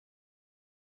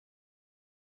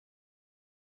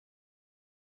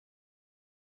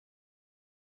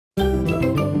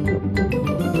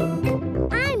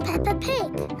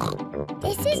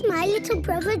little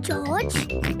brother George.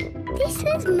 This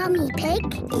is Mummy Pig.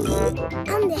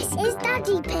 And this is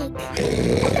Daddy Pig.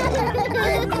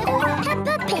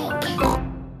 Peppa Pig.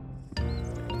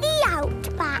 The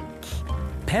Outback.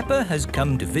 Peppa has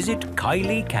come to visit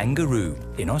Kylie Kangaroo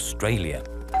in Australia.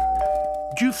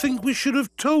 Do you think we should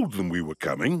have told them we were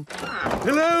coming?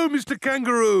 Hello, Mr.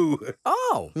 Kangaroo.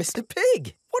 Oh, Mr.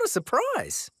 Pig. What a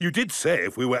surprise. You did say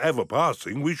if we were ever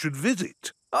passing, we should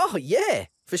visit. Oh, yeah,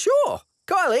 for sure.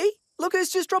 Kylie, look who's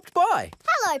just dropped by.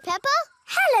 Hello, Peppa.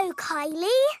 Hello,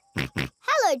 Kylie.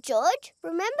 Hello, George.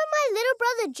 Remember my little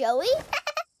brother Joey?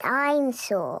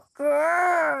 Dinosaur.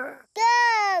 Grrr.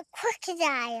 Grrr,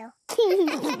 crocodile.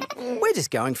 We're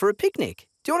just going for a picnic.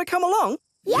 Do you want to come along?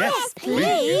 Yes,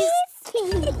 please.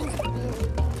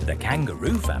 The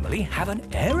kangaroo family have an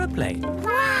aeroplane.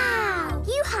 Wow!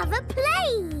 You have a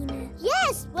plane.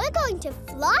 Yes, we're going to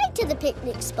fly to the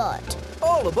picnic spot.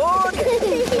 All aboard!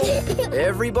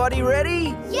 Everybody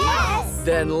ready? Yes!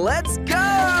 Then let's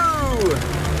go!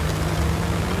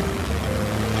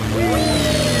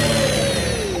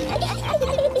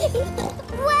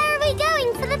 Where are we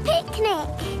going for the picnic?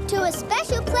 To a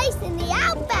special place in the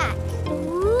outback.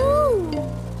 Ooh!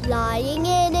 Flying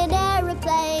in an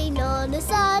aeroplane on a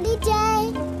sunny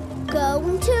day.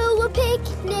 Going to a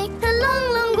picnic a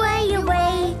long, long way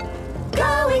away.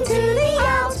 Going to the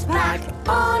outback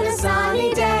on a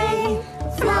sunny day.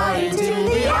 Flying to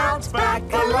the outback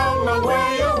a long, long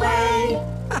way away.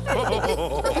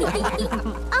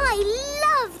 I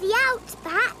love the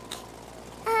outback.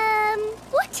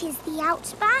 What is the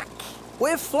outback?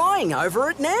 We're flying over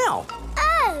it now.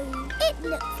 Oh, it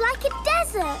looks like a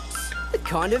desert. It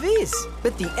kind of is.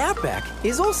 But the outback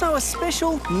is also a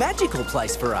special, magical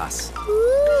place for us.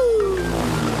 Ooh.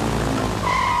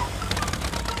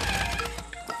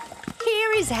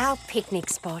 Here is our picnic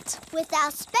spot. With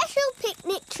our special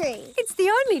picnic tree. It's the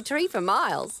only tree for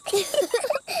miles.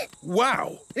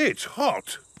 Wow, it's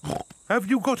hot. Have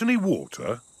you got any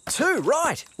water? Too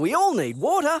right. We all need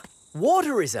water.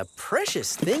 Water is a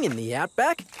precious thing in the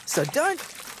outback, so don't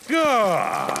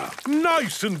Ah,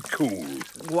 nice and cool.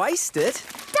 waste it.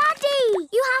 Daddy,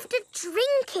 you have to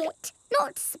drink it,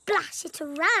 not splash it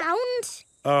around.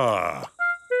 Ah,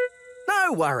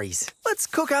 No worries. Let's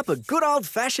cook up a good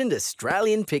old-fashioned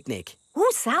Australian picnic.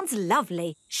 Oh, sounds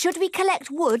lovely. Should we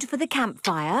collect wood for the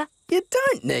campfire? You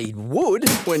don't need wood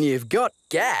when you've got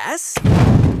gas.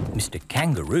 Mr.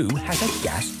 Kangaroo has a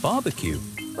gas barbecue.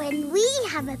 When we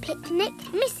have a picnic,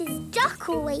 Mrs. Duck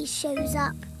always shows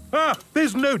up.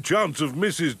 there's no chance of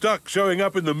Mrs. Duck showing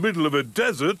up in the middle of a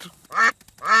desert.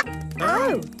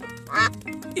 Oh.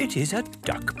 It is a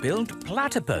duck-billed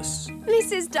platypus.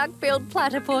 Mrs. Duck-billed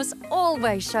Platypus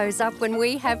always shows up when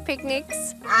we have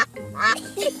picnics.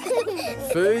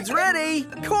 Food's ready.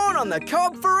 Corn on the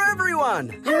cob for everyone.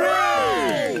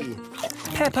 Hooray!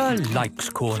 Peppa likes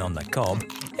corn on the cob.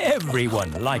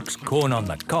 Everyone likes corn on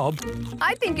the cob.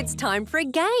 I think it's time for a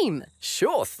game.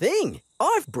 Sure thing.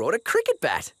 I've brought a cricket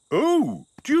bat. Oh,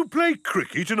 do you play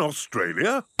cricket in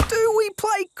Australia? Do we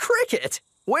play cricket?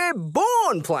 We're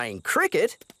born playing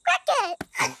cricket. Cricket!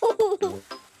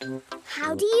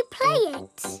 How do you play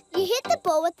it? You hit the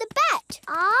ball with the bat.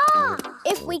 Ah!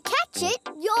 If we catch it,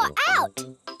 you're out.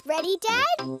 Ready,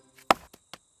 Dad?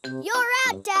 You're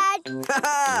out, Dad.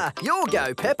 Ha! You'll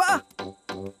go, Peppa.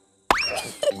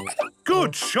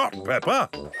 Good shot, Peppa.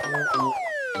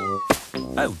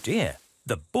 Oh dear,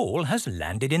 the ball has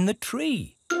landed in the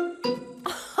tree.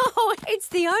 Oh, it's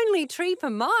the only tree for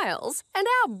miles, and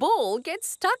our ball gets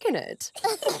stuck in it.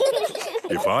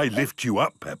 If I lift you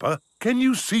up, Peppa, can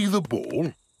you see the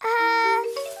ball?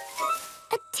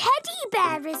 A teddy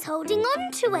bear is holding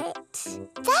on to it.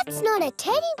 That's not a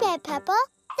teddy bear, Peppa.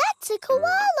 That's a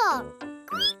koala.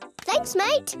 Thanks,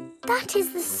 mate. That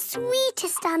is the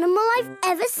sweetest animal I've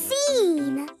ever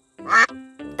seen.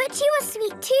 But you are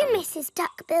sweet too, Mrs.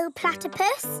 Duck-billed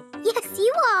Platypus. Yes,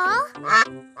 you are.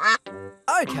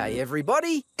 OK,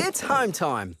 everybody, it's home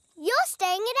time. You're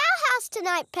staying at our house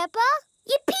tonight, Peppa.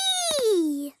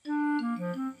 Yippee!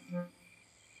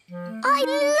 I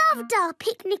loved our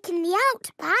picnic in the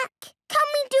outback. Can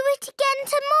we do it again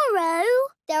tomorrow?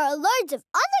 There are loads of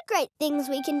other great things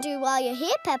we can do while you're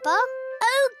here, Peppa.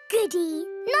 Oh, goody.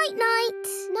 Night-night.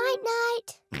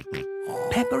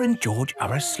 Night-night. Peppa and George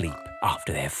are asleep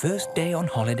after their first day on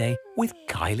holiday with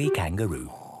Kylie Kangaroo.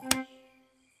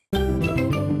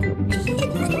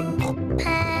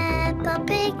 Peppa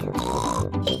Pig.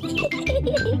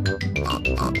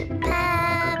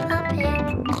 Peppa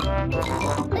Pig.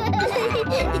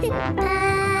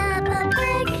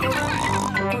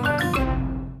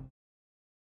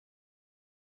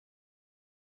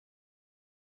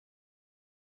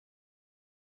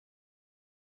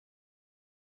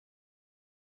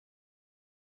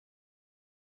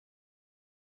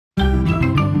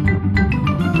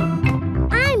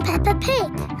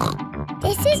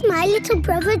 my little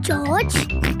brother George.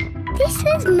 This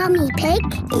is Mummy Pig.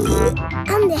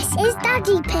 And this is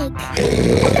Daddy Pig.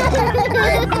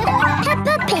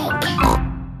 Peppa Pig.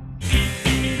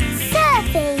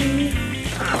 Surfing.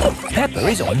 Peppa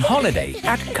is on holiday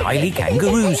at Kylie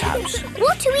Kangaroo's house.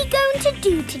 What are we going to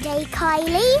do today,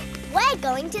 Kylie? We're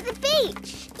going to the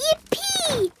beach.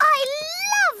 Yippee! I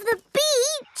love the beach!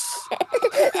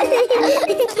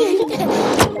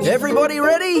 Everybody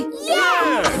ready?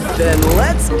 Yeah! Then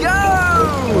let's go!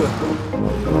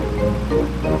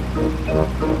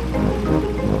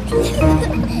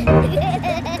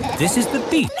 This is the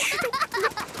beach.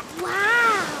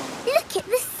 Wow! Look at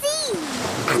the sea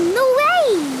and the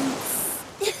waves.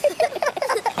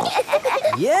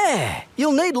 Yeah,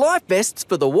 you'll need life vests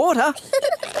for the water.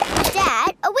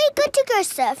 Dad, are we good to go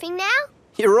surfing now?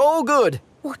 You're all good.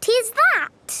 What is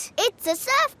that? It's a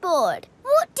surfboard.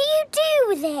 What do you do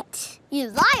with it? You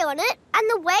lie on it and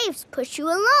the waves push you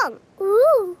along.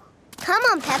 Ooh. Come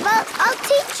on, Peppa, I'll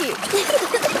teach you.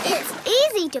 It's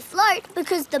easy to float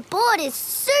because the board is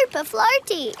super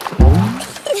floaty.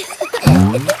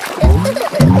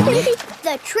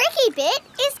 The tricky bit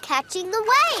is catching the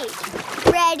wave.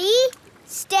 Ready,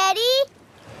 steady,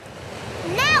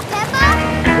 now, Peppa!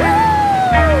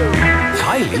 Woo!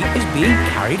 Kylie is being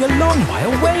carried along by a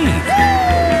wave.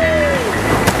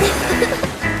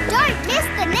 Don't miss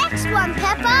the next one,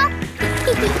 Peppa.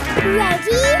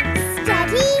 Ready,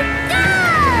 steady, go!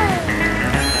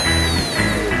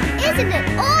 Isn't it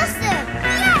awesome?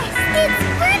 Yes, it's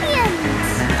brilliant!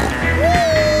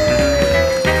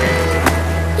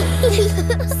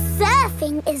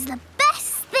 Surfing is the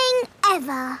best thing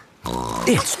ever.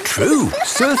 It's true.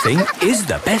 Surfing is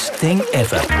the best thing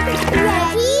ever.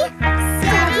 Ready,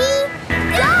 steady,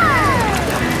 go!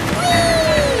 Whee!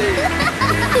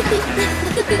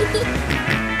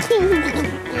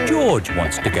 George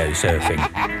wants to go surfing.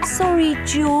 Sorry,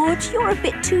 George, you're a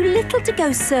bit too little to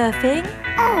go surfing.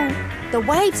 Oh, the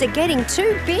waves are getting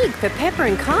too big for Peppa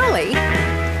and Kylie.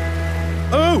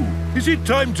 Oh, is it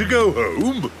time to go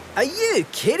home? Are you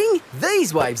kidding?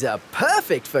 These waves are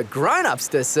perfect for grown-ups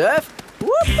to surf.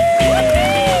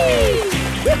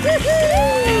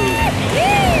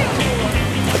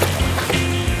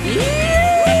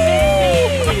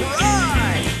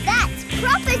 That's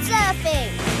proper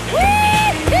surfing!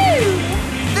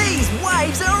 These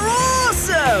waves are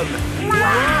awesome!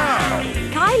 Wow!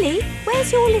 Kylie, where's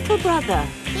your little brother?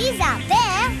 He's out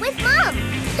there with Mum.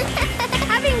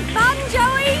 Having fun,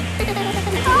 Joey?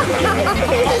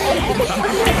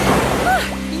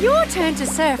 Your turn to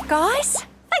surf, guys.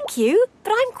 Thank you,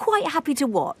 but I'm quite happy to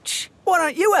watch. Why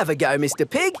don't you have a go, Mr.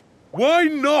 Pig? Why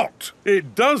not?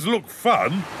 It does look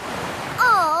fun.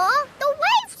 Aw, the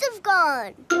waves have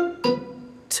gone.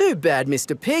 Too bad,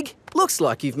 Mr. Pig. Looks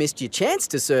like you've missed your chance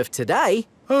to surf today.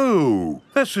 Oh,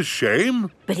 that's a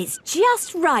shame. But it's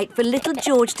just right for little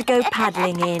George to go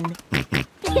paddling in.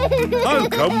 I'll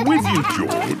come with you,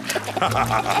 George.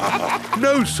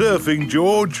 No surfing,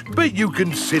 George, but you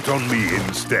can sit on me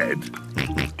instead.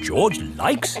 George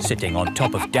likes sitting on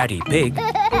top of Daddy Pig.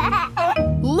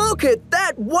 Look at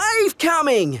that wave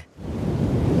coming!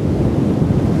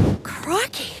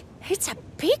 Crikey, it's a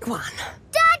big one.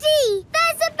 Daddy,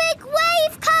 there's a big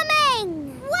wave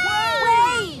coming!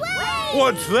 Wave! Wave!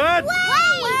 What's that? Wave!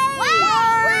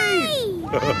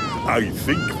 I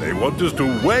think they want us to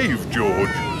wave, George.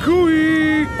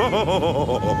 Cooey! Cooey!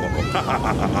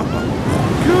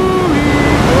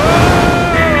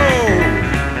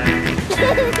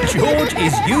 George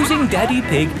is using Daddy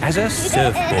Pig as a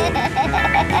surfboard.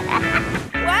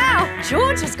 Wow,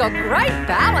 George has got great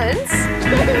balance.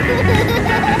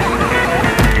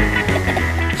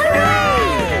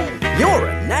 Hooray! You're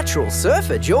a natural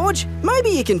surfer, George. Maybe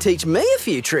you can teach me a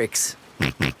few tricks.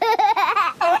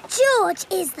 George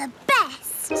is the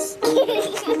best.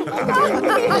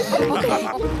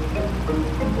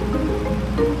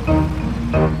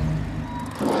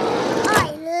 I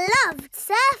loved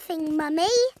surfing,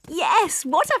 Mummy. Yes,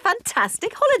 what a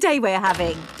fantastic holiday we're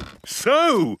having.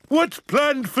 So, what's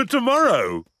planned for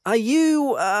tomorrow? Are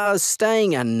you,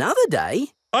 staying another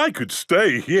day? I could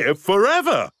stay here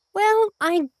forever. Well,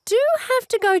 I do have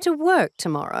to go to work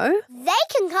tomorrow. They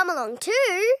can come along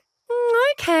too.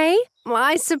 OK. Well,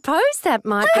 I suppose that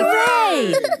might be...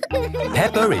 Hooray!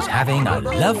 Peppa is having a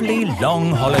lovely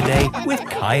long holiday with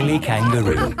Kylie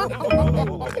Kangaroo.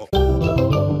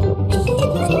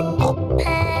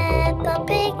 Peppa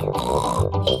Pig.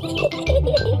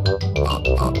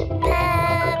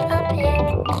 Peppa Pig.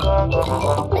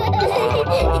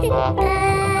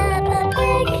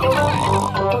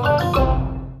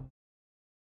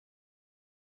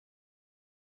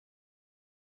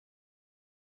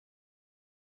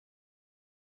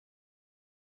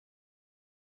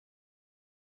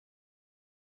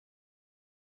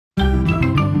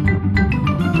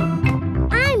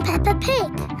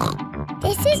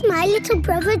 my little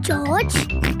brother George.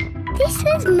 This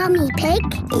is Mummy Pig.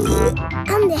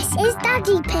 And this is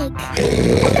Daddy Pig.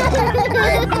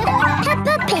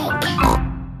 Peppa Pig.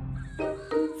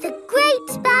 The Great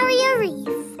Barrier Reef.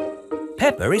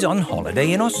 Peppa is on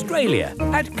holiday in Australia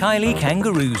at Kylie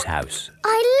Kangaroo's house.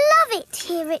 I love it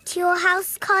here at your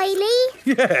house, Kylie.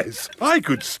 Yes, I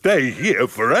could stay here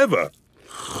forever.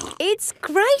 It's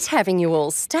great having you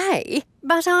all stay,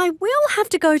 but I will have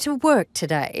to go to work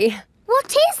today.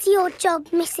 What is your job,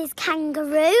 Mrs.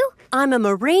 Kangaroo? I'm a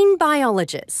marine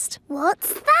biologist.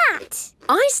 What's that?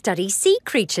 I study sea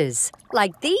creatures,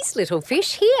 like these little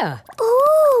fish here.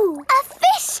 Ooh, a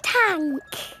fish tank.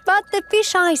 But the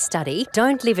fish I study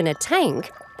don't live in a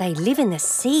tank, they live in the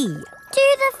sea.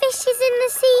 Do the fishes in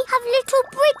the sea have little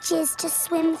bridges to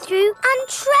swim through and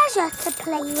treasure to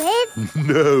play with?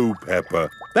 No, Peppa.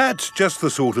 That's just the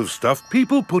sort of stuff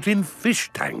people put in fish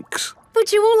tanks.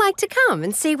 Would you all like to come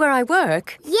and see where I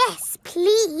work? Yes,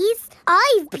 please.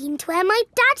 I've been to where my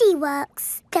daddy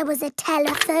works. There was a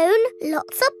telephone,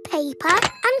 lots of paper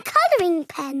and colouring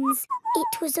pens.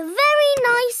 It was a very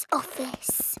nice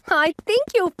office. I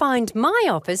think you'll find my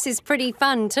office is pretty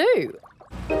fun too.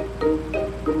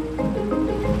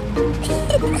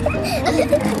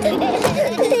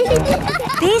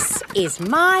 This is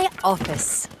my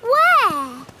office.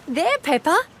 Where? There,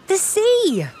 Peppa, the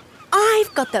sea.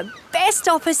 I've got the best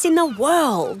office in the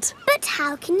world. But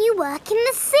how can you work in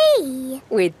the sea?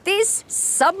 With this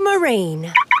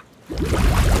submarine.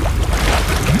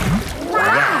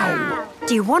 Wow!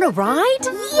 Do you want to ride?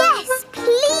 Yes,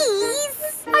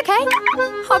 please. Okay,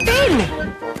 hop in.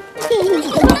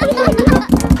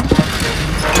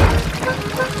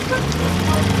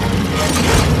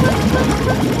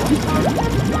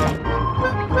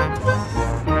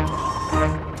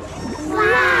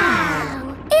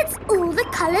 Wow! It's all the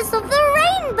colours of the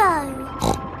rainbow.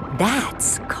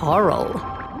 That's coral.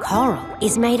 Coral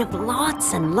is made of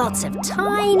lots and lots of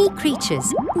tiny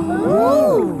creatures.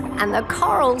 Ooh! And the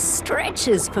coral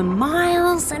stretches for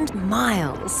miles and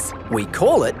miles. We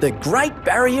call it the Great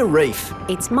Barrier Reef.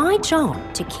 It's my job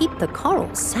to keep the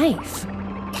coral safe.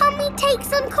 Can we take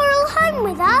some coral home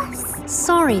with us?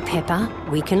 Sorry, Peppa.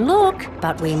 We can look,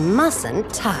 but we mustn't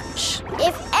touch.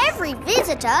 If every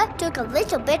visitor took a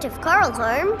little bit of coral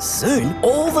home... Soon,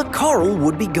 all the coral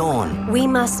would be gone. We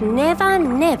must never,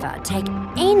 never take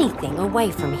anything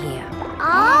away from here.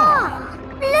 Ah!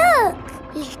 Look!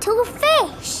 Little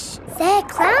fish. They're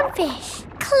clownfish.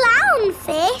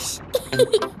 Clownfish?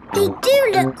 They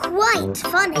do look quite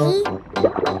funny.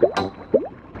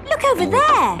 Look over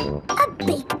there. A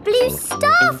big blue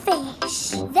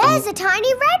starfish. There's a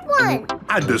tiny red one.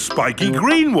 And a spiky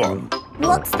green one.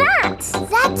 What's that?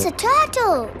 That's a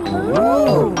turtle.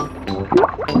 Ooh.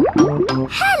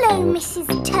 Hello, Mrs.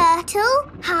 Turtle.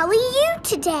 How are you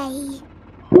today?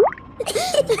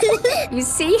 You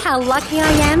see how lucky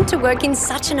I am to work in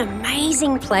such an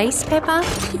amazing place, Peppa?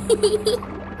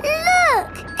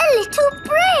 Look, a little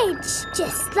bridge,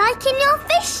 just like in your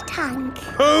fish tank.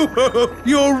 Oh,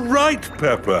 you're right,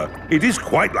 Peppa. It is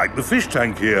quite like the fish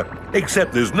tank here,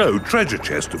 except there's no treasure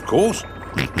chest, of course.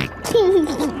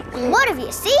 What have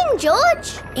you seen,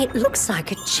 George? It looks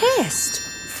like a chest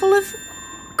full of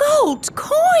gold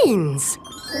coins.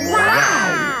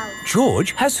 Wow!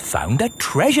 George has found a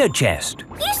treasure chest.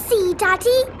 You see,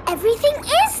 Daddy, everything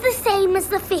is the same as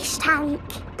the fish tank.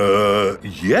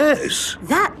 Yes.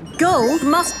 That gold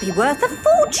must be worth a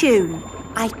fortune.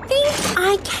 I think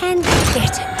I can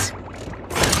get it.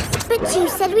 But you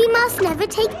said we must never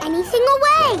take anything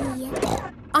away.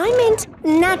 I meant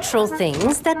natural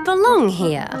things that belong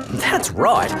here. That's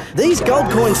right. These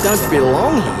gold coins don't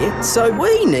belong here, so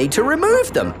we need to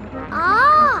remove them.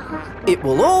 Ah! It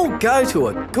will all go to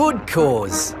a good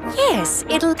cause. Yes,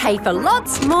 it'll pay for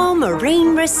lots more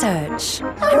marine research.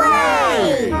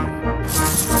 Hooray!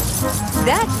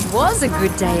 That was a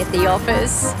good day at the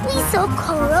office. We saw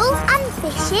coral and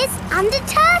fishes and a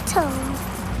turtle.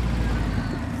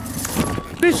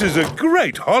 This is a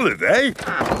great holiday.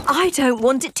 I don't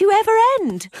want it to ever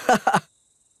end.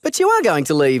 But you are going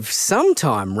to leave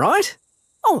sometime, right?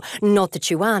 Oh, not that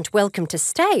you aren't welcome to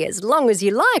stay as long as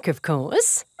you like, of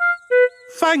course.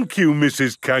 Thank you,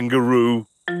 Mrs. Kangaroo.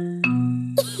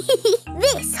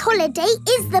 This holiday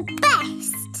is the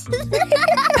best.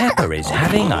 Peppa is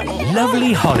having a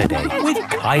lovely holiday with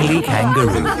Kylie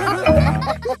Kangaroo.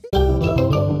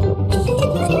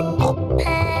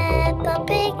 Peppa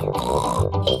Pig.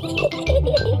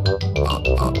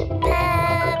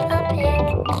 Peppa Pig.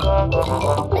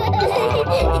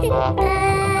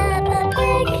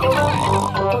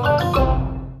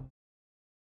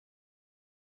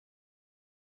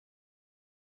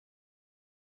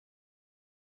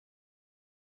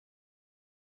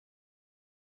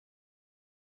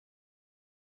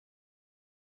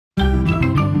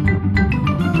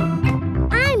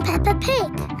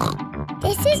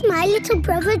 my little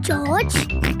brother George.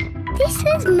 This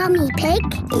is Mummy Pig.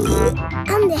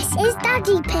 And this is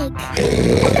Daddy Pig.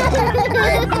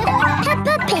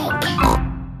 Peppa Pig.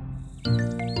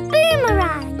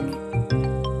 Boomerang.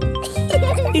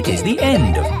 It is the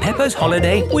end of Peppa's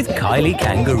holiday with Kylie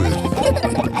Kangaroo.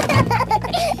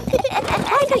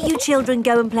 Why don't you children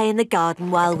go and play in the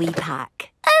garden while we pack?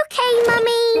 Okay,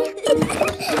 Mummy.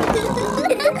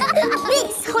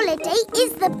 This holiday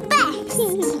is the best.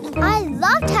 I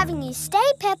loved having you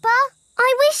stay, Peppa.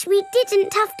 I wish we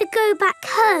didn't have to go back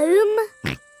home.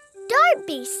 Don't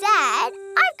be sad.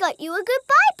 I've got you a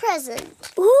goodbye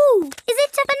present. Ooh, is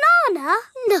it a banana?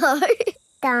 No.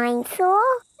 Dinosaur?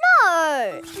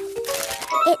 No.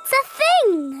 It's a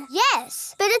thing.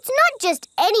 Yes, but it's not just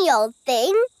any old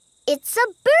thing. It's a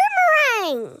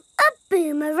boomerang. A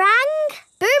boomerang?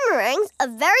 Boomerangs are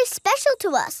very special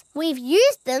to us. We've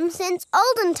used them since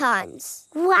olden times.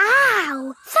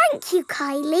 Wow. Thank you,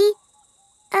 Kylie.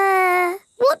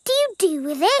 What do you do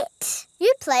with it?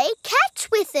 You play catch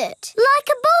with it. Like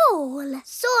a ball?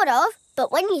 Sort of,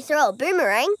 but when you throw a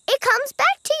boomerang, it comes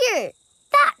back to you.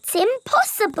 That's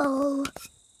impossible.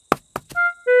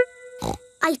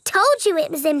 I told you it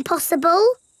was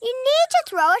impossible. You need to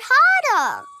throw it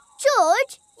harder.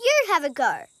 George, you have a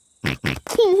go.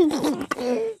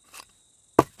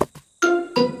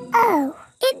 Oh,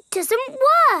 it doesn't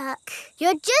work.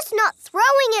 You're just not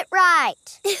throwing it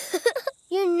right.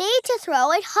 You need to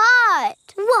throw it hard.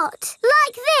 What,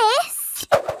 like this?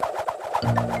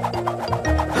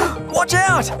 Watch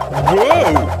out!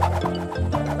 Whoa!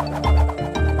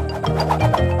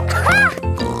 Ha!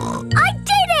 I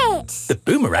did it! The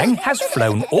boomerang has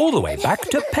flown all the way back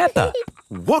to Peppa.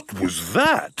 What was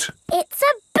that? It's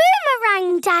a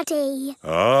boomerang, Daddy.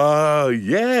 Ah,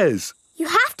 yes. You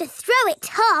have to throw it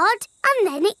hard and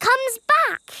then it comes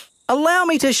back. Allow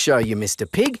me to show you, Mr.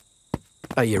 Pig.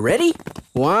 Are you ready?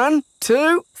 1,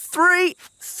 2, 3,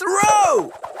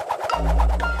 throw!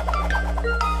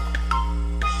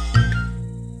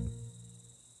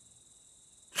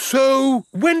 So,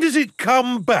 when does it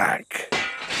come back?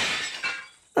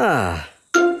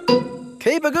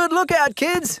 Keep a good lookout,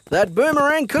 kids. That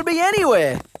boomerang could be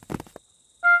anywhere.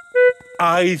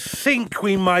 I think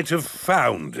we might have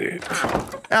found it.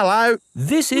 Hello.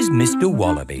 This is Mr.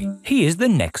 Wallaby. He is the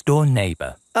next-door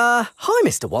neighbour. Hi,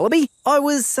 Mr. Wallaby. I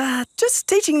was, just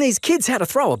teaching these kids how to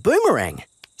throw a boomerang.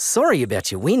 Sorry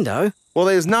about your window. Well,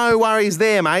 there's no worries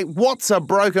there, mate. What's a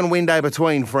broken window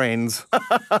between friends?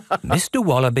 Mr.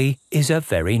 Wallaby is a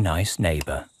very nice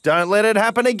neighbour. Don't let it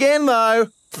happen again, though.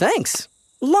 Thanks.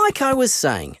 Like I was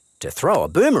saying, to throw a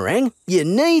boomerang, you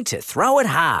need to throw it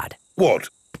hard. What?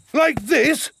 Like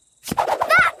this?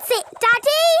 That's it,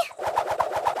 Daddy.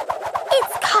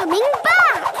 It's coming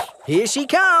back. Here she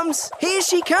comes. Here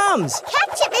she comes.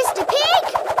 Catch it, Mr. Pig.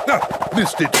 Ah,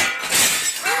 missed it.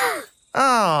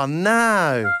 Oh,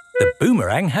 no. The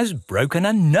boomerang has broken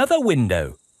another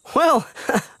window. Well,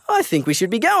 I think we should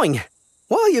be going.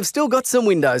 Well, you've still got some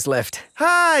windows left.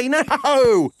 Hey,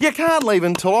 no. You can't leave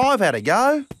until I've had a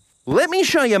go. Let me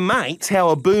show your mates how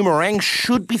a boomerang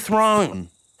should be thrown.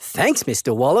 Thanks,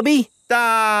 Mr. Wallaby.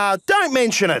 Don't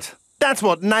mention it. That's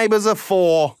what neighbours are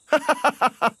for.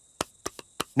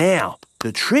 Now,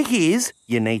 the trick is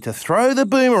you need to throw the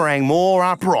boomerang more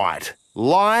upright.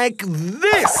 Like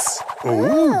this.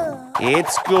 Ooh.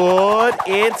 It's good.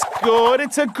 It's good.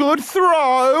 It's a good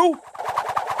throw.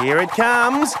 Here it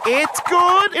comes. It's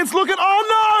good. It's looking... Oh,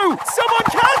 no! Someone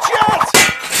catch it!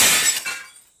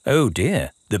 Oh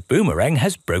dear, the boomerang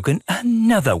has broken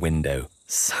another window.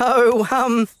 So,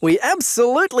 we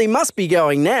absolutely must be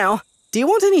going now. Do you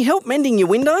want any help mending your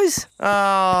windows?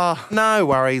 No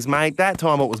worries, mate. That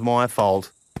time it was my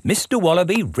fault. Mr.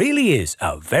 Wallaby really is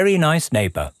a very nice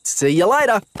neighbour. See you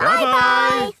later.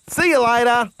 Bye-bye. See you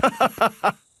later.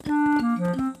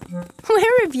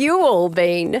 Where have you all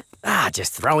been?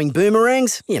 Just throwing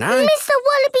boomerangs, you know. Mr.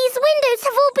 Wallaby's windows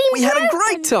have all been We had a broken.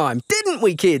 great time, didn't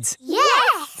we, kids?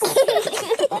 Yes.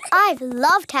 I've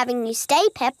loved having you stay,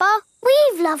 Peppa.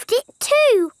 We've loved it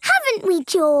too, haven't we,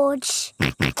 George?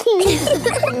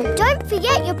 Don't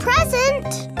forget your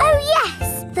present. Oh,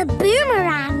 yes, the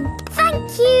boomerang.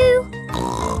 Thank you.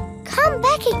 Come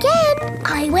back again.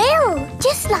 I will,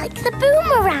 just like the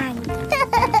boomerang.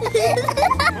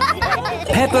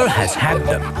 Peppa has had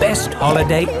the best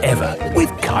holiday ever with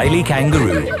Kylie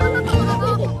Kangaroo.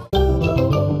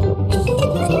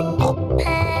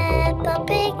 Peppa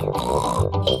Pig.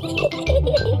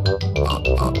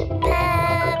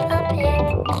 Peppa Pig.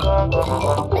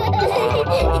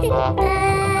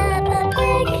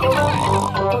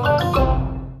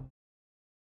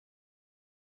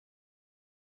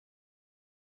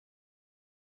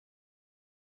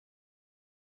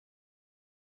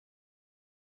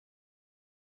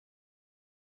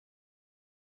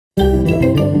 I'm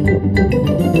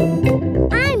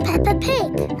Peppa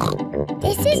Pig.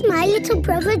 This is my little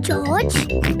brother George.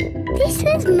 This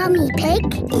is Mummy Pig.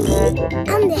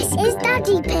 And this is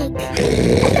Daddy Pig.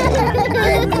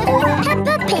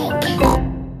 Peppa Pig.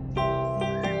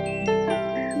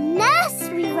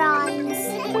 Nursery rhymes.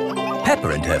 Peppa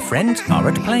and her friends are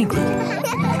at playgroup.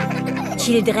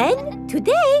 Children,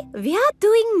 today we are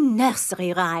doing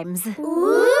nursery rhymes.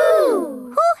 Ooh!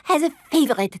 Who has a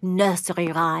favourite nursery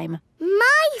rhyme?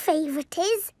 My favourite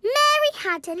is Mary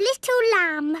Had a Little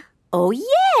Lamb. Oh,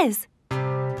 yes!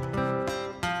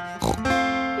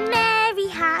 Mary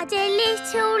had a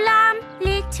little lamb,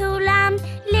 little lamb,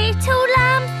 little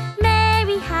lamb.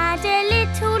 Mary had a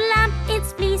little lamb,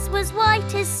 its fleece was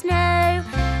white as snow.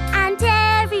 And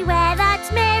everywhere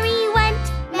that Mary went,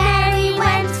 Mary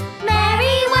went,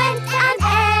 Mary went. And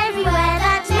everywhere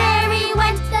that Mary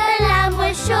went, the lamb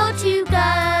was sure to go.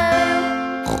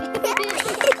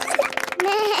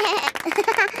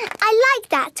 I like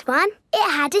that one.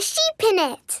 It had a sheep in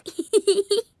it.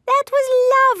 That was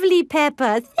lovely,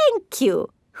 Peppa. Thank you.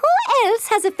 Who else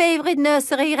has a favourite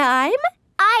nursery rhyme?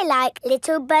 I like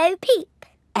Little Bo Peep.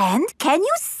 And can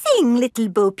you sing, Little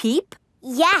Bo Peep?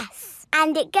 Yes,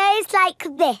 and it goes like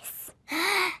this.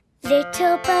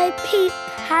 Little Bo Peep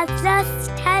has lost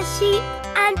her sheep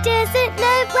and doesn't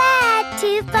know where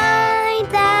to find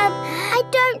them. I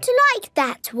don't like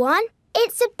that one.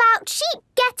 It's about sheep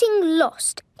getting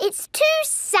lost. It's too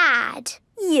sad.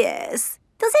 Yes.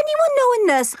 Does anyone know a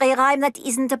nursery rhyme that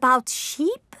isn't about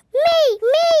sheep? Me!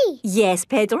 Yes,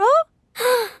 Pedro?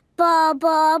 Ba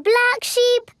ba black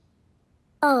sheep.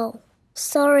 Oh,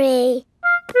 sorry.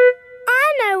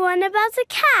 I know one about a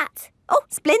cat. Oh,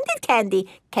 splendid, Candy.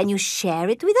 Can you share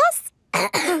it with us?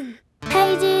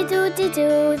 Hey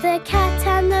diddle-diddle, the cat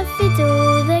and the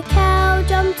fiddle, the cow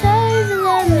jumped over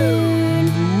the moon.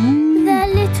 The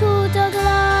little dog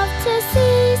loved to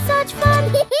see such fun,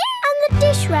 and the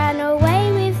dish ran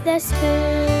away with the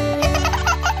spoon.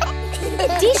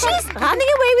 Dishes running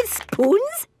away with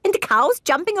spoons and cows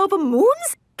jumping over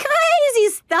moons? Crazy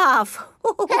stuff.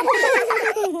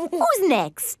 Who's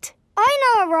next? I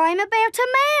know a rhyme about a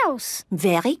mouse.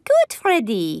 Very good,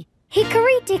 Freddy.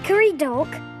 Hickory dickory dock,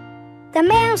 the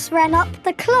mouse ran up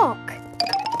the clock.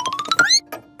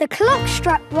 The clock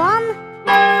struck one,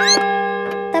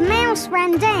 the mouse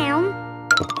ran down.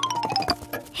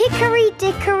 Hickory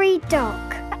dickory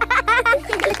dock.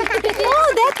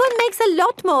 Oh, that one makes a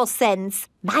lot more sense.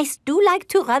 Mice do like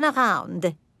to run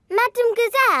around. Madam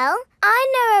Gazelle, I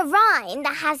know a rhyme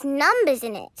that has numbers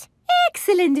in it.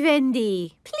 Excellent,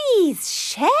 Wendy. Please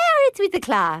share it with the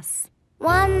class.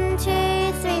 1,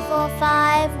 2, 3, 4,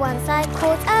 5. Once I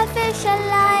caught a fish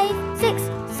alive. 6,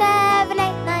 7,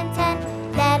 8, 9, 10.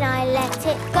 Then I let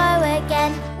it go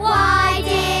again. Why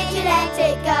did you let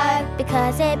it go?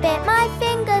 Because it bit my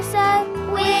finger so.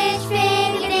 Which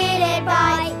finger did it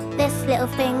bite? This little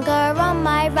finger on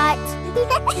my right.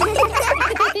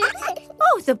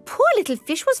 Oh, the poor little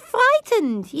fish was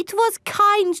frightened. It was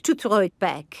kind to throw it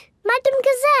back. Madam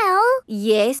Gazelle,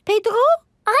 Yes, Pedro?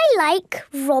 I like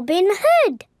Robin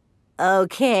Hood.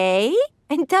 Okay.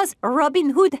 And does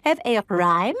Robin Hood have a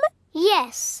rhyme?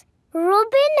 Yes.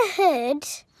 Robin Hood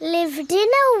lived in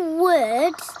a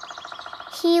wood.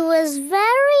 He was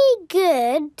very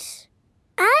good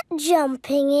at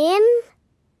jumping in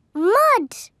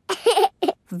mud.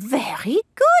 Very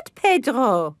good,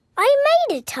 Pedro. I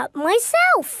made it up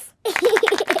myself.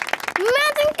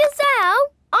 Madam Gazelle,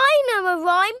 I know a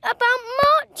rhyme about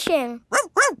marching.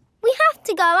 We have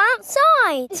to go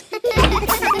outside.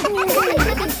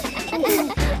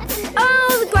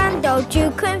 Oh, the grand old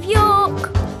Duke of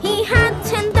York. He had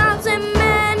 10,000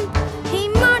 men. He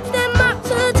marched them up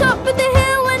to the top of the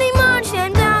hill and he marched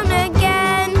them down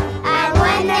again. And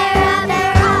when they're up,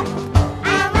 they're up.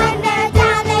 And when they're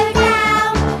down, they're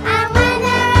down. And when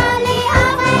they're only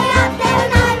halfway up, they're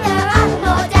neither up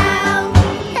nor down.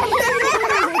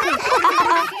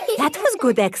 That was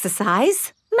good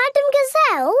exercise. Madam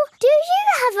Gazelle, do you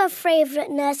have a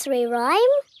favourite nursery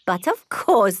rhyme? But of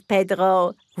course,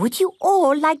 Pedro. Would you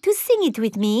all like to sing it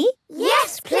with me?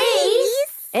 Yes, please.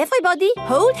 Everybody,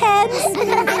 hold hands.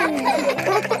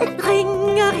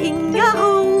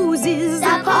 Ring-a-ring-a-roses,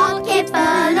 A pocket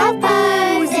full of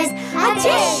posies. A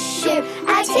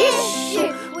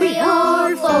tissue, we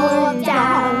all fall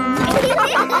down.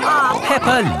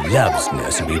 Peppa loves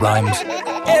nursery rhymes.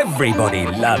 Everybody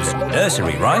loves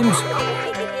nursery rhymes.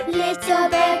 Little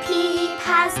Bo Peep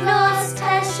has lost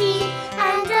her sheep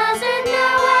and doesn't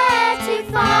know where to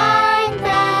find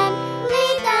them.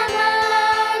 Leave them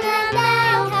alone and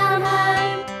they'll come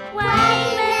home,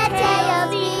 waving their tails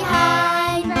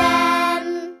behind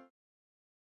them.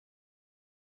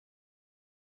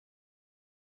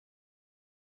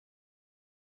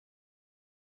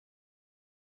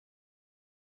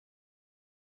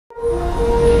 I'm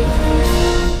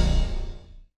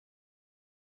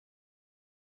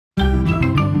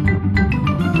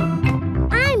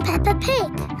Peppa Pig.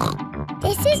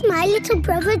 This is my little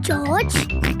brother George.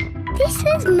 This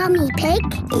is Mummy Pig.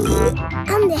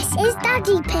 And this is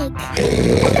Daddy Pig.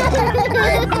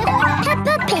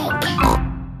 Peppa Pig.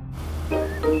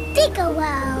 Digger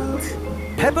World.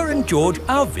 Peppa and George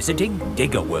are visiting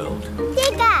Digger World.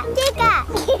 Digger, digger.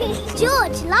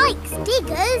 George likes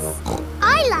diggers.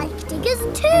 I like diggers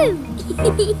too.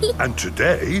 And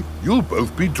today, you'll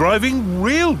both be driving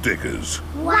real diggers.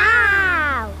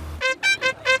 Wow.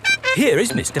 Here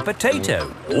is Mr.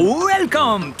 Potato.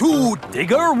 Welcome to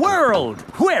Digger World,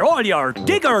 where all your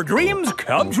digger dreams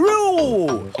come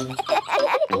true.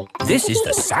 This is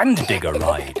the Sand Digger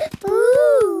ride.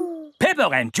 Ooh. Peppa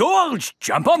and George,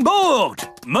 jump on board.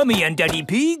 Mummy and Daddy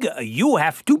Pig, you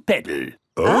have to pedal.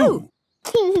 Oh.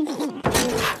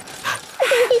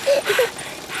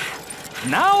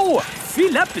 Now,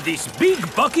 fill up this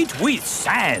big bucket with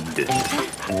sand. This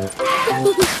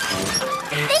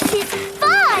is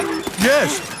fun.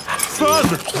 Yes, fun.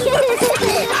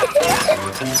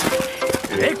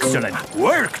 Excellent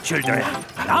work, children.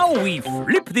 Now we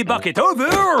flip the bucket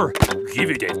over,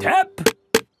 give it a tap,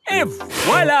 and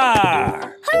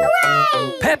voila!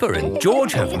 Hooray! Peppa and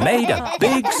George have made a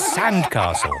big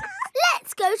sandcastle.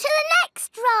 Let's go to the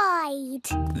next ride.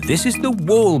 This is the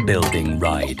wall building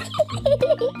ride.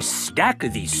 Stack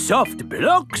the soft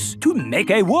blocks to make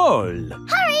a wall.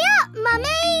 Hurry up,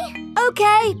 Mummy.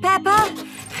 OK, Peppa.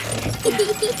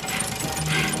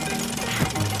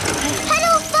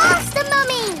 Pedal faster,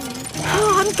 Mummy.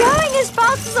 Oh, I'm going as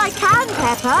fast as I can,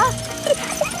 Peppa.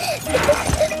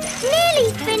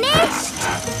 Nearly finished.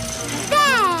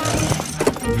 There.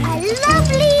 A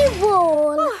lovely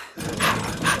wall.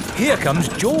 Here comes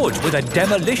George with a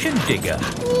demolition digger.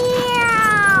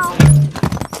 Meow.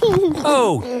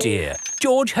 Oh dear,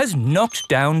 George has knocked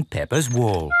down Peppa's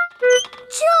wall.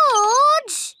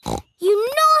 George, you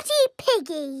naughty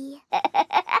piggy.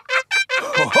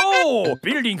 Ho-ho!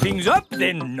 Building things up,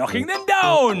 then knocking them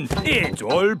down. It's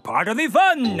all part of the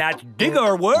fun at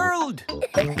Digger World.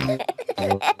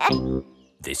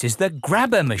 This is the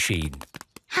grabber machine.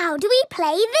 How do we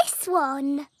play this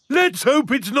one? Let's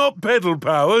hope it's not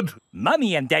pedal-powered.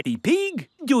 Mummy and Daddy Pig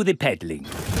do the peddling.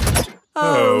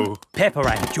 Oh. Peppa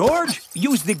and George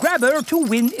use the grabber to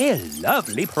win a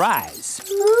lovely prize.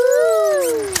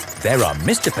 Ooh. There are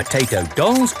Mr. Potato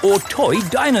dolls or toy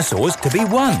dinosaurs to be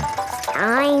won.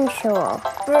 Dinosaur.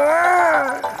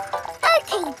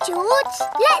 OK, George,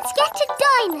 let's get a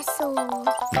dinosaur.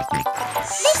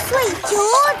 This way,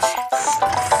 George.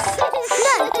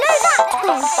 No, that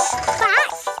way.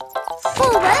 Back,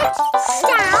 forward,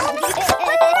 down.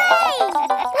 Hooray!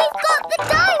 We've got the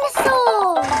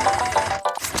dinosaur.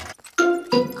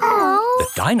 Oh. The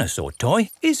dinosaur toy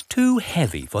is too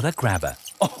heavy for the grabber.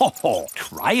 Oh,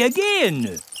 try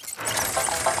again.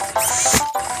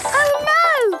 Oh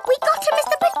no! We got a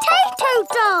Mr. Potato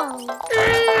doll!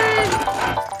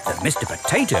 The Mr.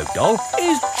 Potato doll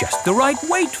is just the right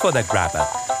weight for the grabber.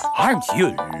 Aren't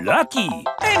you lucky?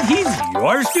 And he's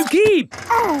yours to keep.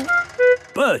 Oh.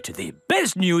 But the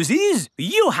best news is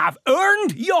you have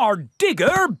earned your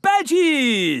digger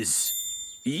badges.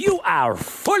 You are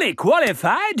fully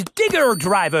qualified digger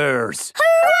drivers.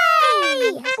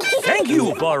 Hooray! Thank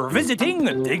you for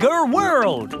visiting Digger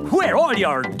World, where all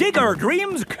your digger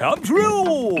dreams come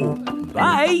true.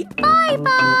 Bye.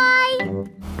 Bye-bye.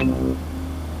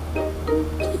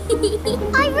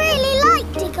 I really like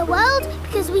Digger World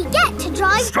because we get to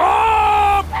drive...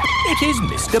 Stop! It is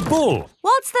Mr. Bull.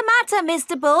 What's the matter,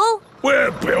 Mr. Bull?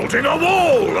 We're building a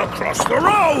wall across the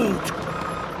road.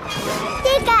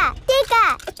 Digger,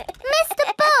 digger. Mr.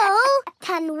 Bull,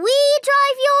 can we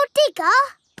drive your digger?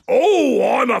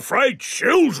 Oh, I'm afraid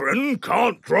children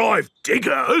can't drive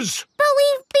diggers. But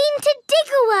we've been to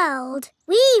Digger World.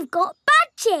 We've got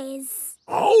badges.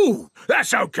 Oh,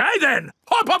 that's OK then.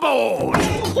 Hop aboard.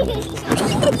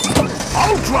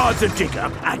 I'll drive the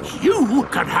digger and you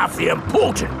can have the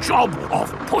important job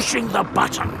of pushing the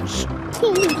buttons.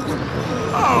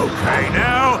 OK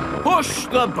now, push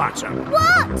the button.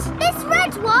 What? This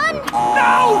red one?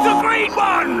 No, the green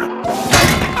one!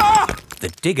 Ah! The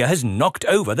digger has knocked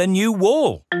over the new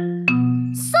wall.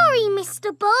 Sorry,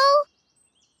 Mr. Bull.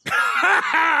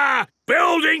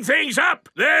 Building things up,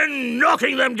 then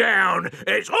knocking them down.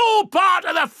 It's all part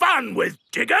of the fun with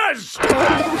diggers.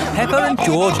 Peppa and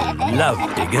George love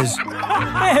diggers.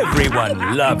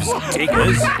 Everyone loves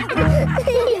diggers.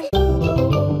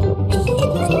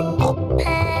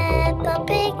 Peppa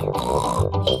Pig.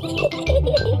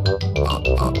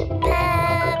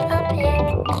 Peppa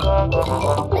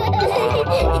Pig.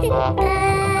 I'm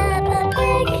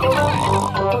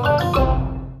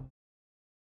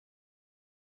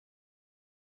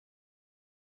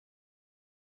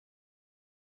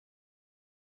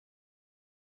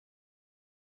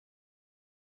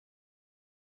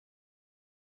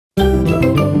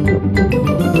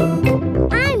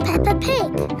Peppa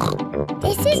Pig.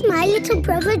 This is my little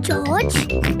brother George.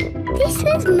 This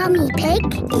is Mummy Pig.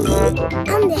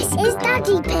 And this is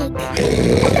Daddy Pig.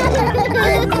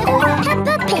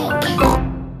 Peppa Pig.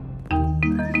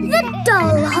 The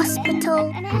Doll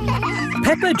Hospital.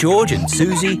 Peppa, George and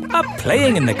Susie are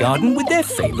playing in the garden with their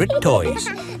favourite toys.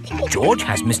 George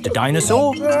has Mr.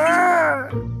 Dinosaur,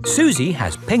 Susie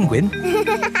has Penguin,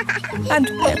 and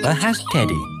Peppa has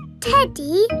Teddy.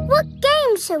 Teddy, what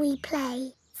game shall we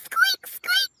play? Squeak,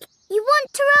 squeak. You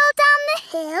want to roll down the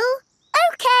hill?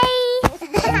 OK.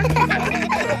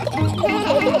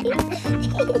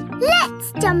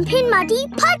 Let's jump in muddy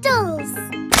puddles.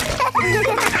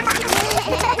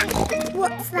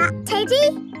 What's that,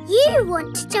 Teddy? You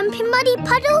want to jump in muddy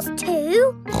puddles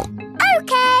too?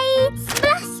 OK.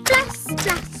 Splash, splash,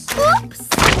 splash. Oops.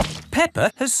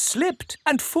 Peppa has slipped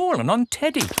and fallen on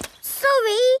Teddy.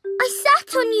 Sorry, I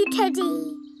sat on you,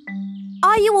 Teddy.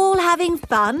 Are you all having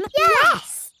fun?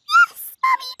 Yes. Yes,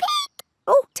 Mummy Pig.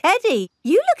 Oh, Teddy,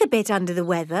 you look a bit under the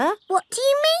weather. What do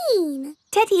you mean?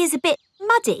 Teddy is a bit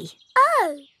muddy.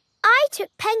 Oh, I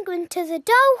took Penguin to the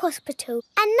doll hospital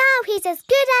and now he's as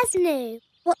good as new.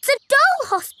 What's a doll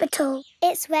hospital?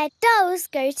 It's where dolls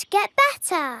go to get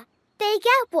better. They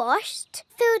get washed,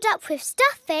 filled up with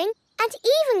stuffing and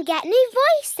even get new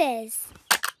voices.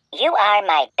 You are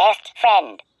my best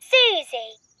friend.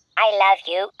 Susie. I love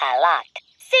you a lot.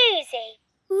 Susie.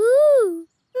 Ooh.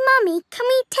 Mummy, can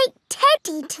we take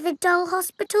Teddy to the doll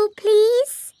hospital,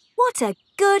 please? What a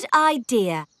good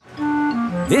idea.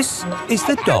 This is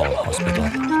the doll hospital.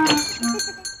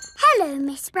 Hello,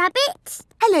 Miss Rabbit.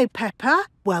 Hello, Peppa.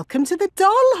 Welcome to the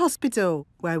doll hospital,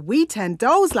 where we turn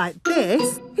dolls like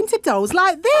this into dolls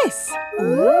like this.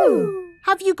 Ooh.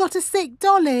 Have you got a sick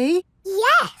dolly?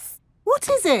 Yes. What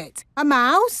is it? A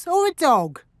mouse or a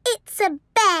dog? It's a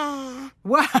bear.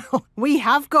 Well, we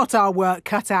have got our work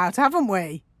cut out, haven't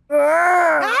we?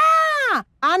 Ah!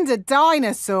 And a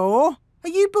dinosaur. Are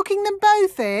you booking them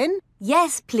both in?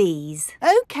 Yes, please.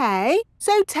 OK.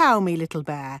 So tell me, little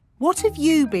bear, what have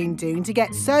you been doing to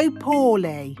get so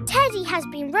poorly? Teddy has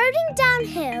been rolling down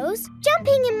hills,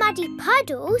 jumping in muddy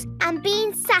puddles and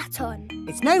being sat on.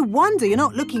 It's no wonder you're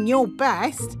not looking your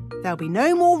best. There'll be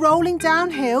no more rolling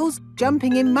down hills,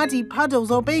 jumping in muddy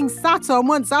puddles or being sat on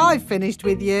once I've finished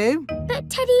with you. But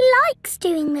Teddy likes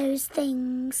doing those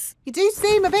things. You do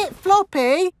seem a bit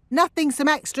floppy. Nothing some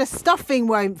extra stuffing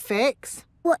won't fix.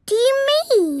 What do you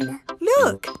mean?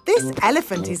 Look, this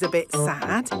elephant is a bit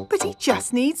sad, but he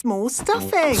just needs more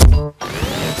stuffing.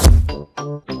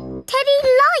 Teddy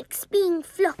likes being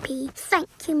floppy, thank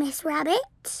you, Miss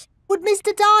Rabbit. Would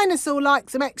Mr. Dinosaur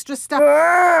like some extra stuff?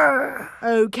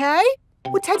 OK.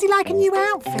 Would Teddy like a new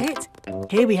outfit?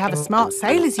 Here we have a smart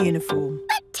sailor's uniform.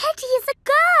 But Teddy is a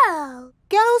girl.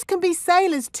 Girls can be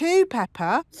sailors too,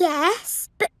 Peppa. Yes,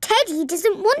 but Teddy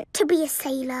doesn't want to be a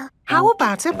sailor. How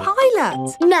about a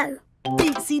pilot? No.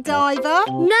 Deep sea diver?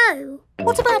 No.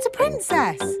 What about a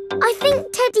princess? I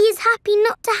think Teddy is happy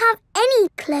not to have any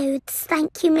clothes,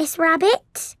 thank you, Miss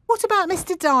Rabbit. What about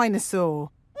Mr. Dinosaur?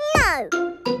 No.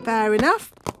 Fair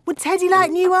enough. Would Teddy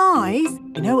like new eyes?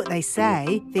 You know what they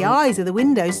say, the eyes are the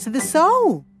windows to the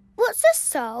soul. What's a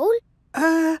soul?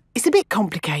 It's a bit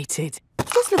complicated.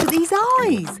 Just look at these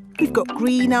eyes. We've got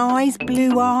green eyes,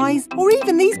 blue eyes, or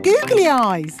even these googly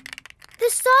eyes. The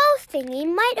soul thingy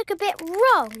might look a bit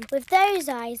wrong with those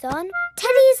eyes on.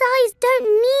 Teddy's eyes don't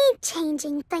need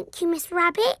changing, thank you, Miss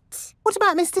Rabbit. What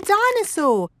about Mr.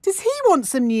 Dinosaur? Does he want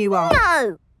some new eyes?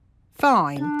 No.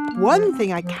 Fine. One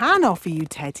thing I can offer you,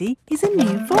 Teddy, is a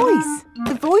new voice.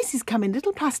 The voices come in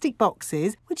little plastic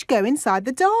boxes which go inside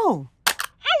the doll.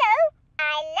 Hello,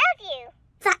 I love you.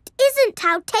 That isn't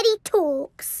how Teddy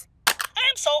talks.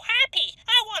 I'm so happy.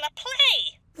 I want to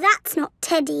play. That's not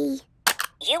Teddy.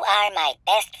 You are my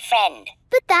best friend.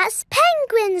 But that's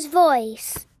Penguin's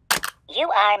voice.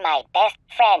 You are my best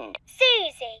friend.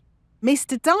 Susie.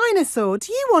 Mr. Dinosaur,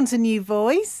 do you want a new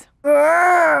voice?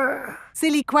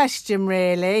 Silly question,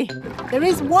 really. There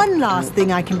is one last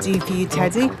thing I can do for you,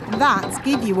 Teddy. That's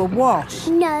give you a wash.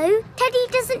 No, Teddy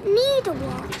doesn't need a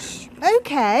wash.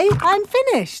 OK, I'm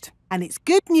finished. And it's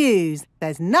good news.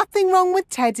 There's nothing wrong with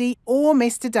Teddy or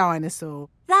Mr. Dinosaur.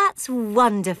 That's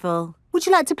wonderful. Would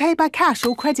you like to pay by cash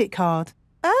or credit card?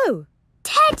 Oh.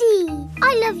 Teddy,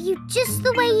 I love you just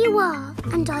the way you are,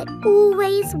 and I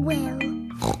always will.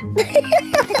 Peppa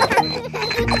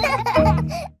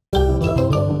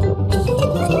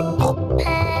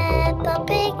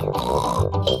Pig.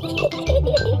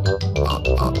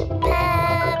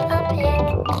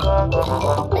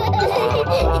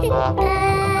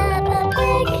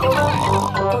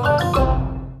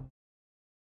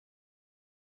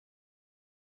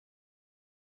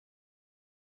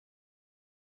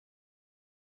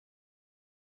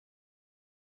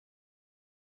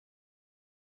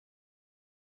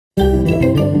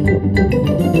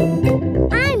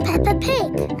 I'm Peppa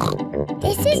Pig.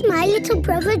 This is my little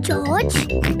brother George.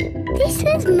 This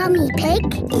is Mummy Pig.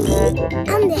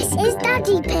 And this is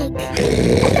Daddy Pig.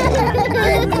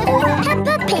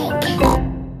 Peppa Pig.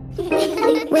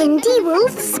 Wendy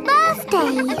Wolf's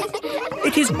birthday.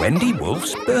 It is Wendy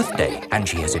Wolf's birthday and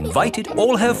she has invited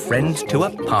all her friends to a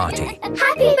party.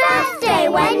 Happy birthday,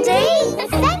 Wendy!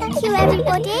 Thank you,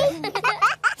 everybody.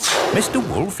 Mr.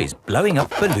 Wolf is blowing up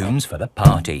balloons for the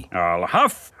party. I'll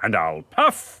huff and I'll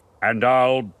puff and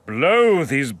I'll blow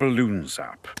these balloons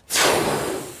up.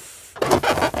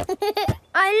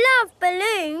 I love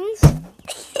balloons.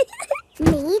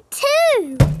 Me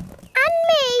too. And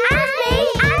me. And me.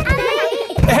 And me.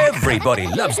 Everybody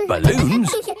loves balloons.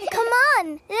 Come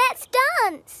on, let's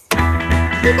dance.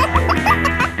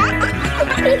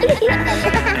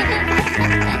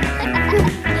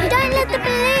 Don't let the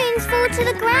balloons fall to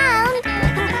the ground.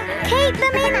 Keep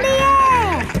them in the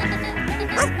air.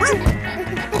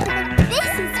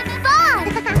 This is fun.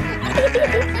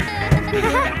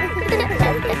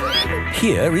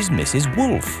 Here is Mrs.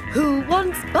 Wolf. Who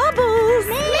wants bubbles?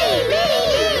 Me.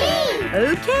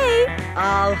 Okay,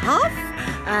 I'll huff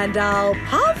and I'll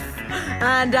puff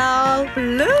and I'll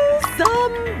blow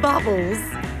some bubbles.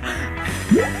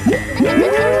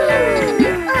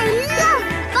 I love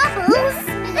bubbles.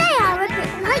 They are a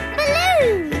bit like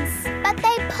balloons, but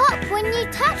they pop when you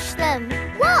touch them.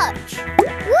 Watch.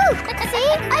 Woo! See,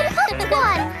 I popped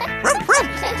one.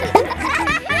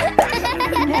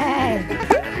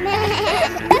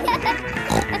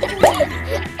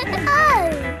 Oh,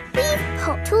 we've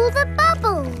popped all the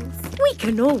bubbles. We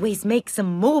can always make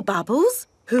some more bubbles.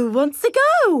 Who wants to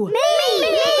go? Me!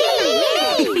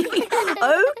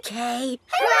 Okay.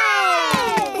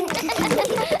 Hooray!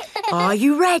 Are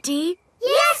you ready?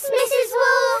 Yes, Mrs.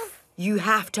 Wolf. You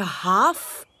have to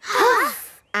huff.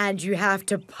 Huff. And you have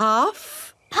to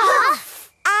puff.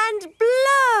 Puff. And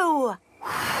blow.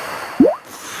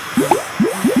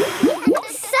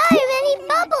 So many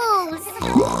bubbles.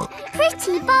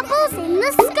 Pretty bubbles in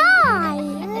the sky.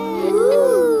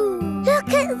 Ooh. Look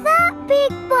at that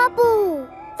big bubble.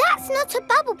 That's not a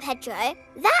bubble, Pedro.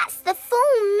 That's the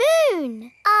full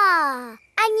moon. Ah,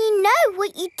 and you know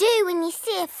what you do when you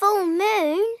see a full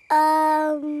moon?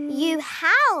 You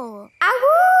howl.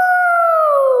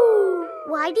 Ow!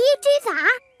 Why do you do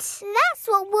that? That's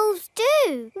what wolves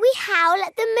do. We howl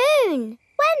at the moon.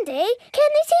 Wendy, can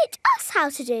you teach us how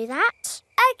to do that?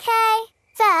 Okay.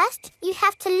 First, you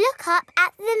have to look up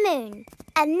at the moon.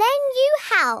 And then you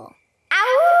howl.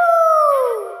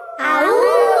 Ow!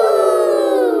 Ow!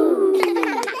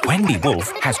 Wendy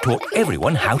Wolf has taught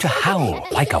everyone how to howl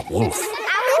like a wolf.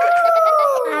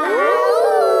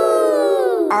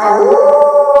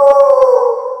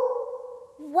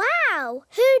 Wow,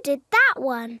 who did that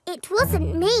one? It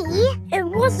wasn't me. It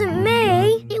wasn't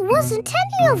me. It wasn't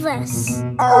any of us. It's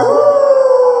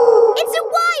a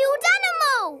wild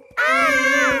animal.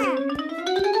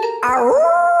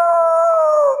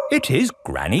 It is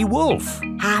Granny Wolf.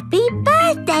 Happy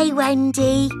birthday,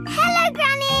 Wendy. Hello,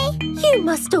 Granny. You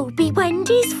must all be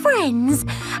Wendy's friends.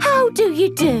 How do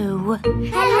you do?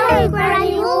 Hello,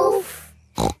 Granny Wolf.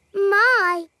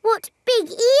 My, what big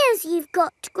ears you've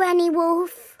got, Granny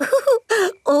Wolf.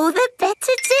 All the better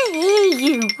to hear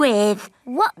you with.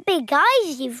 What big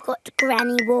eyes you've got,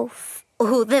 Granny Wolf.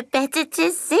 All the better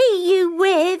to see you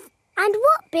with. And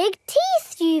what big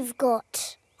teeth you've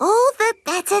got. All the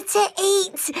better to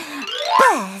eat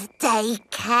birthday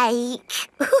cake.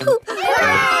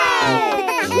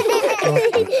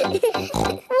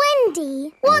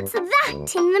 Wendy, what's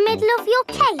that in the middle of your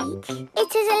cake?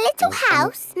 It is a little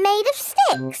house made of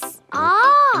sticks.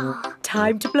 Ah.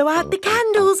 Time to blow out the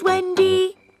candles,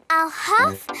 Wendy. I'll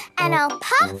huff and I'll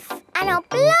puff and I'll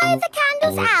blow the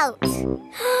candles out.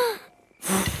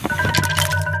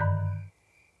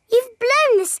 You've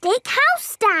blown the stick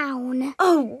house down.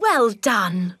 Oh, well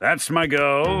done. That's my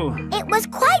go. It was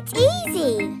quite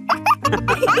easy.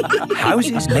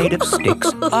 Houses made of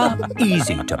sticks are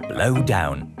easy to blow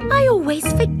down. I always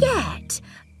forget.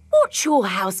 What's your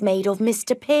house made of,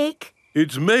 Mr. Pig?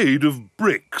 It's made of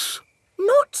bricks.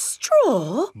 Not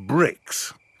straw?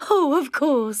 Bricks. Oh, of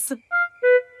course.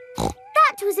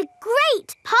 That was a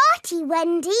great party,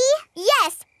 Wendy.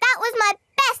 Yes, that was my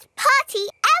best party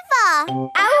ever.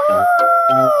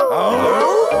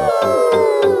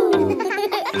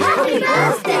 Happy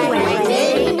birthday,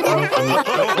 Wendy!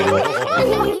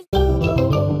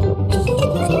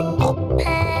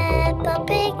 Peppa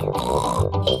Pig.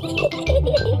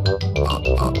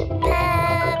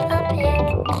 Peppa Pig.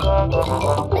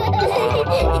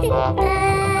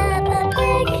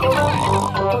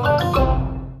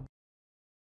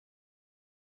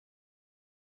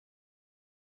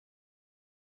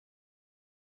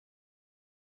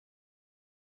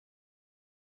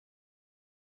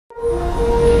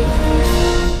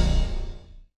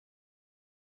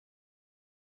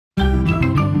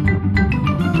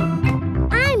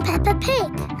 I'm Peppa Pig.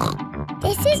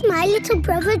 This is my little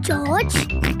brother George.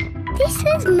 This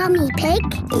is Mummy Pig.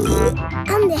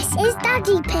 And this is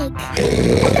Daddy Pig.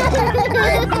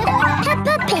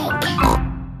 Peppa Pig.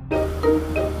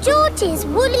 George's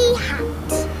woolly hat.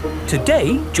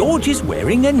 Today, George is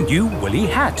wearing a new woolly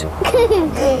hat.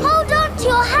 Hold on to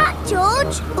your hat,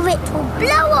 George, or it will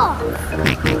blow off.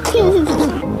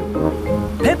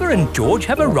 Peppa and George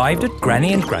have arrived at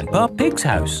Granny and Grandpa Pig's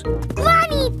house.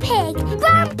 Granny Pig!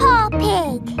 Grandpa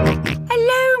Pig!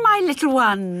 Hello, my little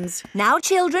ones. Now,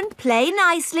 children, play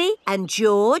nicely. And,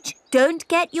 George, don't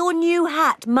get your new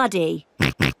hat muddy.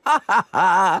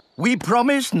 We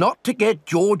promise not to get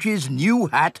George's new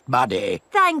hat muddy.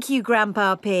 Thank you,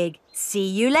 Grandpa Pig. See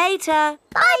you later.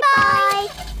 Bye-bye.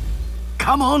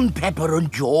 Come on, Peppa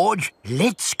and George.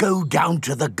 Let's go down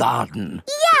to the garden.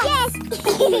 Yes!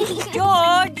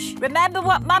 George, remember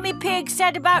what Mummy Pig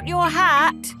said about your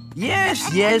hat?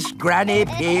 Yes, Granny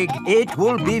Pig. It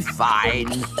will be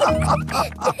fine.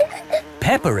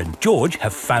 Peppa and George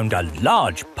have found a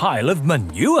large pile of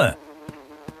manure.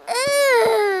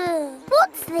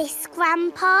 What's this,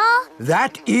 Grandpa?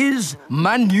 That is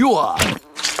manure.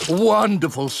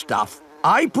 Wonderful stuff.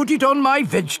 I put it on my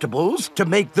vegetables to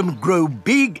make them grow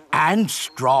big and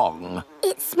strong.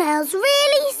 It smells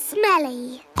really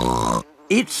smelly.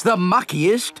 It's the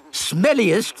muckiest,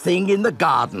 smelliest thing in the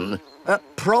garden.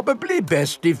 Probably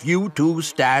best if you two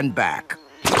stand back.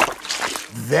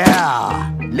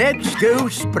 There. Let's go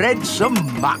spread some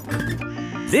muck.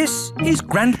 This is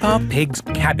Grandpa Pig's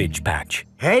cabbage patch.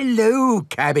 Hello,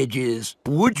 cabbages.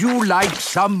 Would you like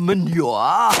some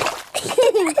manure?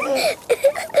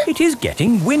 It is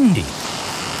getting windy.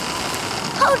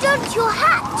 Hold on to your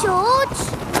hat, George.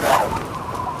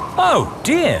 Oh,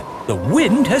 dear. The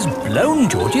wind has blown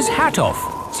George's hat off.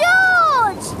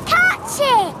 George! Catch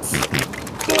it!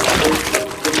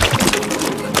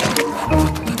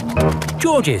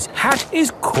 George's hat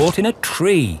is caught in a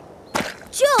tree.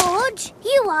 George,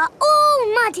 you are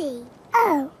all muddy.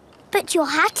 Oh, but your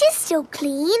hat is still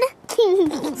clean.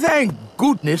 Thank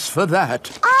goodness for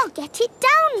that. I'll get it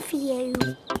down for you.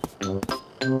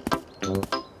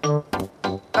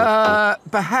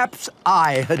 Perhaps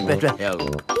I had better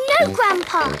help. No,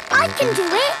 Grandpa, I can do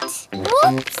it.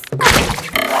 Whoops.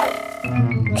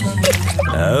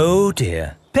 Oh,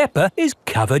 dear. Peppa is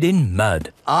covered in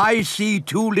mud. I see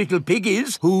two little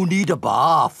piggies who need a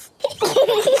bath.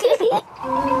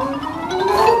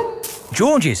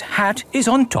 George's hat is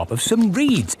on top of some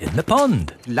reeds in the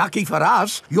pond. Lucky for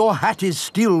us, your hat is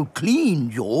still clean,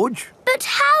 George. But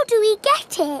how do we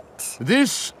get it?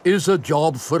 This is a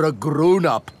job for a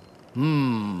grown-up.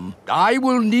 I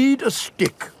will need a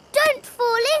stick. Don't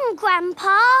fall in,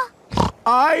 Grandpa.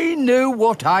 I know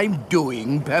what I'm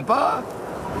doing, Peppa.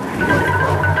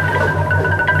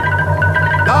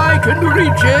 I can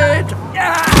reach it.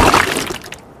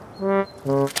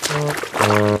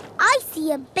 I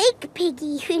see a big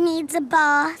piggy who needs a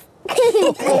bath.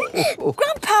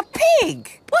 Grandpa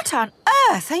Pig, what on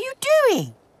earth are you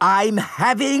doing? I'm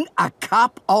having a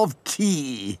cup of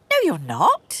tea. No, you're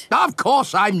not. Of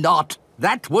course I'm not.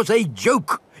 That was a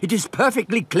joke. It is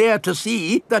perfectly clear to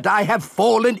see that I have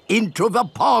fallen into the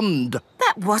pond.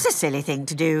 That was a silly thing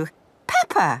to do.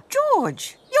 Peppa,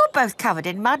 George, you're both covered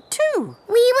in mud too.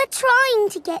 We were trying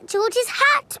to get George's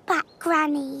hat back,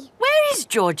 Granny. Where is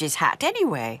George's hat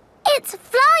anyway? It's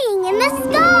flying in the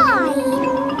sky.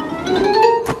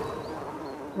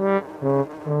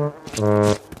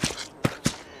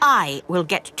 I will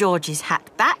get George's hat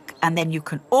back and then you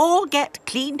can all get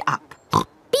cleaned up.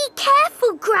 Be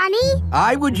careful, Granny.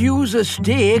 I would use a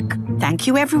stick. Thank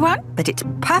you, everyone, but it's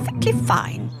perfectly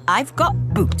fine. I've got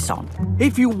boots on.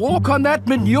 If you walk on that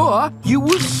manure, you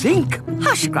will sink.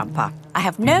 Hush, Grandpa. I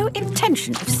have no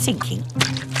intention of sinking.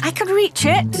 I can reach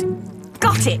it.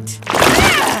 Got it.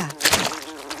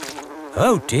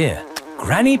 Oh, dear.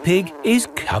 Granny Pig is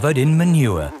covered in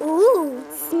manure. Ooh,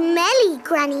 smelly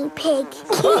Granny Pig.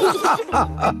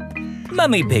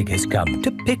 Mummy Pig has come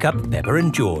to pick up Peppa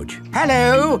and George.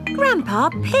 Hello. Grandpa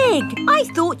Pig, I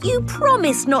thought you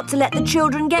promised not to let the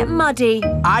children get muddy.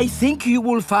 I think you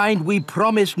will find we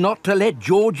promised not to let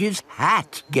George's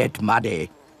hat get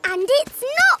muddy. And it's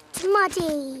not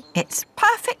muddy. It's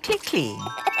perfectly clean.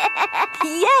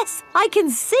 Yes, I can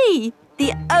see.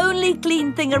 The only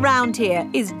clean thing around here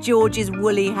is George's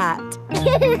woolly hat.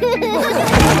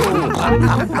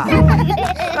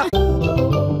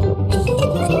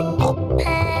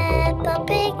 Peppa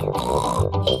Pig.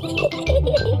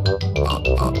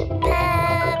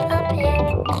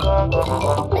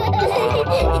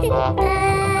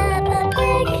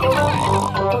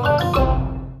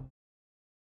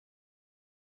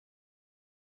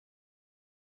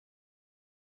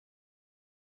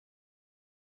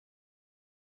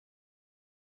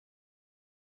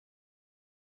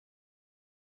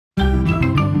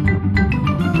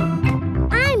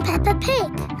 I'm Peppa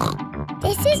Pig.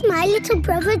 This is my little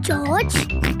brother George.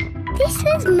 This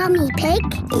is Mummy Pig.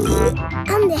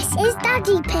 And this is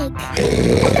Daddy Pig.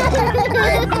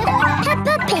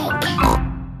 Peppa Pig.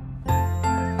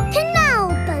 Canal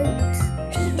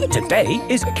boat. Today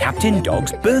is Captain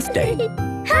Dog's birthday.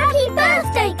 Happy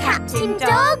birthday, Captain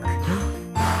Dog.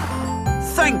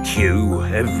 Thank you,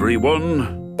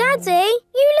 everyone. Daddy,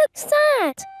 you look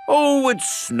sad. Oh,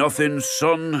 it's nothing,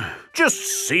 son.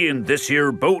 Just seeing this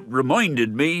here boat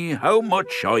reminded me how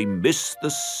much I miss the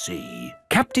sea.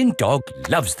 Captain Dog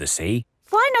loves the sea.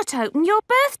 Why not open your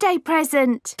birthday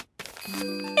present?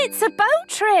 It's a boat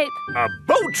trip. A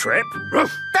boat trip?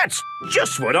 That's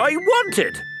just what I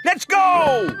wanted. Let's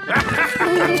go!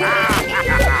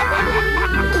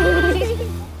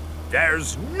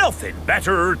 There's nothing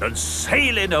better than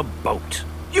sailing a boat.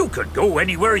 You could go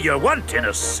anywhere you want in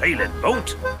a sailing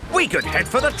boat. We could head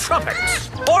for the tropics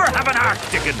or have an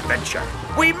Arctic adventure.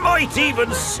 We might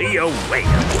even see a whale.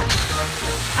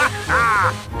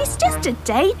 It's just a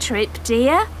day trip,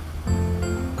 dear.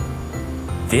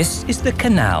 This is the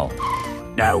canal.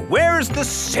 Now, where's the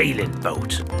sailing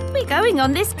boat? We're going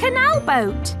on this canal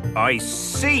boat. I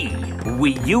see.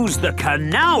 We use the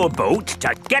canal boat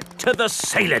to get to the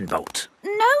sailing boat.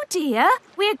 No, dear.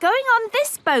 We're going on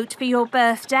this boat for your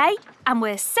birthday, and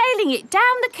we're sailing it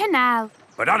down the canal.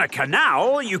 But on a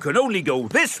canal, you can only go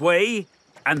this way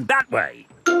and that way.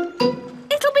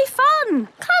 It'll be fun.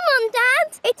 Come on,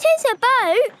 Dad. It is a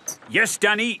boat. Yes,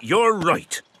 Danny, you're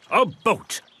right. A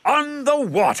boat on the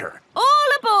water. All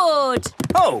aboard.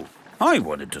 Oh, I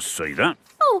wanted to say that.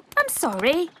 Oh, I'm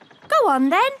sorry. Go on,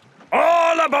 then.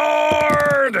 All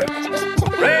aboard!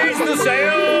 Raise the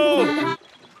sail!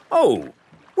 Oh,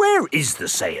 where is the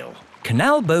sail?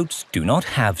 Canal boats do not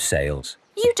have sails.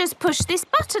 You just push this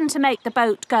button to make the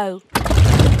boat go.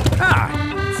 Ah,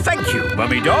 thank you,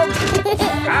 Mummy Dog.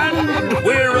 And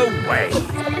we're away.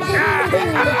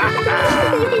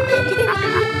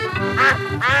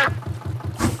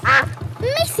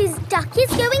 Mrs. Duck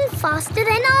is going faster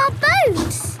than our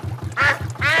boat.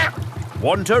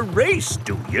 Want a race,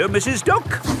 do you, Mrs.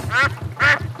 Duck?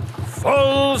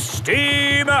 Full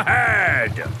steam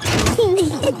ahead!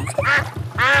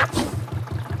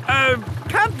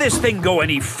 Can't this thing go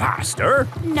any faster?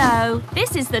 No,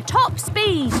 this is the top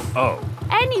speed. Oh.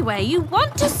 Anyway, you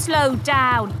want to slow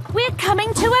down. We're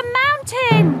coming to a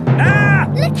mountain. Ah!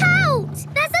 Look out!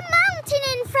 There's a mountain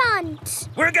in front.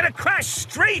 We're going to crash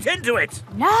straight into it.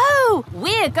 No,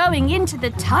 we're going into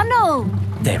the tunnel.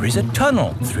 There is a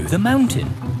tunnel through the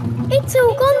mountain. It's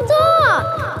all gone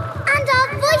dark. And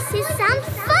our voices sound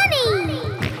funny.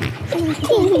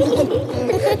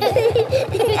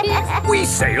 We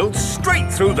sailed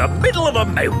straight through the middle of a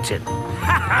mountain.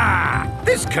 Ha ha!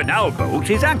 This canal boat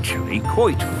is actually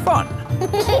quite fun.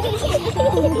 Look,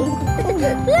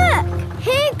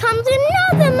 here comes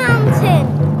another mountain.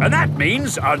 And that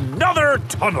means another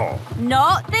tunnel.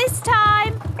 Not this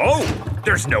time. Oh,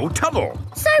 there's no tunnel.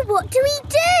 So what do we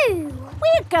do?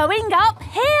 We're going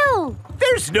uphill.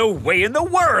 There's no way in the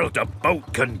world a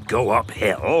boat can go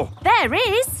uphill. There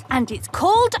is, and it's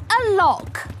called a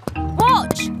lock.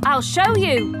 Watch, I'll show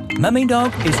you. Mummy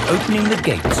Dog is opening the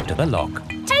gates to the lock.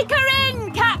 Take her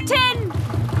in, Captain.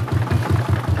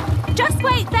 Just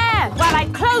wait there while I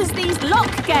close these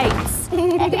lock gates.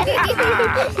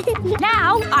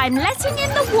 Now I'm letting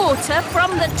in the water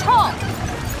from the top.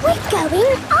 We're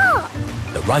going up.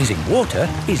 The rising water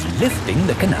is lifting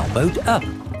the canal boat up.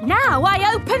 Now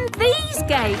I opened these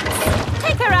gates.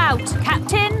 Take her out,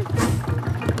 Captain.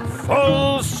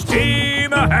 Full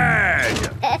steam ahead!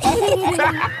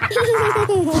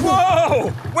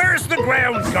 Whoa! Where's the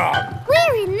ground gone?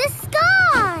 We're in the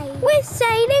sky. We're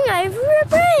sailing over a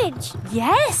bridge.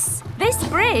 Yes, this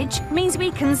bridge means we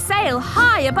can sail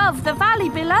high above the valley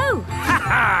below. Ha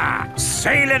ha!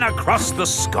 Sailing across the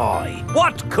sky.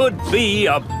 What could be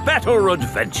a better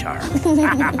adventure?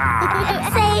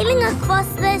 Sailing across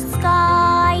the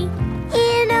sky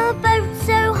in a boat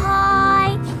so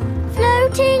high,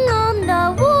 floating on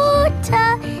the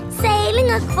water,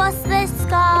 sailing across the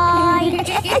sky.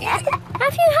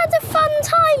 Have you had a fun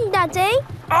time, Daddy?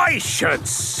 I should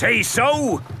say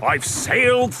so. I've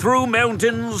sailed through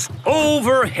mountains,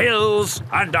 over hills,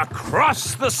 and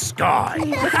across the sky.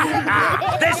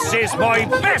 This is my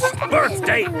best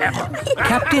birthday ever.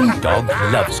 Captain Dog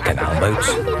loves canal boats.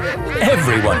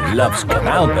 Everyone loves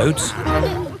canal boats.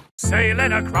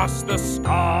 Sailing across the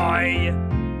sky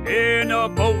in a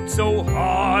boat so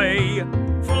high,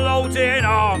 floating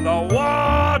on the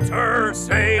water,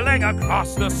 sailing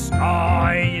across the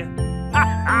sky.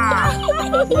 I'm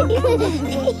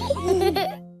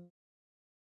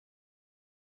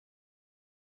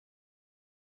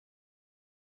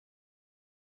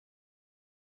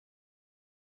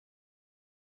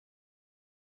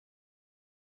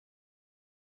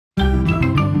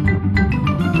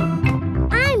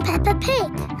Peppa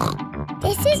Pig.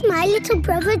 This is my little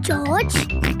brother George.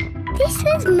 This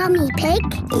is Mummy Pig.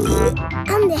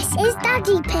 And this is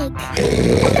Daddy Pig.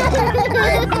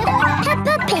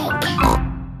 Peppa Pig.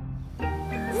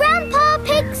 Grandpa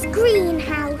Pig's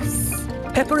greenhouse.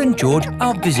 Peppa and George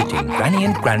are visiting Granny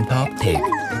and Grandpa Pig.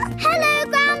 Hello,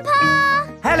 Grandpa.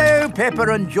 Hello, Peppa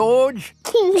and George.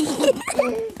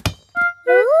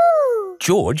 Ooh.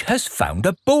 George has found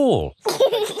a ball.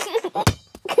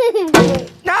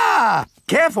 Ah!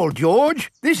 Careful,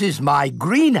 George. This is my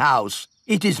greenhouse.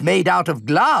 It is made out of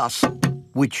glass,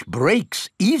 which breaks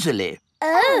easily.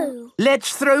 Oh.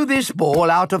 Let's throw this ball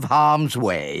out of harm's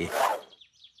way.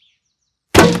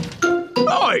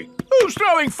 Oi! Who's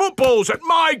throwing footballs at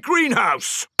my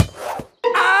greenhouse?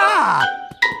 Ah!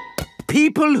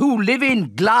 People who live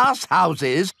in glass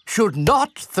houses should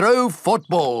not throw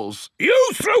footballs.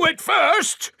 You threw it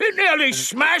first. It nearly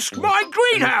smashed my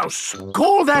greenhouse.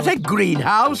 Call that a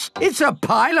greenhouse? It's a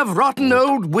pile of rotten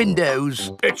old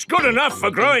windows. It's good enough for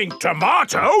growing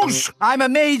tomatoes. I'm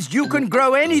amazed you can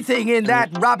grow anything in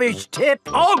that rubbish tip.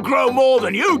 I'll grow more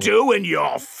than you do in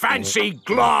your fancy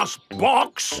glass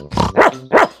box.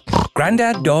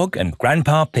 Grandad Dog and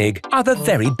Grandpa Pig are the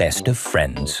very best of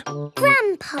friends.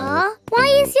 Grandpa, why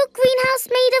is your greenhouse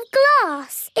made of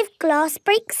glass if glass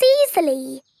breaks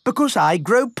easily? Because I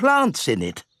grow plants in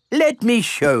it. Let me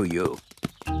show you.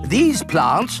 These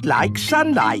plants like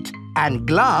sunlight, and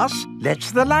glass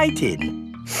lets the light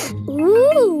in.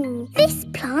 Ooh, this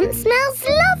plant smells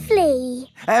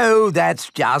lovely. Oh, that's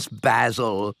just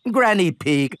basil. Granny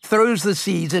Pig throws the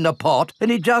seeds in a pot and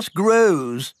it just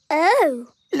grows. Oh.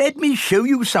 Let me show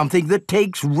you something that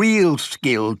takes real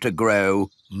skill to grow.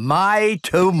 My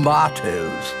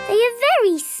tomatoes. They are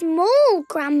very small,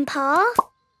 Grandpa.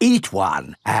 Eat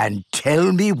one and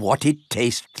tell me what it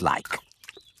tastes like.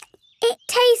 It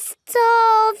tastes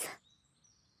of...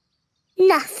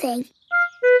 nothing.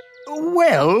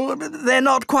 Well, they're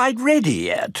not quite ready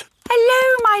yet.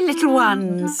 Hello, my little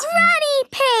ones. Granny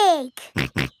Pig!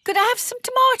 Could I have some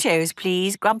tomatoes,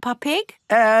 please, Grandpa Pig?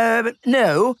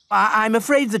 No. I'm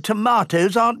afraid the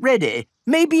tomatoes aren't ready.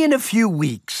 Maybe in a few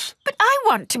weeks. But I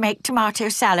want to make tomato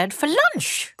salad for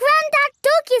lunch. Grandad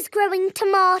Dog is growing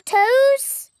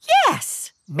tomatoes.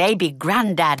 Yes. Maybe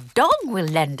Grandad Dog will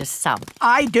lend us some.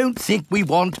 I don't think we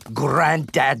want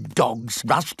Grandad Dog's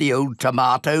rusty old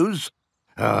tomatoes.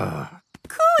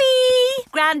 Cooey!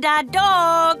 Grandad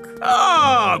Dog!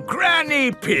 Ah,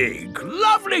 Granny Pig.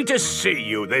 Lovely to see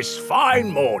you this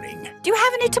fine morning. Do you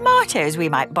have any tomatoes we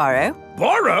might borrow?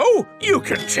 Borrow? You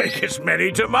can take as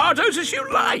many tomatoes as you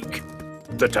like.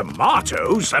 The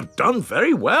tomatoes have done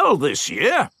very well this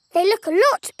year. They look a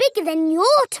lot bigger than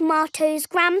your tomatoes,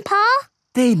 Grandpa.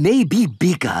 They may be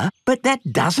bigger, but that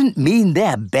doesn't mean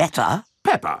they're better.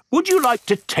 Peppa, would you like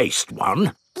to taste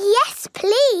one? Yes,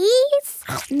 please.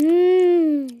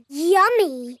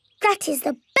 Yummy. That is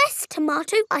the best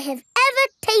tomato I have ever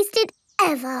tasted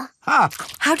ever.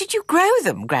 How did you grow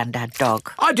them, Grandad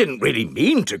Dog? I didn't really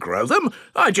mean to grow them.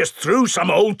 I just threw some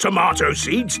old tomato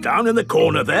seeds down in the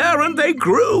corner there and they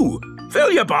grew.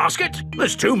 Fill your basket.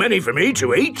 There's too many for me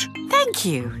to eat. Thank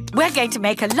you. We're going to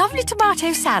make a lovely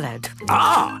tomato salad.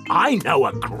 Ah, I know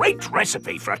a great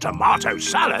recipe for a tomato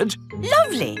salad.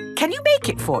 Lovely. Can you make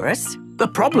it for us? The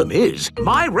problem is,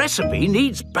 my recipe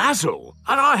needs basil,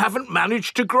 and I haven't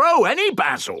managed to grow any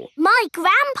basil. My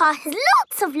grandpa has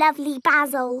lots of lovely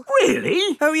basil.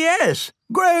 Really? Oh, yes.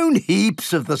 Grown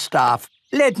heaps of the stuff.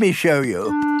 Let me show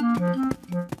you.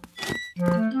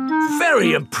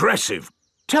 Very impressive.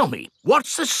 Tell me,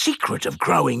 what's the secret of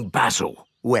growing basil?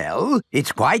 Well,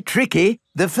 it's quite tricky.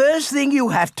 The first thing you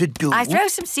have to do... I throw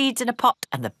some seeds in a pot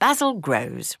and the basil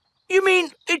grows. You mean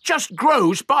it just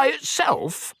grows by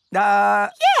itself?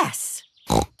 Yes.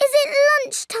 Is it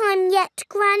lunchtime yet,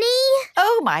 Granny?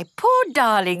 Oh, my poor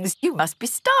darlings, you must be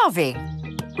starving.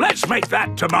 Let's make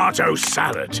that tomato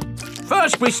salad.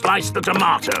 First, we slice the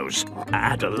tomatoes.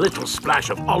 Add a little splash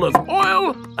of olive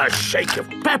oil, a shake of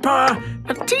pepper,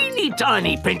 a teeny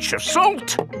tiny pinch of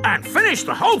salt, and finish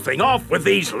the whole thing off with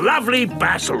these lovely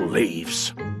basil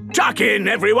leaves. Tuck in,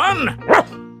 everyone.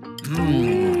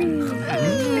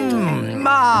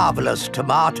 Marvellous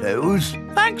tomatoes.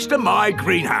 Thanks to my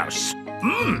greenhouse.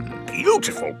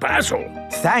 Beautiful basil.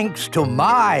 Thanks to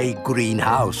my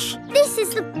greenhouse. This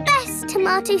is the best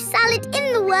tomato salad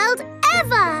in the world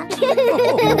ever!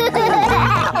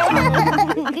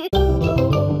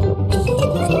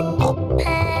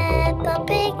 Peppa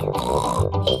Pig.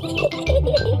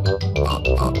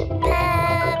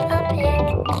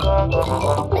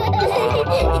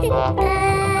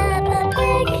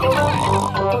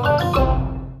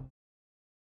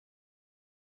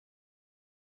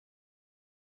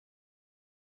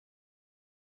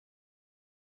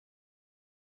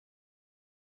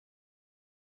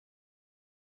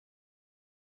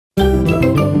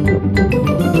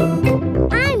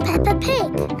 I'm Peppa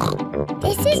Pig.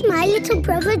 This is my little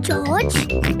brother George.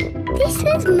 This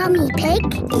is Mummy Pig.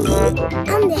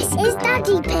 And this is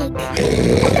Daddy Pig.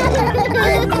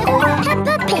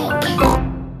 Peppa Pig.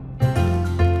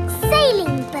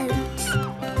 Sailing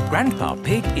boat. Grandpa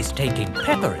Pig is taking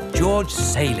Peppa and George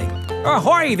sailing.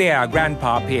 Ahoy there,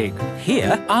 Grandpa Pig.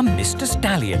 Here are Mr.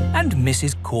 Stallion and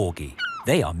Mrs. Corgi.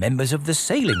 They are members of the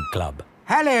sailing club.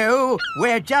 Hello,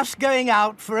 we're just going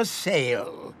out for a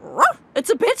sail. It's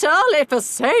a bit early for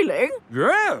sailing.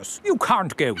 Yes, you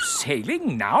can't go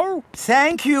sailing now.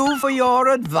 Thank you for your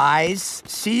advice.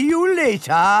 See you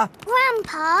later.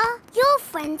 Grandpa, your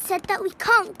friend said that we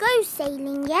can't go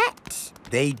sailing yet.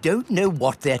 They don't know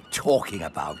what they're talking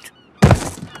about.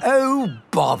 Oh,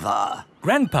 bother.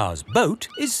 Grandpa's boat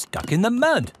is stuck in the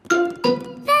mud.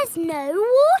 There's no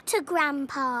water,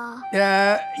 Grandpa.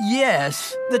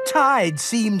 Yes. The tide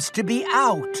seems to be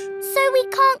out. So we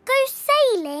can't go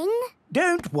sailing?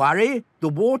 Don't worry. The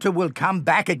water will come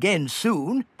back again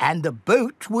soon and the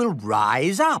boat will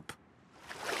rise up.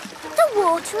 The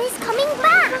water is coming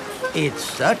back. It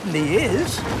certainly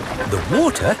is. The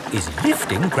water is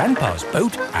lifting Grandpa's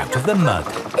boat out of the mud.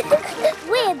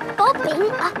 We're bobbing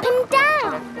up and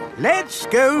down. Let's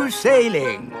go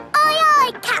sailing. Aye,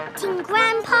 aye, Captain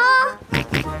Grandpa.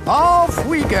 Off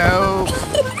we go.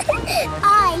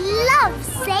 I love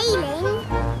sailing.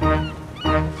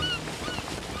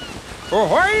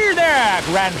 Ahoy there,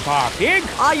 Grandpa Pig.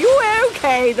 Are you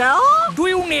OK there? Do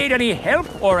you need any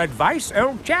help or advice,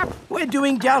 old chap? We're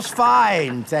doing just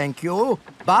fine, thank you.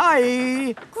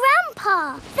 Bye.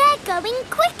 Grandpa, they're going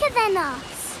quicker than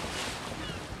us.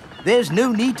 There's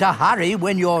no need to hurry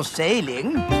when you're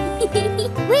sailing.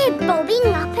 We're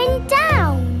bobbing up and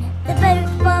down. The boat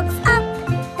bobs up,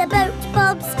 the boat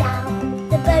bobs down.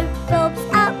 The boat bobs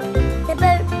up, the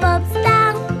boat bobs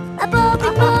down. A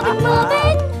bobbing, bobbing,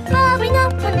 bobbing, bobbing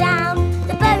up and down.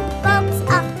 The boat bobs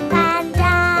up and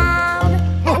down.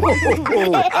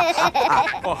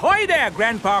 Ahoy there,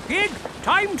 Grandpa Pig.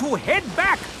 Time to head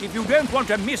back if you don't want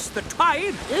to miss the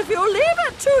tide. If you leave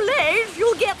it too late,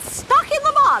 you'll get stuck in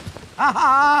the mud.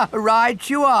 Ha-ha, right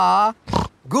you are.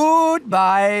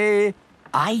 Goodbye.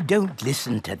 I don't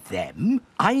listen to them.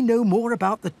 I know more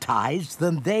about the tides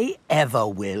than they ever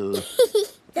will.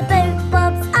 The boat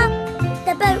bobs up,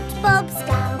 the boat bobs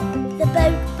down. The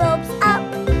boat bobs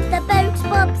up, the boat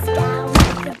bobs down.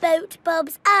 The boat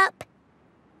bobs up.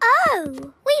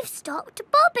 Oh, we've stopped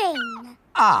bobbing.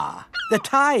 Ah, the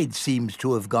tide seems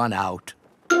to have gone out.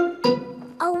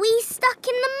 Are we stuck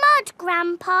in the mud,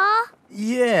 Grandpa?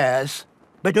 Yes,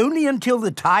 but only until the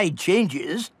tide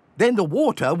changes. Then the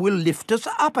water will lift us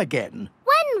up again.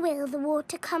 When will the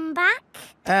water come back?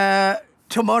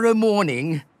 Tomorrow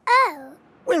morning. Oh.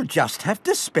 We'll just have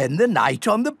to spend the night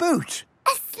on the boat.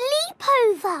 A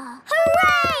sleepover!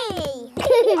 Hooray!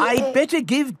 I'd better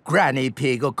give Granny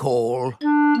Pig a call.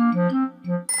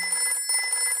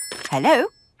 Hello?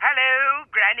 Hello,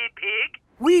 Granny Pig.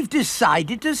 We've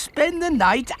decided to spend the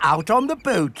night out on the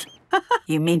boat.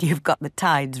 You mean you've got the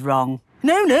tides wrong?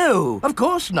 No, of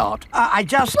course not. I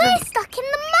just... We're stuck in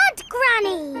the mud,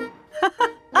 Granny.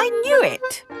 I knew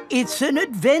it. It's an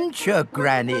adventure,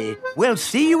 Granny. We'll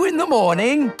see you in the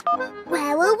morning.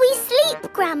 Where will we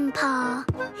sleep, Grandpa?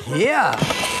 Here.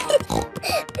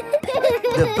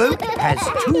 The boat has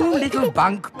 2 little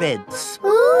bunk beds.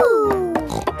 Ooh.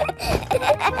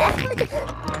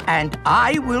 And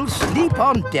I will sleep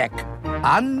on deck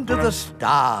under the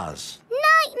stars.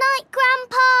 Night-night,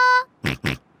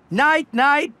 Grandpa.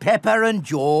 Night-night, Peppa and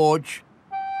George.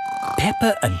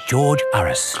 Peppa and George are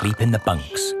asleep in the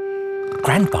bunks.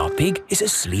 Grandpa Pig is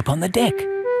asleep on the deck.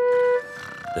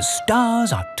 The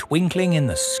stars are twinkling in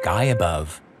the sky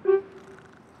above.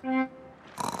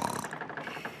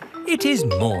 It is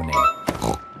morning.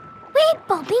 We're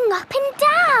bobbing up and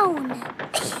down.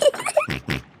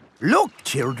 Look,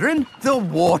 children, the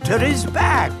water is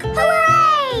back.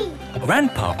 Hooray!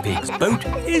 Grandpa Pig's boat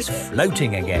is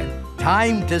floating again.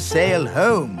 Time to sail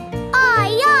home.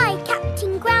 Aye, aye,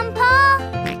 Captain Grandpa.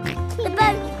 The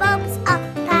boat bobs up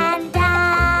and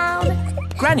down.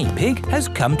 Granny Pig has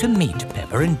come to meet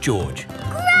Peppa and George.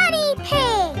 Granny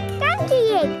Pig!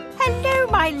 Granny! Hello,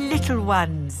 my little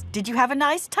ones. Did you have a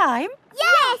nice time?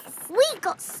 Yes! We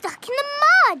got stuck in the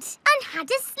mud and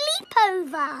had a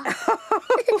sleepover.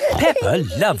 Peppa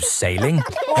loves sailing.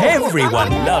 Everyone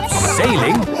loves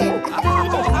sailing. The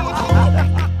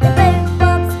boat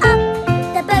bobs up,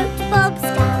 the boat bobs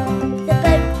down. The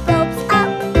boat bobs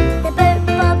up, the boat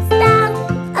bobs down.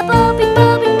 A bobbing,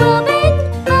 bobbing, bobbing,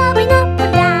 bobbing up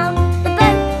and down. The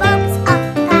boat bobs up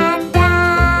and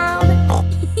down.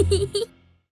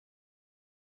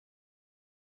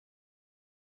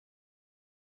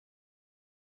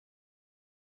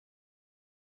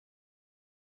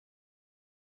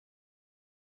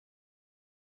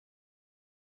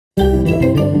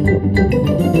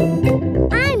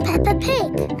 I'm Peppa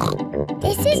Pig.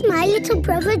 This is my little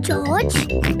brother George.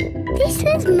 This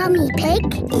is Mummy Pig.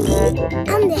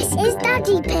 And this is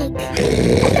Daddy Pig.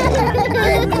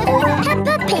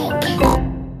 Peppa Pig.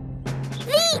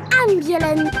 The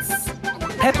ambulance.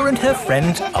 Peppa and her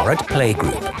friends are at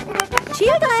playgroup.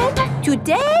 Children,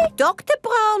 today Dr.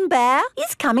 Brown Bear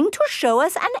is coming to show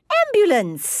us an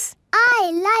ambulance.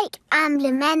 I like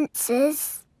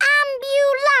ambulances.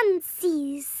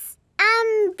 Ambulances.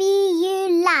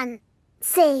 Ambulances.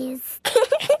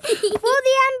 Will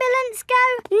the ambulance go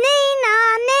Nina,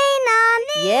 Nina,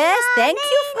 Nina? Yes, thank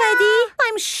Nina. you, Freddy.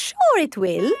 I'm sure it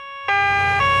will.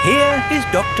 Here is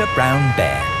Dr. Brown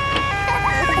Bear.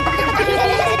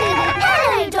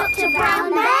 Hello, Dr.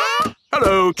 Brown Bear.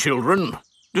 Hello, children.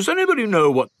 Does anybody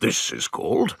know what this is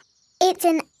called? It's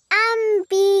an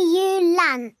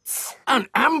ambulance. An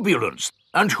ambulance.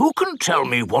 And who can tell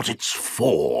me what it's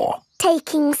for?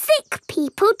 Taking sick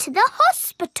people to the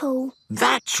hospital.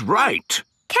 That's right.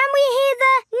 Can we hear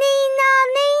the Nina,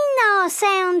 Nina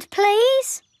sound,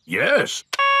 please? Yes.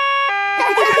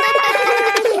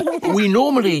 We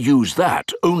normally use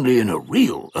that only in a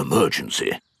real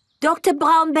emergency. Dr.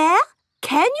 Brown Bear,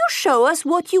 can you show us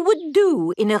what you would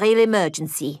do in a real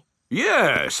emergency?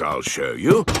 Yes, I'll show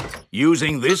you.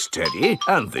 Using this teddy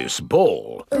and this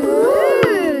ball.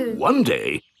 Ooh. One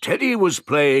day, Teddy was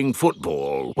playing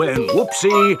football when,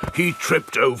 whoopsie, he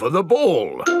tripped over the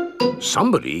ball.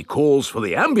 Somebody calls for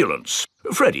the ambulance.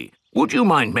 Freddie, would you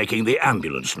mind making the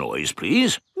ambulance noise,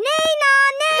 please? Nina,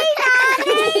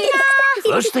 Nina, Nina.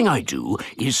 First thing I do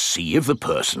is see if the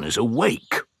person is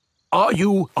awake. Are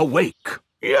you awake?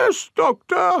 Yes,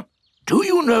 Doctor. Do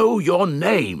you know your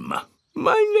name?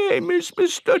 My name is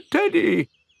Mr. Teddy.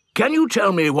 Can you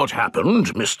tell me what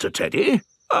happened, Mr. Teddy?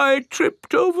 I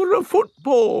tripped over a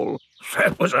football.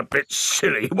 That was a bit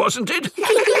silly, wasn't it?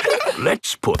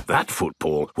 Let's put that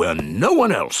football where no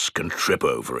one else can trip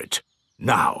over it.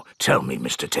 Now, tell me,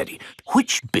 Mr. Teddy,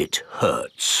 which bit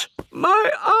hurts? My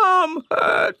arm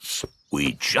hurts.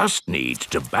 We just need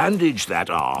to bandage that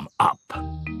arm up.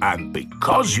 And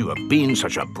because you have been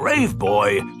such a brave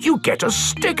boy, you get a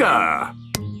sticker.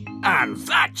 And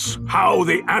that's how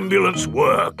the ambulance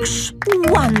works.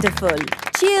 Wonderful.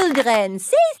 Children,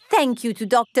 say thank you to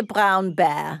Dr. Brown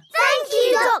Bear. Thank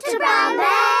you, Dr. Brown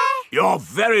Bear. You're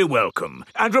very welcome.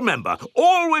 And remember,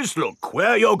 always look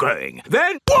where you're going.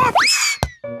 Then, whoops!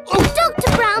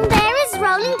 Dr. Brown Bear is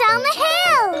rolling down the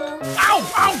hill. Ow,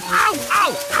 ow, ow,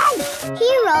 ow, ow! He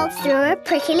rolled through a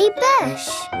prickly bush.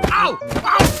 Ow,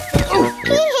 ow!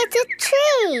 He hit a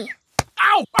tree.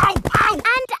 Ow, ow, ow!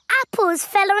 And apples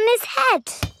fell on his head.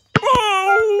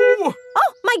 Oh!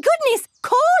 Oh, my goodness!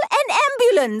 Call an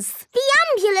ambulance! The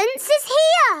ambulance is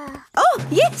here! Oh,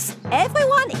 yes!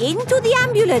 Everyone into the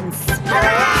ambulance!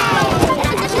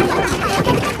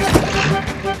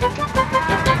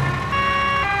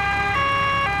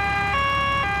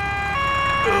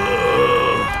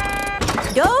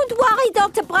 Don't worry,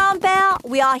 Dr. Brown Bear.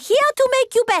 We are here to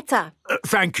make you better.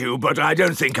 Thank you, but I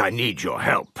don't think I need your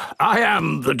help. I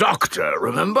am the doctor,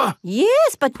 remember?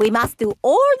 Yes, but we must do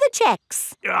all the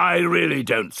checks. I really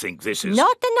don't think this is...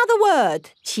 Not another word.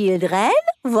 Children,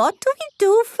 what do we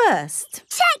do first?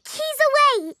 Check he's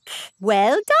awake.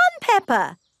 Well done,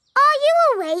 Peppa. Are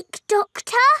you awake,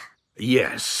 Doctor?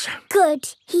 Yes.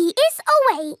 Good. He is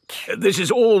awake. This is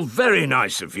all very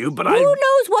nice of you, but Who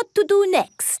knows what to do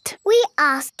next? We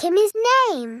ask him his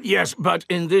name. Yes, but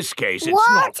in this case it's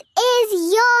What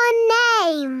is your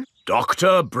name?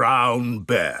 Dr. Brown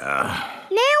Bear. Now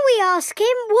we ask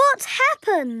him what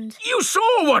happened. You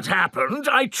saw what happened.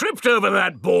 I tripped over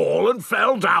that ball and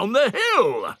fell down the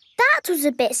hill. That was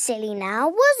a bit silly now,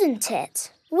 wasn't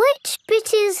it? Which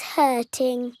bit is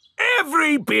hurting?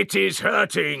 Every bit is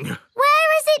hurting. Where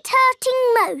is it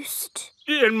hurting most?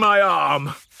 In my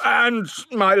arm, and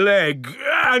my leg,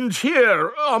 and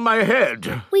here on my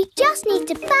head. We just need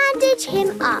to bandage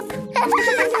him up.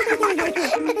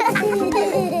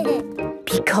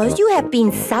 Because you have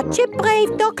been such a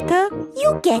brave doctor,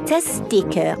 you get a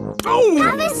sticker. Oh!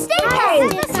 Have a sticker!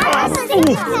 Have a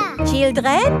sticker!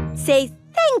 Children, say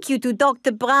thank you to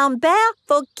Dr. Brown Bear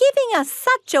for giving us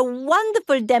such a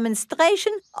wonderful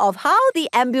demonstration of how the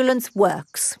ambulance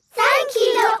works. Thank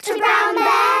you, Dr. Brown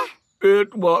Bear.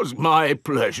 It was my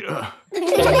pleasure.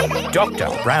 Dr.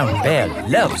 Brown Bear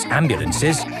loves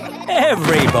ambulances.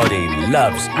 Everybody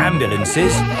loves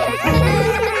ambulances.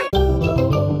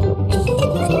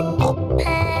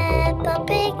 Peppa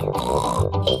Pig.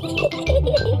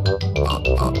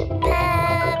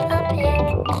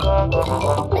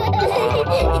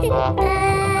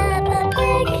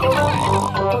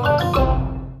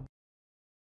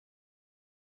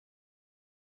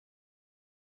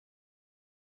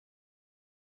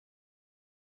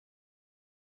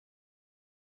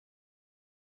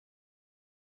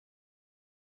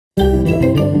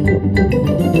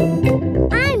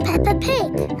 I'm Peppa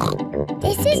Pig.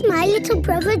 This is my little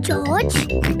brother George.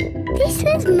 This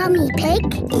is Mummy Pig.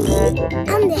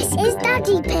 And this is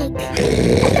Daddy Pig.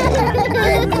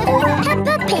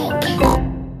 Peppa Pig.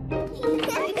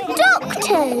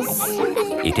 Doctors.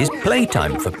 It is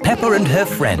playtime for Peppa and her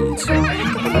friends.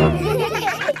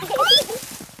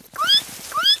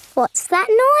 What's that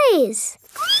noise?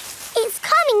 It's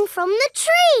coming from the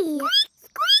tree.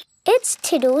 It's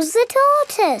Tiddles the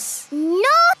tortoise.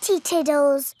 Naughty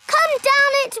Tiddles! Come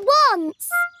down at once!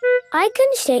 I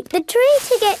can shake the tree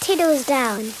to get Tiddles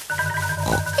down. Is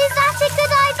that a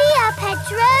good idea,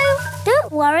 Pedro?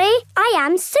 Don't worry, I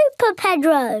am Super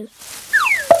Pedro.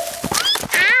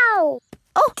 Ow!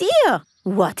 Oh dear,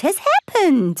 what has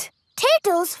happened?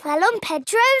 Tiddles fell on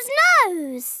Pedro's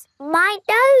nose. My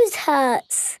nose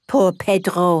hurts. Poor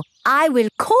Pedro. I will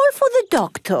call for the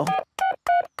doctor.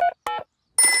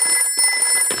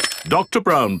 Dr.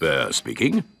 Brown Bear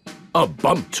speaking. A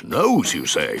bumped nose, you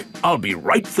say? I'll be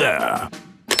right there.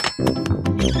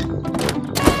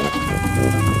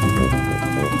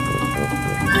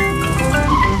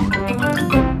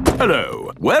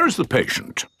 Hello. Where is the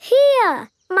patient? Here.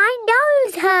 My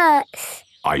nose hurts.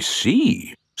 I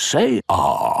see. Say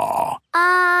ah.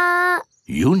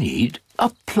 You need a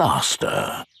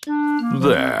plaster.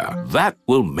 There. That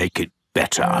will make it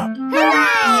better.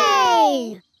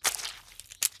 Hooray!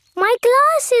 My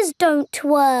glasses don't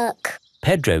work.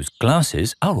 Pedro's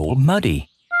glasses are all muddy.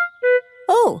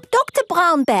 Oh, Dr.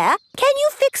 Brown Bear, can you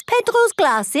fix Pedro's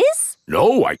glasses?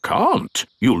 No, I can't.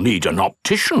 You'll need an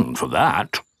optician for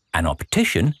that. An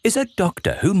optician is a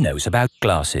doctor who knows about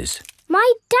glasses.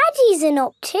 My daddy's an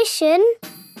optician.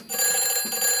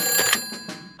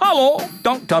 Hello,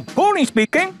 Dr. Pony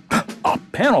speaking. A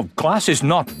pair of glasses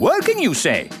not working, you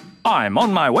say? I'm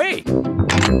on my way.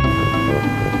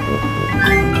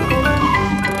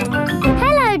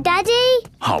 Hello, Daddy.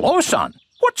 Hello, son.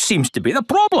 What seems to be the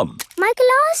problem? My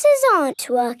glasses aren't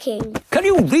working. Can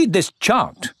you read this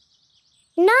chart?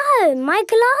 No, my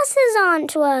glasses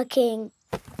aren't working.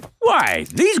 Why,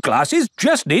 these glasses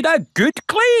just need a good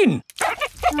clean.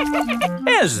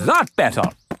 Is that better?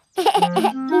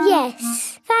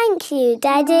 Yes, thank you,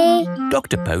 Daddy.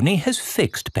 Dr. Pony has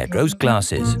fixed Pedro's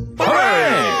glasses.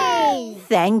 Hooray!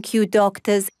 Thank you,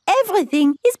 doctors.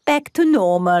 Everything is back to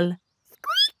normal.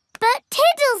 But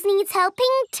Tiddles needs helping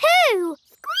too.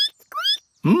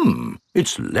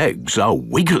 Its legs are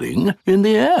wiggling in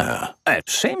the air. It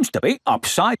seems to be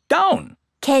upside down.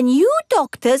 Can you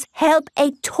doctors help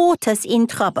a tortoise in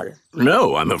trouble?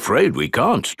 No, I'm afraid we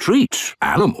can't treat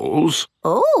animals.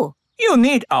 Oh. You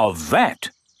need a vet.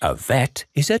 A vet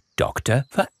is a doctor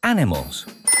for animals.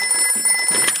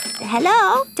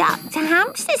 Hello, Dr.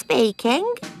 Hamster speaking.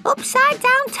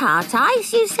 Upside-down tart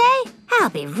ice, you say? I'll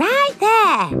be right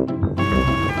there.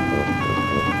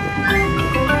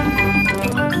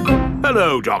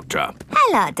 Hello, Doctor.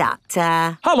 Hello,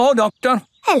 Doctor. Hello, Doctor.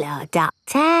 Hello,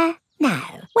 Doctor.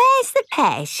 Now, where's the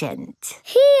patient?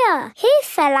 Here. He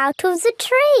fell out of the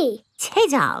tree.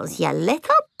 Tiddles, you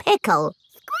little pickle.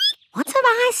 What have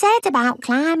I said about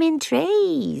climbing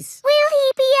trees? Will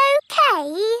he be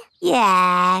okay?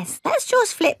 Yes, let's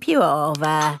just flip you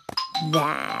over.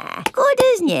 There. Good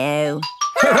as new.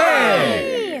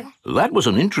 Hooray! That was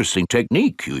an interesting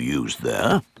technique you used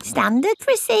there. Standard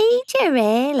procedure,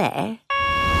 really.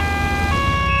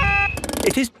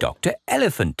 It is Dr.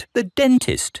 Elephant, the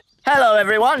dentist. Hello,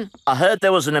 everyone. I heard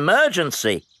there was an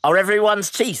emergency. Are everyone's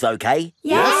teeth okay?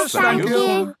 Yes, thank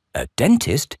you. A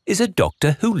dentist is a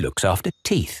doctor who looks after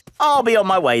teeth. I'll be on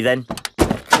my way then.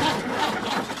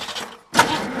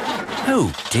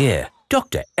 Oh dear,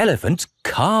 Dr. Elephant's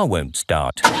car won't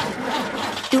start.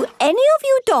 Do any of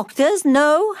you doctors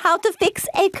know how to fix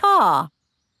a car?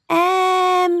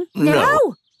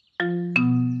 No.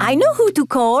 I know who to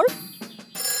call.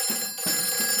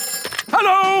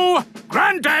 Hello!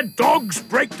 Grandad Dog's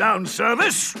breakdown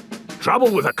service. Trouble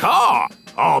with a car.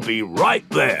 I'll be right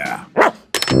there.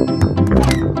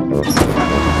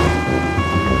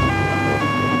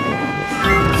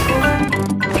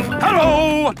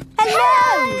 Hello!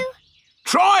 Hello!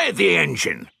 Try the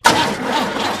engine.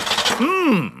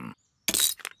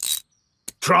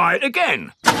 Try it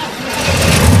again.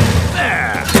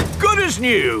 There. Good as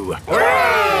new.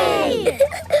 Hooray!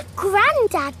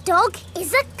 Grandad Dog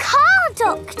is a car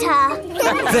doctor.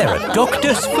 There are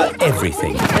doctors for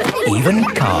everything, even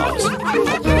cars.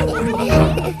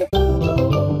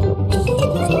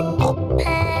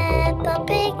 Peppa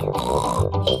Pig.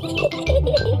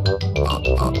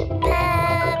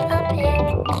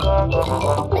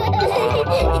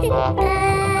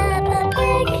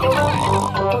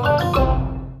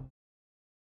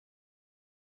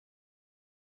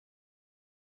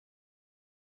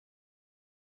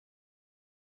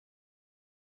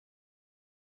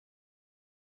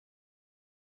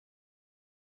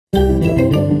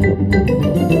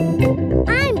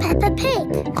 I'm Peppa Pig.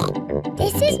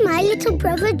 This is my little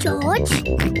brother George.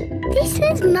 This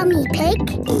is Mummy Pig.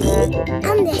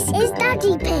 And this is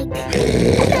Daddy Pig.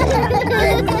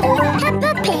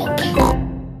 Peppa Pig.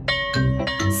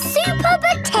 Super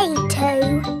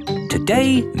Potato.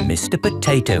 Today, Mr.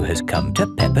 Potato has come to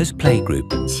Peppa's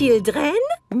playgroup. Children,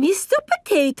 Mr.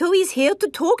 Potato is here to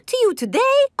talk to you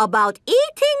today about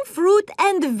eating fruit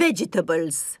and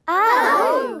vegetables.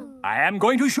 Oh! I am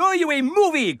going to show you a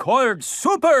movie called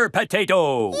Super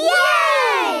Potato.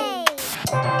 Yay!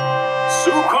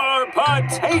 Super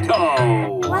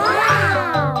Potato!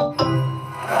 Wow!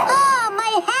 Oh,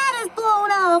 my hat is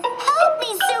blown off. Help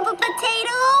me, Super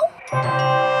Potato!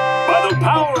 By the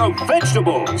power of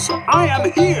vegetables, I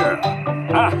am here!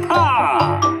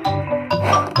 Aha!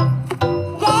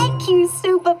 Thank you,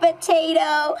 Super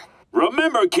Potato.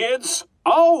 Remember, kids,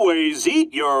 always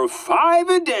eat your 5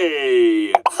 a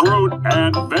day. Fruit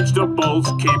and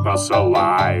vegetables keep us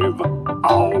alive.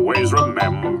 Always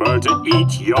remember to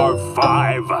eat your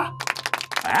 5.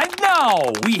 And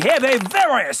now we have a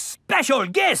very special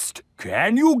guest.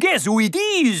 Can you guess who it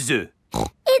is?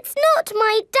 It's not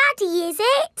my daddy, is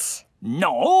it?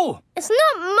 No. It's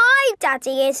not my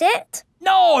daddy, is it?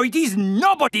 No, it is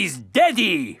nobody's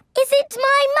daddy. Is it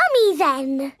my mummy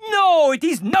then? No, it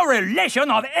is no relation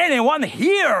of anyone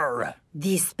here.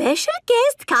 The special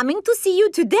guest coming to see you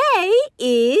today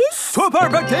is... Super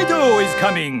Potato is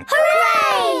coming.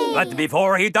 Hooray! But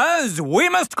before he does, we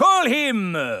must call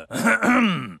him...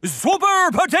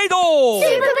 Super Potato!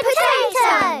 Super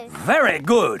Potato! Very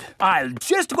good. I'll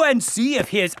just go and see if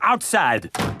he is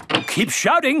outside. Keep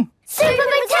shouting. Super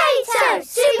Potato!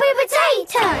 Super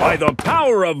Potato! By the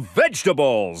power of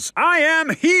vegetables, I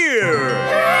am here!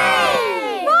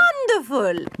 Hooray!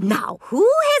 Wonderful! Now, who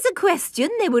has a question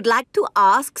they would like to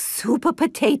ask Super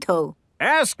Potato?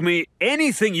 Ask me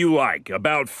anything you like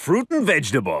about fruit and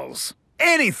vegetables.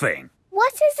 Anything.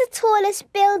 What is the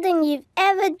tallest building you've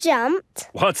ever jumped?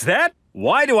 What's that?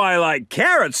 Why do I like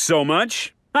carrots so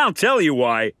much? I'll tell you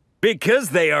why. Because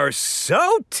they are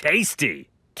so tasty.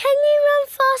 Can you run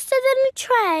faster than a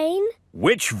train?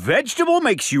 Which vegetable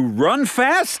makes you run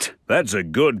fast? That's a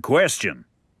good question.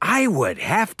 I would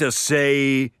have to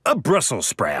say a Brussels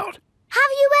sprout.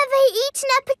 Have you ever eaten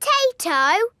a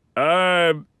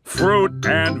potato? Fruit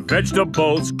and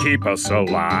vegetables keep us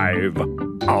alive.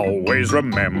 Always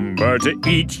remember to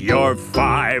eat your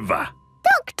 5.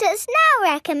 Doctors now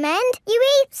recommend you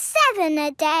eat 7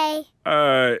 a day.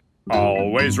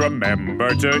 Always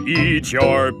remember to eat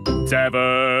your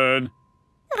 7.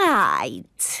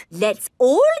 Right. Let's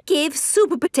all give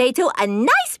Super Potato a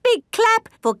nice big clap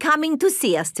for coming to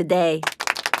see us today.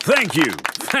 Thank you.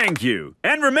 Thank you.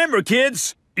 And remember,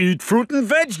 kids, eat fruit and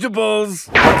vegetables.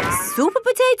 Super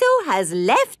Potato has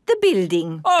left the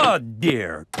building. Oh,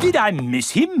 dear. Did I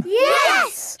miss him?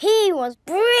 Yes! He was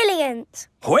brilliant.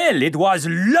 Well, it was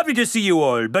lovely to see you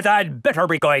all, but I'd better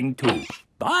be going too.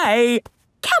 Bye.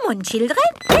 Come on, children.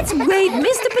 Let's wave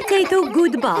Mr. Potato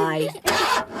goodbye.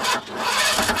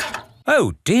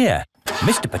 Oh, dear.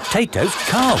 Mr. Potato's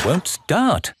car won't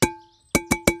start.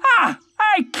 Ah!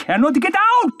 I cannot get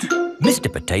out!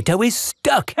 Mr. Potato is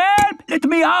stuck. Help! Let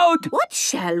me out! What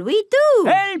shall we do?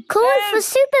 Help! Call help. for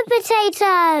Super Potato.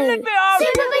 Let me out!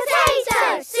 Super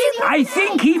Potato! Super I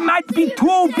think he might be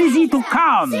too busy to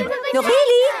come.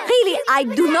 Really, I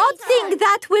do not think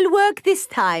that will work this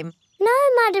time. No,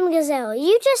 Madam Gazelle,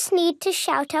 you just need to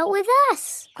shout out with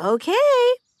us. Okay.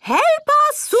 Help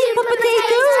us, Super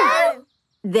Potato!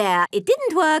 There, it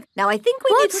didn't work. Now I think we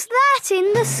What's that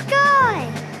in the sky?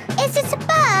 Is it a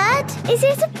bird? Is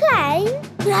it a plane?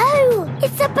 No,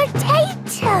 it's a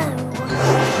potato.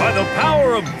 By the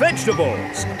power of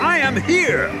vegetables, I am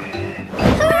here.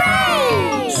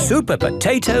 Hooray! Super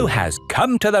Potato has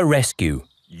come to the rescue.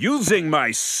 Using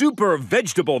my super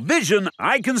vegetable vision,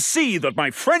 I can see that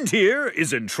my friend here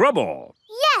is in trouble.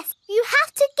 Yes, you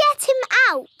have to get him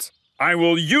out. I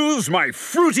will use my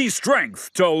fruity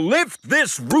strength to lift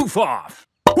this roof off.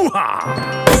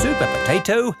 Hoo-ha! Super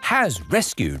Potato has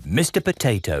rescued Mr.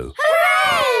 Potato.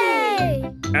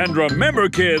 Hooray! And remember,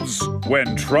 kids,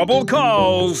 when trouble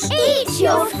calls, Eat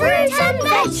your fruit and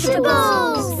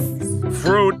vegetables.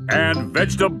 fruit and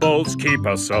vegetables keep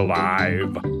us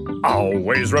alive.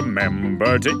 Always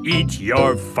remember to eat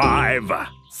your 5.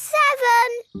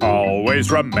 7.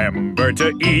 Always remember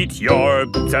to eat your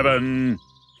 7.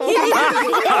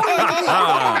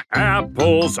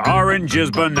 Apples, oranges,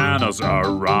 bananas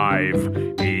arrive.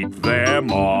 Eat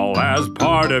them all as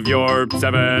part of your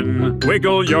 7.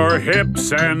 Wiggle your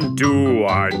hips and do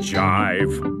a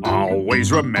jive.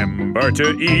 Always remember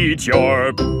to eat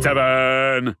your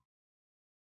 7.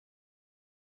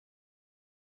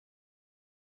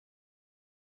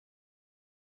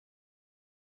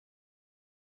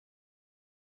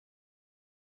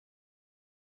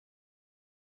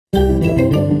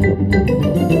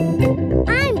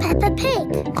 I'm Peppa Pig.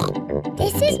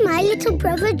 This is my little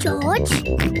brother George.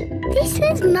 This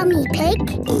is Mummy Pig.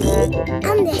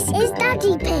 And this is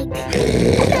Daddy Pig.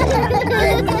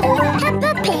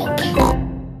 Peppa Pig.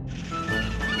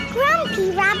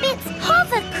 Grumpy Rabbit's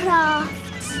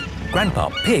hovercraft. Grandpa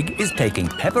Pig is taking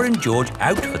Peppa and George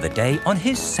out for the day on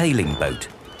his sailing boat.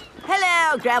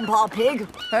 Hello, Grandpa Pig.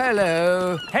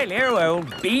 Hello. Hello,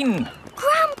 old bean.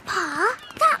 Grandpa,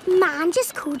 that man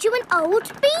just called you an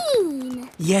old bean.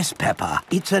 Yes, Peppa.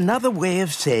 It's another way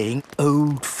of saying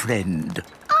old friend.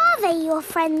 Are they your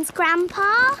friends,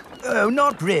 Grandpa? Oh,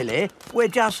 not really. We're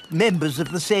just members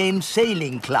of the same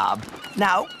sailing club.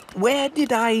 Now, where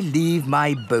did I leave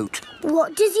my boat?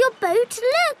 What does your boat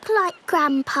look like,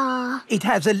 Grandpa? It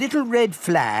has a little red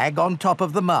flag on top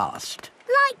of the mast.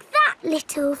 Like that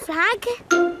little flag?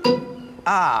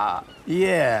 Ah,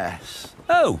 yes.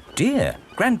 Oh, dear.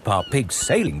 Grandpa Pig's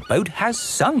sailing boat has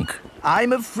sunk.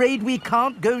 I'm afraid we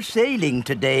can't go sailing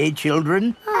today,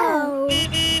 children. Oh.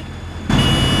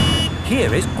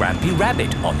 Here is Grampy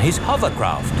Rabbit on his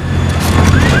hovercraft.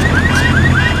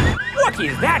 What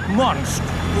is that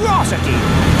monstrosity?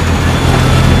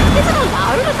 Is it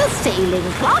allowed at the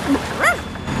sailing club?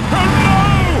 Hello!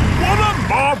 What a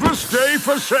marvellous day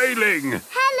for sailing!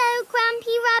 Hello,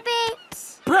 Grampy Rabbit.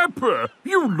 Peppa,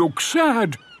 you look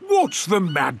sad. What's the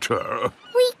matter?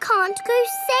 We can't go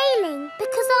sailing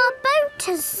because our boat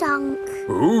has sunk.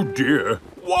 Oh, dear.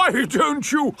 Why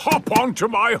don't you hop onto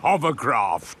my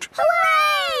hovercraft?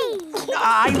 Hooray!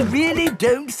 I really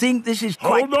don't think this is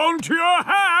quite... Hold on to your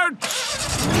hat!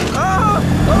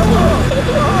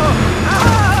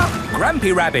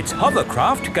 Grampy Rabbit's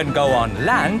hovercraft can go on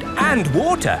land and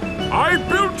water. I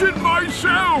built it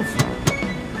myself!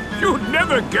 You'd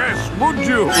never guess, would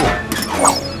you?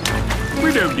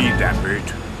 We don't need that bit.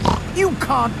 You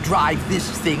can't drive this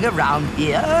thing around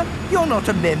here. You're not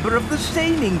a member of the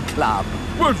sailing club.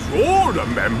 But you're a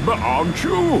member, aren't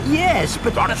you? Yes,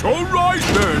 but... That's all right,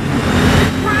 then.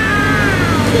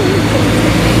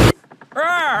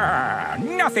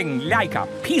 Nothing like a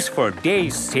peaceful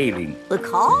day's sailing. The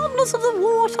calmness of the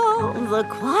water, the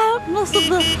quietness of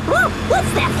the... Oh,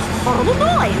 what's that horrible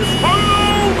noise?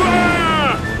 Hello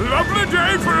there! lovely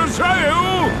day for a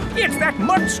sail! It's that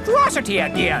monstrosity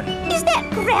again! Is that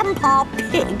Grandpa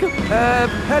Pig?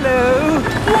 Hello?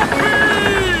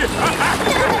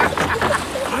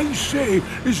 I say,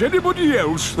 is anybody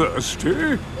else thirsty?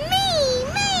 Me!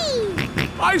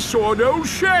 I saw an old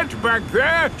shed back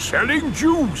there selling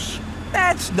juice.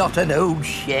 That's not an old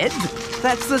shed.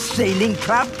 That's the Sailing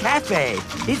Club Cafe.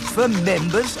 It's for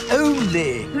members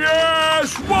only.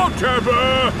 Yes,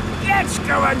 whatever. Let's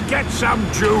go and get some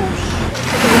juice.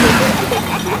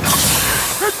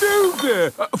 Hello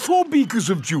there. 4 beakers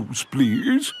of juice,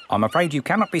 please. I'm afraid you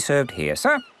cannot be served here,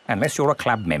 sir, unless you're a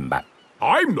club member.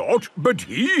 I'm not, but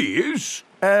he is.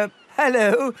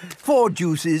 Hello. 4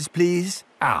 juices, please.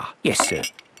 Ah, yes, sir.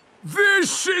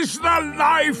 This is the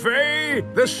life, eh?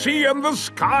 The sea and the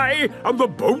sky and the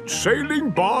boat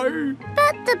sailing by.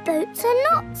 But the boats are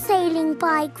not sailing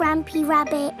by, Grampy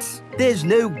Rabbit. There's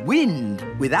no wind.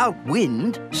 Without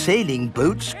wind, sailing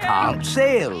boats can't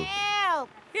sail. Help!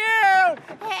 Help!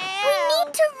 We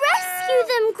need to rescue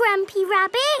them, Grampy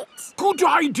Rabbit. Good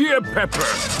idea, Pepper.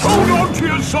 Hold on to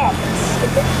your socks.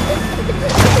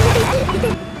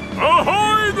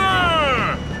 Ahoy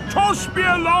there! Toss me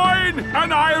a line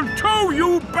and I'll tow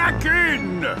you back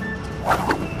in.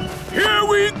 Here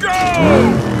we go!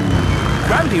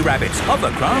 Grampy Rabbit's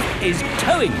hovercraft is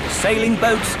towing the sailing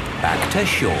boats back to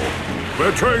shore.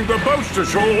 We're towing the boats to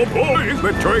shore, boys.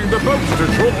 We're towing the boats to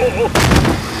shore.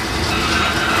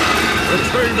 We're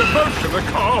towing the boats to the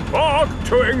car park,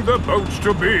 towing the boats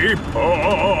to be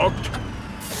parked.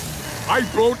 I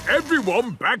brought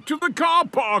everyone back to the car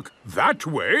park. That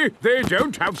way, they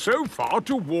don't have so far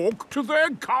to walk to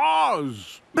their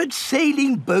cars. But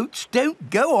sailing boats don't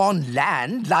go on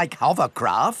land like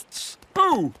hovercrafts.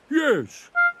 Oh, yes.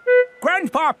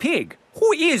 Grandpa Pig,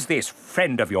 who is this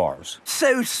friend of yours?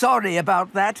 So sorry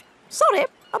about that. Sorry,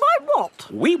 about what?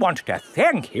 We want to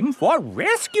thank him for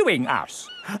rescuing us.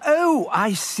 Oh,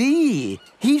 I see.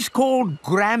 He's called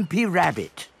Grampy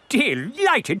Rabbit.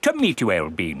 Delighted to meet you,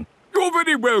 Old Bean. You're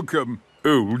very welcome,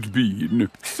 Old Bean.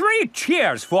 3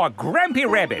 cheers for Grampy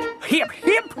Rabbit. Hip,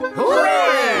 hip,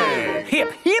 hooray!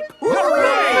 Hip, hip,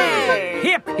 hooray!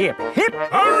 Hip, hip, hip,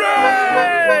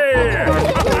 hooray!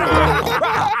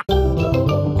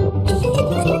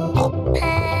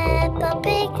 Peppa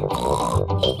Pig.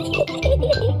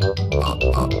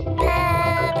 Peppa Pig.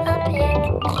 Peppa Pig.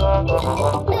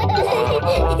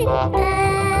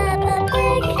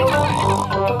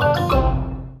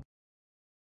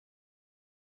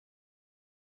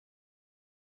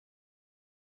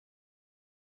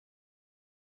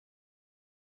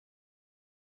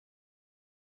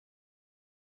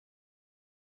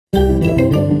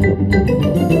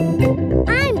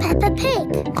 I'm Peppa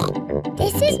Pig.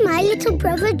 This is my little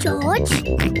brother George.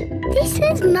 This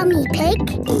is Mummy Pig.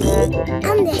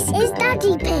 And this is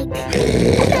Daddy Pig.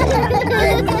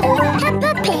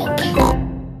 Peppa Pig.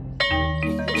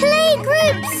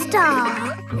 Playgroup star.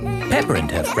 Peppa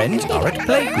and her friends are at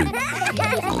playgroup.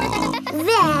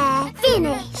 There,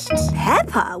 finished.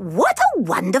 Peppa, what a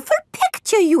wonderful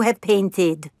picture you have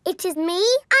painted. It is me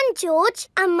and George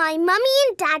and my mummy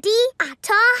and daddy at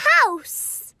our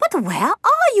house. But where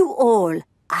are you all?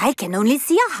 I can only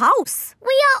see a house.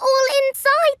 We are all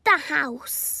inside the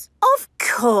house. Of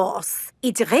course.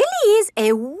 It really is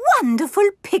a wonderful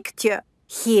picture.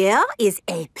 Here is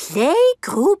a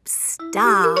playgroup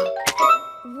star.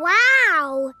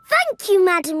 Wow! Thank you,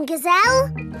 Madam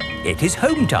Gazelle. It is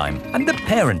home time and the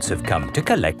parents have come to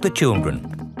collect the children.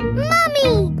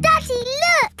 Mummy! Daddy,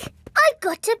 look! I've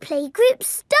got a playgroup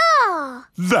star.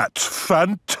 That's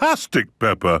fantastic,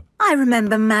 Peppa. I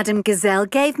remember Madam Gazelle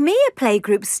gave me a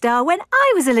playgroup star when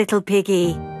I was a little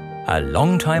piggy. A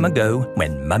long time ago,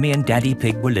 when Mummy and Daddy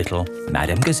Pig were little,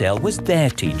 Madam Gazelle was their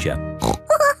teacher.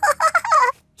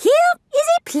 Here is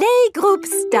a playgroup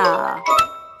star.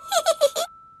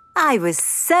 I was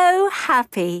so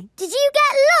happy. Did you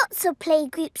get lots of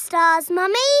playgroup stars,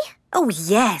 Mummy? Oh,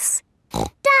 yes.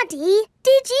 Daddy,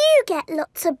 did you get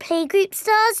lots of playgroup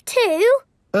stars too?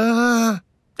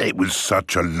 It was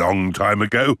such a long time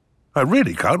ago. I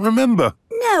really can't remember.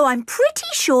 No, I'm pretty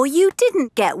sure you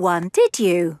didn't get one, did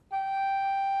you?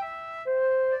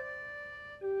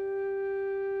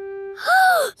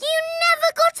 You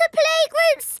never got a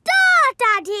playgroup star,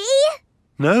 Daddy!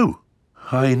 No,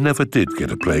 I never did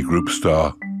get a playgroup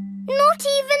star. Not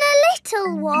even a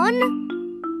little one?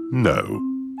 No.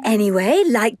 Anyway,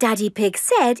 like Daddy Pig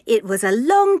said, it was a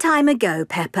long time ago,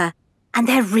 Peppa, and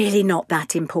they're really not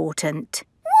that important.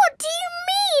 What do you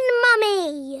mean,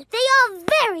 Mummy? They are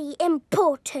very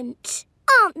important,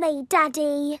 aren't they,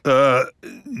 Daddy?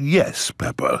 Yes,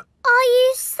 Peppa. Are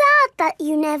you sad that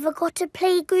you never got a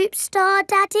playgroup star,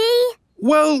 Daddy?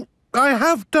 Well, I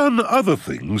have done other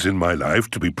things in my life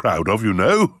to be proud of, you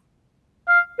know.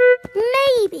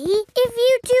 Maybe if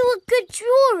you do a good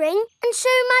drawing and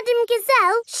show Madame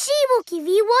Gazelle, she will give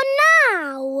you one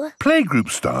now. Playgroup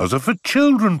stars are for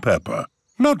children, Peppa,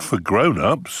 not for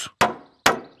grown-ups.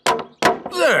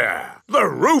 There! The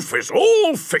roof is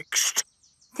all fixed.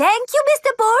 Thank you, Mr.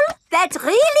 Bull. That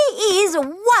really is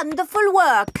wonderful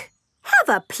work. Have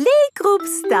a playgroup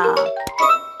star.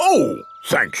 Oh,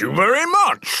 thank you very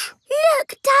much.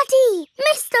 Look, Daddy!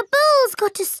 Mr. Bull's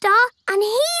got a star and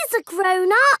he's a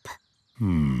grown-up.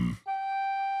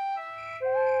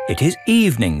 It is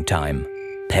evening time.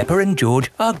 Peppa and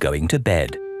George are going to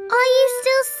bed. Are you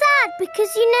still sad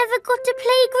because you never got a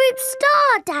playgroup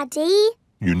star, Daddy?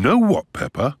 You know what,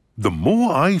 Peppa? The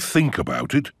more I think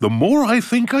about it, the more I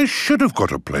think I should have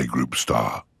got a playgroup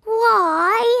star.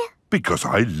 Why? Because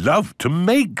I love to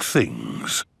make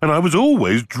things. And I was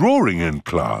always drawing in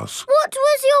class. What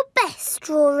was your best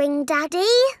drawing, Daddy?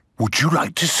 Would you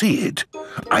like to see it?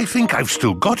 I think I've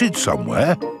still got it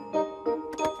somewhere.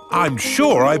 I'm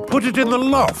sure I put it in the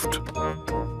loft.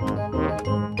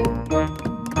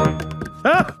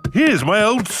 Ah, here's my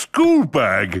old school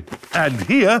bag. And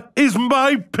here is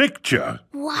my picture.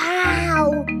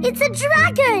 Wow! It's a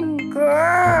dragon!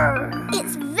 Grrr.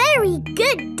 It's very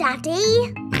good,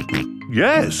 Daddy.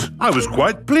 Yes, I was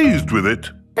quite pleased with it.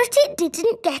 But it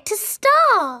didn't get a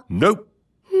star. Nope.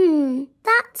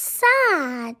 That's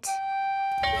sad.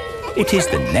 It is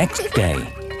the next day.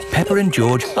 Peppa and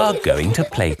George are going to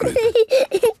playgroup.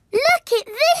 Look at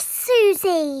this,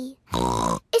 Susie.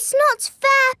 It's not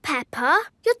fair, Peppa.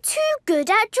 You're too good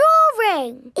at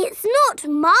drawing. It's not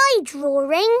my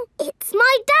drawing. It's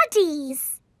my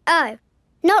Daddy's. Oh,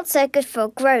 not so good for a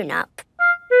grown-up.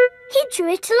 He drew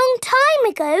it a long time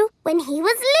ago when he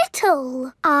was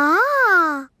little.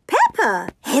 Ah. Peppa,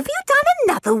 have you done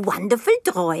another wonderful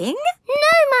drawing?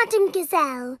 No, Madame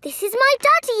Gazelle. This is my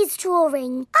Daddy's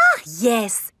drawing. Ah,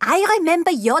 yes. I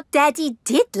remember your Daddy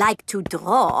did like to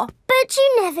draw. But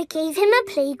you never gave him a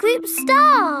playgroup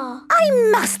star. I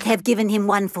must have given him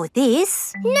one for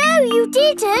this. No, you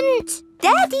didn't.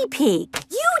 Daddy Pig,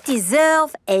 you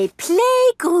deserve a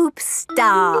playgroup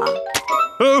star.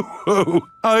 Ho, ho!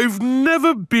 I've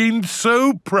never been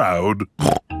so proud.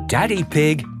 Daddy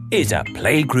Pig is a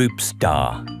playgroup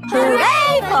star.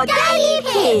 Hooray for Daddy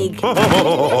Pig!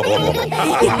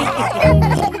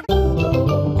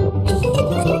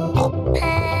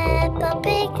 Peppa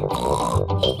Pig. Peppa Pig.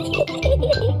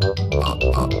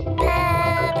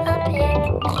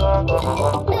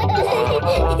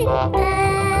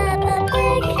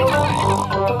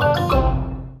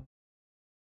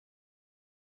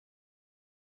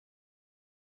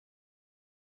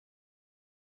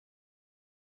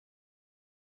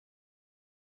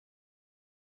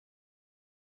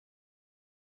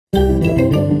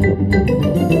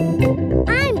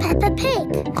 I'm Peppa Pig.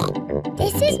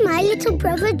 This is my little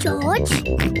brother George.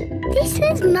 This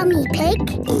is Mummy Pig.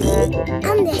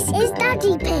 And this is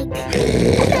Daddy Pig.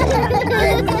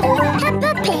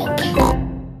 Peppa Pig.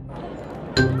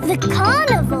 The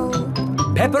carnival.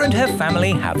 Peppa and her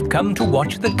family have come to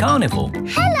watch the carnival.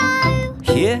 Hello.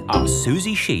 Here are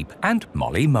Susie Sheep and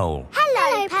Molly Mole.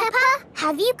 Hello, Peppa.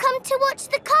 Have you come to watch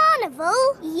the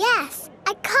carnival? Yes.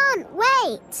 I can't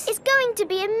wait. It's going to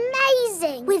be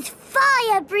amazing. With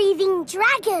fire-breathing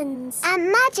dragons.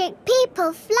 And magic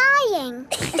people flying.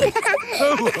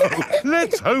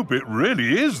 Let's hope it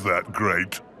really is that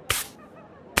great.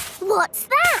 What's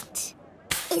that?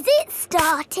 Is it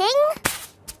starting?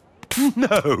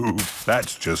 No,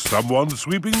 that's just someone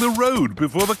sweeping the road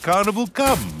before the carnival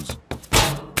comes.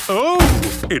 Oh,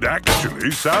 it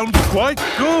actually sounds quite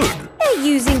good. They're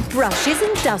using brushes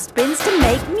and dustbins to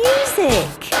make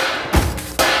music.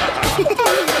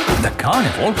 The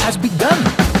carnival has begun.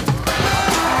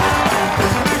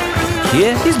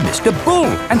 Here is Mr.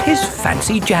 Bull and his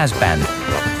fancy jazz band.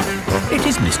 It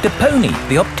is Mr. Pony,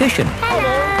 the optician. Hello.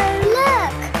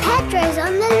 Look, Pedro's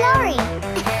on the lorry.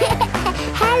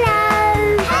 Hello.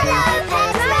 Hello,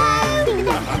 Pedro.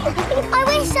 I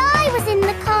wish I was in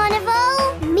the carnival.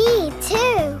 Me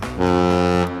too.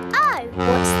 Oh,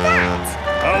 what's that?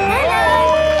 Hello!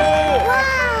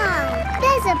 Wow,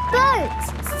 there's a boat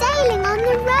sailing on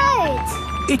the road.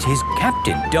 It is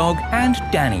Captain Dog and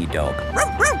Danny Dog.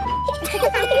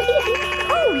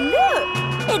 Oh, look!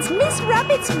 It's Miss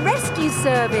Rabbit's rescue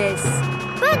service.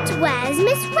 But where's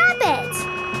Miss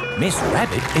Rabbit? Miss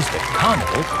Rabbit is the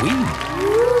carnival queen.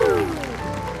 Ooh.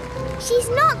 She's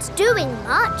not doing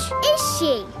much, is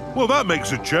she? Well, that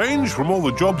makes a change from all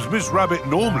the jobs Miss Rabbit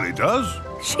normally does.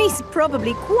 She's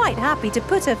probably quite happy to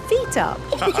put her feet up.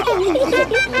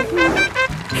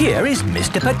 Here is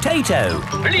Mr. Potato.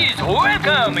 Please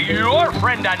welcome your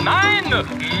friend and mine,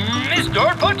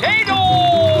 Mr. Potato!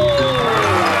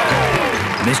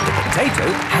 Mr. Potato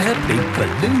has a big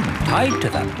balloon tied to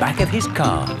the back of his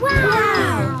car.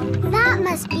 Wow! That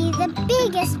must be the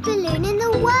biggest balloon in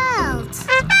the world.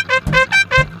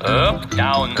 Up,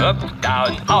 down,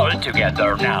 all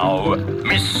together now.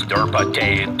 Mr.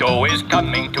 Potato is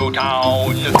coming to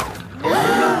town.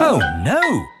 Oh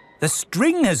no! The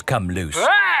string has come loose.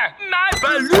 Ah, my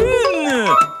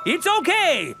balloon! It's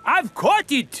okay! I've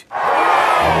caught it!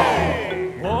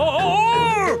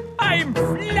 Oh, I'm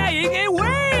flying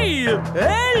away!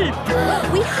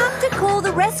 Help! We have to call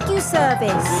the rescue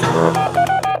service.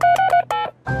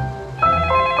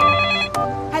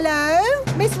 Hello?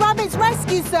 Miss Rabbit's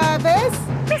rescue service?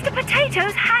 Mr.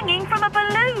 Potato's hanging from a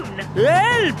balloon.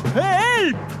 Help!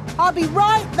 Help! I'll be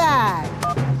right there.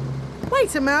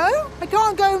 Wait a mo. I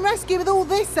can't go and rescue with all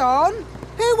this on.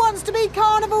 Who wants to be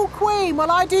Carnival Queen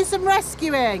while I do some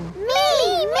rescuing?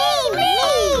 Me!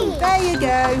 There you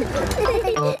go.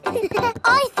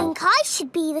 I think I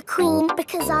should be the queen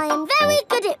because I am very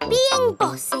good at being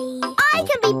bossy. I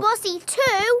can be bossy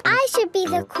too. I should be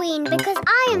the queen because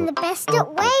I am the best at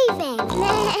waving.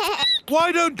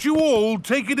 Why don't you all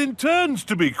take it in turns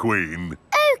to be queen?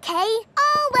 OK,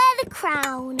 I'll wear the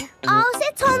crown. I'll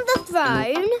sit on the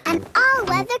throne and I'll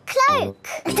wear the cloak.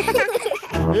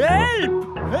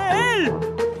 Help! Help!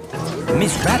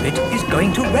 Miss Rabbit is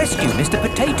going to rescue Mr.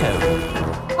 Potato.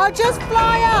 I'll just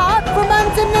fly up from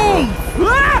underneath.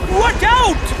 Ah! Watch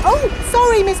out! Oh,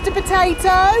 sorry, Mr.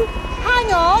 Potato.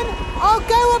 Hang on, I'll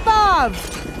go above.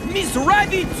 Miss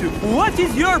Rabbit, what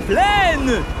is your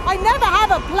plan? I never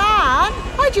have a plan.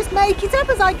 I just make it up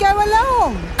as I go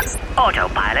along.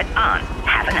 Autopilot on.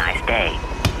 Have a nice day.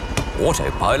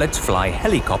 Autopilots fly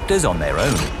helicopters on their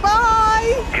own.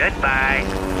 Bye. Goodbye.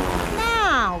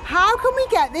 Now, how can we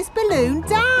get this balloon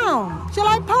down? Shall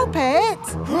I pop it?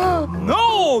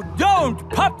 No, don't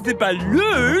pop the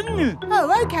balloon!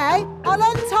 Oh, OK. I'll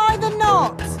untie the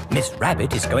knot. Miss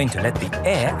Rabbit is going to let the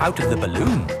air out of the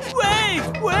balloon. Wait!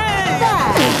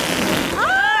 There.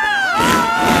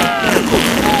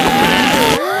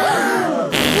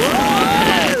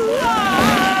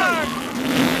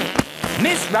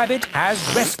 Miss Rabbit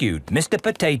has rescued Mr.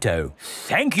 Potato.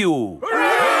 Thank you!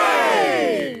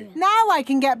 Hooray! Now I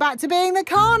can get back to being the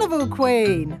Carnival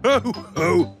Queen.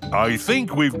 Oh, I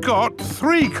think we've got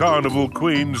 3 Carnival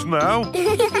Queens now.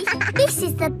 This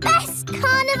is the best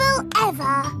carnival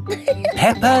ever.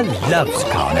 Peppa loves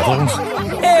carnivals.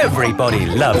 Everybody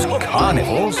loves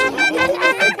carnivals.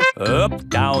 Up,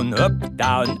 down,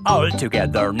 all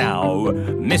together now.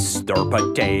 Mr.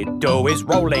 Potato is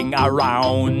rolling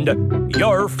around.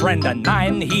 Your friend and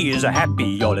mine, he is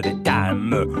happy all the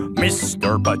time.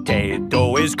 Mr.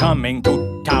 Potato is coming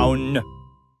to town.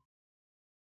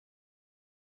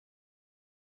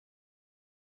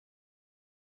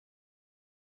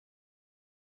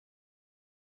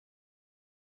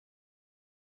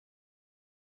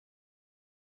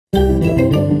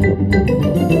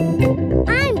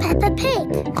 I'm Peppa Pig.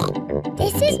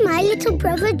 This is my little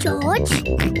brother George.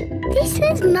 This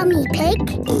is Mummy Pig.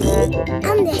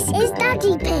 And this is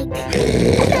Daddy Pig.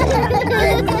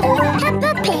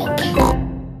 Peppa Pig.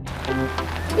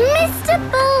 Mr.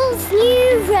 Bull's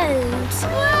new road.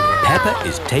 Peppa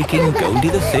is taking Goldie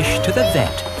the fish to the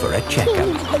vet for a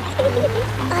checkup.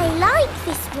 I like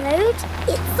this road.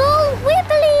 It's all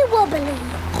wibbly wobbly.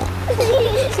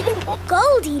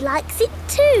 Goldie likes it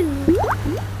too.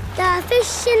 The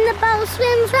fish in the bowl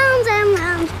swims round and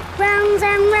round, round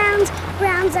and round,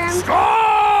 round and...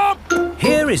 Stop!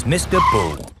 Here is Mr.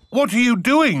 Bull. What are you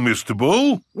doing, Mr.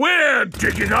 Bull? We're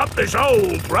digging up this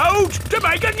old road to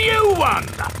make a new one.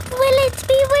 Will it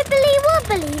be wibbly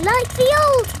wobbly like the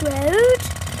old road?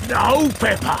 No,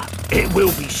 Peppa. It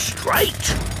will be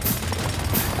straight.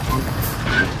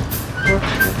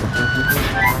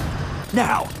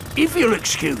 Now, if you'll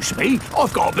excuse me,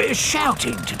 I've got a bit of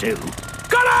shouting to do.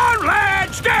 Come on,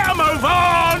 lads! Get a move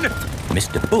on!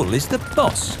 Mr. Bull is the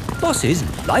boss. Bosses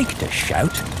like to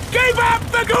shout. Keep up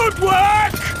the good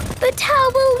work! But how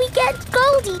will we get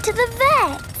Goldie to the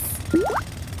vet?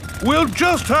 We'll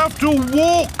just have to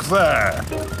walk there.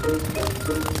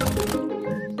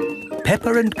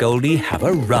 Peppa and Goldie have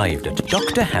arrived at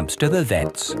Dr. Hamster the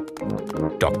vet's.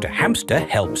 Dr. Hamster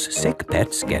helps sick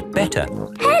pets get better.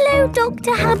 Hello,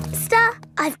 Dr. Hamster.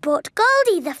 I've brought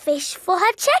Goldie the fish for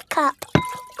her checkup.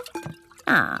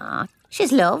 Ah,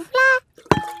 she's lovely.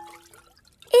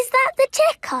 Is that the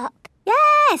checkup?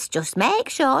 Yes, just make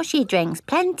sure she drinks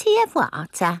plenty of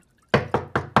water.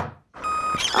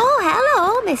 Oh,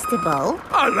 hello, Mr. Bull.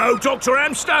 Hello, Dr.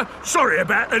 Hamster. Sorry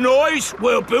about the noise.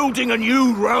 We're building a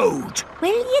new road. Will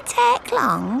you take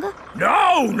long?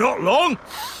 No, not long.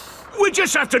 We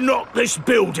just have to knock this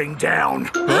building down.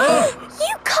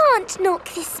 You can't knock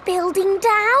this building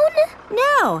down.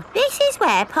 No, this is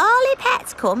where poorly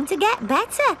pets come to get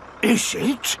better. Is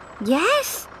it?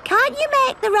 Yes. Can't you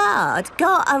make the road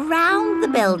go around the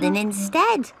building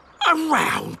instead?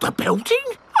 Around the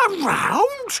building?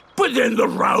 Around? But then the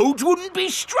road wouldn't be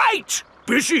straight.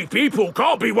 Busy people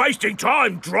can't be wasting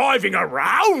time driving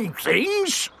around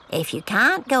things. If you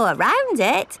can't go around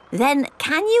it, then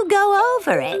can you go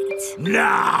over it?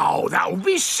 No, that would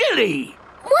be silly.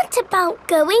 What about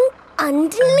going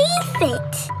underneath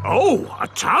it? Oh, a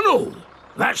tunnel.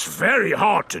 That's very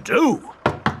hard to do.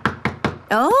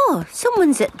 Oh,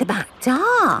 someone's at the back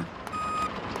door.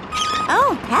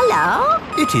 Oh, hello.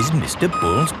 It is Mr.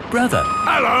 Bull's brother.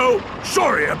 Hello.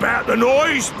 Sorry about the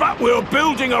noise, but we're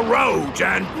building a road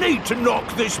and need to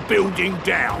knock this building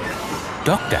down.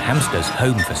 Dr. Hamster's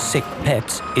home for sick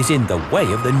pets is in the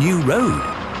way of the new road.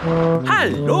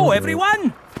 Hello,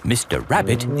 everyone. Mr.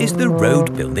 Rabbit is the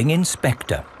road building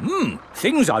inspector.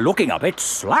 Things are looking a bit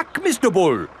slack, Mr.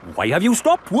 Bull. Why have you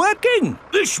stopped working?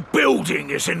 This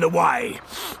building is in the way.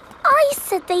 I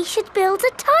said they should build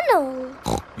a tunnel.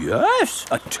 Yes,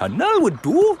 a tunnel would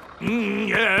do.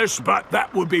 Yes, but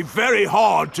that would be very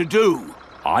hard to do.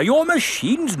 Are your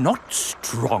machines not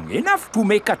strong enough to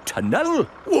make a tunnel?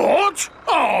 What?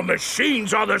 Our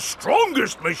machines are the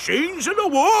strongest machines in the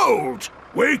world.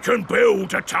 We can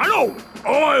build a tunnel.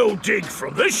 I'll dig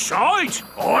from this side,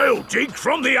 I'll dig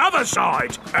from the other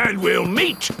side, and we'll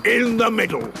meet in the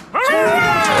middle.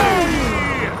 Hooray!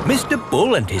 Mr.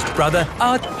 Bull and his brother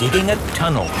are digging a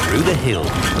tunnel through the hill.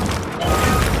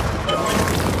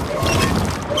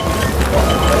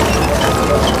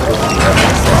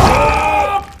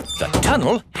 The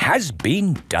tunnel has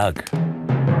been dug.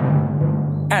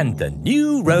 And the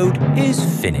new road is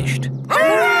finished.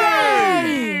 Hooray!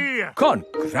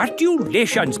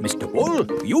 Congratulations, Mr. Bull.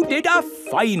 You did a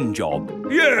fine job.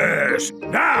 Yes,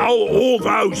 now all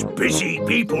those busy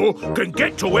people can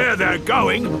get to where they're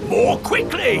going more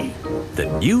quickly. The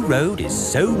new road is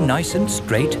so nice and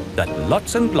straight that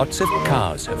lots and lots of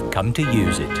cars have come to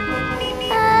use it.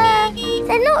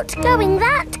 They're not going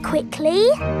that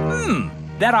quickly.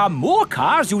 There are more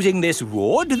cars using this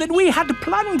road than we had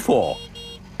planned for.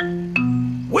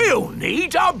 We'll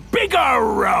need a bigger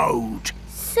road.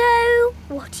 So,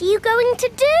 what are you going to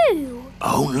do?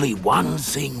 Only one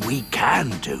thing we can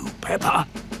do, Peppa.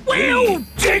 We'll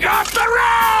dig up the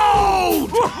road!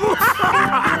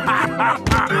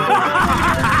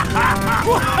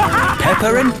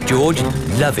 Peppa and George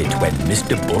love it when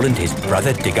Mr. Bull and his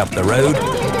brother dig up the road.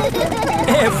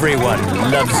 Everyone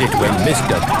loves it when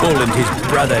Mr. Bull and his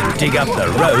brother dig up the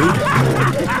road.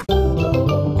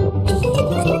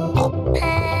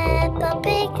 Peppa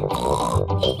Pig.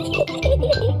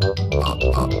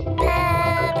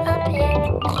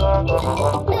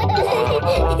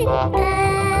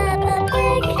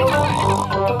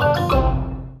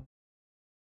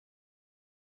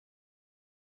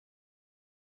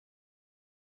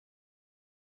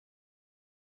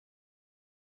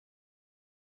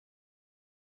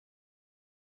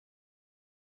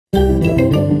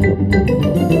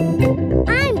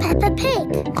 I'm Peppa Pig.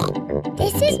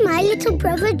 This is my little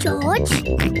brother George.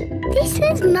 This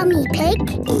is Mummy Pig.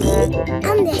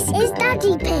 And this is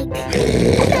Daddy Pig.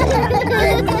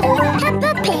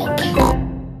 Peppa Pig.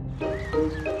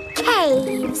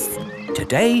 Caves.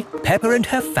 Today, Peppa and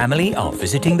her family are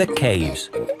visiting the caves.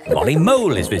 Molly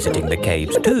Mole is visiting the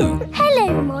caves too.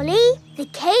 Hello, Molly. The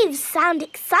caves sound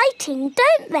exciting,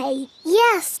 don't they?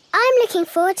 Yes, I'm looking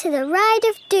forward to the Ride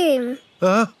of Doom.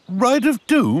 Ride of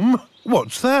Doom?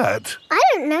 What's that? I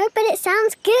don't know, but it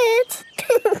sounds good.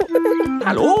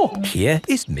 Hello. Here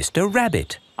is Mr.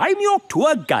 Rabbit. I'm your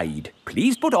tour guide.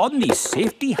 Please put on these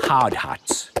safety hard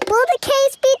hats. Will the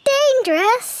caves be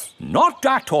dangerous? Not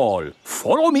at all.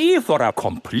 Follow me for a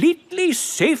completely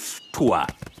safe tour.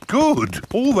 Good.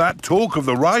 All that talk of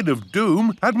the Ride of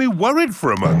Doom had me worried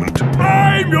for a moment.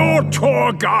 I'm your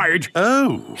tour guide.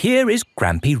 Oh. Here is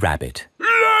Grampy Rabbit.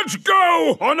 Let's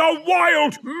go on a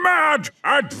wild, mad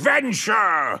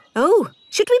adventure. Oh,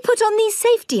 should we put on these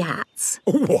safety hats?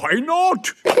 Why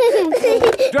not?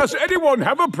 Does anyone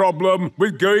have a problem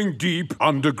with going deep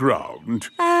underground?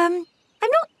 I'm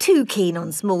not too keen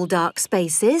on small dark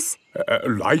spaces.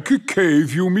 Like a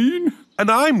cave, you mean?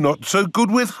 And I'm not so good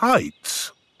with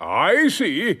heights. I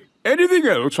see. Anything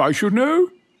else I should know?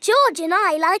 George and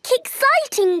I like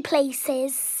exciting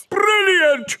places.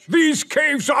 Brilliant! These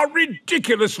caves are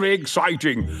ridiculously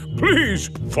exciting. Please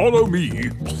follow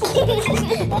me.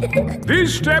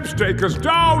 These steps take us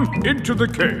down into the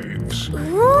caves.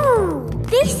 Ooh,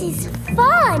 this is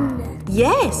fun.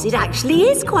 Yes, it actually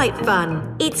is quite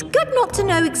fun. It's good not to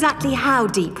know exactly how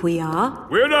deep we are.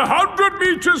 We're 100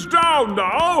 meters down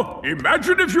now.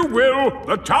 Imagine, if you will,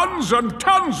 the tons and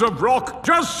tons of rock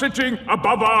just sitting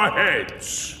above our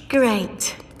heads.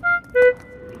 Great.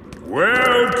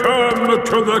 Welcome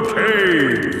to the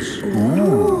caves.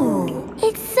 Ooh,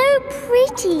 it's so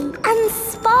pretty and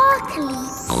sparkly.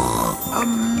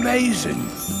 Amazing.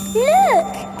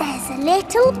 Look, there's a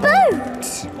little boat.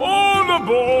 All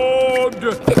aboard!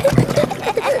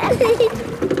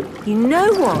 You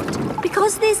know what?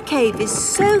 Because this cave is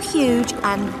so huge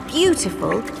and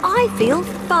beautiful, I feel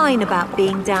fine about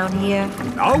being down here.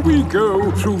 Now we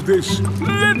go through this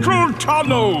little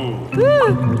tunnel.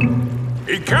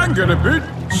 It can get a bit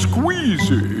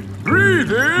squeezy.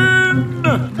 Breathe in.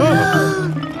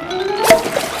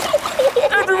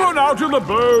 Everyone out of the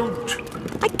boat.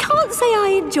 I can't say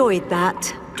I enjoyed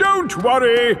that. Don't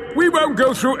worry. We won't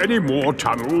go through any more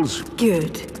tunnels.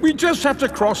 Good. We just have to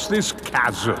cross this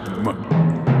chasm.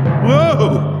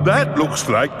 Whoa, that looks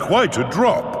like quite a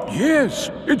drop. Yes,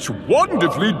 it's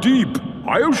wonderfully deep.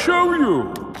 I'll show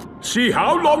you. See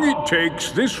how long it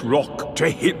takes this rock to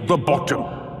hit the bottom.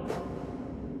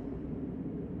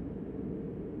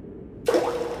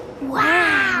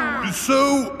 Wow!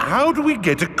 So, how do we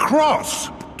get across?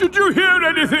 Did you hear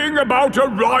anything about a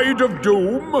ride of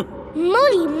doom?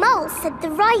 Molly Mull said the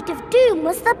ride of doom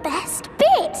was the best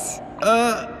bit.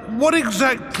 What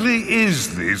exactly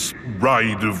is this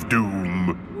ride of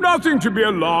doom? Nothing to be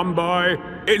alarmed by.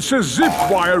 It's a zip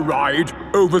wire ride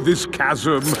over this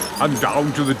chasm and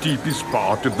down to the deepest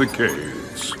part of the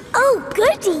caves. Oh,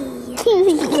 goody!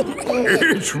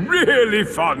 It's really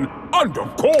fun and,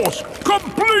 of course,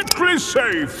 completely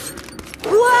safe.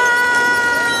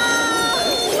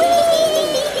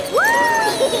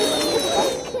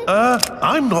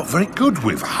 I'm not very good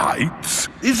with heights.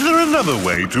 Is there another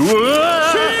way to... See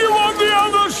you on the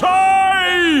other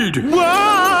side!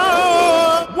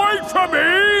 Whoa! Wait for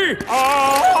me!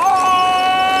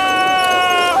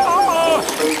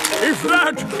 If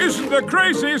that isn't the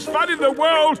craziest fun in the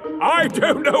world, I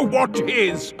don't know what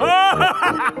is. It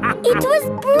was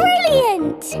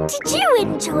brilliant! Did you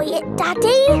enjoy it,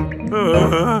 Daddy?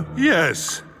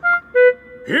 Yes.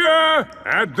 Here,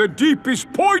 at the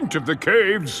deepest point of the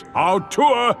caves, our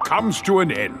tour comes to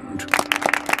an end.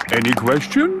 Any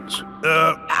questions?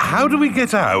 How do we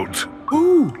get out?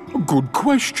 Oh, a good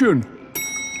question.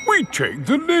 We take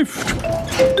the lift.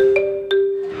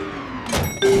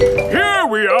 Here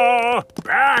we are,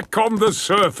 back on the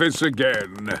surface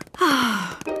again.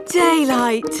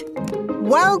 Daylight.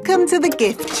 Welcome to the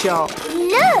gift shop.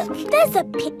 Look, there's a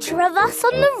picture of us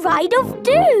on the ride of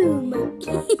doom.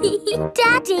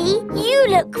 Daddy, you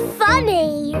look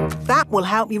funny. That will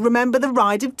help you remember the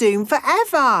ride of doom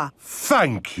forever.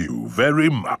 Thank you very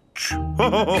much.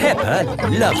 Peppa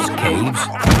loves caves.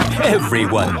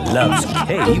 Everyone loves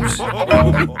caves.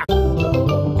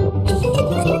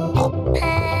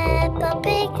 Peppa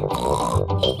Pig.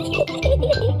 Peppa Pig.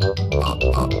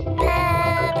 Peppa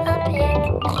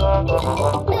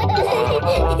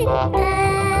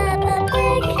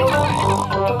Pig.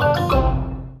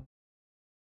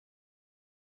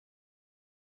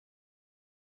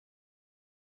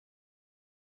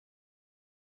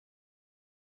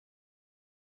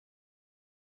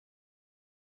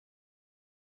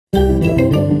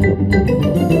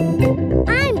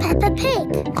 I'm Peppa Pig.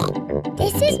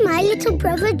 This is my little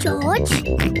brother George.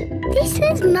 This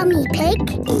is Mummy Pig.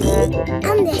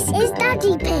 And this is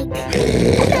Daddy Pig.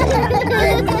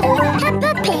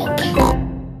 Peppa Pig.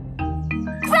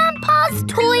 Grandpa's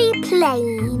toy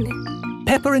plane.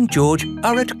 Peppa and George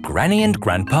are at Granny and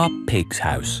Grandpa Pig's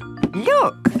house.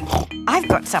 Look, I've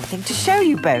got something to show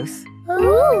you both.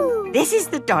 Ooh. This is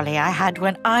the dolly I had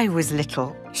when I was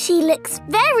little. She looks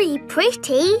very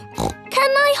pretty.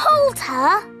 Can I hold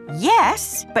her?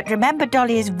 Yes, but remember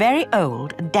Dolly is very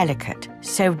old and delicate,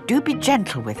 so do be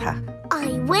gentle with her.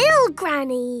 I will,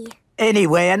 Granny.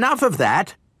 Anyway, enough of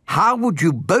that. How would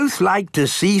you both like to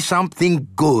see something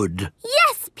good?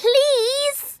 Yes,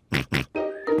 please.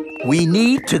 We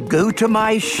need to go to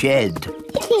my shed.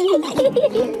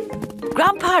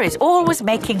 Grandpa is always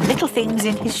making little things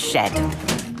in his shed.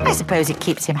 I suppose it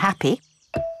keeps him happy.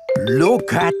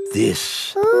 Look at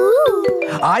this. Ooh.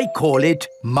 I call it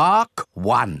Mark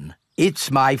 1. It's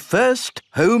my first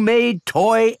homemade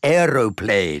toy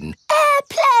aeroplane.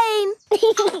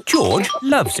 aeroplane! George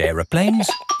loves aeroplanes.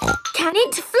 Can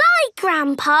it fly,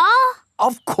 Grandpa?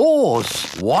 Of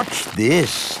course. Watch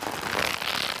this.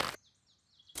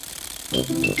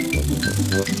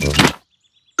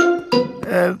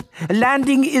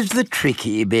 Landing is the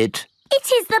tricky bit.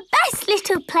 It is the best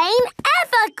little plane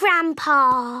ever,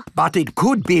 Grandpa. But it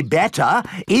could be better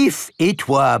if it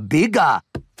were bigger.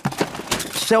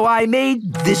 So I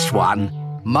made this one,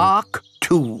 Mark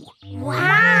II.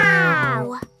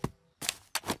 Wow!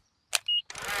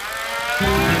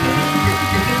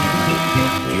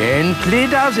 Gently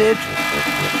does it.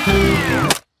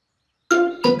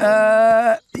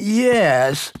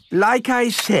 Yes. Like I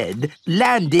said,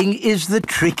 landing is the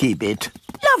tricky bit.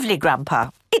 Lovely, Grandpa.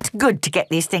 It's good to get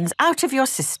these things out of your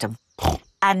system.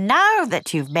 And now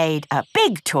that you've made a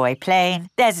big toy plane,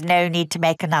 there's no need to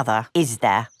make another, is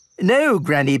there? No,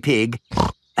 Granny Pig.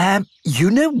 You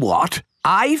know what?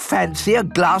 I fancy a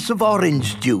glass of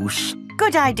orange juice.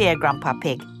 Good idea, Grandpa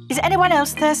Pig. Is anyone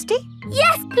else thirsty?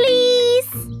 Yes, please.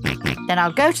 Then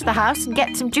I'll go to the house and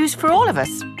get some juice for all of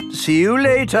us. See you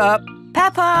later.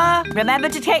 Peppa, remember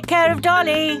to take care of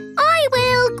Dolly. I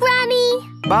will, Granny.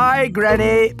 Bye,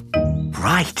 Granny.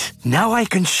 Right, now I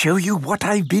can show you what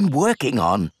I've been working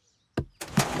on.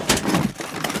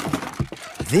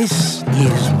 This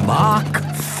is Mark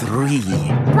III.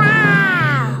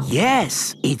 Wow!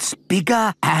 Yes, it's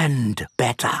bigger and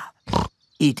better.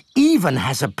 It even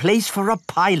has a place for a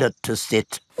pilot to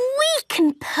sit. We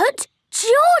can put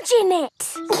George in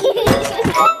it.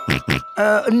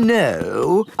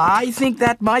 No. I think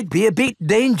that might be a bit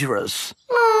dangerous.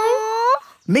 Aww.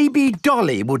 Maybe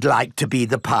Dolly would like to be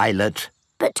the pilot.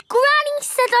 But Granny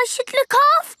said I should look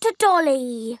after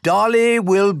Dolly. Dolly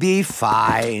will be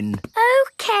fine.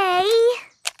 OK.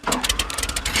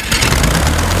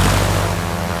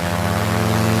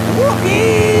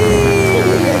 Whoopee!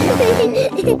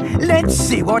 Let's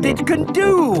see what it can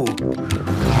do.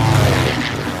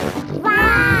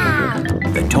 Wow!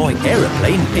 The toy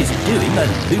aeroplane is doing a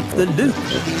loop-the-loop.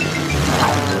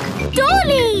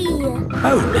 Dolly!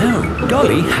 Oh no,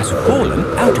 Dolly has fallen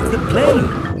out of the plane.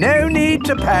 No need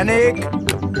to panic.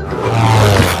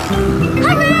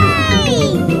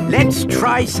 Hooray! Let's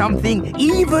try something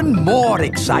even more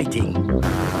exciting.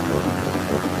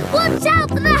 Watch out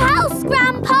for the house,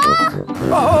 Grandpa!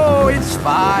 Oh, it's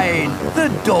fine. The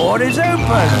door is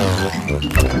open.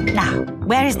 Now,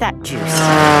 where is that juice?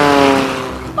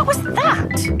 What was that?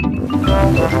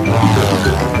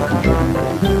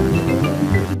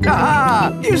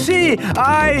 Ah, you see,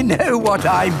 I know what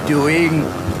I'm doing.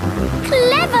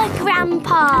 Clever,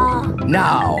 Grandpa.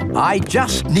 Now, I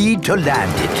just need to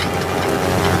land it.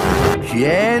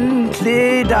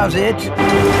 Gently does it.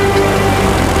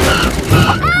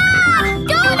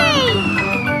 Dolly!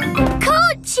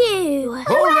 Caught you!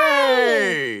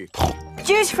 Hooray!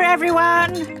 Juice for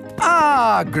everyone.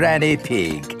 Ah, Granny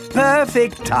Pig.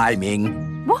 Perfect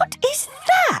timing. What is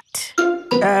that?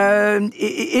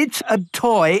 It's a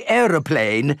toy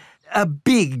aeroplane. A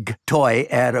big toy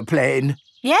aeroplane.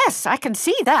 Yes, I can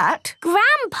see that.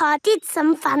 Grandpa did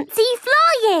some fancy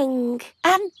flying.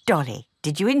 And Dolly,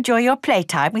 did you enjoy your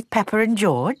playtime with Peppa and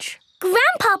George?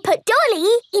 Grandpa put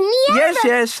Dolly in the air.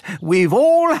 Yes. We've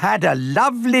all had a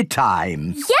lovely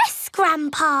time. Yes,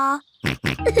 Grandpa.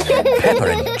 Peppa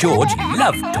and George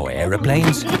love toy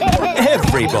aeroplanes.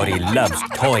 Everybody loves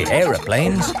toy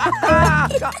aeroplanes. Peppa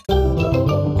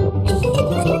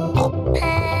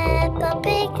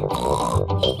Pig.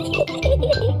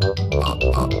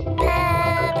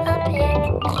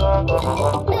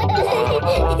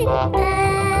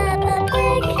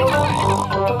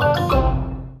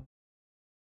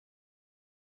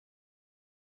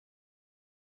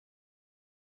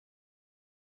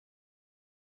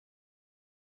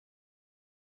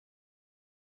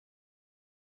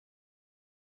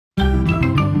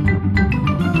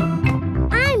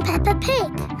 I'm Peppa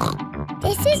Pig.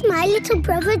 This is my little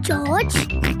brother George.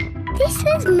 This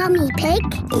is Mummy Pig.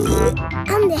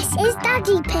 And this is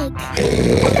Daddy Pig.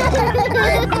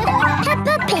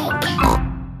 Peppa Pig.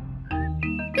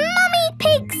 Mummy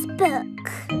Pig's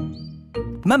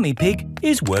book. Mummy Pig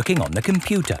is working on the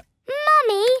computer.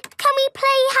 Mummy, can we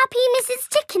play Happy Mrs.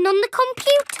 Chicken on the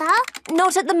computer?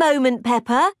 Not at the moment,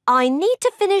 Peppa. I need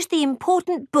to finish the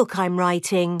important book I'm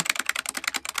writing.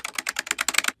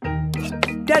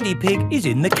 Daddy Pig is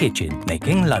in the kitchen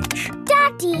making lunch.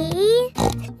 Daddy,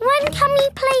 when can we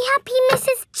play Happy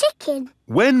Mrs. Chicken?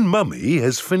 When Mummy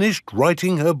has finished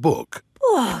writing her book.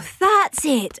 Oh, that's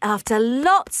it. After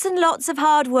lots and lots of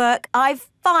hard work, I've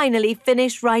finally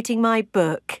finished writing my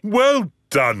book. Well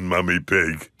done, Mummy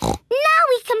Pig. Now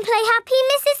we can play Happy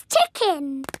Mrs.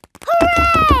 Chicken.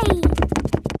 Hooray!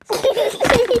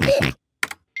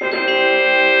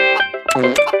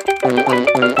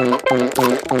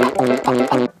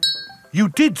 You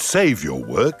did save your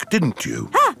work, didn't you?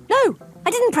 Ah, no,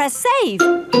 I didn't press save.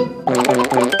 40, 90,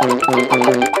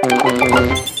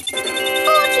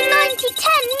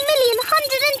 10 million,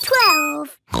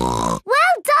 112.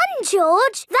 Well done,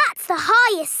 George. That's the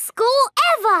highest score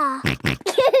ever.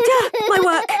 My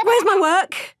work. Where's my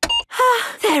work?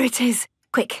 Ah, there it is.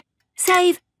 Quick.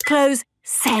 Save, close,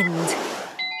 send.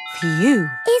 Phew.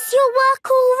 Is your work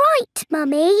all right,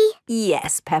 Mummy?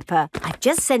 Yes, Peppa. I've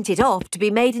just sent it off to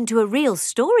be made into a real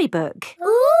storybook.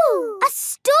 Ooh, a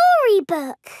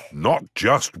storybook. Not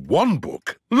just one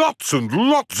book. Lots and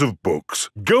lots of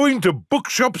books. Going to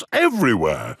bookshops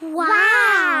everywhere.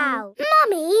 Wow.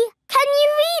 Mummy, can you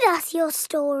read us your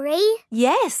story?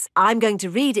 Yes, I'm going to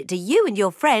read it to you and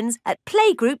your friends at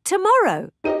Playgroup tomorrow.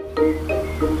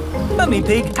 Mummy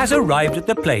Pig has arrived at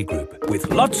the playgroup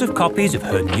with lots of copies of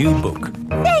her new book.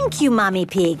 Thank you, Mummy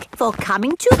Pig, for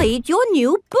coming to read your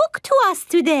new book to us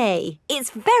today. It's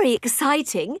very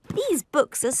exciting. These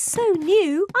books are so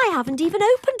new, I haven't even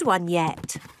opened one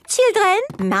yet. Children,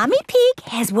 Mummy Pig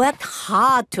has worked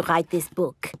hard to write this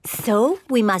book. So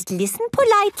we must listen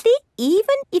politely,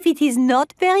 even if it is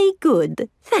not very good.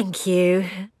 Thank you.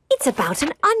 It's about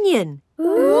an onion.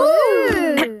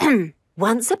 Ooh.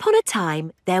 Once upon a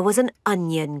time, there was an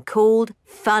onion called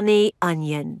Funny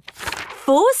Onion.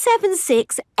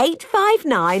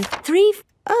 4768593.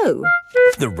 Oh.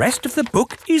 The rest of the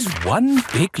book is one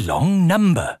big long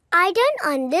number. I don't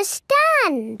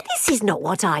understand. This is not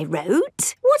what I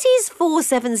wrote. What is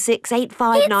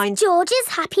 4768593? It's George's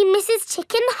Happy Mrs.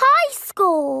 Chicken high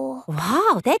score.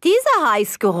 Wow, that is a high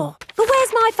score. But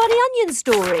where's my Funny Onion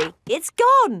story? It's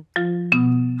gone.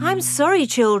 I'm sorry,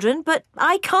 children, but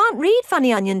I can't read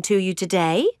Funny Onion to you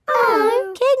today.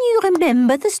 Oh. Can you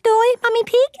remember the story, Mummy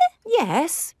Pig?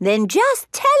 Yes. Then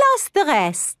just tell us the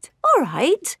rest. All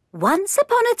right. Once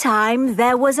upon a time,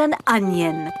 there was an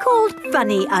onion called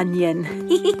Funny Onion.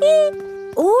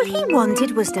 All he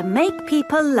wanted was to make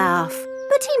people laugh,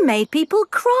 but he made people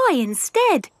cry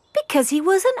instead because he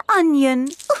was an onion.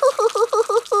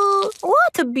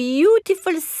 What a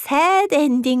beautiful, sad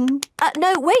ending.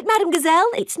 No, wait, Madame Gazelle,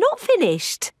 it's not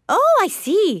finished. Oh, I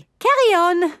see. Carry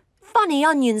on. Funny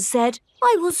Onion said,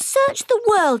 I will search the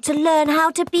world to learn how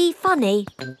to be funny.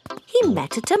 He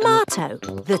met a tomato.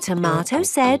 The tomato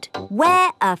said,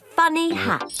 wear a funny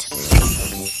hat.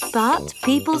 But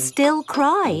people still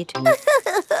cried.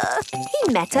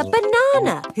 He met a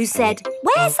banana who said,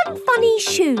 wear some funny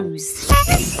shoes.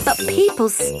 But people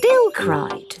still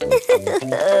cried.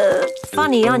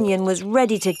 Funny Onion was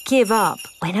ready to give up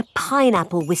when a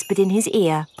pineapple whispered in his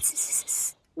ear.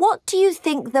 What do you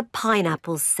think the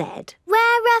pineapple said?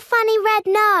 Wear a funny red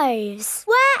nose.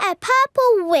 Wear a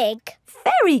purple wig.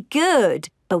 Very good.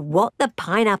 But what the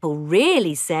pineapple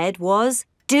really said was,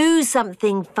 do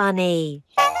something funny.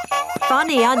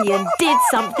 Funny Onion did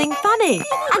something funny,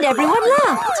 and everyone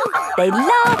laughed. They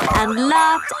laughed and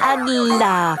laughed and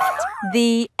laughed.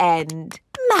 The end.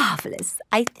 Marvellous.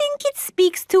 I think it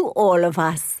speaks to all of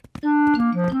us.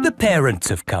 The parents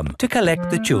have come to collect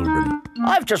the children.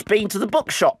 I've just been to the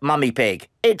bookshop, Mummy Pig.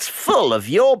 It's full of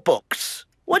your books.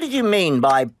 What did you mean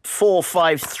by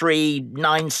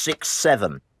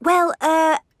 453967? Well,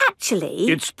 actually...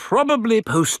 It's probably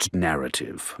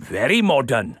post-narrative. Very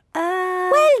modern.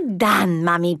 Well done,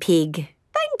 Mummy Pig.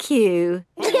 Thank you.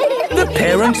 The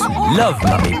parents love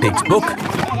Mummy Pig's book.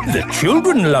 The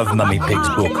children love Mummy Pig's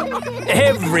book.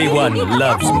 Everyone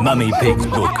loves Mummy Pig's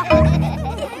book.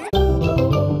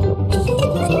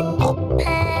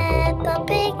 Peppa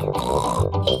Pig.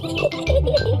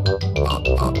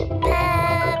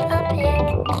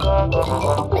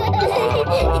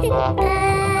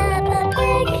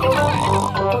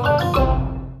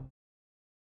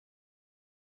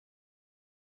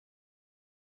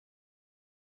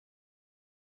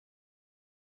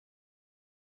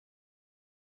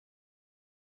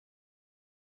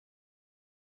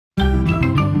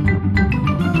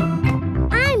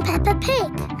 I'm Peppa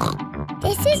Pig.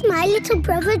 This is my little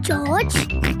brother George.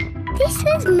 This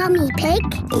is Mummy Pig.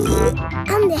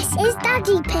 And this is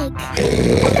Daddy Pig.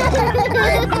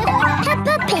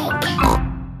 Peppa Pig.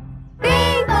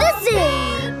 The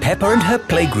zoo. Peppa and her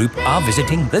playgroup are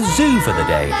visiting the zoo for the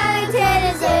day. Going to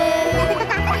the zoo.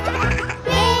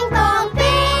 Bing bong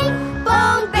bing,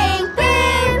 bong bing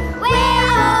boom. We're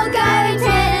all going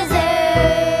to the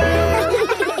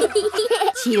zoo.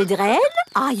 Children,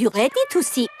 are you ready to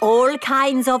see all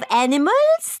kinds of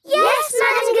animals? Yes,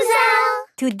 Madame Gazelle.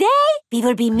 Today, we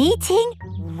will be meeting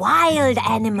wild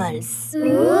animals.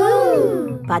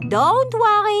 Ooh. But don't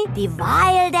worry, the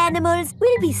wild animals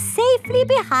will be safely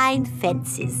behind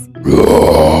fences. A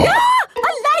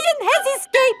lion has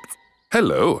escaped!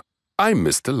 Hello, I'm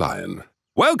Mr. Lion.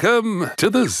 Welcome to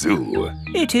the zoo.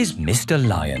 It is Mr.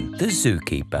 Lion, the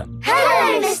zookeeper.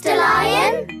 Hello, Mr.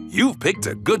 Lion. You've picked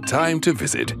a good time to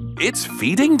visit. It's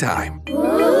feeding time.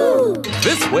 Ooh.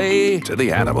 This way to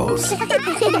the animals.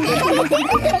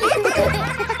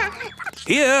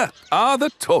 Here are the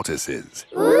tortoises.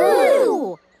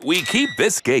 Ooh. We keep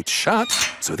this gate shut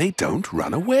so they don't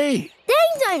run away.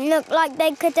 They don't look like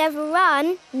they could ever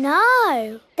run.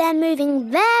 No, they're moving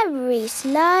very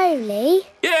slowly.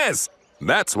 Yes,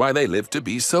 that's why they live to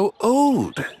be so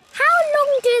old. How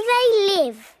long do they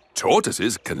live?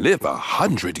 Tortoises can live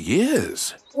 100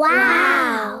 years.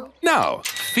 Wow. Now,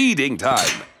 feeding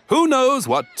time. Who knows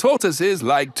what tortoises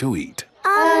like to eat?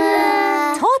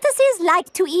 Tortoises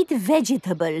like to eat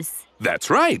vegetables. That's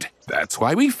right. That's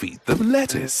why we feed them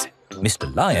lettuce.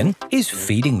 Mr. Lion is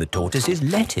feeding the tortoises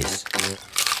lettuce.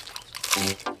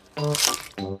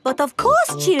 But of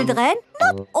course, children,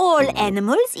 not all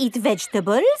animals eat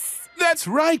vegetables. That's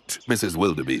right, Mrs.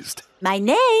 Wildebeest. My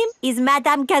name is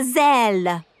Madame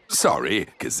Gazelle. Sorry,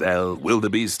 Gazelle,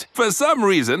 Wildebeest. For some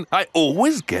reason, I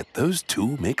always get those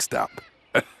two mixed up.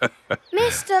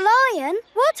 Mr. Lion,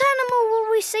 what animal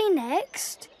will we see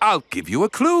next? I'll give you a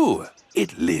clue.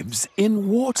 It lives in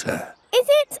water. Is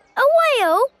it a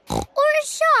whale or a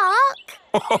shark?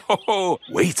 Oh,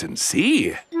 wait and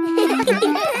see.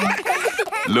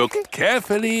 Look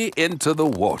carefully into the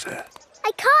water.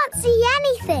 I can't see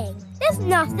anything. There's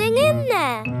nothing in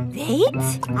there.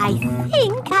 Wait, I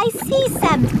think I see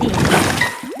something.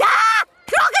 Ah!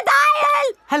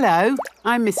 Crocodile! Hello,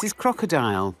 I'm Mrs.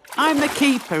 Crocodile. I'm the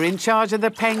keeper in charge of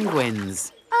the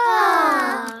penguins.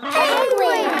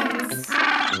 Penguins!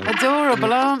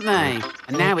 Adorable, aren't they?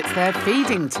 And now it's their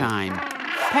feeding time.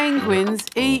 Penguins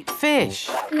eat fish.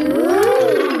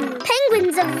 Ooh.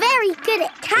 Penguins are very good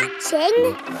at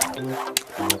catching.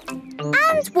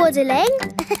 And waddling.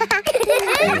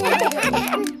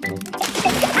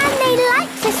 And they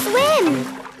like to swim.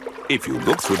 If you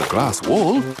look through the glass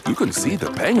wall, you can see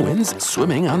the penguins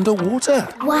swimming underwater.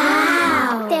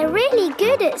 Wow! They're really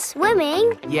good at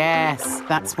swimming. Yes,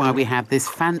 that's why we have this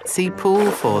fancy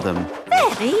pool for them.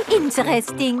 Very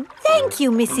interesting. Thank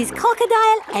you, Mrs.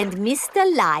 Crocodile and Mr.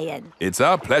 Lion. It's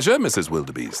our pleasure, Mrs.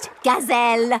 Wildebeest.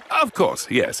 Gazelle. Of course,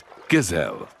 yes.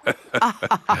 Gazelle.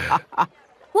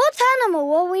 What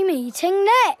animal are we meeting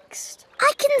next?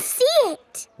 I can see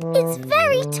it. It's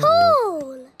very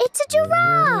tall. It's a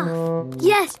giraffe.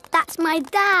 Yes, that's my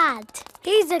dad.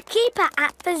 He's a keeper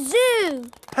at the zoo.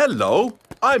 Hello,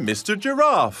 I'm Mr.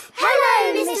 Giraffe.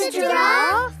 Hello, Mr.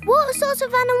 Giraffe. What sort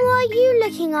of animal are you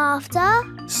looking after?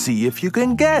 See if you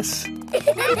can guess. Look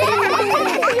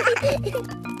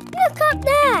up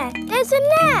there. There's a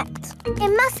net.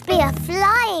 It must be a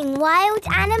flying wild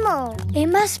animal. It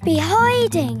must be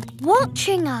hiding,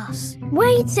 watching us,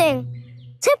 waiting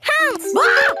to pounce.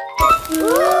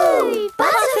 Ooh,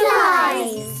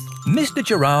 butterflies. Mr.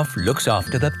 Giraffe looks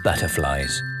after the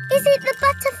butterflies. Is it the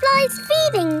butterflies'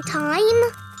 feeding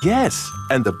time? Yes,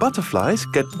 and the butterflies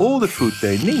get all the food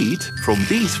they need from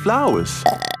these flowers.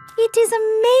 It is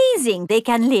amazing they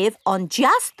can live on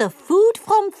just the food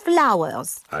from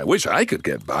flowers. I wish I could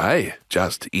get by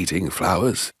just eating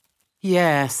flowers.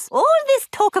 Yes. All this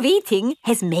talk of eating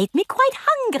has made me quite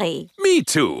hungry. Me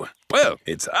too. Well,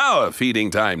 it's our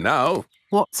feeding time now.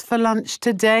 What's for lunch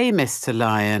today, Mr.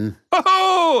 Lion?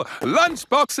 Oh, lunch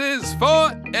boxes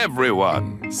for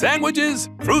everyone. Sandwiches,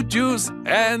 fruit juice,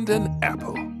 and an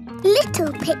apple.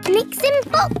 Little picnics in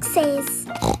boxes.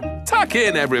 Tuck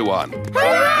in, everyone.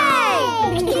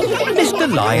 Hooray! Mr.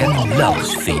 Lion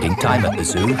loves feeding time at the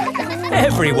zoo.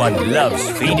 Everyone loves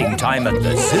feeding time at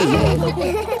the zoo.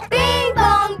 Bing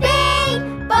bong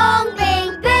bing, bong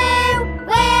bing boo.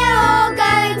 We're all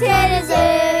going to the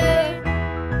zoo.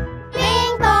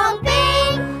 Bing bong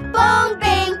bing, bong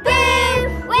bing boo.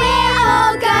 We're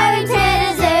all going to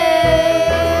the zoo.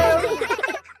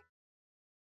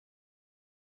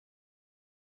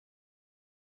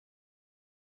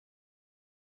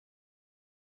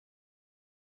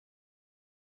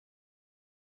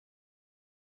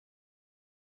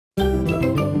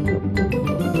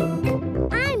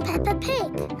 I'm Peppa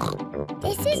Pig.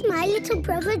 This is my little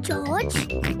brother George.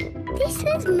 This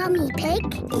is Mummy Pig.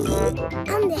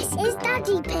 And this is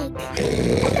Daddy Pig.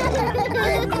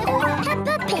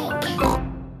 Peppa Pig.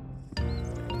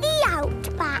 The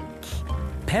Outback.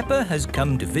 Peppa has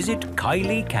come to visit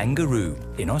Kylie Kangaroo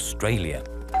in Australia.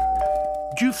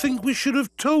 Do you think we should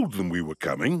have told them we were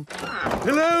coming?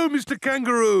 Hello, Mr.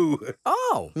 Kangaroo.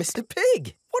 Oh, Mr.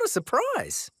 Pig. What What a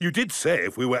surprise. You did say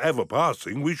if we were ever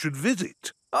passing, we should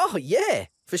visit. Oh, yeah,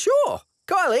 for sure.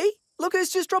 Kylie, look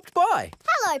who's just dropped by.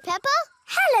 Hello, Peppa.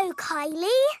 Hello, Kylie.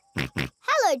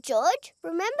 Hello, George.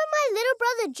 Remember my little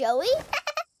brother Joey?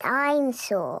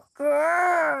 Dinosaur.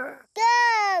 Grrr.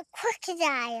 Grrr,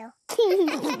 crocodile.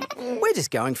 We're just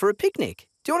going for a picnic.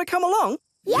 Do you want to come along?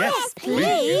 Yes,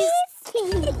 please.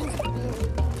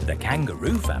 The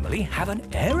kangaroo family have an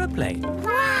aeroplane.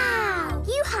 Wow!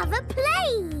 You have a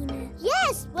plane.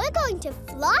 Yes, we're going to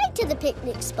fly to the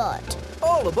picnic spot.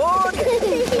 All aboard!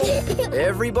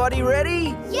 Everybody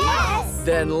ready? Yes!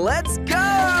 Then let's go!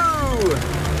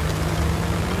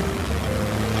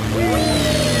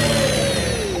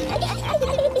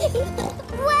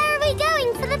 Where are we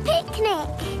going for the picnic?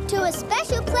 To a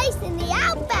special place in the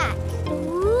outback.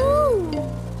 Ooh!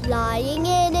 Flying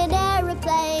in an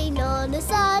aeroplane on a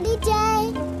sunny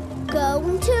day.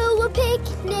 Going to a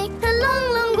picnic a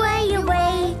long, long way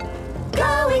away.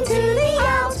 Going to the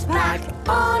outback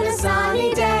on a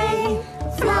sunny day.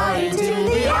 Flying to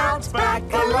the outback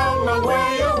a long, long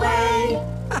way away.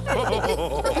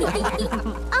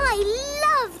 I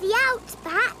love the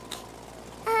outback.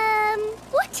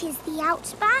 What is the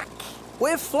outback?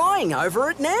 We're flying over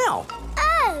it now.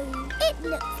 Oh, it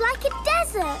looks like a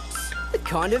desert. It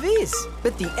kind of is.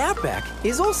 But the outback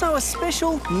is also a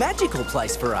special, magical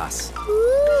place for us.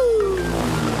 Ooh.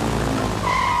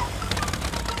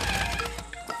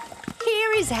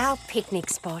 Here is our picnic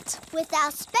spot. With our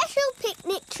special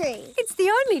picnic tree. It's the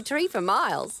only tree for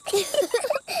miles.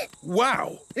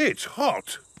 Wow, it's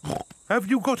hot. Have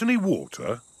you got any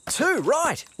water? Too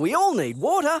right. We all need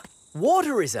water.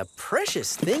 Water is a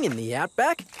precious thing in the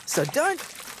outback, so don't...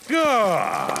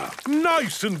 Ah,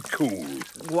 nice and cool.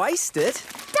 Waste it.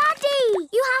 Daddy,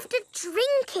 you have to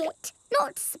drink it,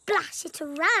 not splash it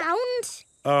around.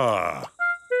 Ah.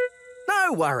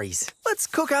 No worries. Let's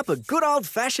cook up a good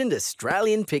old-fashioned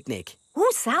Australian picnic.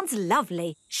 Oh, sounds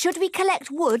lovely. Should we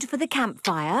collect wood for the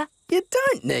campfire? You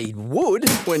don't need wood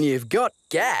when you've got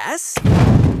gas.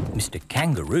 Mr.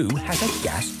 Kangaroo has a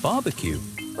gas barbecue.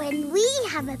 When we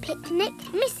have a picnic,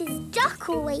 Mrs. Duck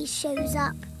always shows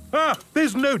up. Ah,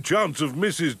 there's no chance of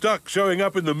Mrs. Duck showing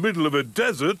up in the middle of a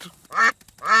desert.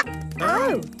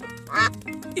 Oh.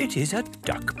 It is a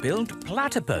duck-billed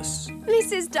platypus.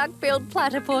 Mrs. Duck-billed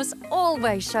Platypus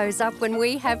always shows up when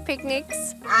we have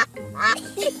picnics.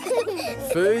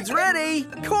 Food's ready.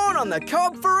 Corn on the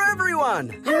cob for everyone.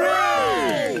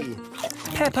 Hooray!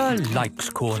 Peppa likes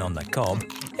corn on the cob.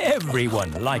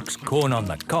 Everyone likes corn on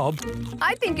the cob.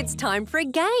 I think it's time for a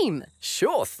game.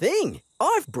 Sure thing.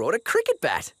 I've brought a cricket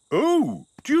bat. Oh,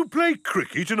 do you play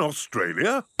cricket in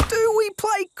Australia? Do we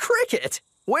play cricket?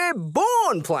 We're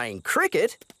born playing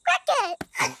cricket. Cricket!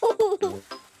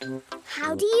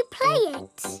 How do you play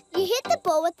it? You hit the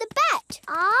ball with the bat.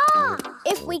 Ah!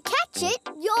 If we catch it,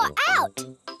 you're out.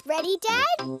 Ready,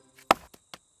 Dad?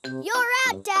 You're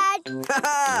out, Dad.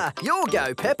 Ha! You'll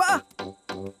go, Peppa.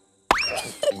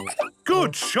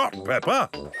 Good shot, Peppa.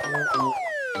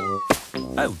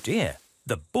 Oh dear,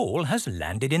 the ball has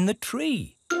landed in the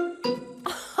tree.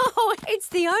 Oh, it's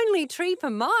the only tree for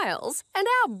miles, and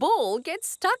our ball gets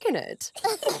stuck in it.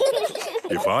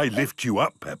 If I lift you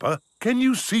up, Peppa, can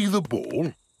you see the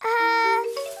ball?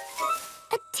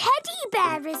 A teddy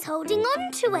bear is holding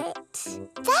on to it.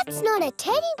 That's not a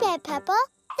teddy bear, Peppa.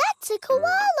 That's a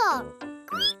koala.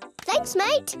 Thanks,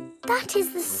 mate. That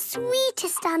is the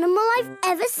sweetest animal I've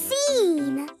ever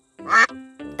seen.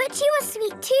 But you are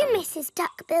sweet too, Mrs.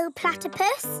 Duck-billed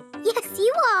Platypus. Yes,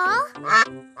 you are.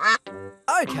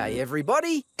 OK,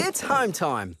 everybody, it's home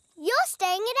time. You're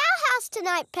staying at our house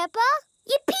tonight, Peppa.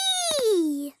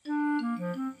 Yippee!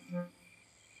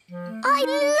 I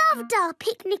loved our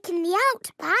picnic in the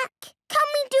outback. Can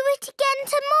we do it again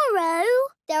tomorrow?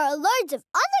 There are loads of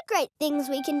other great things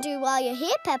we can do while you're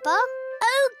here, Peppa.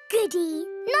 Oh, goody.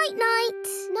 Night-night.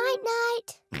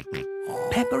 Night-night.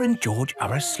 Peppa and George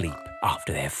are asleep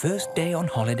after their first day on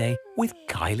holiday with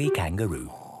Kylie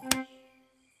Kangaroo.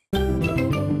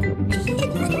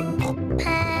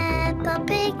 Peppa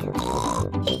Pig.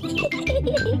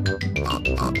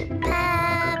 Peppa Pig.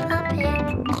 Peppa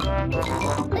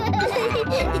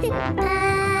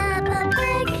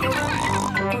Pig.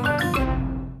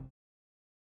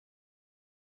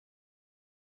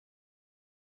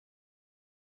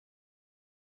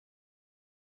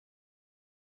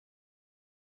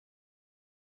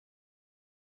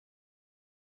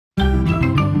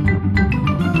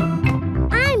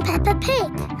 I'm Peppa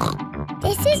Pig.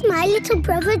 This is my little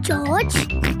brother George.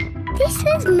 This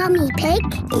is Mummy Pig.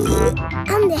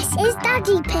 And this is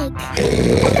Daddy Pig.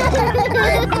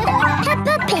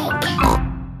 Peppa Pig.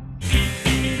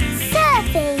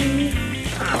 Surfing.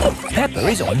 Peppa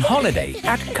is on holiday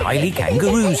at Kylie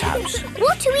Kangaroo's house.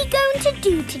 What are we going to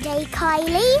do today,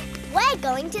 Kylie? We're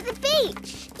going to the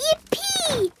beach.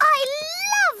 Yippee! I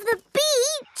love the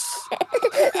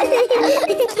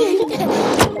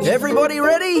beach! Everybody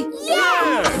ready?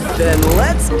 Yeah! Then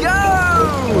let's go!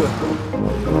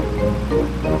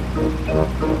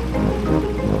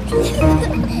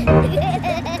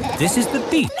 This is the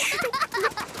beach.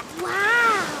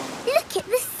 Wow! Look at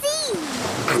the sea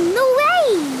and the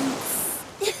waves.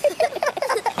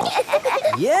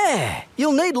 Yeah,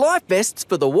 you'll need life vests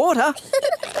for the water.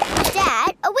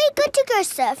 Dad, are we good to go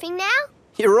surfing now?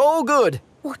 You're all good.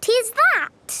 What is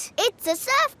that? It's a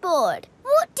surfboard.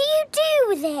 What do you do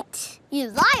with it? You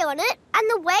lie on it and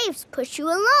the waves push you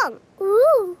along.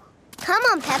 Ooh. Come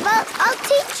on, Peppa, I'll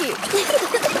teach you.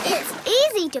 It's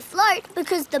easy to float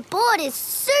because the board is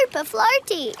super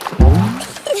floaty.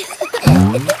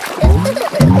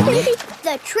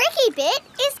 The tricky bit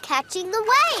is catching the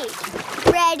wave.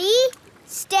 Ready,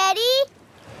 steady,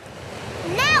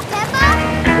 now, Peppa!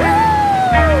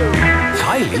 Woo!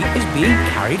 Kylie is being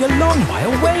carried along by a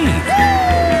wave.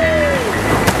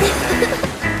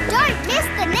 Don't miss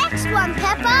the next one,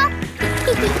 Peppa.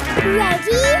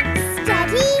 Ready,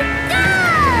 steady, go!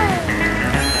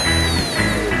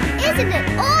 Isn't it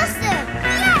awesome?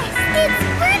 Yes, it's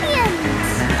brilliant!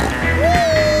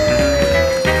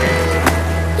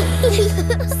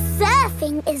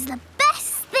 Surfing is the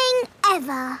best thing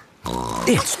ever.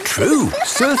 It's true.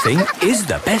 Surfing is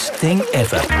the best thing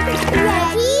ever.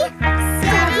 Ready,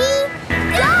 steady,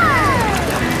 go!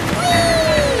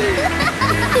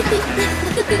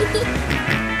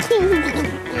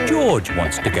 George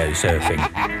wants to go surfing.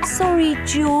 Sorry,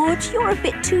 George, you're a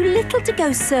bit too little to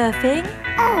go surfing.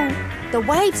 Oh, the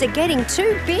waves are getting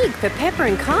too big for Peppa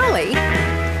and Kylie.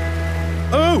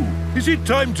 Oh, is it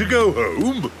time to go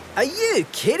home? Are you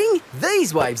kidding?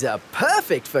 These waves are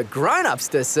perfect for grown-ups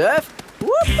to surf.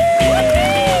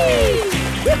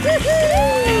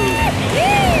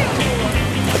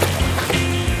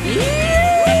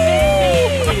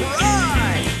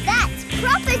 That's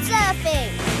proper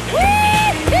surfing!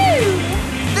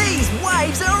 These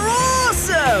waves are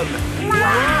awesome!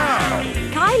 Wow!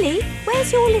 Kylie,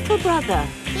 where's your little brother?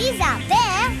 He's out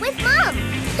there with Mum.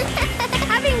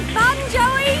 Having fun,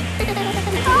 Joey?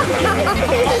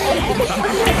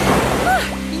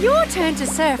 Your turn to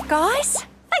surf, guys.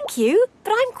 Thank you,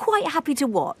 but I'm quite happy to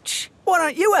watch. Why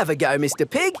don't you have a go, Mr.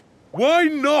 Pig? Why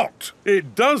not?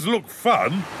 It does look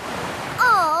fun.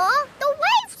 Aw, the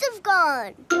waves have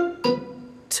gone.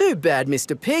 Too bad,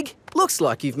 Mr. Pig. Looks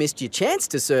like you've missed your chance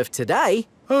to surf today.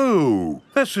 Oh,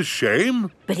 that's a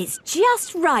shame. But it's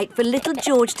just right for little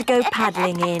George to go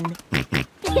paddling in.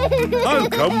 I'll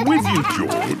come with you,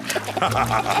 George.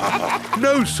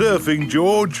 No surfing,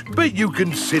 George, but you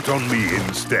can sit on me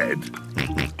instead.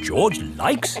 George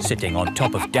likes sitting on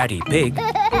top of Daddy Pig.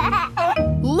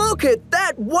 Look at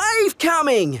that wave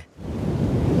coming!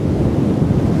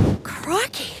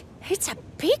 Crikey, it's a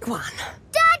big one.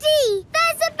 Daddy,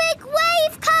 there's a big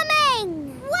wave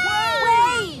coming!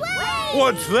 Wave!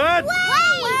 What's that? Wave!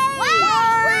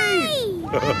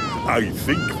 I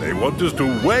think they want us to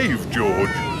wave, George.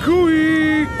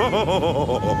 Cooey!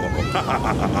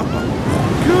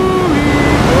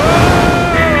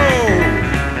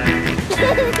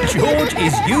 George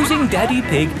is using Daddy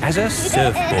Pig as a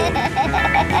surfboard.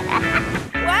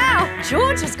 Wow,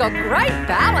 George has got great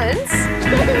balance.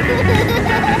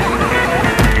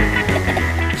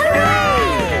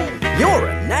 You're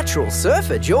a natural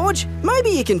surfer, George. Maybe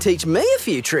you can teach me a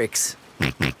few tricks.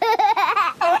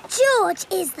 George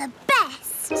is the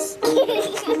best.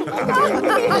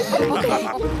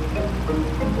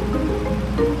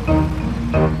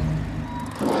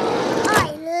 I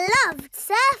loved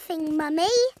surfing,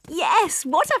 Mummy. Yes,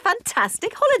 what a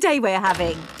fantastic holiday we're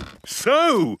having.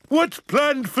 So, what's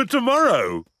planned for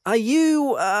tomorrow? Are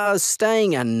you,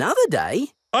 staying another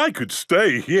day? I could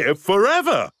stay here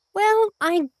forever. Well,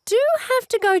 I do have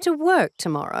to go to work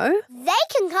tomorrow. They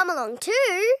can come along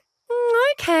too.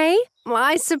 OK. Well,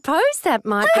 I suppose that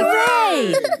might be...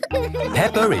 Hooray!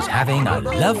 Peppa is having a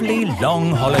lovely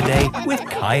long holiday with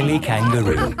Kylie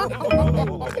Kangaroo.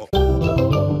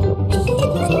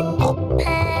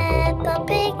 Peppa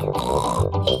Pig.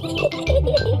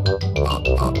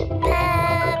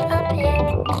 Peppa Pig.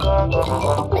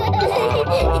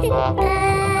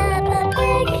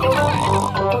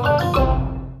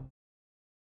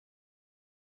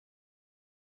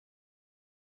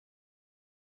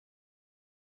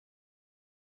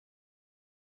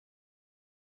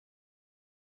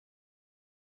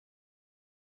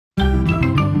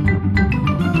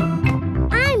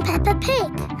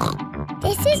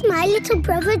 little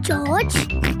brother George.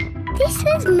 This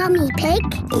is Mummy Pig.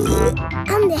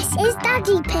 And this is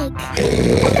Daddy Pig.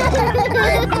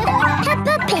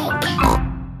 Peppa Pig.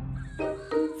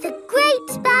 The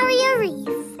Great Barrier Reef.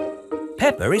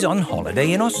 Peppa is on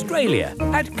holiday in Australia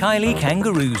at Kylie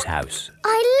Kangaroo's house.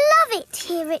 I love it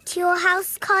here at your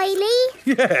house, Kylie.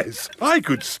 Yes, I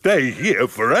could stay here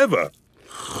forever.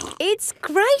 It's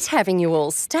great having you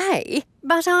all stay,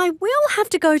 but I will have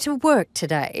to go to work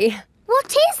today.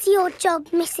 What is your job,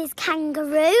 Mrs.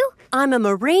 Kangaroo? I'm a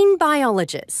marine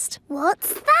biologist.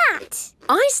 What's that?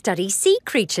 I study sea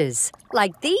creatures,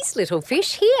 like these little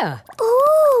fish here.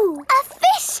 Ooh, a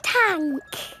fish tank.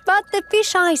 But the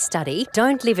fish I study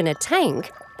don't live in a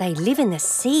tank. They live in the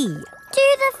sea.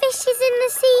 Do the fishes in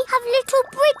the sea have little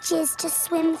bridges to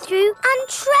swim through and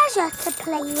treasure to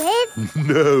play with?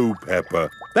 No, Peppa.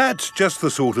 That's just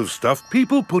the sort of stuff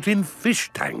people put in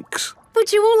fish tanks.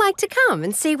 Would you all like to come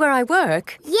and see where I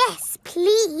work? Yes,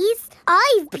 please.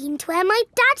 I've been to where my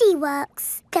daddy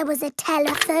works. There was a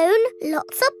telephone,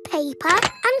 lots of paper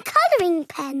and colouring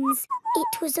pens.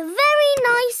 It was a very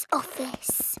nice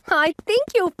office. I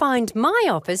think you'll find my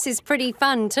office is pretty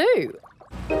fun too.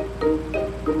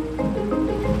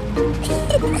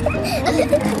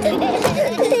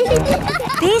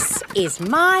 This is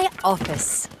my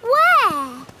office.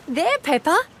 Where? There,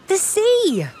 Peppa, the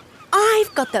sea.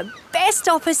 I've got the best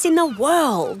office in the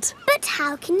world. But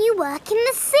how can you work in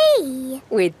the sea?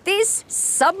 With this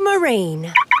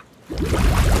submarine.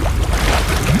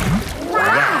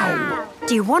 Wow!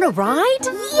 Do you want to ride?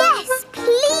 Yes,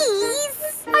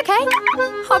 please. OK,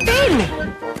 hop in.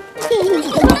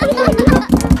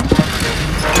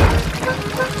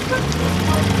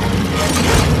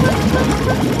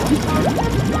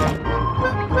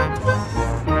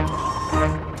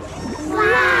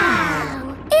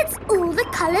 Wow! It's all the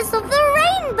colours of the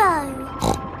rainbow.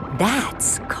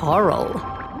 That's coral.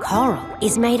 Coral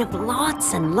is made of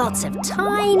lots and lots of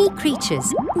tiny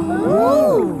creatures.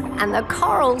 Ooh! And the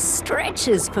coral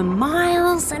stretches for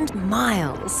miles and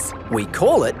miles. We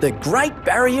call it the Great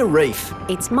Barrier Reef.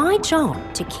 It's my job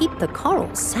to keep the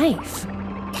coral safe.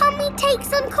 Can we take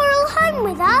some coral home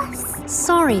with us?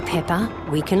 Sorry, Peppa.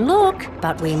 We can look,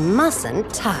 but we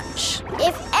mustn't touch.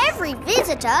 If every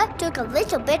visitor took a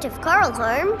little bit of coral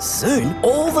home, soon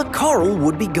all the coral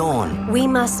would be gone. We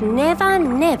must never,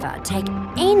 never take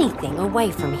anything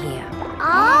away from here.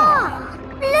 Ah!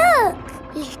 Look!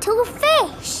 Little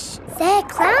fish. They're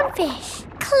clownfish.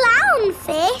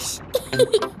 Clownfish?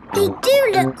 They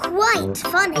do look quite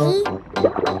funny.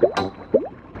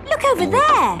 Look over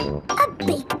there. A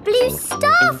big blue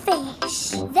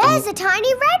starfish. There's a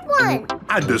tiny red one.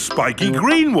 And a spiky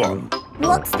green one.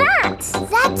 What's that?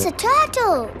 That's a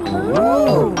turtle.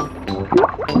 Ooh.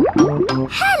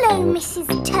 Hello, Mrs.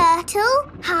 Turtle.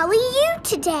 How are you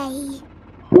today?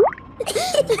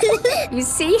 You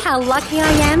see how lucky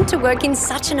I am to work in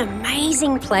such an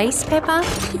amazing place, Peppa?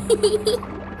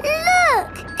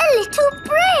 Look! A little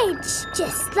bridge,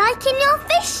 just like in your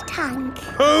fish tank.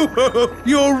 Oh,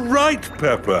 you're right,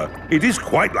 Peppa. It is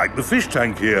quite like the fish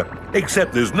tank here,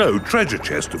 except there's no treasure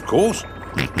chest, of course.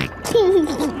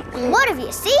 What have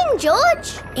you seen,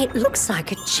 George? It looks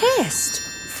like a chest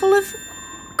full of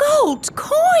gold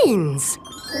coins.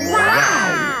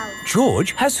 Wow!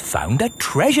 George has found a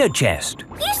treasure chest.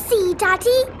 You see,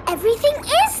 Daddy, everything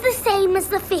is the same as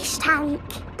the fish tank.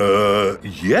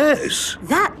 Yes.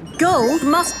 That gold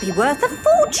must be worth a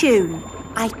fortune.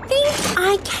 I think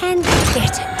I can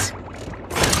get it.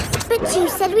 But you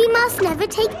said we must never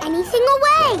take anything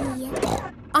away.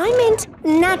 I meant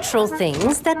natural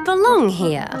things that belong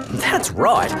here. That's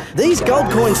right. These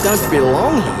gold coins don't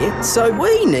belong here, so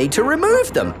we need to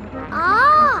remove them.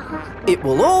 Ah! It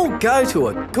will all go to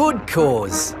a good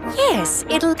cause. Yes,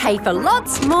 it'll pay for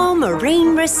lots more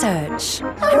marine research.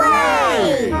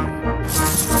 Hooray!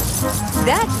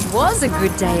 That was a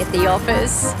good day at the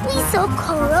office. We saw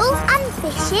coral and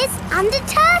fishes and a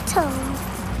turtle.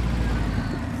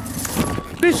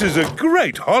 This is a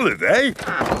great holiday.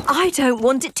 I don't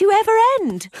want it to ever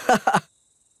end.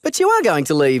 But you are going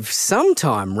to leave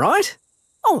sometime, right?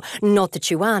 Oh, not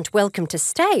that you aren't welcome to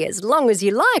stay as long as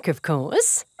you like, of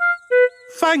course.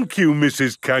 Thank you,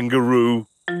 Mrs. Kangaroo.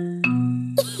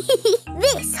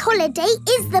 This holiday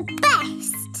is the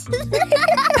best.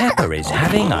 Peppa is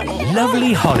having a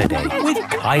lovely holiday with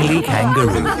Kylie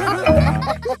Kangaroo.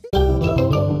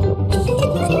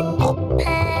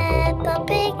 Peppa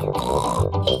Pig.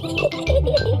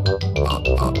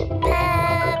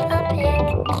 Peppa Pig.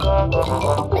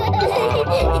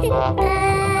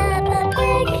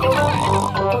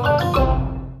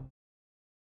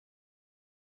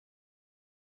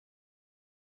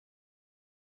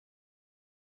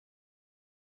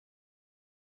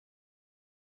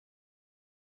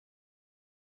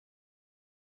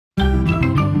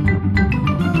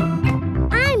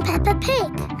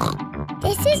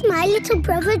 my little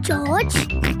brother George.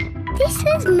 This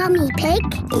is Mummy Pig.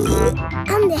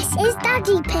 And this is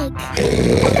Daddy Pig.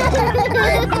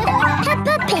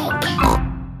 Peppa Pig.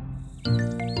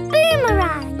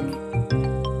 Boomerang.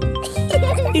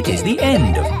 It is the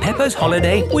end of Peppa's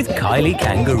holiday with Kylie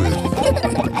Kangaroo.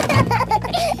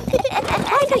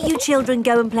 Why don't you children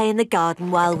go and play in the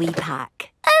garden while we pack?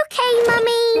 OK,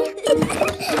 Mummy.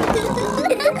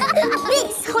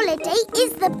 This holiday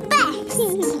is the best.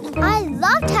 I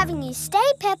loved having you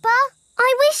stay, Peppa.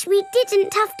 I wish we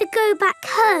didn't have to go back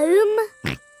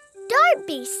home. Don't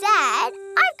be sad.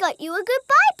 I've got you a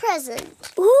goodbye present.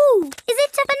 Ooh, is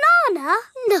it a banana?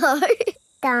 No.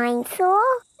 Dinosaur?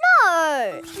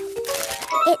 No.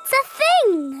 It's a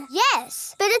thing.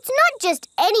 Yes, but it's not just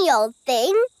any old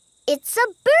thing. It's a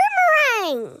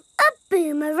boomerang. A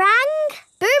boomerang?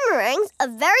 Boomerangs are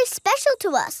very special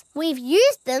to us. We've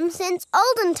used them since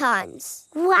olden times.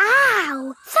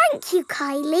 Wow. Thank you,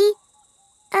 Kylie.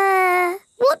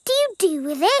 What do you do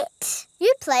with it?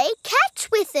 You play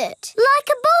catch with it. Like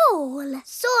a ball?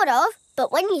 Sort of,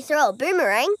 but when you throw a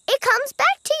boomerang, it comes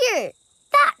back to you.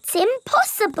 That's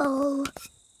impossible.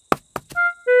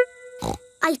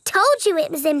 I told you it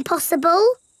was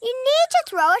impossible. You need to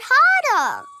throw it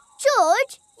harder.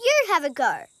 George, you have a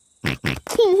go.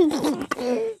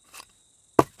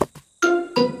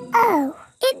 Oh,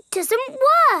 it doesn't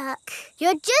work.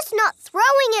 You're just not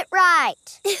throwing it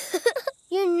right.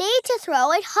 You need to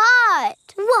throw it hard.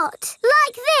 What,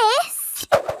 like this?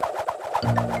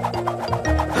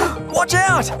 Watch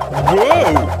out!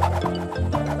 Whoa!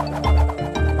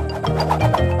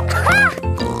 Ha!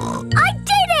 I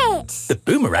did it! The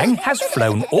boomerang has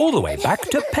flown all the way back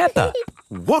to Peppa.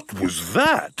 What was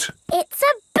that? It's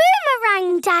a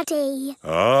boomerang, Daddy.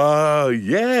 Ah,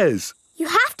 yes. You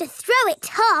have to throw it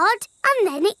hard and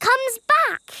then it comes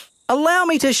back. Allow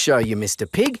me to show you, Mr.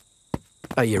 Pig.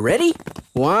 Are you ready?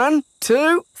 1,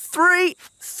 2, 3,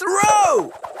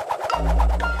 throw!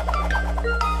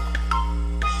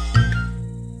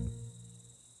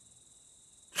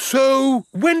 So,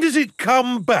 when does it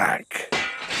come back?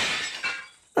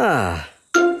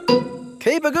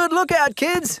 Keep a good lookout,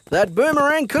 kids. That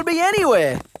boomerang could be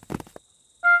anywhere.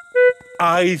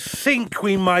 I think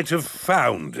we might have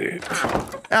found it.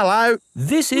 Hello.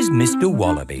 This is Mr.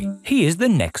 Wallaby. He is the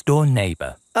next-door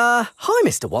neighbour. Hi,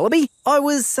 Mr. Wallaby. I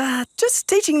was, just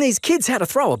teaching these kids how to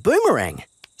throw a boomerang.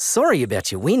 Sorry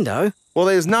about your window. Well,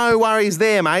 there's no worries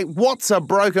there, mate. What's a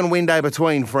broken window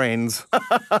between friends?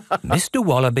 Mr.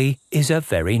 Wallaby is a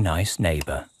very nice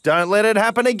neighbour. Don't let it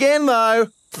happen again, though.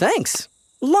 Thanks.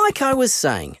 Like I was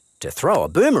saying, to throw a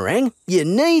boomerang, you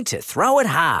need to throw it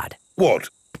hard. What?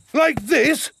 Like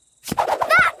this?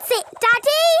 That's it,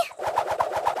 Daddy.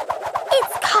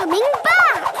 It's coming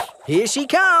back. Here she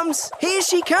comes. Here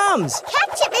she comes.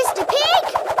 Catch it, Mr. Pig.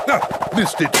 Ah,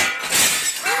 missed it.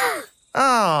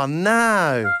 Oh,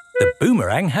 no. The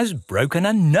boomerang has broken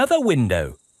another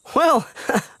window. Well,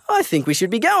 I think we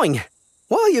should be going.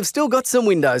 Well, you've still got some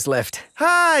windows left.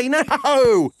 Hey,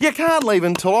 no! You can't leave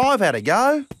until I've had a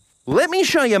go. Let me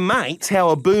show your mates how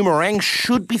a boomerang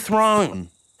should be thrown.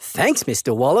 Thanks,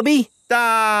 Mr. Wallaby.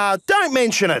 Don't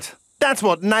mention it. That's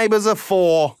what neighbours are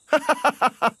for.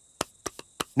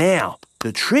 Now,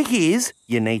 the trick is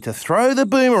you need to throw the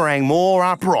boomerang more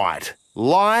upright.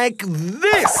 Like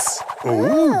this.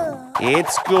 Ooh.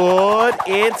 It's good.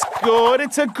 It's good.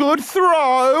 It's a good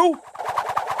throw.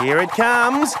 Here it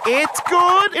comes. It's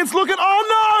good. It's looking... Oh,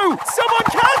 no! Someone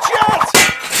catch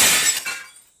it!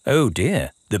 Oh,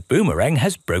 dear. The boomerang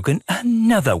has broken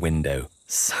another window.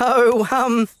 So,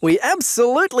 we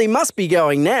absolutely must be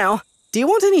going now. Do you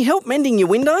want any help mending your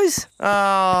windows?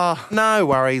 No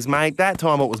worries, mate. That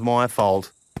time it was my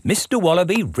fault. Mr.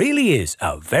 Wallaby really is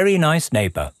a very nice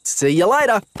neighbour. See you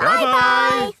later.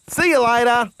 Bye-bye. See you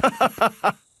later.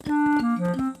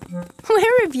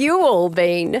 Where have you all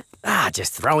been?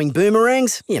 Just throwing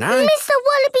boomerangs, you know. Mr.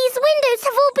 Wallaby's windows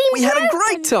have all been We had a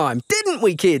great time, didn't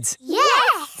we, kids?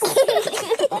 Yes!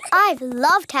 I've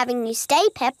loved having you stay,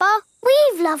 Peppa.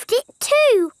 We've loved it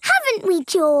too, haven't we,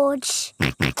 George?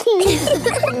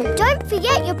 Don't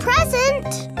forget your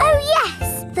present. Oh,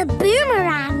 yes, the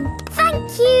boomerang.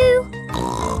 Thank you.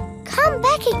 Come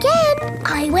back again.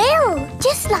 I will,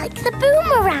 just like the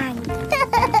boomerang.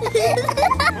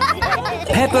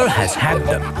 Peppa has had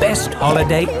the best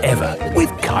holiday ever with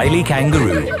Kylie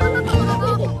Kangaroo.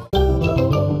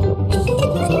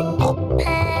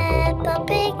 Peppa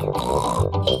Pig.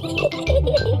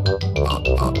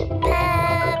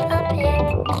 Peppa Pig.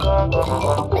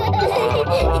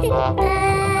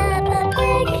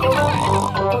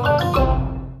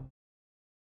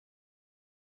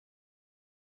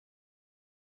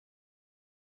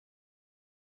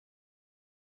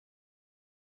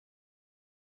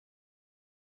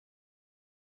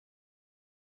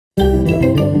 I'm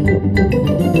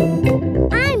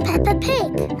Peppa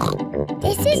Pig.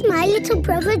 This is my little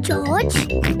brother George.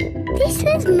 This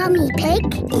is Mummy Pig.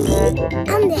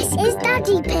 And this is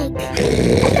Daddy Pig.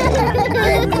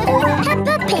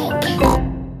 Peppa Pig.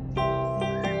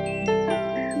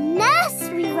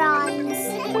 Nursery rhymes.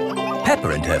 Peppa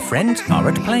and her friends are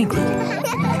at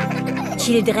playgroup.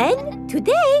 Children,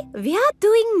 today we are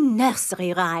doing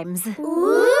nursery rhymes.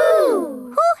 Ooh!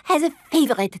 Who has a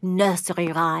favourite nursery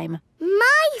rhyme?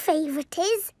 My favourite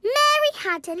is Mary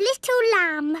Had a Little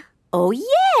Lamb. Oh,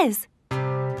 yes!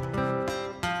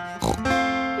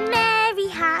 Mary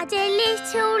had a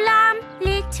little lamb,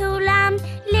 little lamb,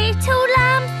 little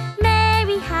lamb.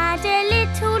 Mary had a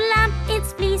little lamb,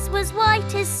 its fleece was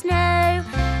white as snow.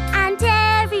 And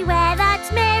everywhere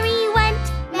that Mary went,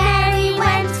 Mary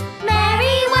went,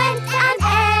 Mary went. And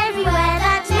everywhere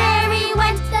that Mary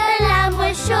went, the lamb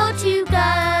was sure to go.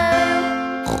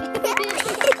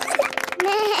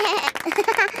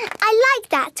 I like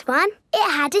that one.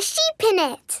 It had a sheep in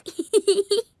it.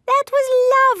 That was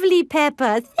lovely,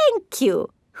 Peppa. Thank you.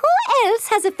 Who else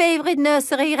has a favourite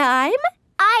nursery rhyme?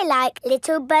 I like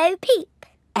Little Bo Peep.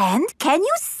 And can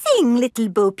you sing Little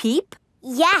Bo Peep?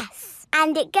 Yes,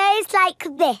 and it goes like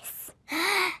this.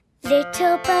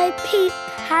 Little Bo Peep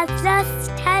has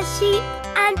lost her sheep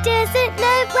and doesn't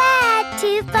know where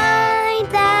to find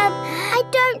them. I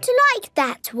don't like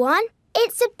that one.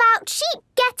 It's about sheep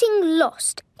getting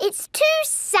lost. It's too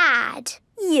sad.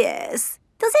 Yes.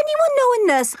 Does anyone know a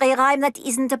nursery rhyme that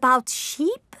isn't about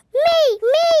sheep?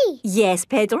 Me! Yes,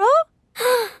 Pedro?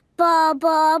 Ba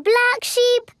ba black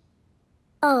sheep.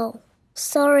 Oh,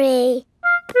 sorry.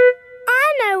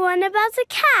 I know one about a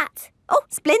cat. Oh,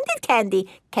 splendid, Candy.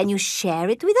 Can you share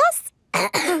it with us?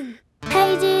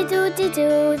 Hey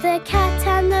diddle-diddle, the cat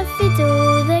and the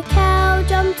fiddle, the cow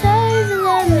jumped over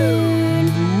the moon.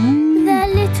 The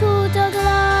little dog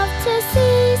loved to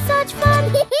see such fun,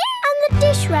 and the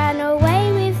dish ran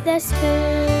away with the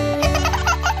spoon.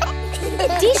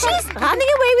 Dishes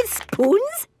running away with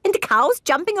spoons? And cows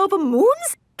jumping over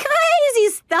moons? Crazy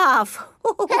stuff!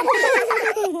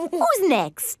 Who's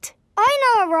next? I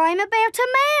know a rhyme about a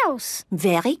mouse.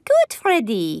 Very good,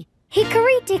 Freddy.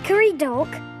 Hickory dickory dock,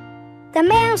 the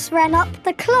mouse ran up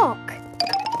the clock.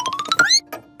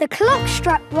 The clock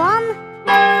struck one,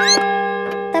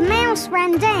 the mouse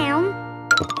ran down.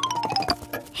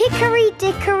 Hickory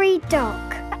dickory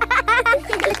dock.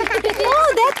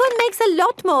 Oh, that one makes a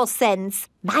lot more sense.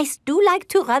 Mice do like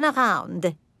to run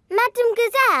around. Madam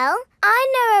Gazelle, I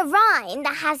know a rhyme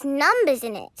that has numbers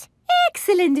in it.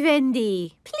 Excellent,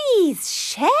 Wendy. Please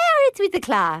share it with the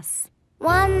class.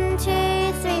 1,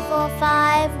 2, 3, 4,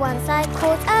 5. Once I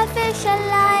caught a fish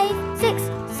alive. 6,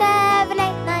 7,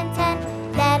 8, 9, 10.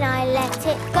 Then I let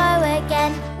it go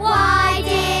again. Why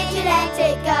did you let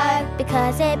it go?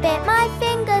 Because it bit my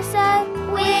finger so.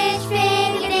 Which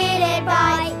finger did it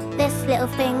bite? This little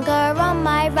finger on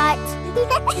my right.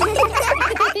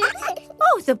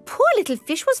 Oh, the poor little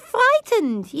fish was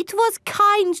frightened. It was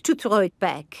kind to throw it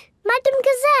back. Madam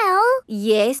Gazelle?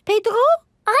 Yes, Pedro?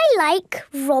 I like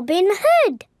Robin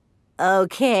Hood.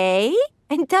 Okay.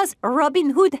 And does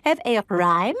Robin Hood have a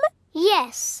rhyme?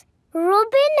 Yes.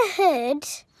 Robin Hood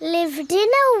lived in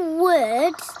a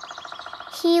wood.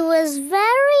 He was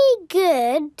very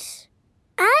good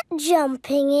at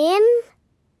jumping in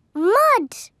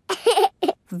mud.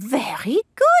 Very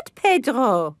good,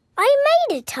 Pedro. I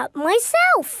made it up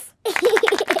myself.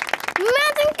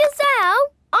 Madam Gazelle,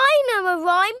 I know a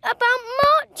rhyme about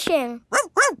marching.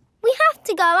 We have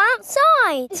to go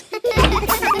outside.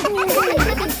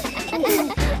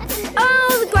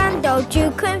 Oh, the grand old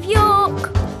Duke of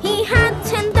York. He had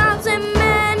 10,000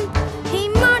 men. He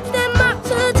marched them up to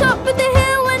the top of the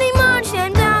hill and he marched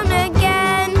them down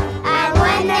again. And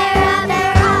when they're up,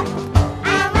 they're up.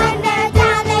 And when they're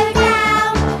down, they're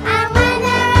down. And when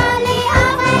they're only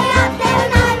halfway up, they're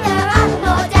neither up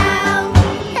nor down.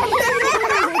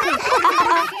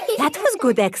 That was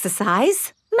good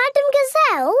exercise. Madam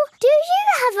Gazelle, do you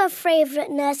have a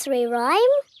favourite nursery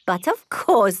rhyme? But of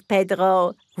course,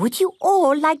 Pedro. Would you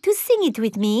all like to sing it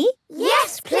with me?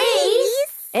 Yes, please.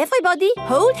 Everybody,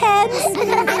 hold hands.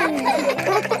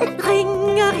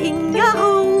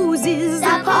 Ring-a-ring-a-roses,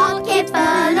 a pocket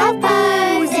full of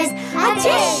posies. A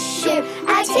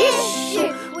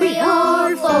tissue, we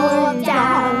all fall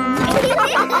down.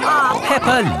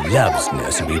 Peppa loves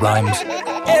nursery rhymes.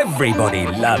 Everybody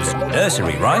loves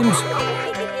nursery rhymes.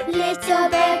 Little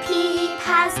Bo Peep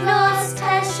has lost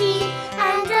her sheep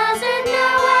and doesn't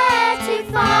know where to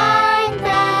find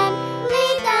them.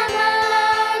 Leave them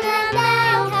alone and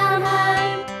they'll come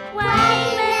home,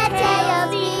 waving their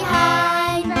tails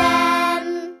behind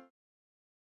them.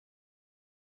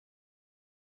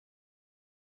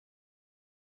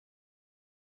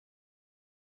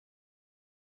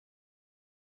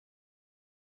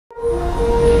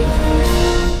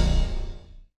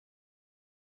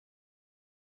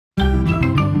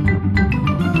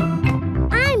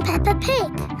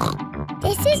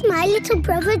 little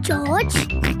brother George.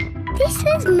 This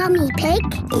is Mummy Pig.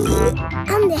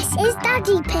 And this is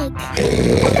Daddy Pig.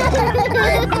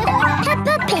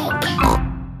 Peppa Pig.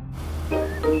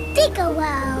 Digger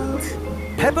World.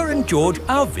 Peppa and George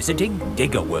are visiting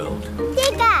Digger World.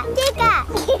 Digger, digger.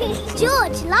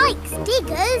 George likes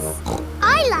diggers.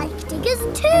 I like diggers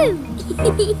too.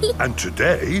 And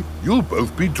today, you'll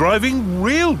both be driving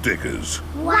real diggers.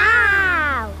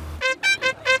 Wow!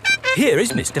 Here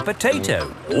is Mr.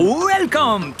 Potato.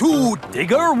 Welcome to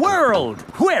Digger World,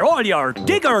 where all your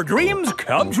digger dreams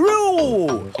come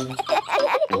true.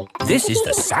 This is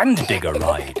the Sand Digger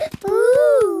ride.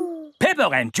 Ooh. Peppa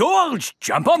and George,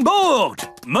 jump on board.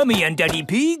 Mummy and Daddy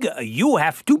Pig, you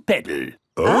have to pedal.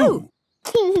 Oh.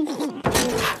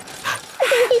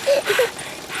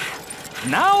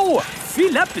 Now,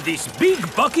 fill up this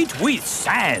big bucket with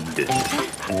sand.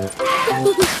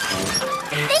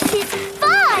 This is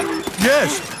fun!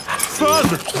 Yes, fun!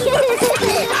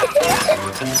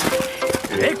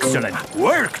 Excellent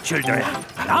work, children.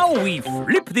 Now we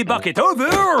flip the bucket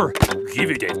over,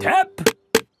 give it a tap,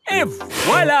 and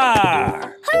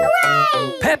voila!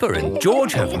 Hooray! Peppa and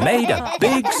George have made a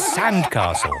big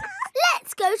sandcastle.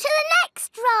 Let's go to the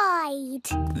next ride.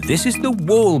 This is the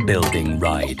wall building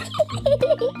ride.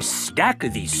 Stack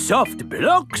the soft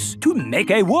blocks to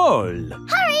make a wall.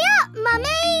 Hurry up,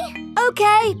 Mummy!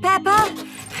 OK, Peppa.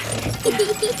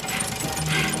 Pedal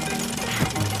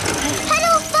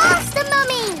faster,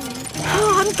 Mummy!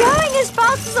 Oh, I'm going as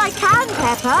fast as I can,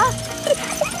 Peppa.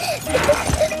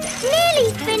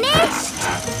 Nearly finished.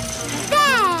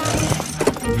 There!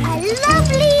 A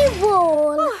lovely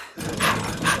wall.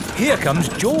 Here comes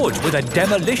George with a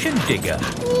demolition digger.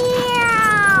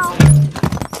 Meow.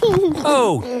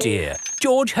 Oh dear,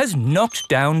 George has knocked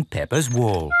down Peppa's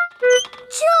wall.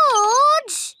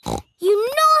 George! You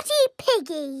naughty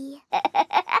piggy!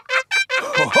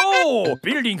 Ho-ho!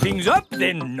 Building things up,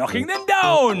 then knocking them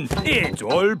down. It's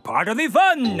all part of the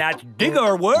fun at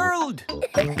Digger World.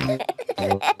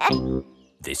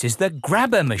 This is the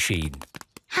grabber machine.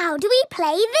 How do we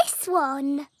play this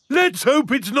one? Let's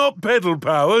hope it's not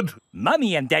pedal-powered.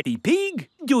 Mummy and Daddy Pig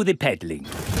do the peddling.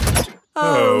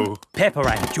 Oh. Peppa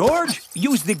and George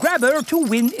use the grabber to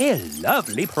win a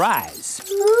lovely prize.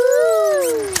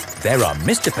 Ooh. There are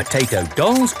Mr. Potato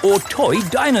dolls or toy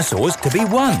dinosaurs to be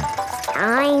won.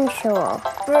 Dinosaur.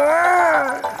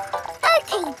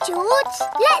 OK, George,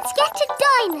 let's get a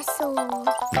dinosaur.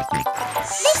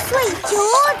 This way,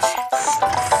 George.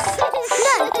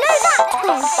 No, that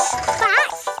way.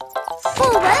 Back,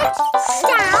 forward,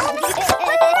 down.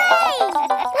 Hooray!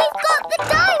 We've got the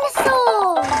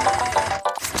dinosaur.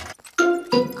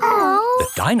 Oh. The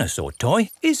dinosaur toy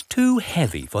is too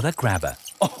heavy for the grabber.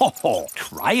 Oh,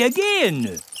 try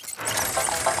again.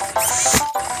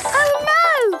 Oh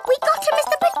no! We got a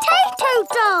Mr. Potato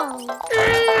doll!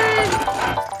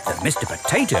 The Mr.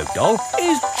 Potato doll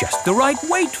is just the right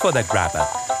weight for the grabber.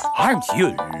 Aren't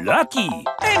you lucky?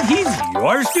 And he's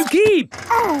yours to keep.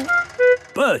 Oh.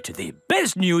 But the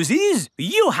best news is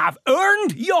you have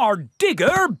earned your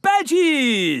digger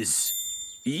badges.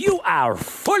 You are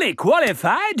fully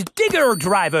qualified digger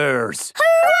drivers.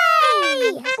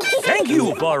 Hooray! Thank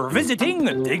you for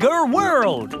visiting Digger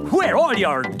World, where all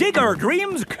your digger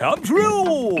dreams come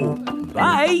true.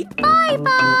 Bye.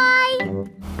 Bye-bye.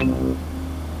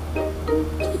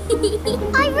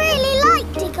 I really like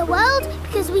Digger World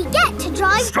because we get to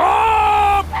drive...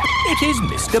 Stop! It is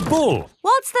Mr. Bull.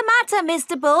 What's the matter,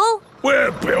 Mr. Bull?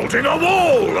 We're building a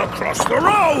wall across the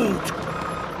road.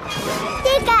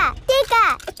 Digger,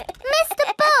 digger. Mr.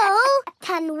 Bull,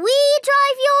 can we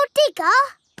drive your digger?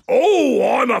 Oh,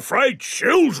 I'm afraid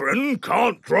children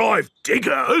can't drive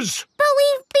diggers. But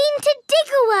we've been to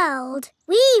Digger World.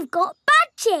 We've got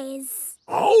badges.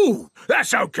 Oh,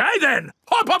 that's OK then.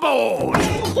 Hop aboard.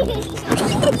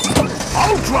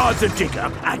 I'll drive the digger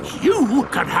and you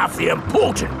can have the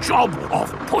important job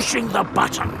of pushing the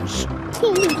buttons.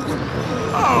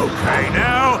 OK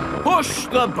now, push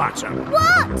the button.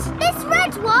 What? This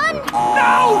red one?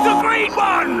 No, the green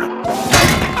one!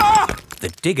 Ah! The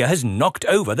digger has knocked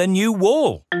over the new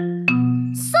wall.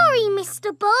 Sorry,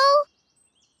 Mr. Bull.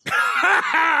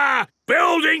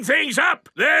 Building things up,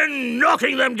 then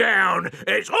knocking them down.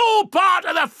 It's all part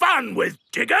of the fun with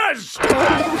diggers.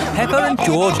 Peppa and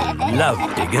George love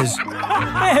diggers.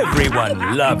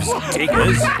 Everyone loves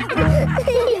diggers.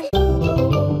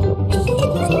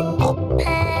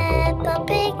 Peppa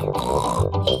Pig.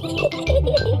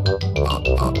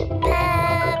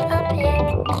 Peppa Pig.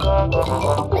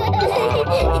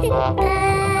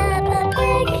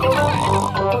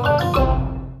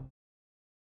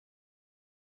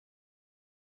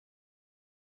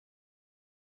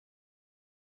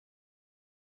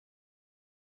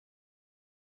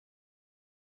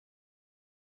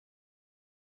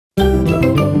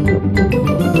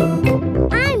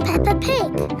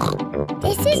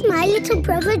 little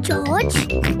brother George.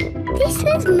 This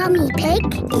is Mummy Pig.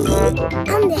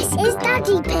 And this is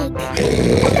Daddy Pig.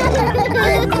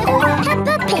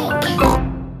 Peppa Pig.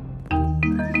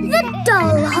 The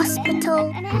Doll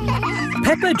Hospital.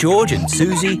 Peppa, George and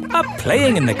Susie are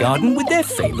playing in the garden with their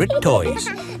favourite toys.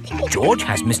 George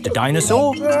has Mr.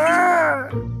 Dinosaur,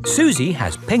 Susie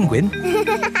has Penguin,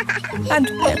 and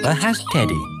Peppa has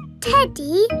Teddy.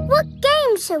 Teddy, what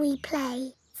game shall we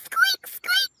play? Squeak,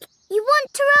 squeak. You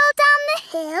want to roll down the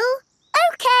hill?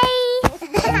 OK.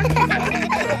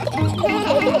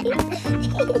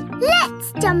 Let's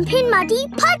jump in muddy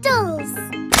puddles.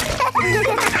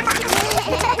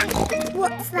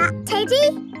 What's that,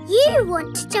 Teddy? You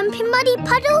want to jump in muddy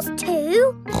puddles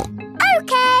too?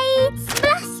 OK.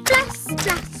 Splash, splash,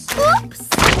 splash. Oops.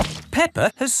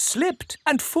 Peppa has slipped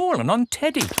and fallen on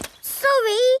Teddy.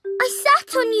 Sorry, I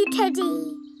sat on you,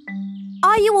 Teddy.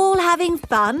 Are you all having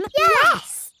fun?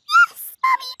 Yes. Yes,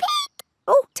 Mummy Pig.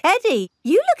 Oh, Teddy,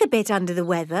 you look a bit under the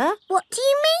weather. What do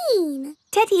you mean?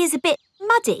 Teddy is a bit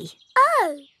muddy.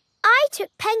 Oh, I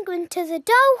took Penguin to the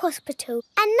doll hospital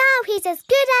and now he's as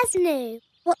good as new.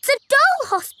 What's a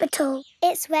doll hospital?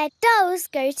 It's where dolls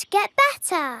go to get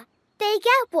better. They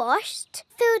get washed,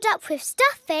 filled up with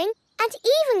stuffing and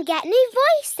even get new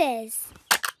voices.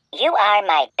 You are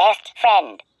my best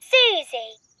friend.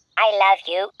 Susie. I love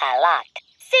you a lot.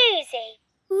 Susie.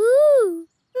 Ooh.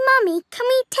 Mummy, can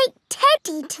we take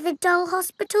Teddy to the doll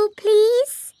hospital,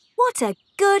 please? What a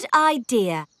good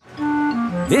idea.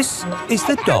 This is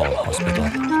the doll hospital.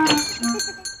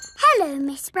 Hello,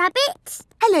 Miss Rabbit.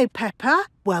 Hello, Peppa.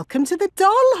 Welcome to the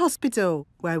doll hospital,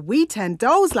 where we turn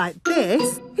dolls like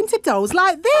this into dolls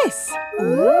like this.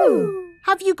 Ooh.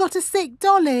 Have you got a sick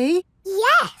dolly?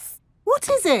 Yes. What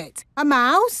is it? A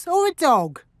mouse or a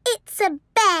dog? It's a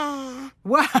bear.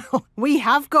 Well, we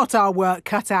have got our work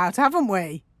cut out, haven't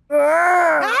we?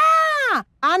 Ah!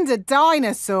 And a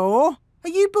dinosaur. Are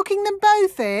you booking them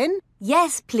both in?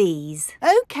 Yes, please.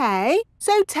 OK.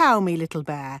 So tell me, little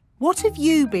bear, what have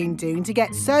you been doing to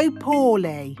get so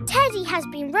poorly? Teddy has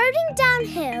been rolling down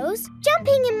hills,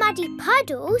 jumping in muddy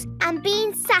puddles and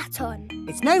being sat on.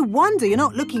 It's no wonder you're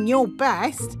not looking your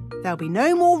best. There'll be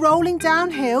no more rolling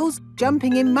down hills,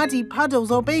 jumping in muddy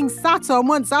puddles or being sat on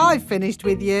once I've finished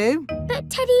with you. But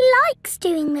Teddy likes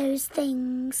doing those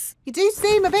things. You do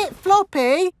seem a bit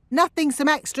floppy. Nothing some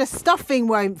extra stuffing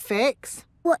won't fix.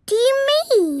 What do you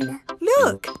mean?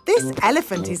 Look, this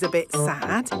elephant is a bit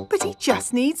sad, but he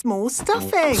just needs more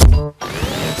stuffing.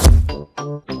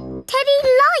 Teddy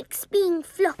likes being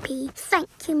floppy, thank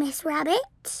you, Miss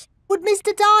Rabbit. Would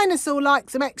Mr. Dinosaur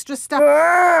like some extra stuff?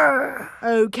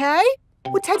 OK.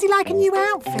 Would Teddy like a new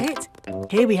outfit?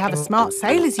 Here we have a smart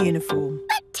sailor's uniform.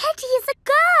 But Teddy is a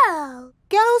girl.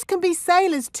 Girls can be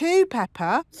sailors too,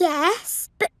 Peppa. Yes,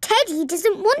 but Teddy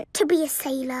doesn't want to be a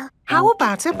sailor. How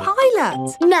about a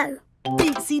pilot? No.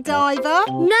 Deep sea diver?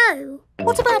 No.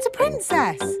 What about a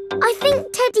princess? I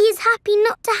think Teddy is happy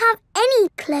not to have any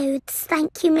clothes,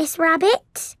 thank you, Miss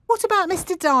Rabbit. What about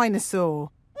Mr.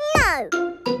 Dinosaur? No.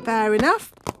 Fair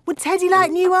enough. Would Teddy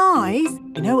like new eyes?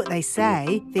 You know what they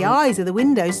say, the eyes are the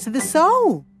windows to the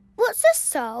soul. What's a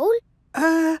soul?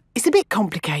 It's a bit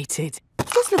complicated.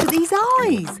 Just look at these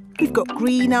eyes. We've got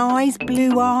green eyes,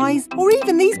 blue eyes, or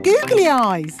even these googly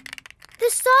eyes. The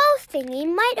soul thingy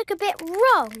might look a bit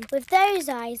wrong with those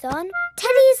eyes on.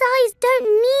 Teddy's eyes don't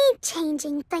need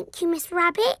changing, thank you, Miss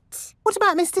Rabbit. What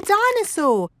about Mr.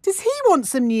 Dinosaur? Does he want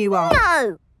some new eyes?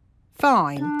 No.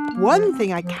 Fine. One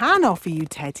thing I can offer you,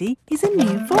 Teddy, is a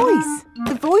new voice.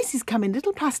 The voices come in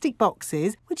little plastic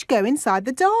boxes which go inside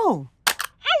the doll.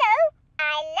 Hello,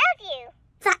 I love you.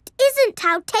 That isn't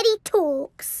how Teddy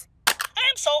talks.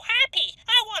 I'm so happy.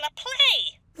 I want to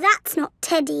play. That's not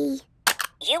Teddy.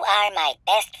 You are my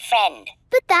best friend.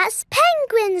 But that's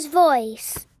Penguin's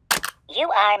voice.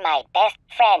 You are my best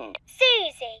friend.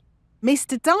 Susie.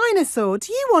 Mr. Dinosaur,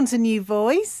 do you want a new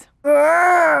voice?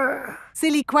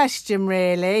 Silly question,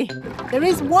 really. There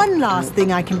is one last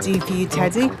thing I can do for you,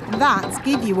 Teddy. That's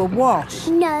give you a wash.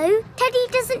 No, Teddy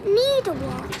doesn't need a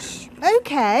wash.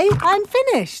 OK, I'm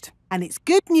finished. And it's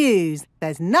good news.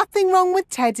 There's nothing wrong with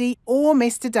Teddy or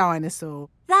Mr. Dinosaur.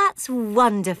 That's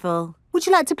wonderful. Would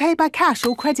you like to pay by cash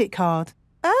or credit card?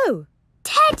 Oh.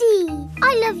 Teddy,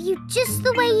 I love you just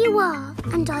the way you are,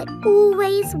 and I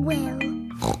always will.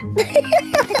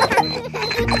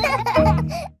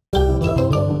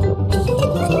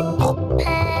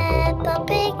 Peppa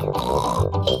Pig.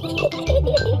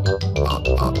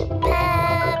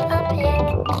 Peppa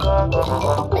Pig.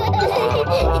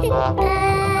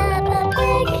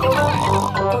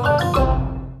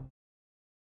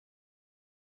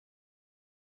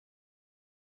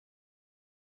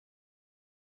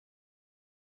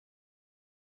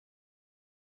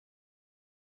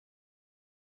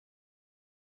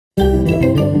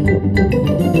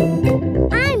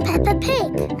 I'm Peppa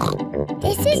Pig.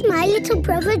 This is my little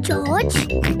brother George.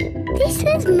 This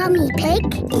is Mummy Pig.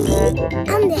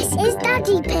 And this is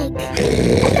Daddy Pig.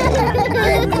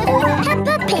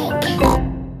 Peppa Pig.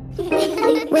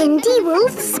 Wendy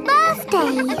Wolf's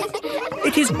birthday.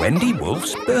 It is Wendy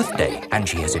Wolf's birthday, and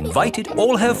she has invited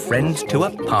all her friends to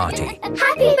a party.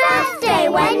 Happy birthday,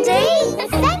 Wendy!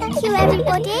 Thank you,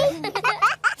 everybody.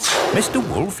 Mr.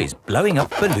 Wolf is blowing up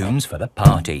balloons for the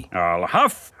party. I'll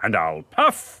huff and I'll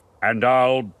puff and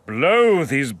I'll blow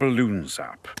these balloons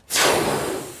up.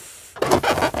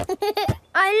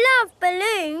 I love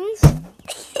balloons.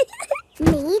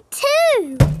 Me too.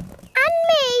 And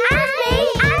me. And me.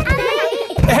 And me.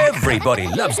 Everybody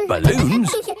loves balloons.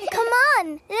 Come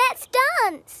on, let's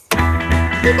dance.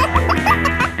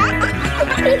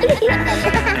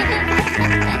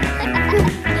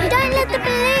 Don't let the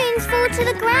balloons fall to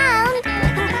the ground.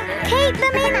 Keep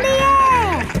them in the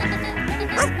air.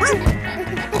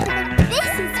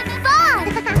 This is fun.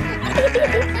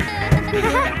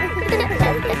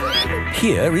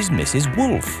 Here is Mrs.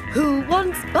 Wolf. Who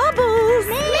wants bubbles?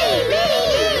 Me.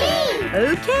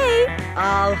 Okay,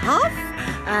 I'll huff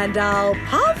and I'll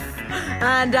puff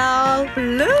and I'll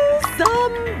blow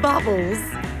some bubbles.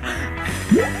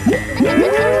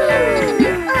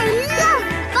 I love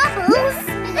bubbles.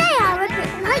 They are a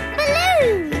bit like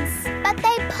balloons, but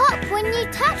they pop when you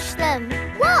touch them.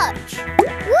 Watch.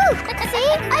 Woo! See,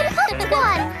 I popped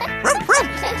one.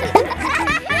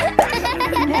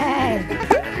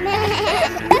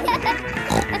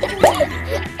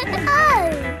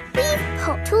 Oh, we've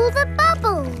popped all the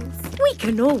bubbles. We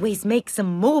can always make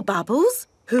some more bubbles.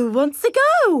 Who wants to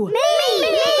go? Me!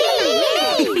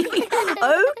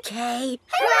 Okay.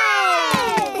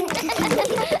 Hooray!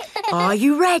 Are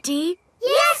you ready?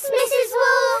 Yes, Mrs.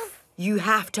 Wolf. You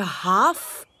have to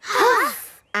huff.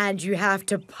 Huff. And you have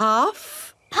to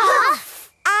puff.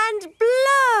 Puff. And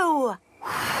blow.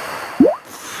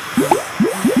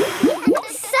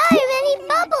 So many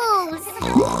bubbles.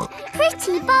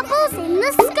 Pretty bubbles in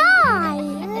the sky.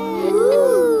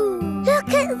 Ooh. Look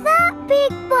at that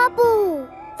big bubble.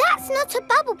 That's not a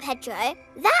bubble, Pedro.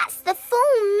 That's the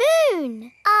full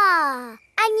moon. Ah,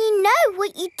 and you know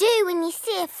what you do when you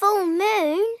see a full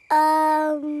moon?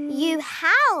 You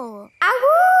howl.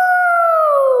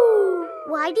 Ow!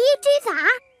 Why do you do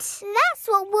that? That's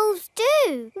what wolves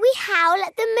do. We howl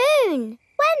at the moon.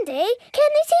 Wendy,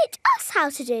 can you teach us how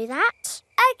to do that?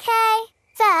 Okay.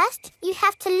 First, you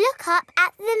have to look up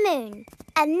at the moon.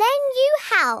 And then you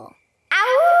howl.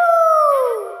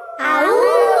 Ow! Ow!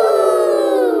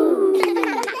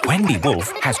 Wendy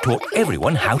Wolf has taught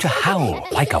everyone how to howl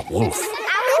like a wolf.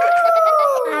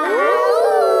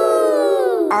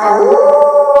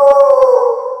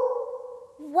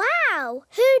 Wow,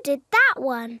 who did that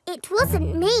one? It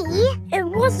wasn't me. It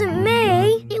wasn't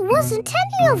me. It wasn't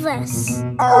any of us. It's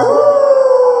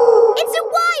a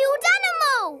wild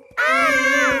animal.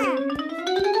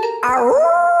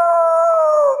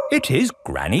 It is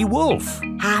Granny Wolf.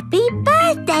 Happy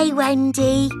birthday,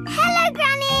 Wendy. Hello,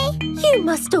 Granny. You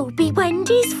must all be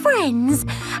Wendy's friends.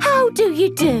 How do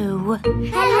you do?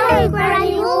 Hello,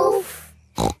 Granny Wolf.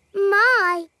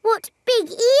 My, what big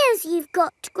ears you've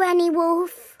got, Granny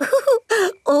Wolf.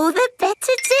 All the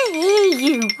better to hear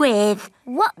you with.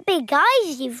 What big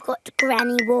eyes you've got,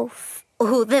 Granny Wolf.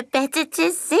 All the better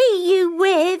to see you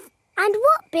with. And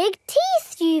what big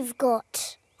teeth you've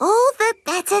got. All the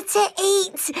better to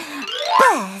eat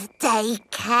birthday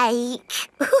cake.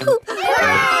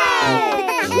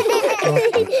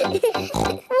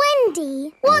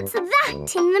 Wendy, what's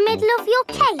that in the middle of your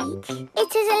cake?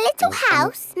 It is a little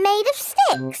house made of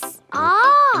sticks.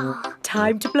 Ah.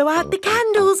 Time to blow out the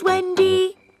candles,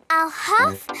 Wendy. I'll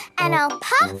huff and I'll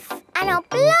puff and I'll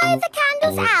blow the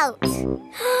candles out.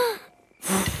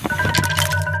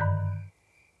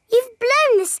 You've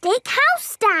blown the stick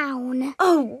house down.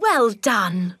 Oh, well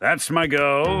done. That's my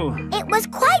go. It was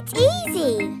quite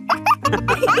easy.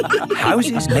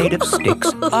 Houses made of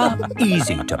sticks are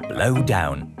easy to blow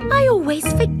down. I always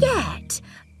forget.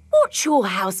 What's your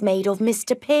house made of,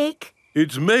 Mr. Pig?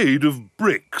 It's made of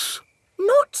bricks.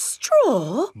 Not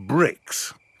straw?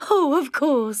 Bricks. Oh, of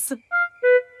course.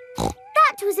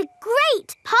 That was a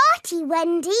great party,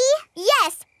 Wendy.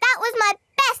 Yes, that was my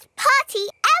best party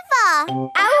ever.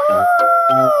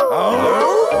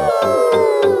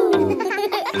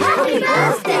 Happy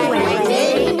birthday,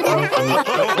 Wendy.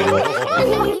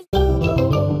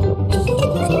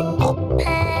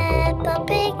 Peppa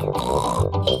Pig.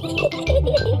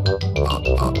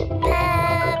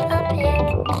 Peppa Pig. Peppa Pig.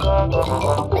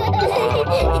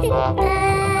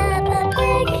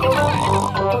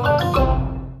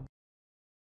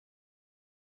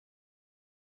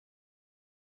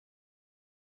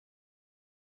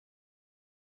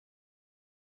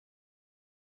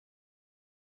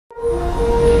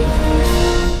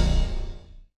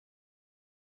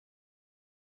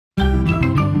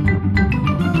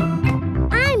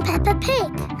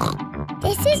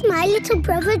 little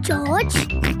brother George.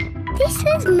 This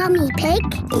is Mummy Pig.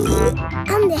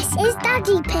 And this is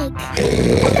Daddy Pig.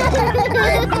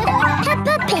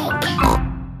 Peppa Pig.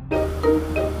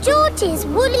 George's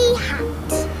woolly hat.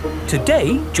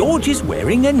 Today, George is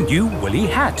wearing a new woolly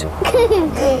hat.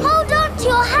 Hold on to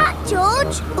your hat,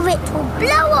 George, or it will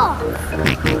blow off.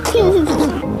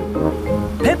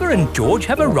 Peppa and George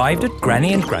have arrived at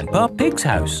Granny and Grandpa Pig's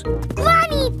house.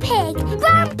 Granny Pig!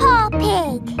 Grandpa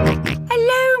Pig!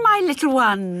 Hello, my little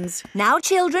ones. Now,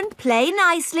 children, play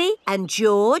nicely. And,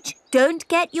 George, don't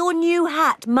get your new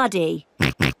hat muddy.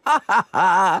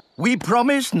 We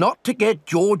promise not to get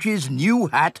George's new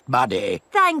hat muddy.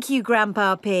 Thank you,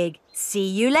 Grandpa Pig. See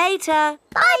you later.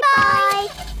 Bye-bye.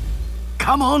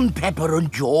 Come on, Peppa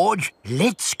and George.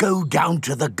 Let's go down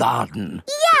to the garden.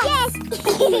 Yes!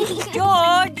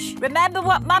 George, remember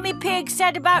what Mummy Pig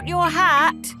said about your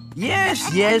hat?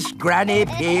 Yes, Granny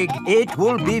Pig. It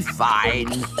will be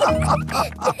fine.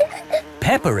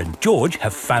 Peppa and George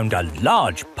have found a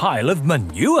large pile of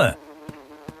manure.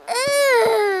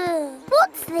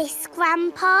 What's this,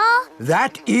 Grandpa?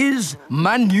 That is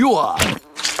manure.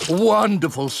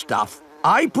 Wonderful stuff.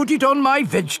 I put it on my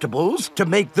vegetables to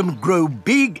make them grow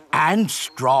big and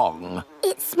strong.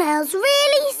 It smells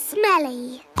really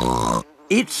smelly.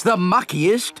 It's the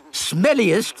muckiest,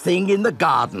 smelliest thing in the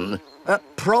garden.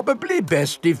 Probably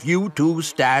best if you two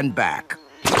stand back.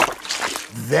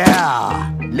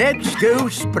 There. Let's go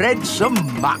spread some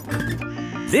muck.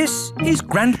 This is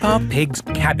Grandpa Pig's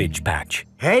cabbage patch.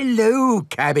 Hello,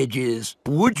 cabbages.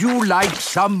 Would you like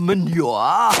some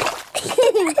manure?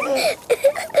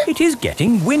 It is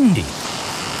getting windy.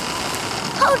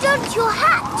 Hold on to your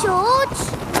hat, George.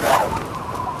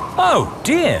 Oh,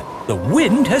 dear. The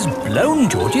wind has blown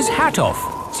George's hat off.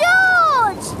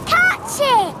 George! Catch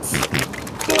it!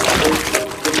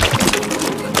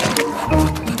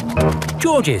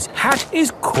 George's hat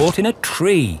is caught in a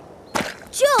tree.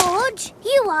 George,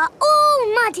 you are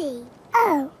all muddy.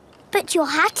 Oh, but your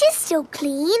hat is still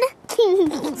clean.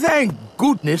 Thank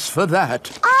goodness for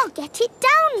that. I'll get it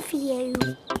down for you.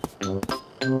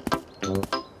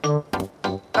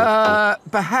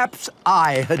 Perhaps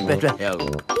I had better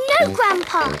help. No,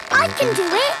 Grandpa, I can do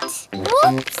it.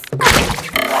 Whoops.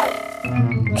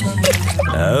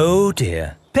 Oh,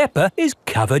 dear. Peppa is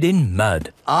covered in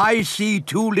mud. I see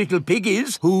two little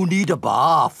piggies who need a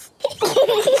bath.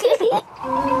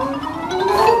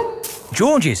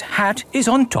 George's hat is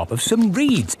on top of some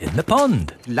reeds in the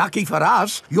pond. Lucky for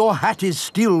us, your hat is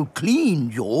still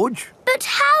clean, George. But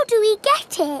how do we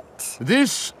get it?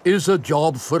 This is a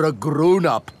job for a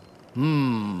grown-up.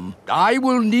 I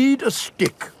will need a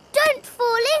stick. Don't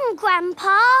fall in,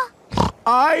 Grandpa.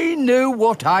 I know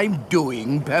what I'm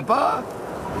doing, Peppa.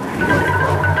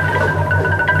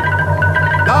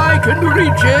 I can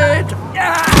reach it.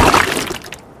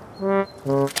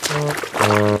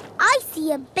 I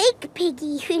see a big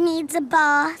piggy who needs a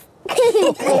bath.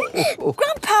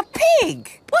 Grandpa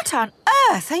Pig, what on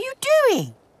earth are you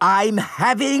doing? I'm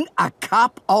having a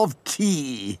cup of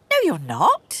tea. No, you're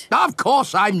not. Of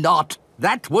course I'm not.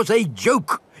 That was a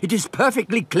joke. It is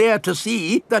perfectly clear to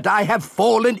see that I have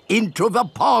fallen into the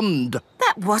pond.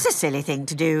 That was a silly thing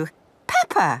to do.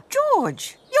 Peppa,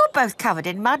 George, you're both covered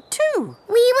in mud too.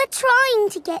 We were trying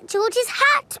to get George's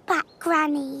hat back,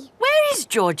 Granny. Where is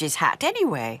George's hat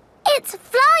anyway? It's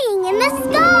flying in the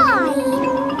sky.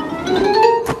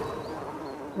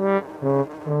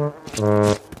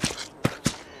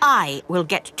 I will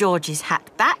get George's hat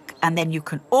back and then you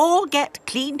can all get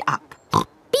cleaned up.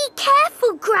 Be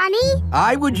careful, Granny.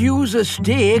 I would use a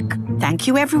stick. Thank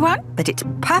you, everyone, but it's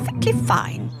perfectly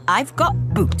fine. I've got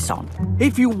boots on.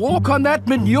 If you walk on that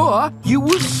manure, you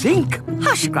will sink.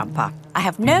 Hush, Grandpa. I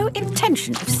have no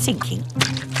intention of sinking.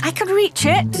 I can reach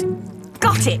it.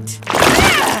 Got it.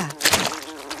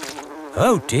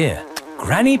 Oh, dear.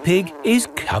 Granny Pig is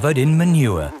covered in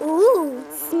manure. Ooh,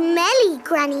 smelly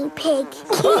Granny Pig.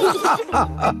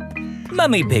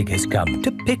 Mummy Pig has come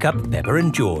to pick up Peppa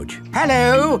and George.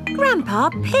 Hello. Grandpa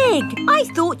Pig, I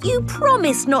thought you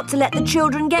promised not to let the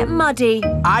children get muddy.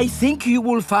 I think you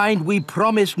will find we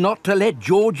promised not to let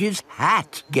George's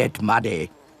hat get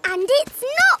muddy. And it's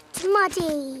not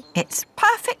muddy. It's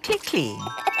perfectly clean.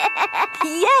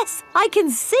 Yes, I can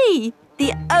see.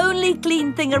 The only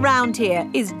clean thing around here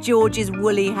is George's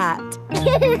woolly hat.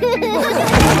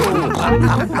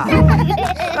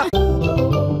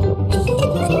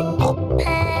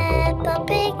 Peppa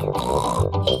Pig.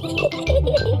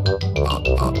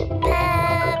 Peppa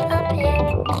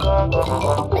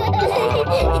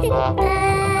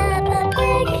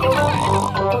Pig.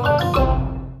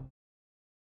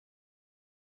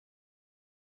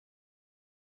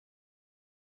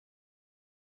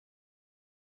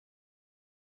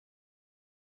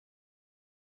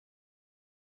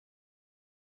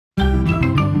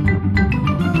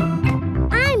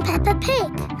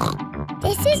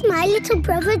 little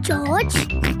brother George.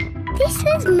 This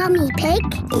is Mummy Pig.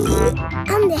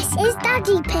 And this is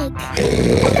Daddy Pig.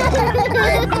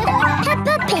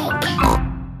 Peppa Pig.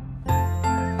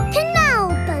 Canal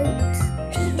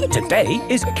boat. Today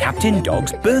is Captain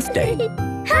Dog's birthday.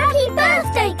 Happy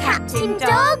birthday, Captain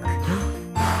Dog.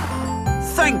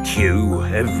 Thank you,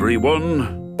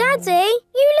 everyone. Daddy,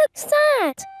 you look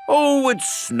sad. Oh,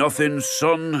 it's nothing,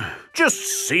 son.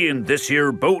 Just seeing this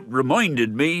here boat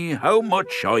reminded me how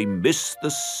much I miss the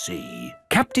sea.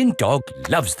 Captain Dog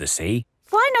loves the sea.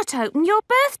 Why not open your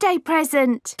birthday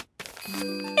present?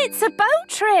 It's a boat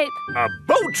trip. A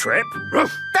boat trip?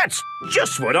 That's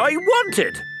just what I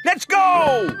wanted. Let's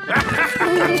go!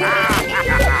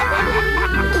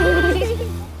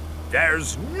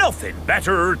 There's nothing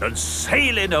better than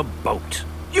sailing a boat.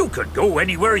 You could go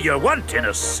anywhere you want in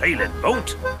a sailing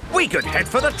boat. We could head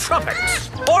for the tropics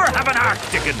or have an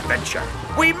Arctic adventure.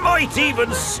 We might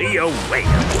even see a whale.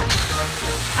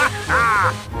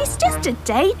 It's just a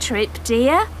day trip,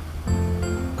 dear.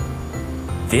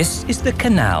 This is the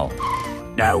canal.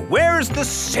 Now, where's the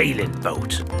sailing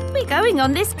boat? We're going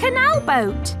on this canal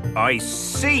boat. I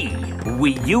see.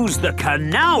 We use the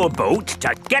canal boat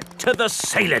to get to the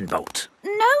sailing boat.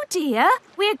 No, dear.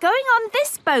 We're going on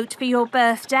this boat for your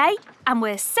birthday, and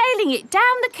we're sailing it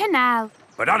down the canal.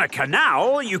 But on a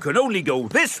canal, you can only go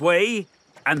this way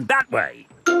and that way.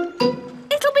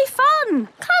 It'll be fun.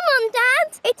 Come on,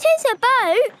 Dad. It is a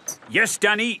boat. Yes,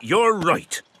 Danny, you're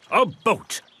right. A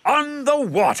boat on the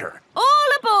water. All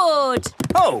aboard.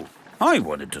 Oh, I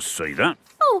wanted to say that.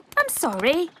 Oh, I'm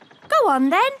sorry. Go on,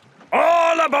 then.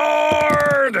 All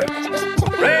aboard!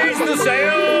 Raise the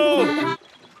sail!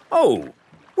 Oh,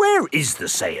 where is the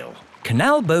sail?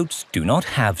 Canal boats do not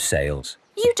have sails.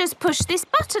 You just push this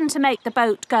button to make the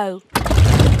boat go.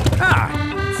 Ah,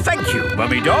 thank you,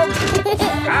 Mummy Dog.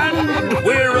 And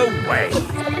we're away.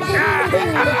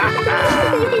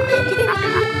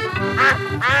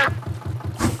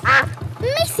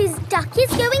 Mrs. Duck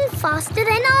is going faster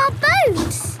than our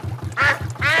boat.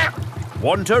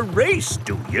 Want a race,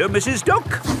 do you, Mrs.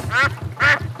 Duck?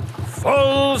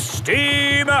 Full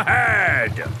steam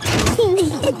ahead!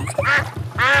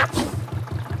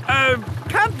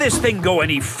 Can't this thing go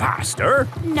any faster?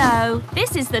 No,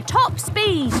 this is the top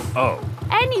speed. Oh.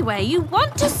 Anyway, you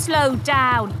want to slow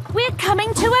down. We're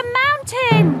coming to a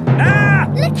mountain. Ah!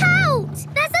 Look out!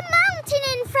 There's a mountain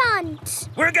in front.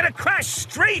 We're going to crash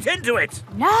straight into it.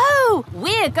 No,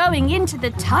 we're going into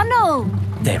the tunnel.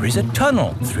 There is a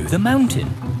tunnel through the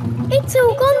mountain. It's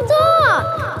all gone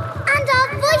dark. And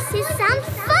our voices sound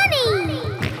funny.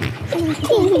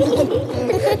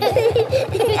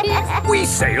 We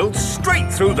sailed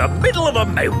straight through the middle of a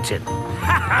mountain.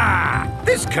 Ha ha!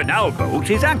 This canal boat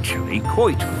is actually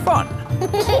quite fun.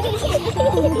 Look,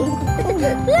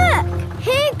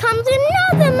 here comes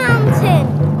another mountain.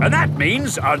 And that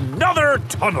means another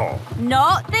tunnel.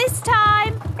 Not this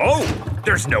time. Oh,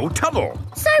 there's no tunnel.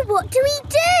 So what do we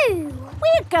do?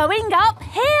 We're going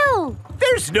uphill.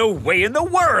 There's no way in the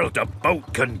world a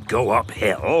boat can go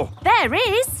uphill. There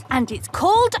is, and it's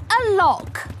called a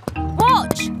lock.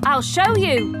 Watch, I'll show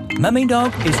you. Mummy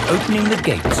Dog is opening the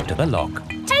gates to the lock.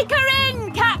 Take her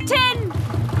in, Captain.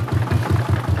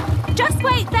 Just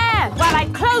wait there while I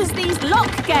close these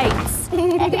lock gates.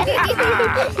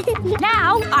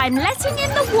 Now I'm letting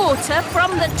in the water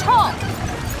from the top.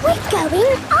 We're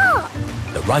going up.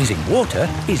 The rising water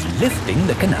is lifting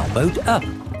the canal boat up.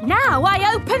 Now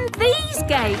I open these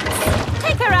gates.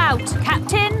 Take her out,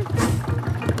 Captain.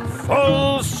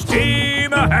 Full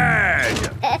steam ahead!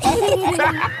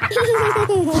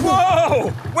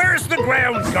 Whoa! Where's the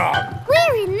ground gone?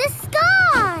 We're in the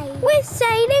sky. We're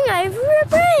sailing over a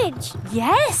bridge.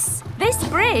 Yes, this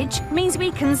bridge means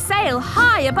we can sail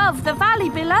high above the valley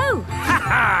below. Ha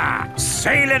ha!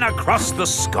 Sailing across the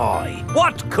sky.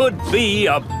 What could be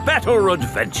a better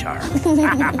adventure?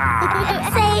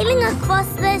 Sailing across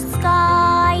the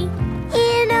sky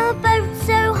in a boat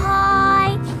so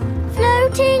high,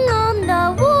 floating on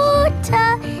the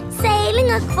water,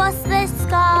 sailing across the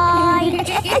sky.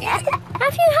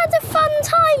 Have you had a fun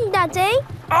time, Daddy?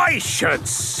 I should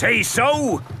say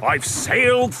so. I've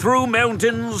sailed through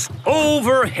mountains,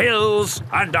 over hills,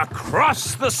 and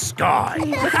across the sky.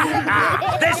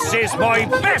 This is my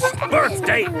best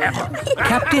birthday ever.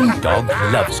 Captain Dog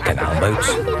loves canal boats.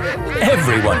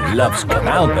 Everyone loves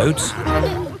canal boats.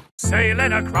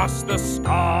 Sailing across the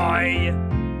sky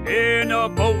in a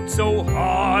boat so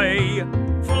high,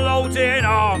 floating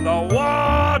on the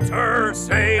water,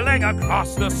 sailing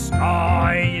across the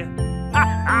sky. Ha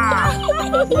ha!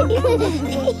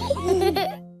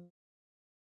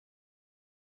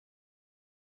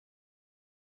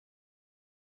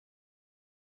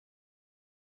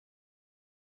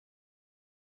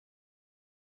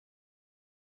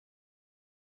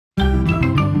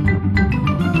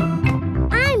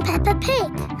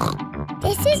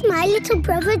 little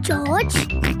brother George.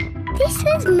 This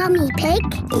is Mummy Pig.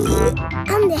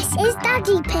 And this is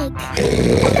Daddy Pig.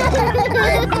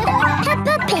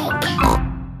 Peppa Pig.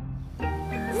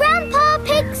 Grandpa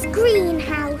Pig's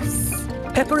greenhouse.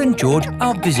 Peppa and George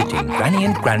are visiting Granny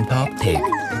and Grandpa Pig.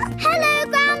 Hello,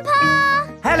 Grandpa.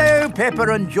 Hello, Peppa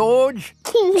and George.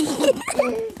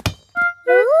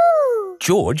 Ooh.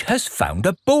 George has found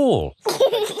a ball.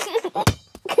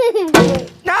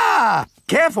 Ah!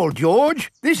 Careful, George.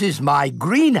 This is my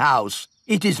greenhouse.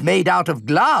 It is made out of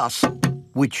glass,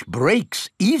 which breaks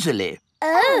easily.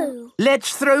 Oh.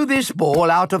 Let's throw this ball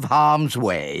out of harm's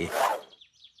way.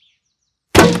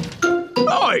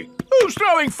 Oi! Who's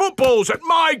throwing footballs at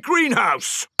my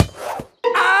greenhouse?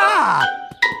 Ah!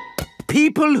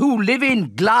 People who live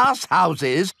in glass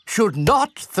houses should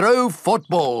not throw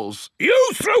footballs.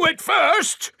 You threw it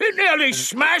first! It nearly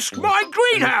smashed my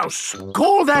greenhouse!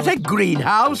 Call that a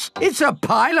greenhouse? It's a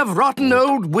pile of rotten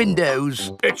old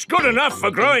windows. It's good enough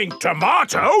for growing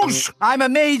tomatoes! I'm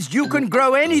amazed you can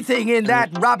grow anything in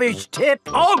that rubbish tip.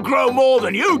 I'll grow more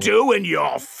than you do in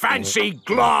your fancy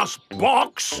glass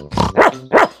box!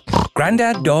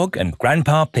 Grandad Dog and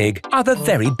Grandpa Pig are the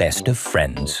very best of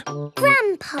friends.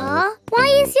 Grandpa, why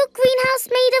is your greenhouse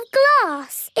made of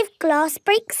glass if glass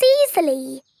breaks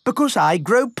easily? Because I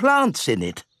grow plants in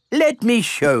it. Let me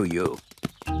show you.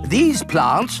 These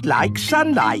plants like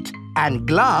sunlight, and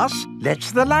glass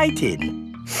lets the light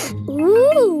in.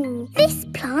 Ooh, this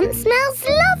plant smells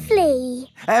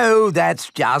lovely. Oh, that's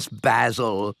just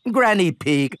basil. Granny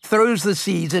Pig throws the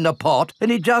seeds in a pot and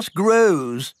it just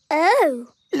grows. Oh.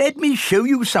 Let me show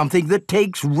you something that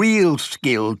takes real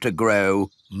skill to grow.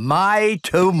 My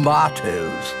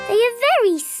tomatoes. They are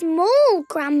very small,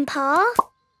 Grandpa.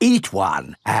 Eat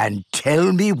one and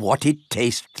tell me what it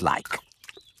tastes like.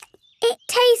 It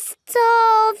tastes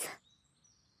of...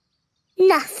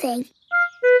 nothing.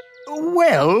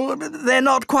 Well, they're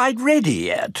not quite ready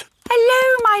yet.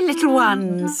 Hello, my little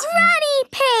ones. Granny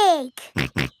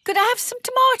Pig! Could I have some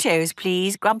tomatoes,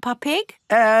 please, Grandpa Pig?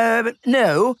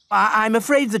 No. I'm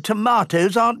afraid the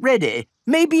tomatoes aren't ready.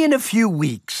 Maybe in a few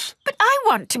weeks. But I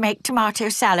want to make tomato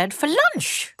salad for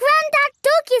lunch. Grandad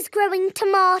Dog is growing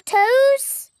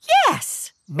tomatoes.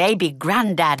 Yes. Maybe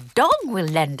Grandad Dog will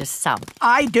lend us some.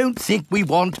 I don't think we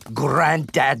want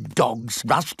Grandad Dog's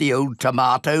rusty old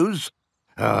tomatoes.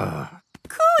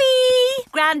 Cooey!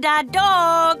 Grandad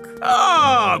Dog!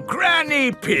 Ah,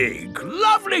 Granny Pig.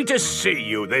 Lovely to see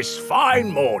you this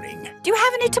fine morning. Do you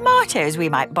have any tomatoes we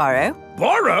might borrow?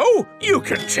 Borrow? You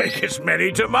can take as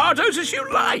many tomatoes as you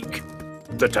like.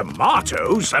 The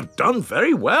tomatoes have done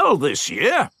very well this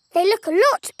year. They look a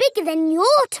lot bigger than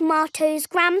your tomatoes,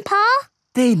 Grandpa.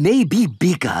 They may be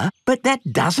bigger, but that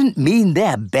doesn't mean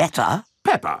they're better.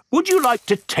 Peppa, would you like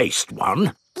to taste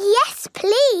one? Yes,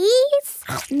 please.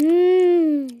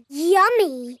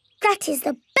 Yummy. That is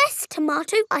the best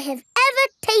tomato I have ever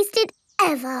tasted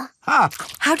ever.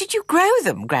 How did you grow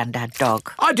them, Grandad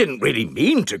Dog? I didn't really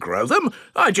mean to grow them.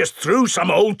 I just threw some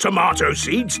old tomato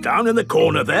seeds down in the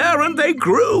corner there and they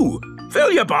grew.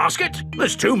 Fill your basket.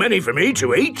 There's too many for me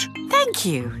to eat. Thank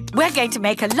you. We're going to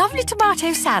make a lovely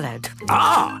tomato salad.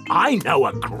 Ah, I know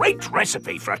a great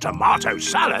recipe for a tomato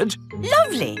salad.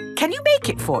 Lovely. Can you make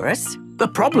it for us? The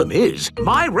problem is,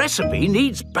 my recipe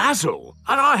needs basil,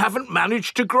 and I haven't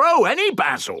managed to grow any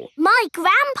basil. My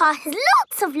grandpa has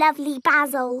lots of lovely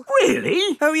basil.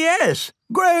 Really? Oh, yes.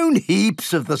 Grown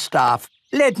heaps of the stuff.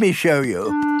 Let me show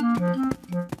you.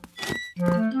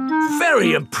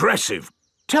 Very impressive.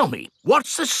 Tell me,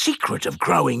 what's the secret of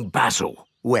growing basil?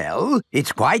 Well,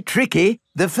 it's quite tricky.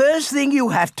 The first thing you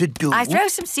have to do... I throw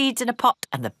some seeds in a pot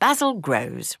and the basil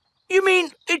grows. You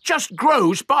mean it just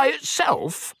grows by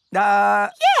itself?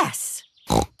 Yes.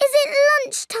 Is it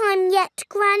lunchtime yet,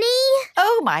 Granny?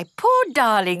 Oh, my poor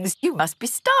darlings, you must be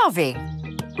starving.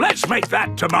 Let's make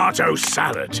that tomato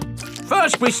salad.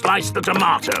 First we slice the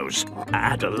tomatoes.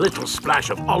 Add a little splash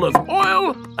of olive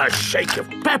oil, a shake of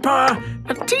pepper,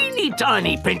 a teeny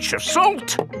tiny pinch of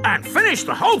salt, and finish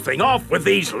the whole thing off with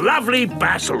these lovely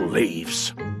basil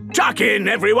leaves. Tuck in,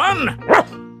 everyone.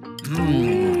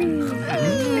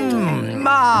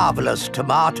 Marvellous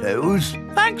tomatoes.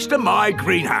 Thanks to my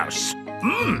greenhouse.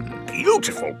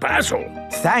 Beautiful basil.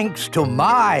 Thanks to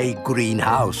my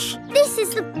greenhouse. This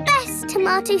is the best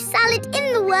tomato salad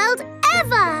in the world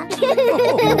ever.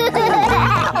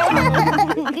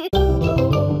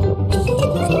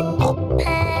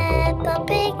 Peppa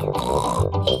Pig.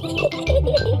 Peppa Pig.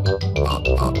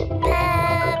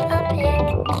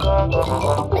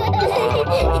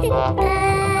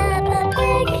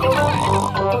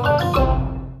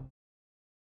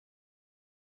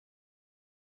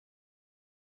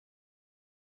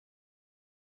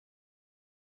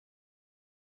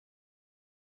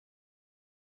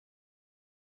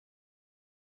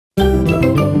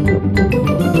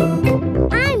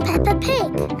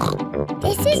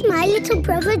 little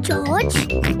brother George.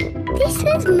 This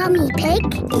is Mummy Pig.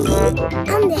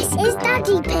 And this is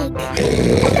Daddy Pig.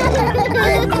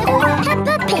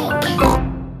 Peppa Pig.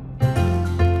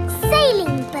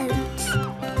 Sailing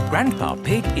boat. Grandpa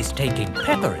Pig is taking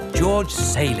Peppa and George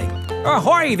sailing.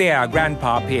 Ahoy there,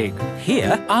 Grandpa Pig.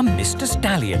 Here are Mr.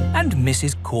 Stallion and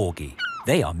Mrs. Corgi.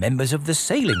 They are members of the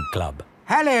sailing club.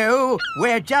 Hello,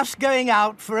 we're just going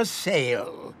out for a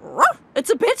sail. It's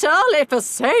a bit early for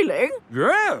sailing.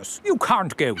 Yes, you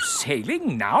can't go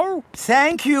sailing now.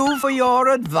 Thank you for your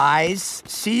advice.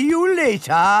 See you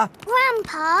later.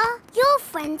 Grandpa, your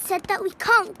friend said that we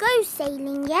can't go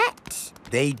sailing yet.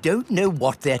 They don't know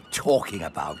what they're talking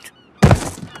about.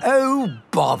 Oh,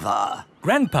 bother.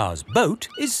 Grandpa's boat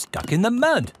is stuck in the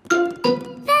mud.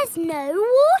 There's no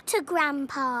water,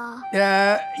 Grandpa.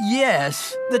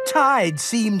 Yes. The tide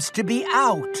seems to be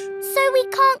out. So we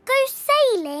can't go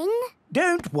sailing?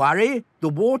 Don't worry. The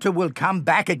water will come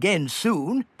back again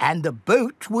soon and the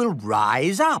boat will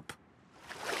rise up.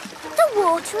 The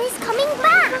water is coming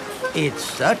back. It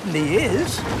certainly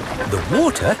is. The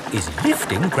water is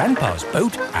lifting Grandpa's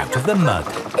boat out of the mud.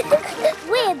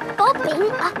 We're bobbing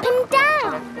up and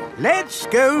down. Let's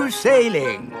go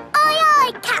sailing. Aye,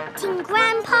 aye, Captain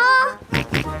Grandpa.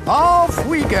 Off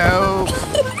we go.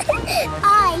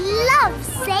 I love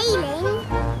sailing.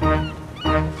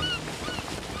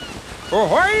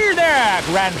 Ahoy there,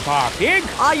 Grandpa Pig.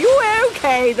 Are you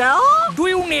okay there? Do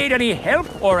you need any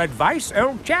help or advice,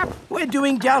 old chap? We're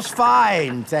doing just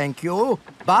fine, thank you.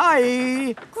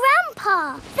 Bye.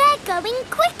 Grandpa, they're going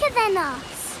quicker than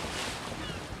us.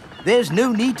 There's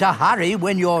no need to hurry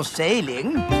when you're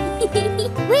sailing.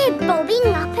 We're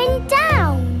bobbing up and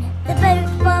down. The boat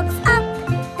bobs up,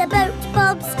 the boat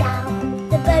bobs down.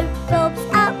 The boat bobs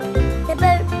up, the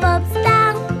boat bobs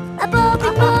down. A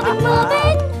bobbing, bobbing,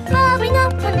 bobbing, bobbing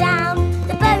up and down.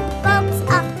 The boat bobs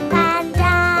up and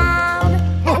down.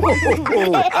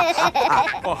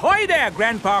 Ahoy there,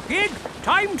 Grandpa Pig.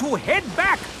 Time to head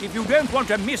back if you don't want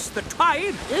to miss the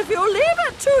tide. If you leave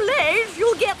it too late,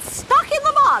 you'll get stuck in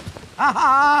the mud.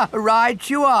 Ha-ha, right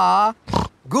you are.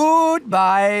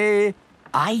 Goodbye.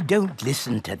 I don't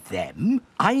listen to them.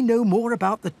 I know more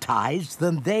about the tides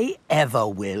than they ever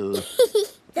will.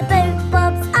 The boat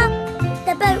bobs up,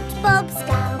 the boat bobs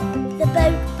down. The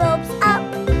boat bobs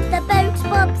up, the boat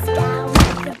bobs down.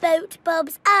 The boat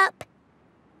bobs up.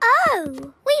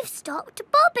 Oh, we've stopped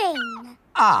bobbing.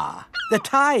 Ah, the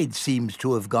tide seems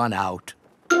to have gone out.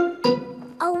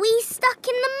 Are we stuck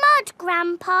in the mud,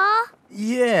 Grandpa?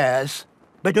 Yes,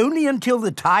 but only until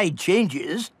the tide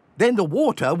changes. Then the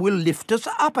water will lift us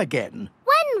up again.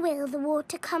 When will the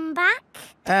water come back?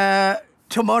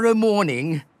 Tomorrow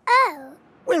morning. Oh.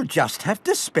 We'll just have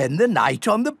to spend the night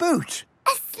on the boat.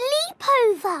 A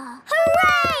sleepover!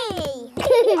 Hooray!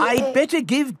 I'd better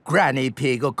give Granny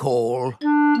Pig a call.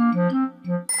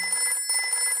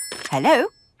 Hello?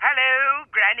 Hello,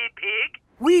 Granny Pig.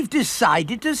 We've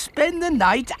decided to spend the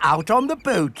night out on the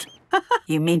boat.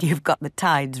 You mean you've got the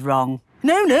tides wrong?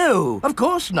 No, of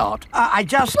course not. I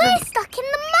just... We're stuck in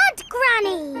the mud,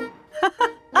 Granny.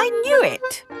 I knew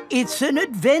it. It's an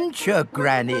adventure,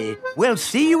 Granny. We'll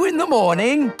see you in the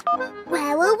morning.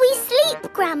 Where will we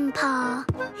sleep, Grandpa?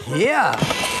 Here.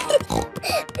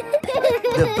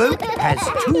 The boat has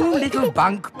 2 little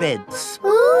bunk beds.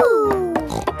 Ooh.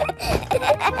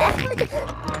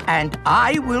 And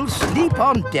I will sleep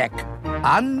on deck,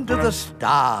 under the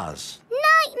stars.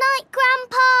 Night-night,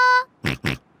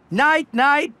 Grandpa.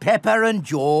 Night-night, Peppa and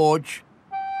George.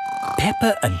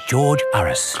 Peppa and George are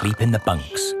asleep in the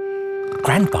bunks.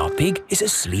 Grandpa Pig is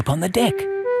asleep on the deck.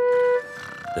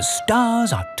 The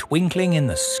stars are twinkling in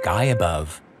the sky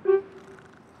above.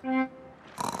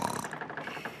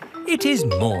 It is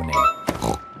morning.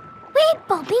 We're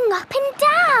bobbing up and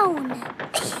down.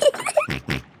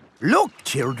 Look,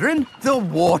 children, the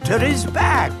water is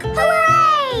back.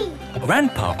 Hooray!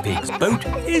 Grandpa Pig's boat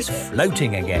is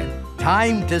floating again.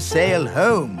 Time to sail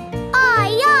home.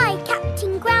 Aye, aye,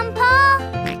 Captain Grandpa.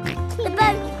 The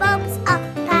boat bobs up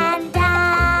and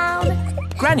down.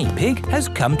 Granny Pig has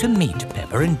come to meet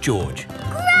Peppa and George.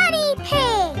 Granny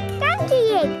Pig! Thank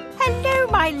you. Hello,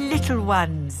 my little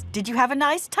ones. Did you have a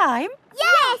nice time?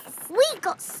 Yes! We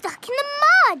got stuck in the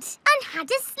mud and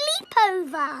had a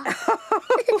sleepover.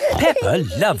 Peppa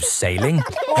loves sailing.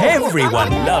 Everyone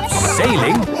loves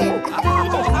sailing.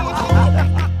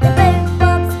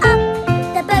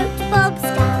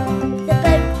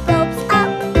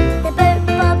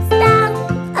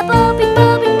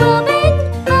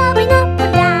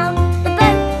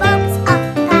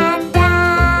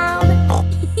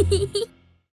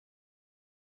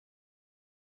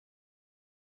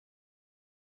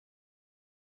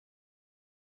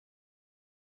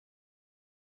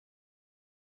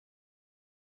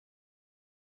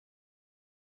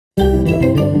 I'm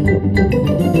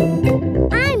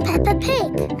Peppa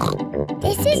Pig.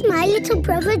 This is my little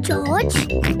brother George.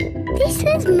 This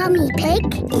is Mummy Pig.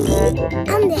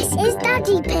 And this is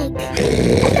Daddy Pig.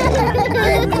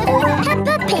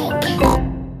 Peppa Pig.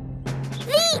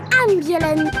 The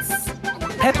ambulance.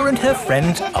 Peppa and her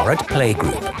friends are at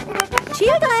playgroup.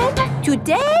 Children,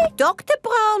 today Dr.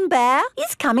 Brown Bear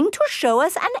is coming to show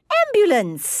us an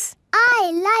ambulance.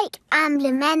 I like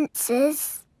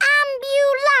ambulances.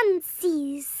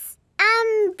 Ambulances.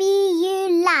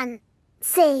 Ambulances.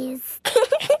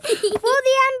 Will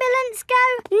the ambulance go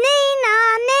Nina,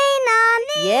 Nina,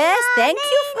 Nina? Yes, thank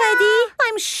you, Freddy.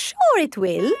 I'm sure it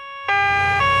will.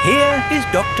 Here is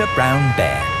Dr. Brown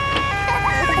Bear.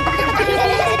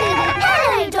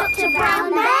 Hello, Dr.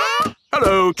 Brown Bear.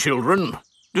 Hello, children.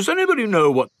 Does anybody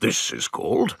know what this is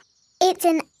called? It's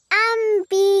an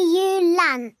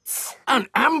ambulance. An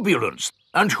ambulance?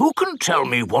 And who can tell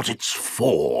me what it's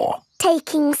for?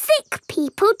 Taking sick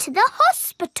people to the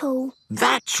hospital.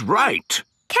 That's right.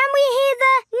 Can we hear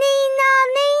the Nina,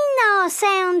 Nina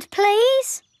sound,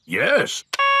 please? Yes.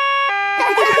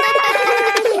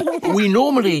 We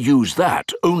normally use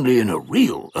that only in a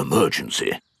real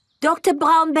emergency. Dr.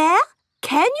 Brown Bear,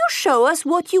 can you show us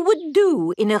what you would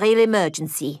do in a real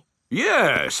emergency?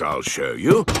 Yes, I'll show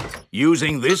you.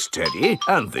 Using this teddy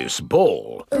and this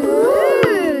ball.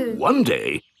 Ooh. One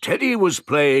day, Teddy was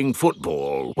playing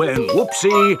football when,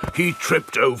 whoopsie, he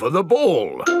tripped over the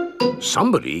ball.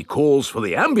 Somebody calls for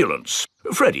the ambulance.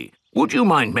 Freddie, would you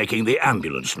mind making the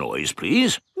ambulance noise,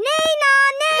 please? Nina,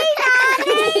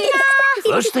 Nina, Nina.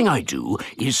 First thing I do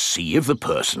is see if the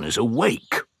person is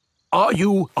awake. Are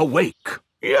you awake?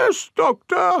 Yes,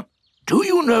 Doctor. Do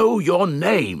you know your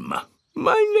name?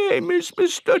 My name is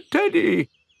Mr. Teddy.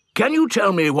 Can you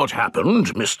tell me what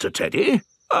happened, Mr. Teddy?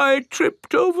 I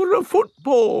tripped over a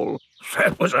football.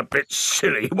 That was a bit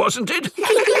silly, wasn't it?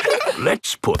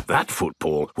 Let's put that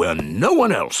football where no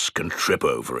one else can trip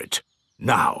over it.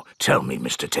 Now, tell me,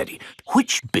 Mr. Teddy,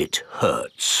 which bit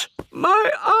hurts? My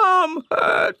arm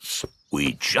hurts.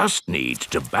 We just need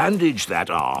to bandage that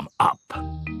arm up.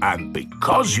 And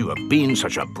because you have been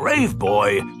such a brave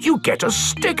boy, you get a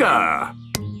sticker.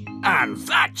 And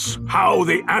that's how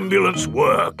the ambulance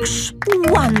works.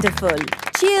 Wonderful.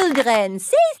 Children,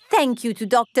 say thank you to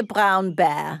Dr. Brown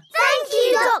Bear. Thank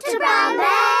you, Dr. Brown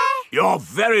Bear. You're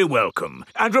very welcome.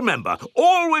 And remember,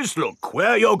 always look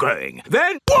where you're going.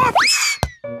 Then, whoops!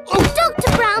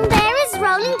 Dr. Brown Bear is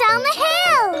rolling down the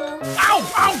hill. Ow,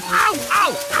 ow, ow,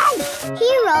 ow, ow! He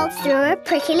rolled through a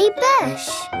prickly bush.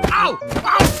 Ow,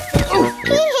 ow!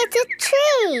 He hit a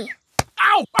tree.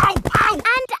 Ow, ow, ow!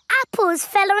 And apples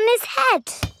fell on his head.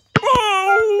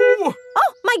 Oh!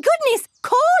 Oh, my goodness!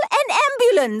 Call an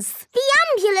ambulance! The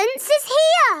ambulance is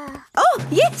here! Oh,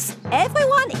 yes!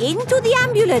 Everyone into the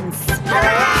ambulance!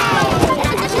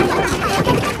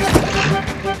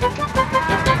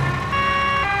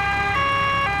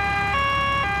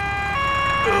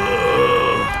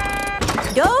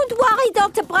 Don't worry,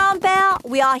 Dr. Brown Bear.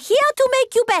 We are here to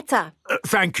make you better.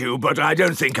 Thank you, but I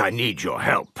don't think I need your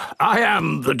help. I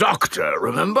am the doctor,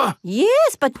 remember?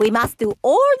 Yes, but we must do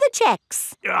all the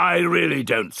checks. I really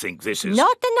don't think this is...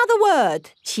 Not another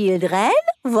word. Children,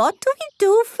 what do we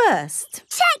do first?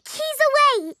 Check he's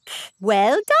awake.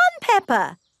 Well done,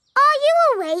 Peppa. Are you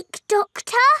awake,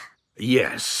 Doctor?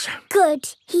 Yes.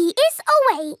 Good. He is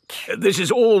awake. This is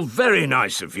all very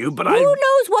nice of you, but Who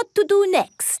knows what to do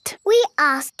next? We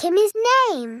ask him his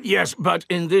name. Yes, but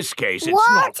in this case it's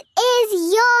What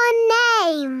is your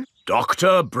name?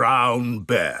 Dr. Brown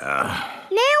Bear.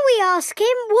 Now we ask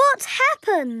him what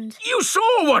happened. You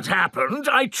saw what happened.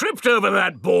 I tripped over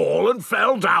that ball and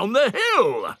fell down the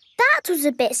hill. That was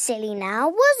a bit silly now,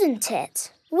 wasn't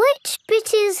it? Which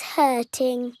bit is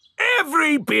hurting?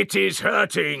 Every bit is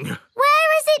hurting.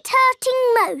 Where is it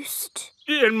hurting most?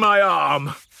 In my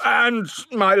arm, and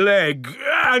my leg,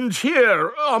 and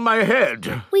here on my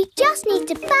head. We just need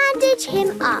to bandage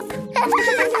him up.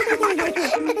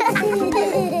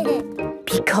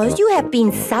 Because you have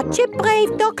been such a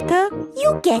brave doctor,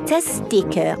 you get a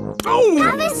sticker. Oh!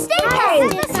 Have a sticker!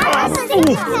 Have a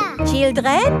sticker!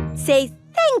 Children, say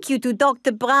thank you to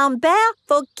Dr. Brown Bear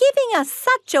for giving us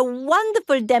such a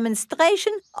wonderful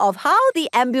demonstration of how the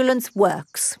ambulance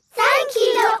works. Thank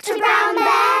you, Dr. Brown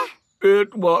Bear.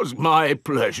 It was my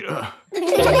pleasure.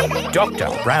 Dr.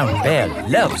 Brown Bear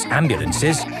loves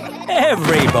ambulances.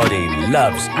 Everybody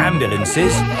loves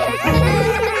ambulances.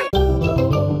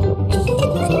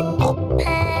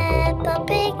 Peppa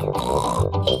Pig.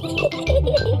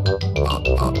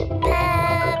 Peppa Pig.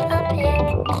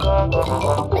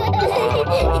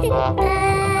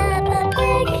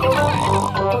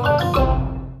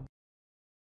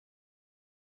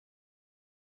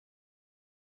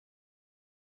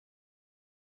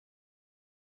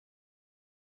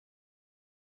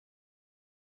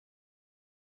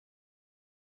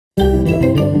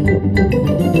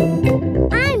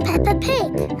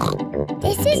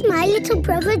 little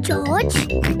brother George.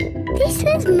 This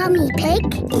is Mummy Pig.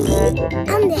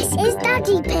 And this is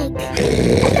Daddy Pig.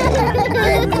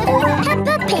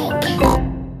 Peppa Pig.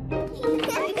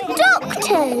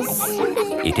 Doctors.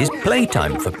 It is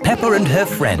playtime for Peppa and her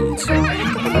friends.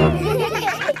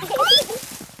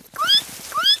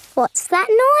 What's that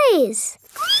noise?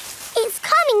 It's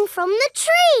coming from the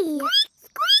tree.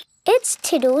 It's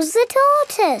Tiddles the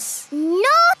tortoise.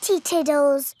 Naughty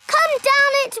Tiddles! Come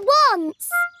down at once!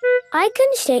 I can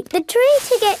shake the tree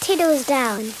to get Tiddles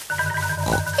down. Is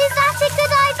that a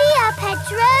good idea,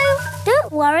 Pedro?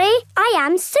 Don't worry, I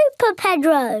am Super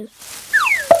Pedro.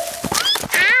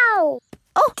 Ow!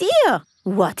 Oh dear,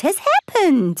 what has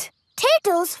happened?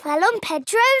 Tiddles fell on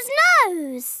Pedro's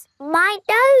nose. My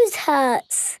nose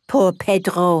hurts. Poor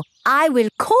Pedro. I will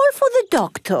call for the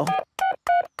doctor.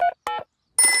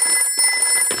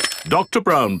 Dr.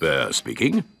 Brown Bear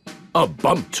speaking. A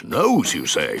bumped nose, you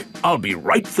say? I'll be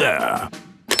right there.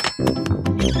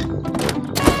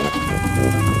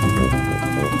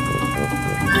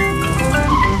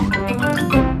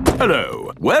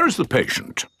 Hello, where is the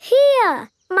patient? Here,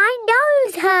 my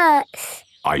nose hurts.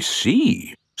 I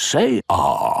see. Say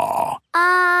ah.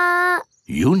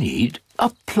 You need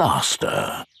a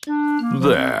plaster.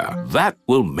 There, that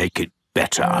will make it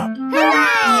better.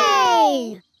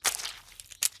 Hooray!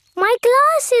 My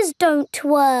glasses don't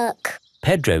work.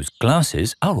 Pedro's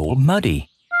glasses are all muddy.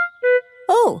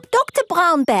 Oh, Dr.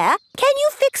 Brown Bear, can you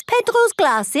fix Pedro's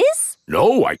glasses?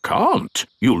 No, I can't.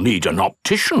 You'll need an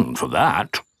optician for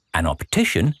that. An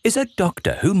optician is a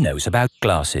doctor who knows about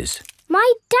glasses.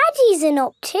 My daddy's an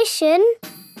optician.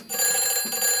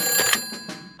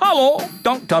 Hello,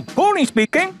 Dr. Pony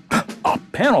speaking. A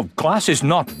pair of glasses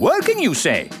not working, you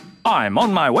say? I'm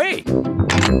on my way.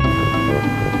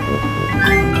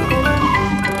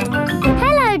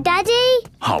 Hello, Daddy.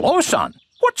 Hello, son.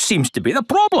 What seems to be the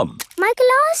problem? My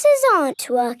glasses aren't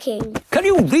working. Can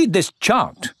you read this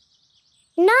chart?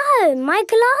 No, my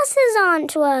glasses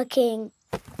aren't working.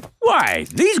 Why,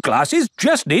 these glasses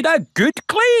just need a good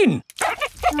clean.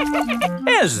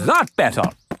 Is that better?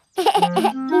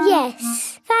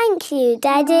 Yes, thank you,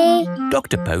 Daddy.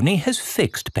 Dr. Pony has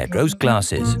fixed Pedro's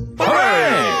glasses.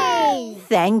 Hooray!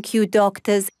 Thank you,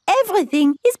 doctors.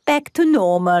 Everything is back to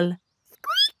normal.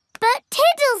 But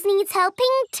Tiddles needs helping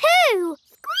too.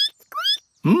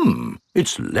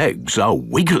 Its legs are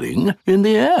wiggling in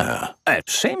the air. It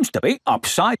seems to be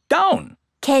upside down.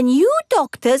 Can you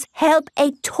doctors help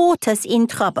a tortoise in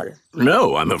trouble?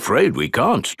 No, I'm afraid we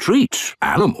can't treat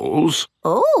animals.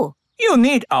 Oh. You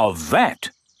need a vet.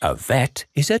 A vet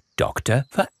is a doctor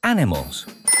for animals.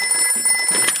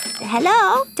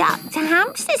 Hello, Dr.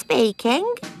 Hamster speaking.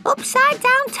 Upside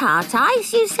down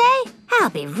tortoise, you say? I'll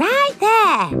be right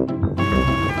there.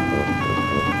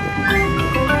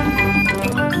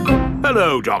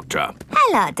 Hello, Doctor.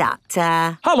 Hello,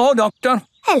 Doctor. Hello, Doctor.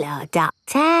 Hello,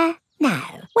 Doctor.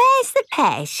 Now, where's the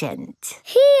patient?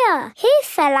 Here, he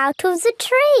fell out of the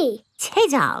tree.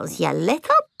 Tiddles, you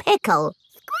little pickle.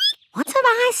 What have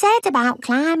I said about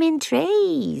climbing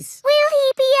trees? Will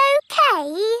he be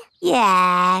okay?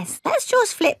 Yes, let's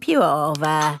just flip you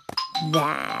over.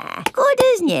 There, good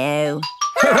as new.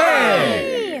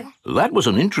 Hooray! That was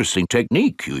an interesting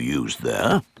technique you used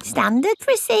there. Standard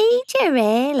procedure,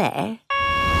 really.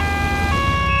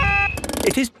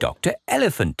 It is Dr.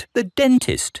 Elephant, the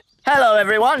dentist. Hello,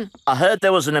 everyone. I heard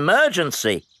there was an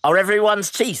emergency. Are everyone's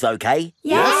teeth okay?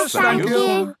 Yes, thank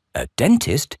you. A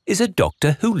dentist is a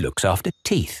doctor who looks after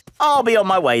teeth. I'll be on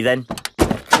my way then.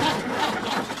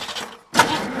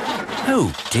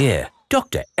 Oh dear,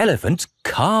 Dr. Elephant's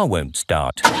car won't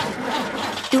start.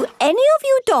 Do any of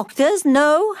you doctors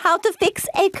know how to fix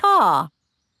a car?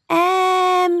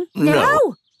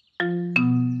 No.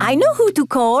 I know who to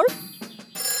call.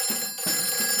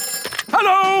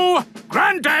 Hello!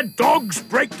 Grandad Dog's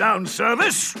breakdown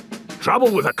service. Trouble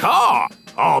with a car.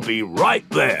 I'll be right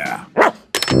there.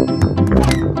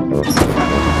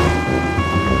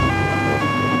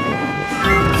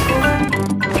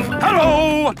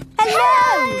 Hello!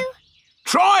 Hello!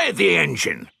 Try the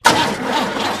engine.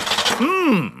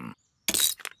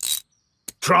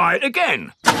 Try it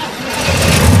again.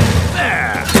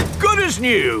 There. Good as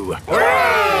new.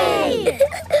 Hooray!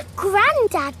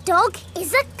 Grandad Dog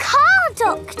is a car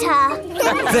doctor.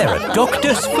 There are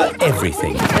doctors for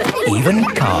everything, even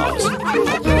cars.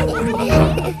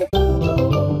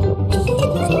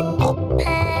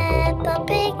 Peppa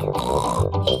Pig.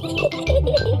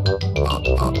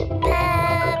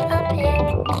 Peppa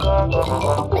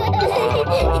Pig.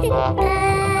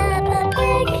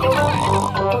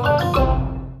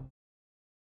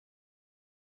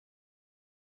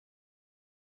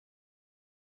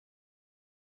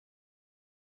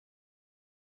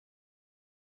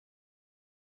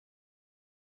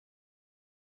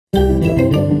 I'm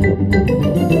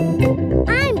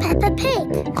Peppa Pig.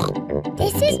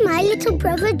 This is my little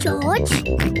brother George.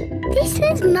 This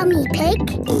is Mummy Pig.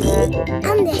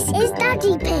 And this is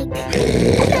Daddy Pig.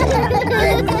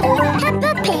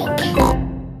 Peppa Pig.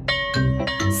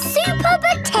 Super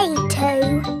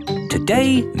Potato.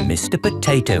 Today, Mr.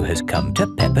 Potato has come to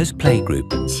Peppa's playgroup.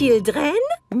 Children,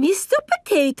 Mr.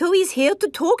 Potato is here to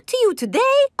talk to you today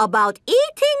about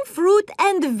eating fruit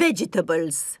and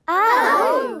vegetables.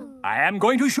 Oh! I am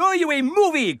going to show you a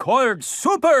movie called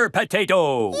Super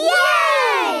Potato.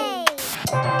 Yay!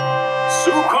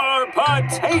 Super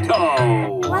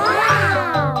Potato!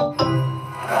 Wow!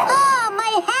 Oh,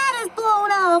 my hat is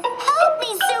blown off. Help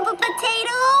me, Super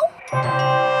Potato.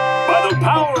 By the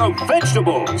power of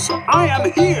vegetables, I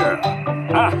am here!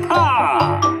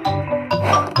 Aha!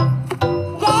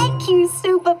 Thank you,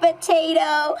 Super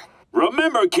Potato.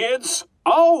 Remember, kids,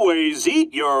 always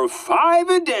eat your 5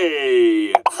 a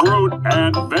day. Fruit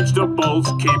and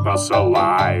vegetables keep us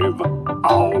alive.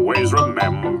 Always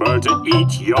remember to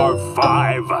eat your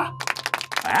 5.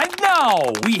 And now,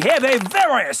 we have a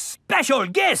very special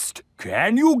guest.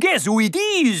 Can you guess who it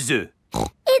is?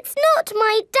 It's not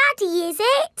my daddy, is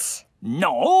it?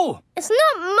 No. It's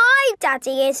not my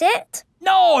daddy, is it?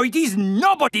 No, it is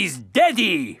nobody's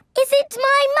daddy. Is it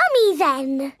my mummy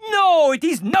then? No, it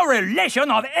is no relation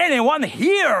of anyone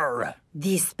here.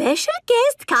 The special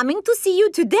guest coming to see you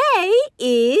today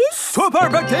is... Super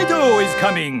Potato is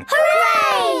coming.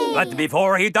 Hooray! But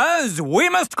before he does, we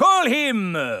must call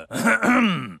him...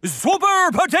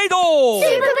 Super Potato!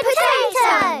 Super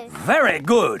Potato! Very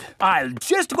good. I'll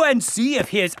just go and see if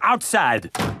he is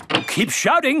outside. Keep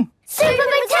shouting. Super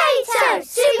Potato!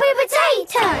 Super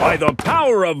Potato! By the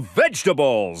power of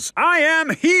vegetables, I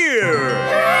am here!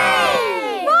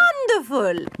 Hooray!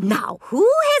 Wonderful! Now, who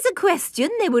has a question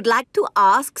they would like to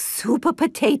ask Super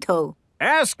Potato?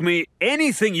 Ask me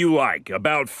anything you like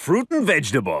about fruit and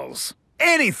vegetables.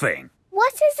 Anything.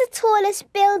 What is the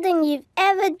tallest building you've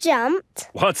ever jumped?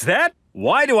 What's that?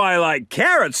 Why do I like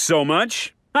carrots so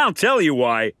much? I'll tell you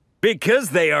why. Because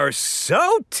they are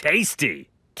so tasty.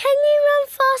 Can you run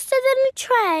faster than a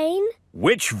train?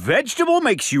 Which vegetable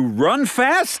makes you run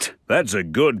fast? That's a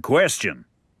good question.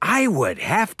 I would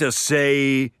have to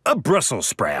say a Brussels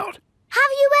sprout.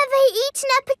 Have you ever eaten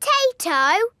a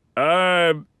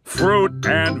potato? Fruit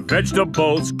and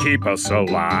vegetables keep us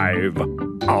alive.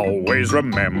 Always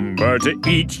remember to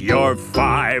eat your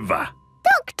 5.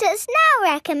 Doctors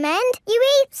now recommend you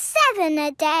eat 7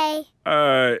 a day.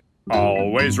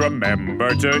 Always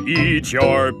remember to eat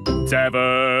your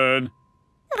 7.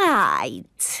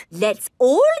 Right. Let's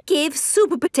all give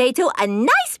Super Potato a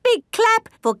nice big clap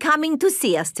for coming to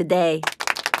see us today.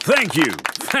 Thank you.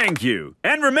 Thank you.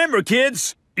 And remember,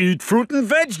 kids, eat fruit and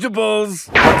vegetables.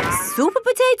 Super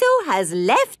Potato has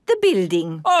left the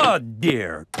building. Oh,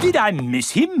 dear. Did I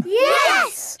miss him?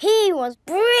 Yes! He was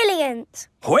brilliant.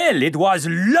 Well, it was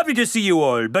lovely to see you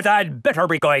all, but I'd better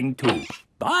be going too.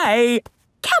 Bye.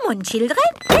 Come on, children.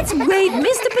 Let's wave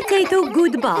Mr. Potato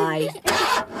goodbye.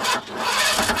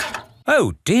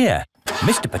 Oh, dear.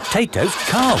 Mr. Potato's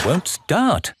car won't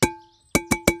start.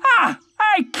 Ah!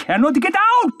 I cannot get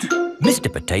out!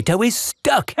 Mr. Potato is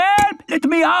stuck. Help! Let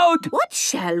me out! What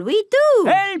shall we do?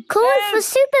 Help! Call help. for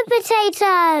Super Potato.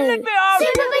 Let me out!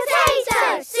 Super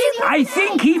Potato! Super I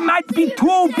think he might be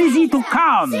too busy to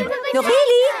come.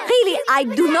 Really, I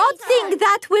do not think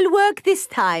that will work this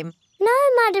time. No,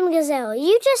 Madam Gazelle,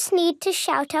 you just need to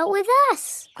shout out with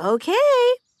us. Okay.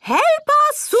 Help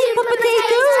us, Super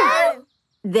Potato!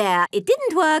 There, it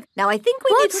didn't work. Now I think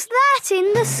we What's that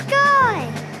in the sky?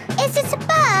 Is it a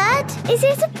bird? Is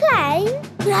it a plane?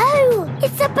 No,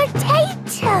 it's a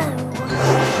potato.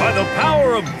 By the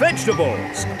power of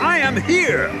vegetables, I am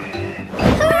here.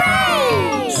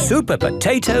 Hooray! Super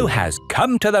Potato has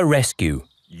come to the rescue.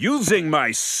 Using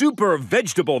my super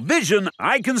vegetable vision,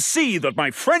 I can see that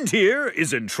my friend here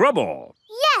is in trouble.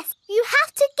 Yes, you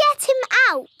have to get him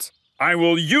out. I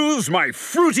will use my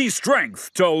fruity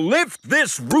strength to lift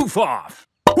this roof off.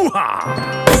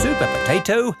 Hoo-ha! Super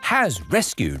Potato has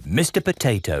rescued Mr.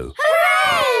 Potato.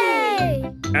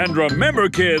 Hooray! And remember,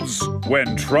 kids,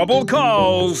 when trouble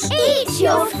calls... Eat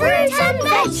your fruit and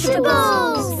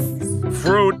vegetables!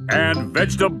 Fruit and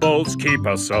vegetables keep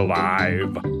us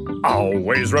alive.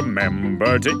 Always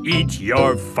remember to eat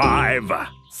your 5.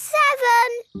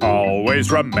 7.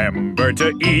 Always remember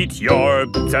to eat your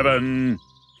 7.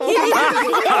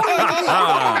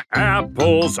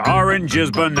 Apples, oranges,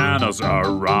 bananas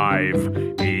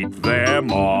arrive. Eat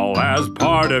them all as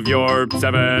part of your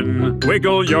 7.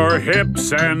 Wiggle your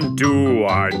hips and do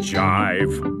a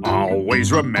jive.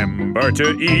 Always remember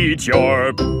to eat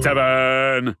your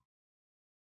 7.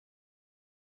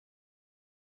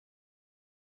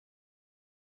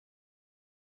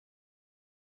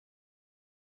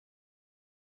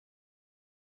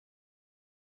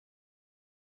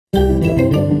 I'm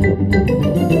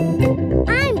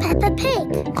Peppa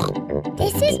Pig.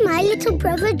 This is my little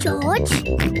brother George.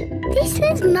 This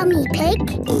is Mummy Pig.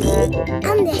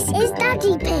 And this is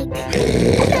Daddy Pig.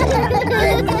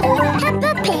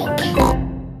 Peppa Pig.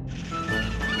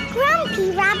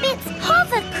 Grumpy Rabbit's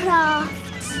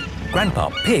hovercraft. Grandpa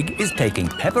Pig is taking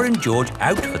Peppa and George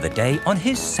out for the day on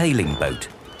his sailing boat.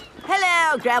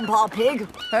 Hello, Grandpa Pig.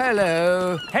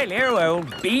 Hello. Hello,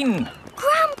 old bean.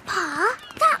 Grandpa,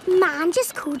 that man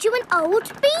just called you an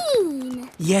old bean.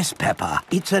 Yes, Peppa.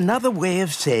 It's another way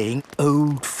of saying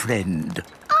old friend.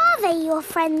 Are they your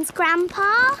friends,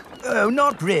 Grandpa? Oh,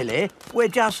 not really. We're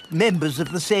just members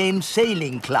of the same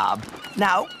sailing club.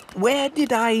 Now, where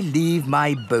did I leave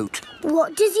my boat?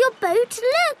 What does your boat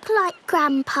look like,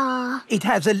 Grandpa? It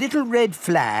has a little red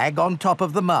flag on top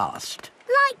of the mast.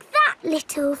 Like that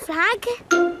little flag?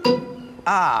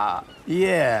 Ah,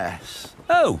 yes.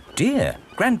 Oh, dear.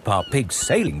 Grandpa Pig's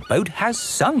sailing boat has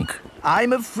sunk.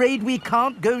 I'm afraid we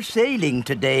can't go sailing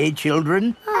today,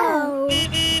 children. Oh.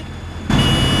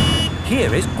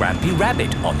 Here is Grampy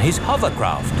Rabbit on his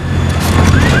hovercraft.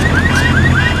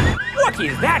 What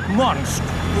is that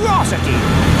monstrosity?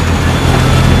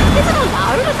 Is it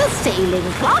allowed at the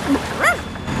sailing club?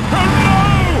 Hello!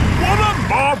 What a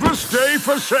marvellous day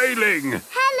for sailing!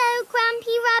 Hello,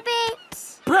 Grampy Rabbit.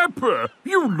 Peppa,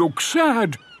 you look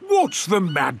sad. What's the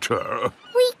matter?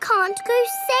 We can't go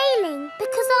sailing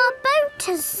because our boat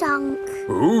has sunk.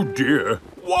 Oh, dear.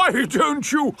 Why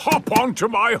don't you hop onto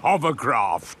my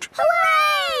hovercraft?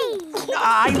 Hooray!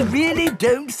 I really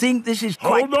don't think this is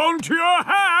quite... Hold on to your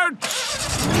hat!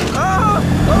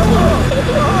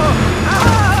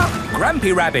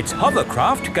 Grampy Rabbit's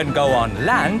hovercraft can go on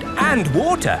land and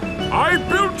water. I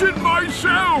built it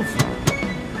myself!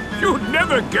 You'd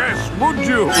never guess, would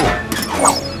you?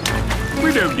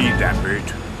 We don't need that bit.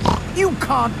 You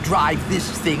can't drive this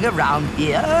thing around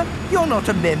here. You're not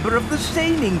a member of the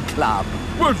sailing club.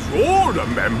 But you're a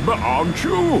member, aren't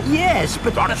you? Yes,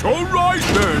 but... That's all right,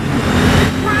 then.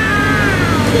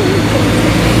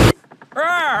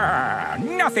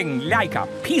 Nothing like a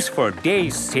peaceful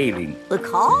day's sailing. The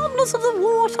calmness of the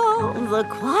water, the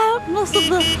quietness of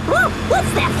the... Oh,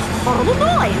 what's that horrible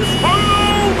noise?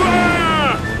 Hello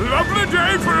there! Lovely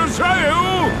day for a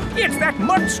sail! It's that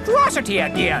monstrosity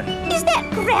again. Is that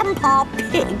Grandpa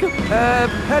Pig?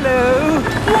 Hello?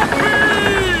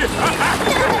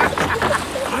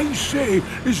 I say,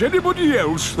 is anybody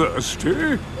else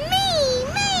thirsty?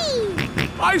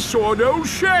 I saw an old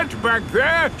shed back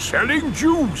there selling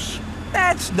juice.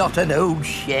 That's not an old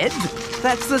shed.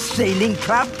 That's the Sailing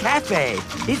Club Cafe.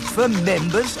 It's for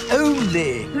members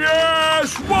only.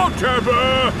 Yes,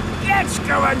 whatever. Let's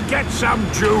go and get some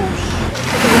juice.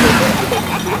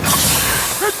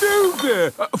 Hello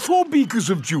there. 4 beakers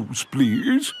of juice,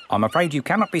 please. I'm afraid you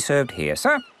cannot be served here,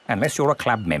 sir, unless you're a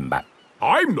club member.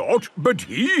 I'm not, but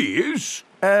he is.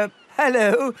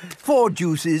 Hello. 4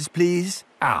 juices, please.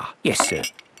 Ah, yes, sir.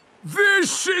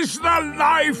 This is the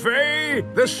life, eh?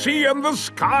 The sea and the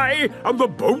sky and the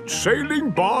boat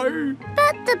sailing by.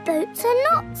 But the boats are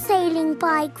not sailing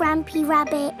by, Grampy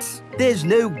Rabbit. There's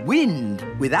no wind.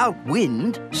 Without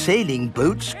wind, sailing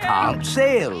boats can't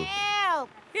sail. Help!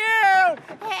 Help!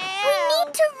 We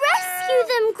need to rescue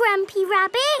them, Grampy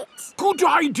Rabbit. Good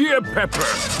idea, Peppa.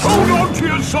 Hold on to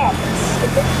your socks.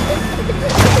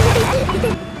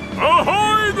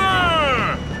 Ahoy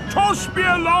there! Toss me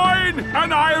a line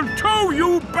and I'll tow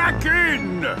you back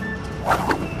in.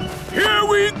 Here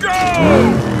we go!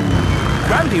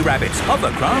 Grampy Rabbit's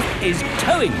hovercraft is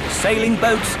towing the sailing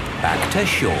boats back to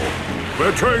shore.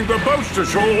 We're towing the boats to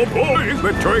shore, boys.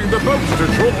 We're towing the boats to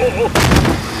shore.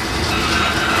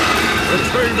 We're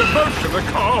towing the boats to the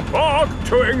car park,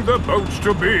 towing the boats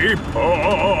to be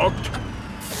parked.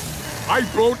 I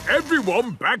brought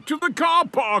everyone back to the car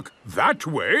park. That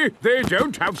way, they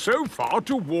don't have so far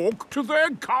to walk to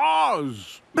their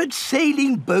cars. But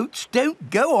sailing boats don't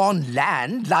go on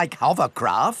land like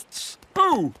hovercrafts.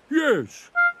 Oh, yes.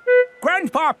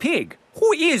 Grandpa Pig,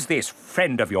 who is this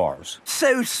friend of yours?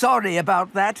 So sorry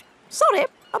about that. Sorry,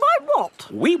 about what?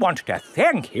 We want to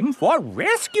thank him for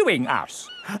rescuing us.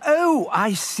 Oh,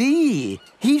 I see.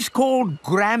 He's called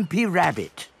Grampy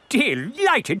Rabbit.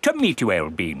 Delighted to meet you,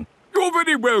 Old Bean. You're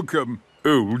very welcome,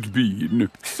 Old Bean.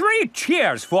 3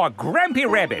 cheers for Grampy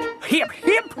Rabbit. Hip,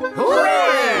 hip,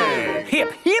 hooray!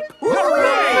 Hip, hip,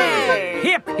 hooray!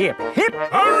 Hip, hip, hip,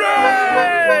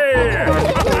 hooray!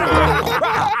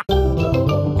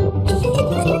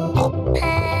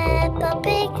 Peppa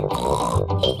Pig.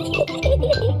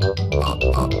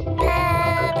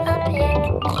 Peppa Pig.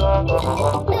 Peppa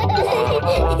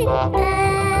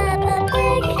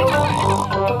Pig.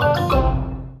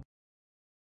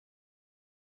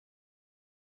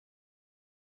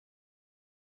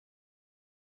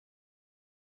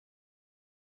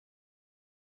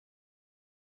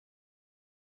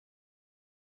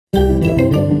 I'm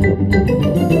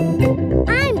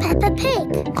Peppa Pig.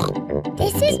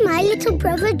 This is my little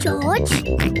brother George.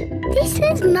 This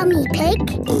is Mummy Pig.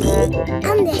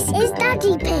 And this is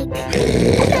Daddy Pig.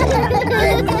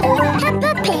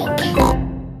 Peppa Pig.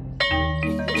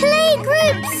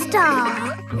 Playgroup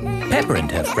star. Peppa and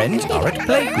her friends are at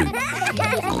playgroup.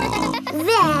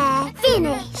 There,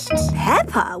 finished.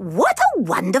 Peppa, what a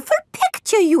wonderful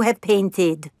picture you have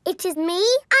painted. It is me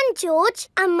and George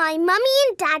and my mummy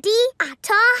and daddy at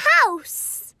our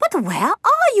house. But where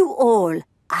are you all?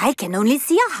 I can only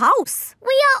see a house.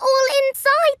 We are all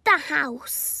inside the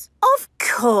house. Of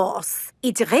course.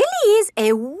 It really is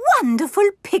a wonderful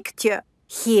picture.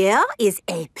 Here is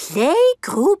a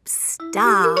playgroup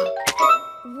star.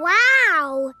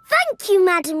 Wow! Thank you,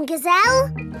 Madam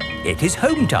Gazelle. It is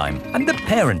home time and the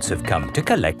parents have come to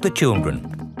collect the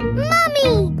children.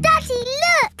 Mummy! Daddy,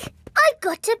 look! I've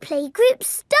got a playgroup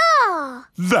star.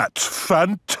 That's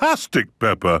fantastic,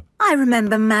 Peppa. I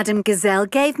remember Madam Gazelle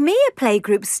gave me a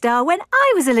playgroup star when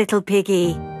I was a little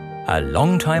piggy. A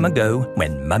long time ago,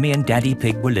 when Mummy and Daddy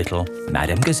Pig were little,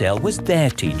 Madam Gazelle was their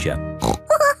teacher.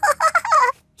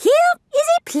 Here is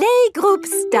a playgroup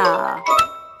star.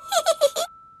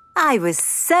 I was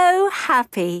so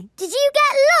happy. Did you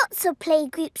get lots of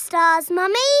playgroup stars,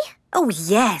 Mummy? Oh,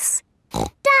 yes.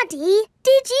 Daddy,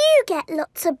 did you get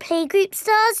lots of playgroup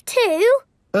stars too?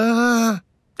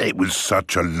 It was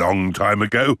such a long time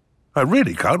ago. I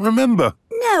really can't remember.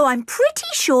 No, I'm pretty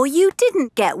sure you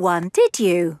didn't get one, did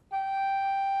you?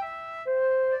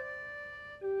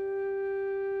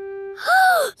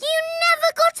 You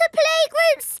never got a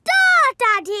playgroup star,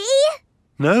 Daddy!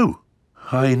 No,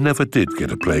 I never did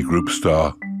get a playgroup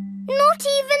star. Not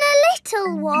even a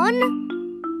little one?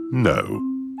 No.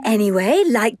 Anyway,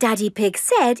 like Daddy Pig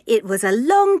said, it was a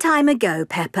long time ago,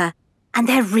 Peppa, and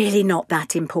they're really not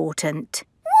that important.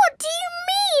 What do you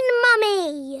mean,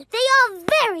 Mummy? They are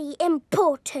very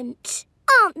important,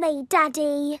 aren't they,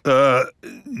 Daddy?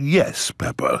 Yes,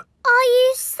 Peppa. Are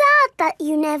you sad that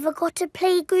you never got a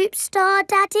playgroup star,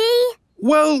 Daddy?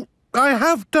 Well, I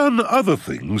have done other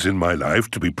things in my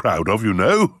life to be proud of, you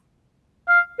know.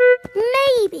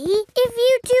 Maybe if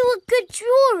you do a good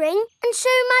drawing and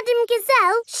show Madam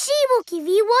Gazelle, she will give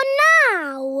you one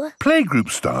now. Playgroup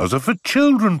stars are for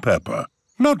children, Peppa,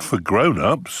 not for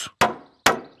grown-ups.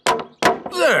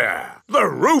 There! The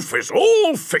roof is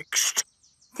all fixed.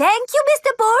 Thank you,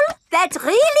 Mr. Bull. That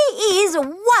really is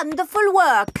wonderful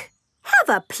work. Have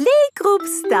a playgroup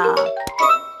star.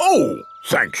 Oh,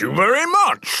 thank you very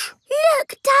much.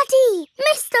 Look, Daddy,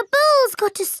 Mr. Bull's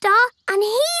got a star and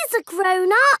he's a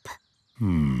grown-up.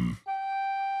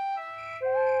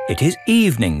 It is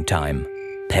evening time.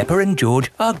 Peppa and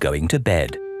George are going to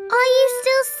bed. Are you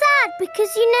still sad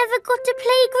because you never got a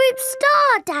playgroup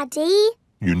star, Daddy?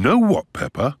 You know what,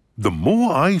 Peppa? The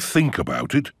more I think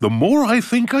about it, the more I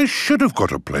think I should have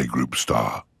got a playgroup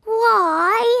star.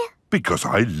 Why? Because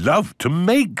I love to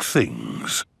make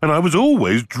things. And I was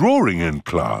always drawing in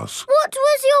class. What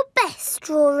was your best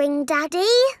drawing, Daddy?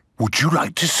 Would you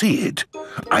like to see it?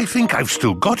 I think I've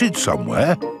still got it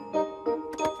somewhere.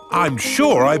 I'm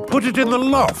sure I put it in the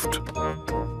loft.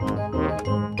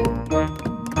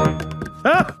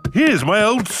 Ah, here's my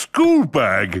old school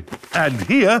bag. And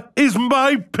here is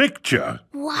my picture.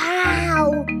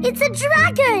 Wow! It's a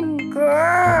dragon!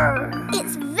 Grrr.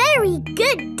 It's very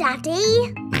good,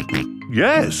 Daddy.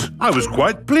 Yes, I was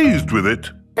quite pleased with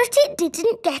it. But it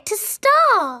didn't get a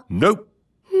star. Nope.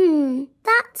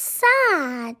 That's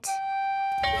sad.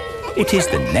 It is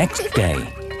the next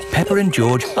day. Peppa and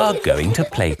George are going to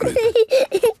playgroup.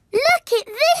 Look at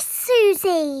this,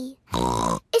 Susie.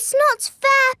 It's not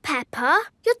fair, Peppa.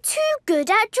 You're too good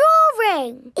at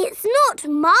drawing. It's not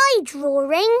my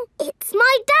drawing. It's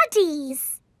my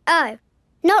daddy's. Oh,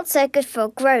 not so good for a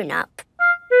grown-up.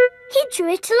 He drew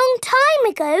it a long time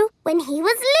ago when he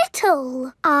was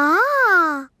little.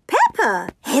 Ah. Peppa,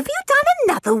 have you done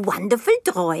another wonderful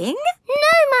drawing?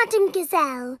 No, Madam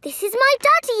Gazelle. This is my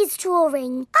daddy's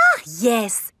drawing. Ah,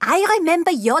 yes. I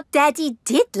remember your daddy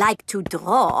did like to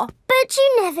draw. But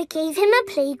you never gave him a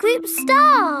playgroup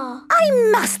star. I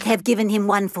must have given him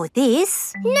one for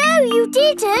this. No, you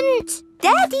didn't.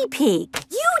 Daddy Pig,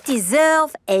 you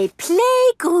deserve a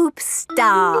playgroup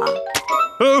star.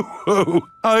 Oh,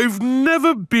 I've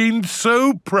never been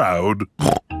so proud.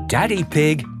 Daddy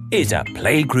Pig is a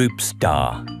playgroup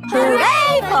star.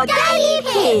 Hooray for Daddy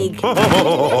Pig!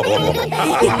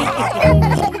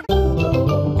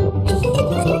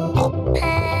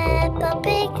 Peppa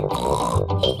Pig. Peppa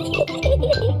Pig.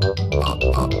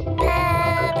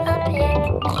 Peppa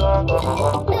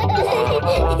Pig.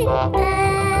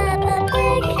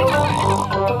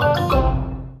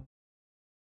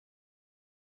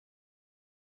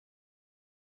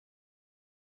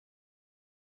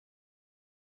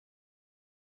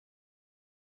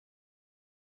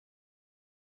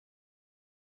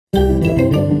 I'm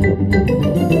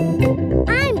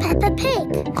Peppa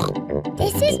Pig.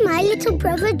 This is my little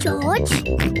brother George.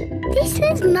 This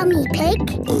is Mummy Pig.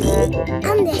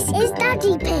 And this is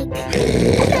Daddy Pig.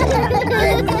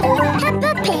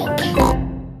 Peppa Pig.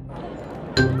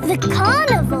 The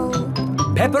carnival.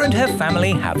 Peppa and her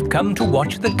family have come to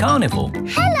watch the carnival.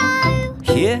 Hello.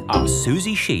 Here are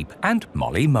Susie Sheep and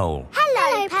Molly Mole.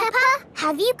 Hello, Peppa.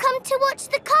 Have you come to watch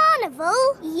the carnival?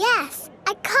 Yes.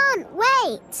 I can't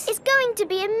wait. It's going to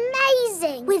be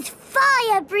amazing. With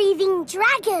fire-breathing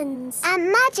dragons.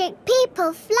 And magic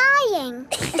people flying.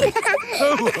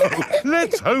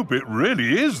 Let's hope it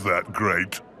really is that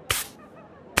great.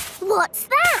 What's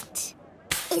that?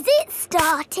 Is it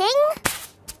starting?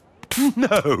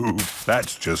 No,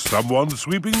 that's just someone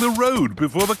sweeping the road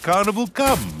before the carnival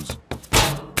comes.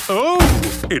 Oh,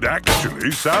 it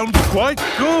actually sounds quite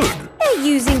good. They're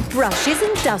using brushes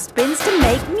and dustbins to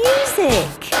make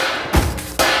music.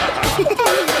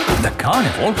 The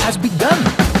carnival has begun.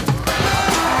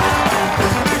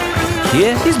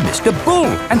 Here is Mr. Bull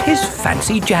and his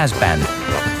fancy jazz band.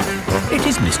 It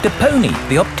is Mr. Pony,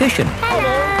 the optician. Hello.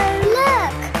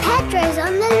 Look, Pedro's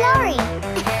on the lorry.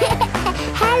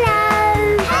 Hello.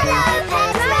 Hello,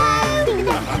 Pedro.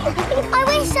 I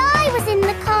wish I was in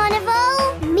the carnival.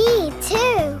 Me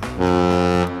too.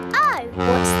 Oh,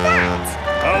 what's that?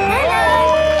 Hello.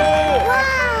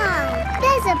 Wow,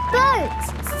 there's a boat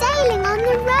sailing on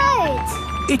the road.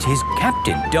 It is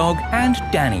Captain Dog and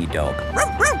Danny Dog.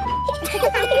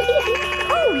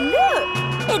 Oh, look!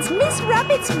 It's Miss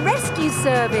Rabbit's rescue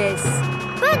service.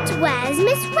 But where's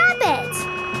Miss Rabbit?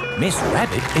 Miss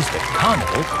Rabbit is the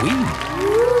carnival queen.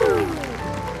 Ooh.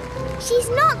 She's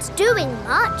not doing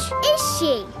much, is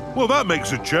she? Well, that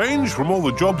makes a change from all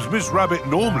the jobs Miss Rabbit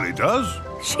normally does.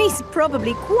 She's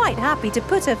probably quite happy to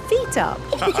put her feet up.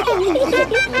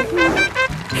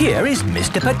 Here is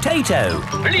Mr. Potato.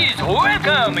 Please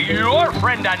welcome your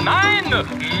friend and mine,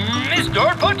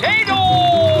 Mr. Potato!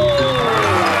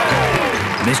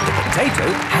 Mr. Potato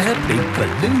has a big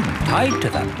balloon tied to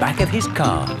the back of his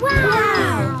car.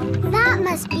 Wow! That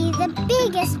must be the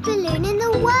biggest balloon in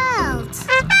the world.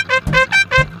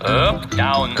 Up,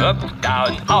 down,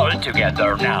 all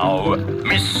together now.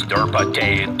 Mr.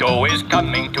 Potato is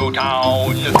coming to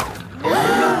town.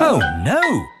 Oh,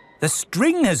 no! The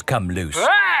string has come loose.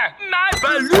 Ah, my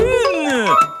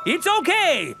balloon! It's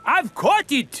okay. I've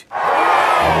caught it.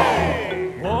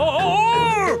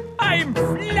 Oh, I'm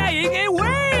flying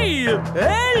away.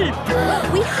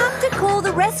 Help! We have to call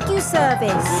the rescue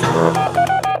service.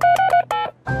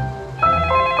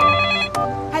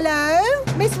 Hello?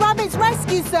 Miss Rabbit's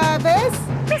rescue service?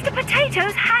 Mr.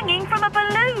 Potato's hanging from a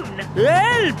balloon.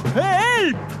 Help!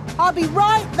 Help! I'll be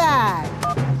right there.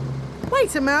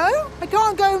 Wait a mo. I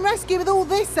can't go and rescue with all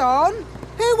this on.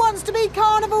 Who wants to be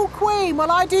Carnival Queen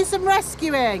while I do some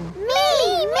rescuing?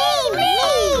 Me!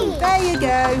 There you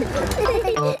go.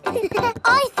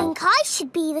 I think I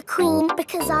should be the queen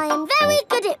because I am very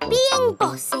good at being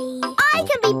bossy. I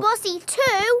can be bossy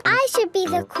too. I should be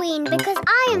the queen because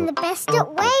I am the best at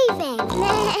waving.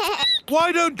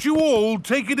 Why don't you all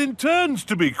take it in turns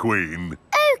to be queen?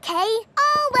 OK,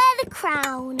 I'll wear the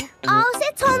crown. I'll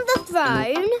sit on the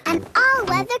throne and I'll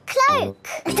wear the cloak.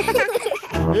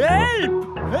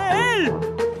 Help! Help!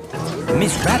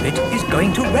 Miss Rabbit is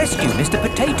going to rescue Mr.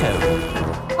 Potato.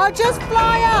 I'll just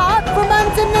fly up from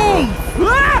underneath.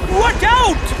 Ah! Watch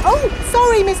out! Oh,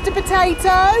 sorry, Mr.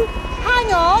 Potato.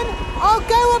 Hang on, I'll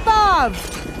go above.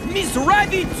 Miss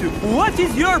Rabbit, what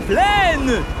is your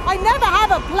plan? I never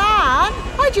have a plan.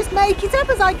 I just make it up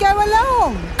as I go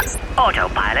along.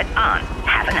 Autopilot on.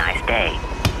 Have a nice day.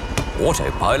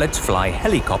 Autopilots fly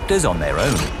helicopters on their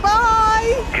own.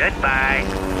 Bye. Goodbye.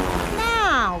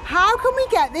 Now, how can we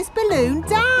get this balloon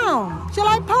down? Shall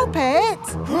I pop it?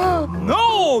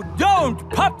 No, don't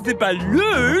pop the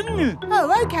balloon.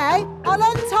 Oh, OK. I'll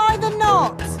untie the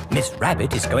knot. Miss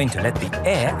Rabbit is going to let the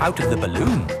air out of the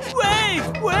balloon. Wait!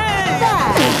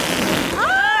 There.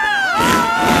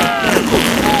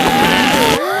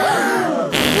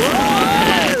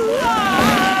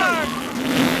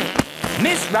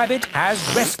 Miss Rabbit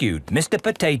has rescued Mr.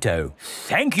 Potato.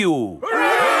 Thank you.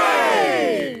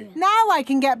 Hooray! Now I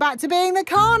can get back to being the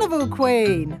Carnival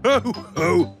Queen.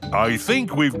 Oh, I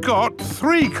think we've got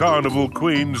 3 carnival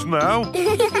queens now.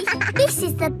 This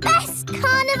is the best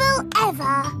carnival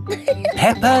ever.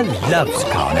 Peppa loves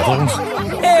carnivals.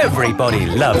 Everybody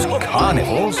loves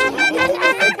carnivals.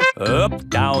 Up,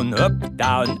 down,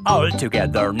 all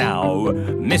together now.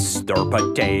 Mr.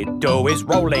 Potato is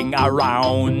rolling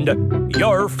around.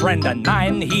 Your friend and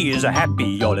mine, he is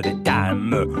happy all the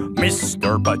time.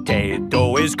 Mr.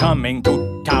 Potato is coming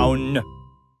to town.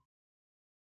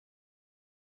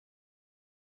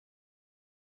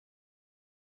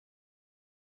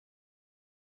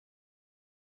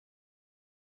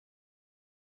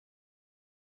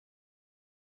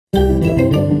 I'm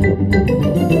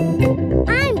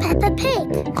Peppa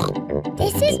Pig.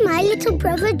 This is my little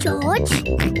brother George.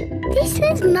 This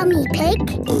is Mummy Pig.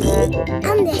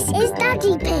 And this is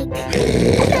Daddy Pig.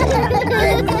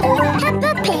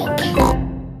 Peppa Pig.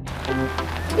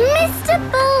 Mr.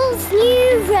 Bull's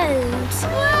new road.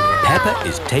 Peppa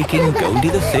is taking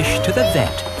Goldie the fish to the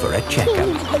vet for a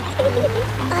checkup.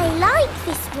 I like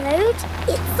this road.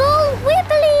 It's all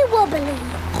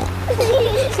wibbly-wobbly.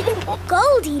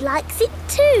 Goldie likes it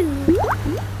too.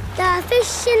 The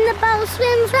fish in the bowl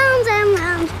swims round and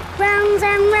round, round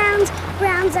and round,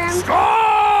 round and...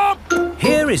 Stop!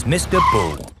 Here is Mr.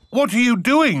 Bull. What are you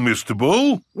doing, Mr.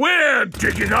 Bull? We're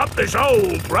digging up this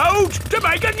old road to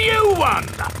make a new one.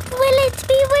 Will it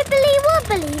be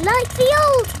wibbly-wobbly like the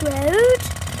old road?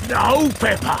 No,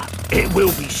 Peppa. It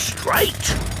will be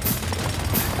straight.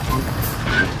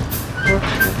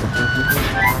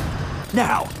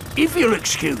 Now, if you'll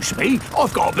excuse me,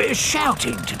 I've got a bit of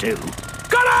shouting to do.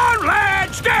 Come on,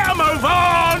 lads! Get a move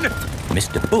on!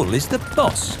 Mr. Bull is the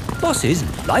boss. Bosses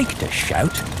like to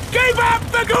shout. Keep up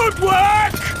the good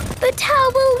work! But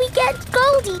how will we get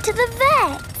Goldie to the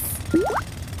vet?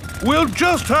 We'll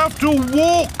just have to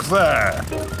walk there.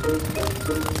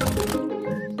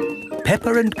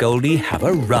 Peppa and Goldie have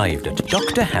arrived at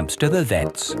Dr. Hamster the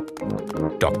vet's.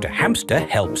 Dr. Hamster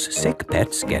helps sick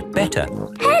pets get better.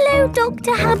 Hello,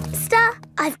 Dr. Hamster.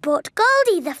 I've brought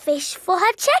Goldie the fish for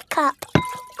her checkup.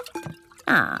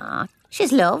 Ah,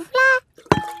 she's lovely.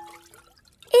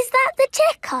 Is that the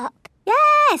checkup?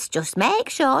 Yes, just make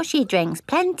sure she drinks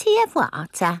plenty of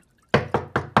water.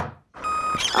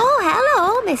 Oh,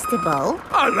 hello, Mr. Bull.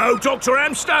 Hello, Dr.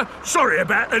 Hamster. Sorry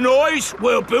about the noise.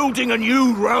 We're building a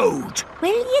new road.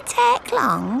 Will you take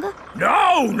long?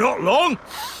 No, not long.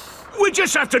 We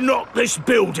just have to knock this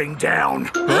building down.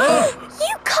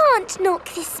 You can't knock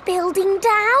this building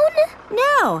down.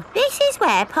 No, this is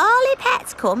where poorly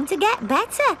pets come to get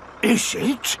better. Is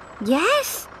it?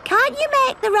 Yes. Can't you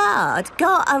make the road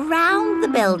go around the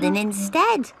building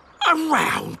instead?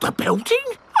 Around the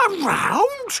building?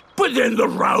 Around? But then the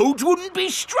road wouldn't be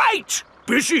straight.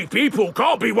 Busy people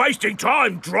can't be wasting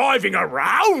time driving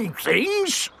around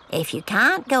things. If you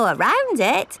can't go around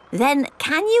it, then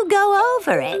can you go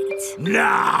over it?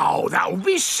 No, that would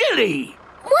be silly.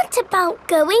 What about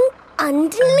going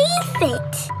underneath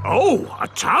it? Oh, a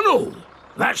tunnel.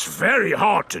 That's very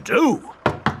hard to do.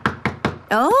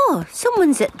 Oh,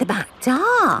 someone's at the back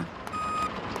door.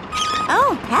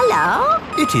 Oh, hello.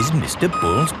 It is Mr.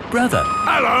 Bull's brother.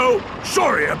 Hello.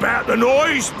 Sorry about the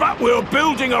noise, but we're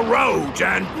building a road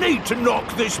and need to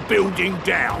knock this building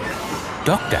down.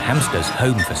 Dr. Hamster's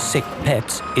home for sick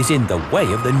pets is in the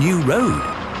way of the new road.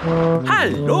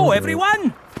 Hello,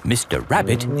 everyone. Mr.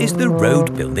 Rabbit is the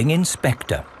road building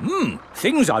inspector.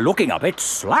 Things are looking a bit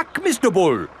slack, Mr.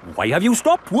 Bull. Why have you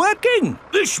stopped working?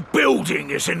 This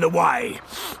building is in the way.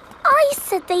 I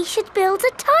said they should build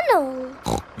a tunnel.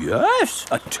 Yes,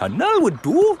 a tunnel would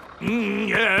do.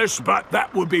 Yes, but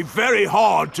that would be very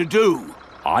hard to do.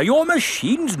 Are your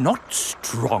machines not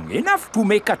strong enough to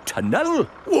make a tunnel?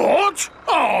 What?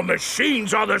 Our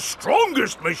machines are the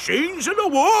strongest machines in the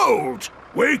world.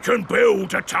 We can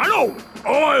build a tunnel.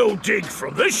 I'll dig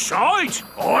from this side,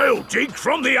 I'll dig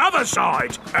from the other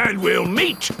side, and we'll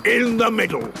meet in the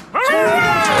middle.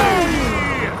 Hooray!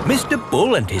 Mr.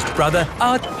 Bull and his brother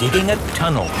are digging a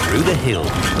tunnel through the hill.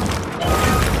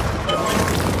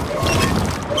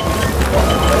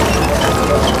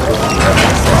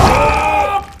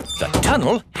 The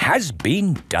tunnel has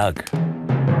been dug.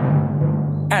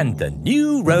 And the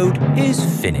new road is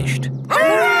finished.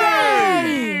 Hooray!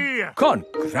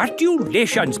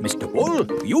 Congratulations, Mr. Bull.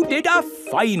 You did a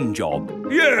fine job.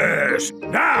 Yes,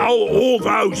 now all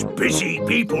those busy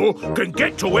people can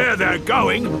get to where they're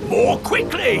going more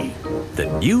quickly. The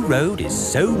new road is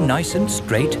so nice and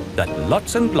straight that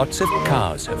lots and lots of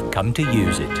cars have come to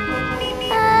use it.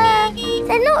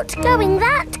 They're not going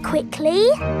that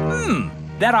quickly.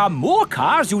 There are more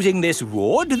cars using this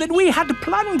road than we had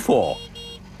planned for.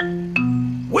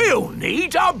 We'll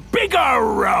need a bigger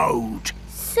road.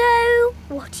 So,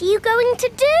 what are you going to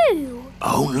do?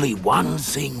 Only one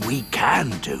thing we can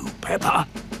do, Peppa.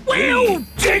 We'll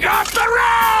dig up the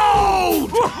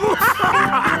road!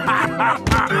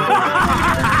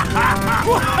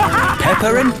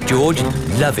 Peppa and George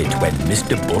love it when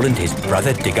Mr. Bull and his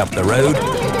brother dig up the road.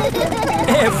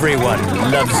 Everyone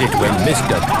loves it when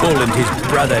Mr. Bull and his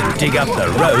brother dig up the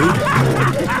road.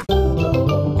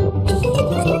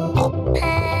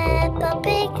 Peppa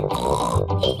Pig.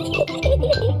 Peppa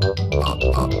Pig.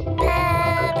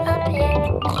 Peppa Pig.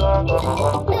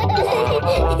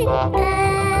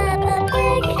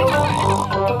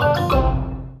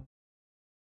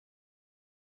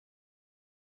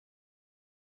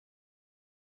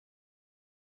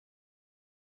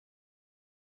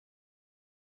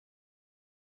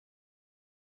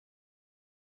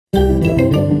 I'm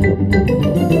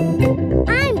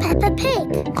Peppa Pig.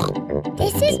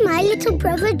 This is my little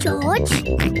brother George.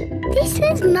 This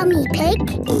is Mummy Pig.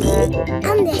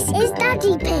 And this is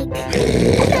Daddy Pig.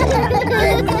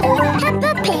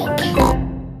 Peppa Pig.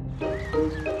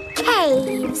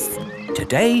 Caves.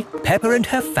 Today, Peppa and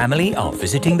her family are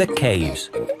visiting the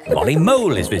caves. Molly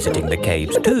Mole is visiting the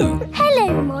caves too.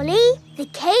 Hello, Molly. The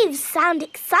caves sound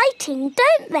exciting,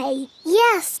 don't they?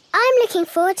 Yes, I'm looking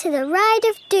forward to the Ride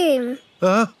of Doom.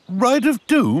 Ride of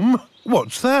Doom?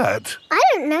 What's that? I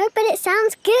don't know, but it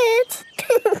sounds good.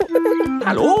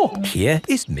 Hello, here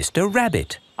is Mr.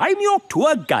 Rabbit. I'm your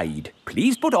tour guide.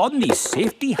 Please put on these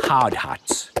safety hard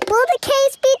hats. Will the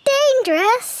caves be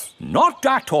dangerous? Not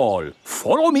at all.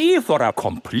 Follow me for a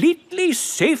completely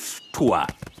safe tour.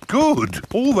 Good.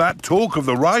 All that talk of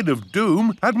the Ride of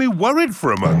Doom had me worried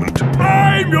for a moment.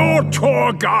 I'm your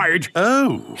tour guide.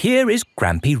 Oh. Here is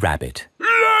Grampy Rabbit.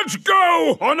 Let's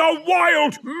go on a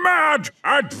wild, mad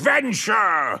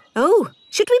adventure. Oh,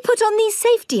 should we put on these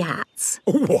safety hats?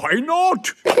 Why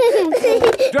not?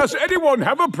 Does anyone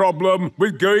have a problem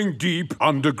with going deep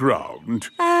underground?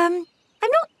 I'm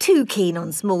not too keen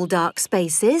on small dark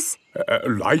spaces.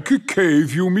 Like a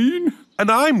cave, you mean?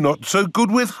 And I'm not so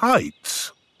good with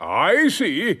heights. I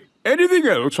see. Anything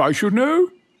else I should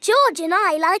know? George and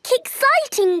I like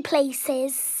exciting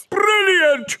places.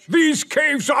 Brilliant! These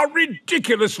caves are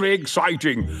ridiculously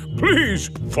exciting.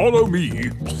 Please follow me.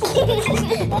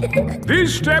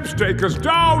 These steps take us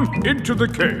down into the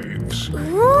caves.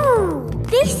 Ooh,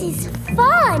 this is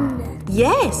fun.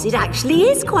 Yes, it actually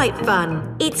is quite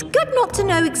fun. It's good not to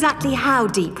know exactly how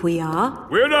deep we are.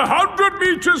 We're 100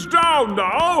 meters down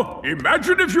now.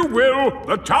 Imagine, if you will,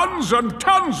 the tons and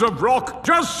tons of rock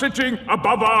just sitting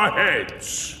above our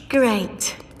heads.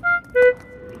 Great.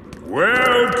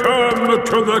 Welcome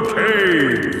to the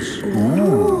caves.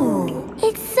 Ooh,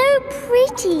 it's so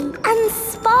pretty and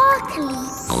sparkly.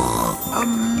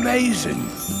 Amazing.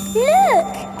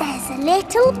 Look, there's a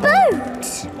little boat.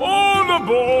 All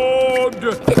aboard!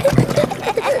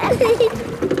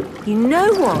 You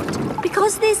know what?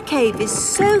 Because this cave is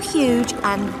so huge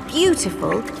and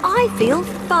beautiful, I feel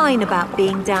fine about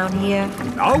being down here.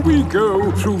 Now we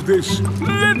go through this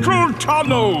little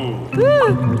tunnel.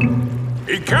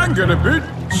 It can get a bit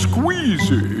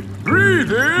squeezy.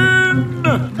 Breathe in.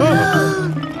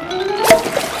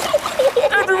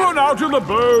 Everyone out of the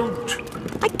boat.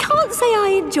 I can't say I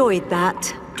enjoyed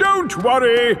that. Don't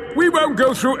worry. We won't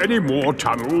go through any more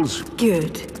tunnels.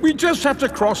 Good. We just have to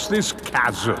cross this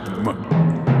chasm.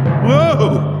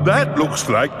 Whoa, that looks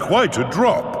like quite a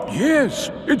drop. Yes,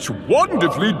 it's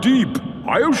wonderfully deep.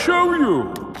 I'll show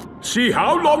you. See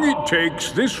how long it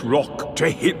takes this rock to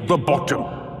hit the bottom.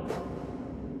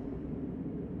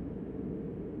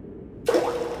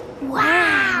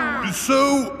 Wow!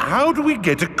 So, how do we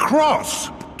get across?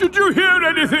 Did you hear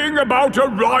anything about a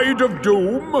Ride of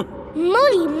Doom?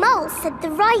 Molly Mole said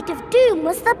the Ride of Doom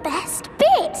was the best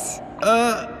bit.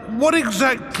 What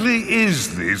exactly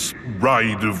is this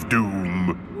Ride of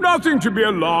Doom? Nothing to be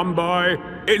alarmed by.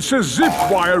 It's a zip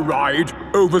wire ride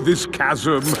over this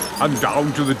chasm and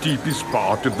down to the deepest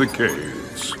part of the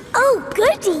caves. Oh,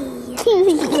 goody!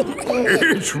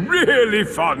 It's really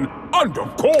fun and,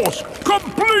 of course,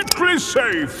 completely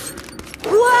safe.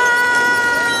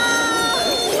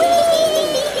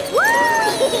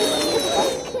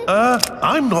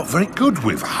 I'm not very good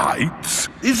with heights.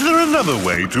 Is there another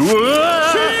way to... See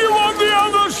you on the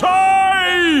other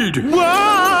side!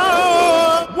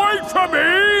 Whoa! Wait for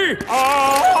me!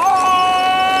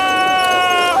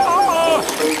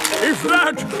 If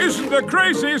that isn't the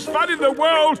craziest fun in the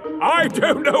world, I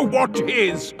don't know what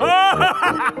is. It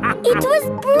was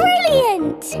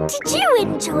brilliant! Did you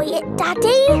enjoy it,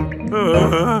 Daddy?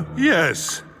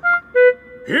 Yes.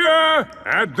 Here,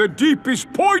 at the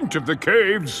deepest point of the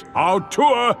caves, our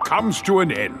tour comes to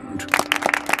an end.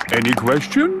 Any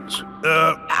questions?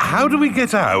 How do we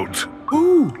get out?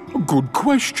 Oh, a good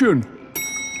question.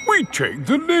 We take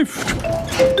the lift.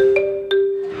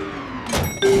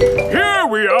 Here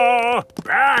we are,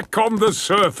 back on the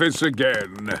surface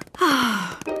again.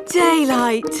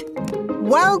 Daylight.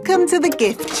 Welcome to the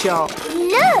gift shop.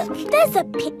 Look, there's a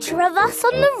picture of us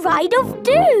on the Ride of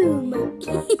Doom.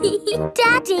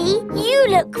 Daddy, you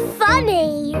look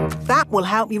funny. That will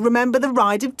help you remember the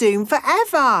Ride of Doom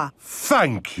forever.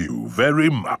 Thank you very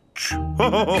much.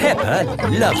 Peppa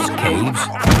loves caves.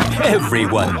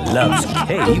 Everyone loves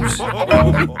caves.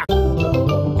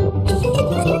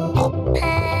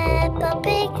 Peppa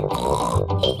Pig.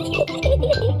 Peppa Pig.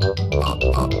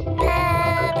 Peppa Pig.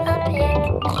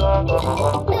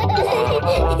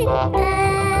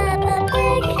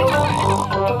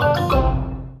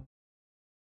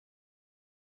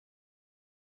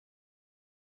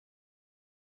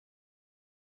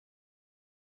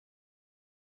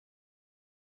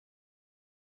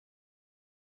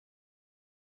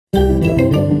 I'm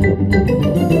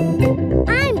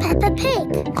Peppa Pig.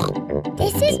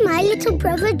 This is my little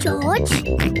brother George.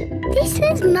 This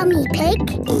is Mummy Pig.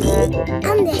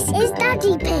 And this is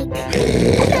Daddy Pig.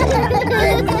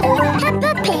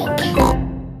 Peppa Pig.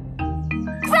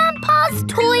 Grandpa's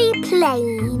toy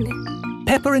plane.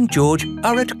 Peppa and George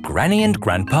are at Granny and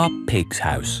Grandpa Pig's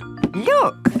house.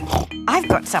 Look, I've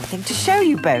got something to show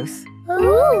you both.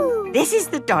 Ooh. This is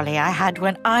the dolly I had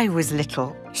when I was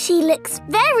little. She looks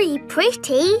very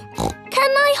pretty.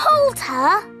 Can I hold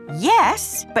her?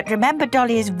 Yes, but remember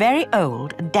Dolly is very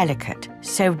old and delicate,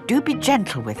 so do be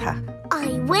gentle with her.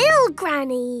 I will,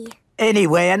 Granny.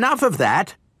 Anyway, enough of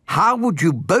that. How would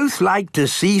you both like to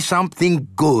see something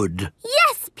good?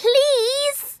 Yes,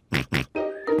 please.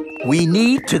 We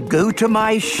need to go to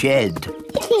my shed.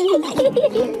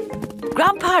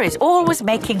 Grandpa is always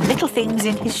making little things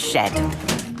in his shed.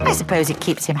 I suppose it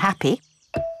keeps him happy.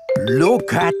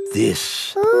 Look at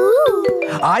this. Ooh.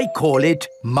 I call it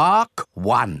Mark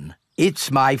 1.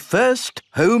 It's my first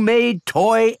homemade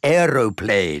toy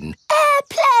aeroplane.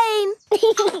 Airplane.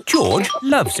 George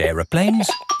loves aeroplanes.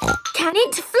 Can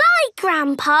it fly,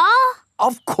 Grandpa?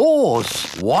 Of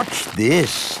course. Watch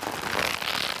this.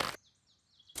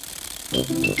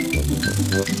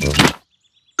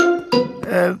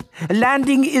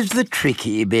 Landing is the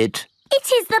tricky bit. It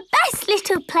is the best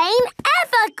little plane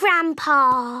ever,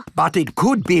 Grandpa. But it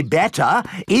could be better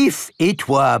if it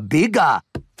were bigger.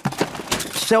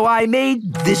 So I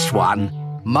made this one,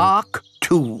 Mark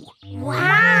 2.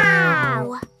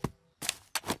 Wow!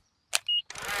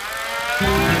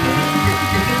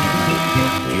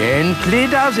 Gently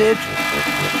does it.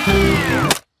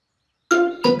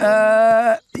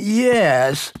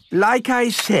 Yes. Like I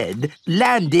said,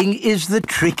 landing is the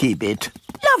tricky bit.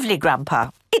 Lovely, Grandpa.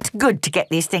 It's good to get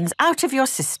these things out of your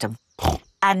system.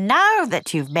 And now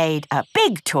that you've made a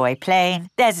big toy plane,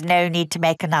 there's no need to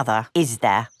make another, is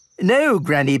there? No,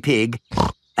 Granny Pig.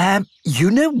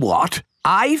 You know what?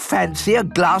 I fancy a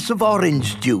glass of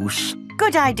orange juice.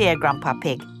 Good idea, Grandpa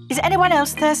Pig. Is anyone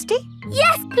else thirsty?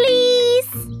 Yes, please.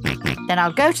 Then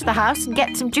I'll go to the house and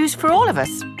get some juice for all of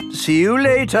us. See you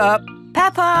later.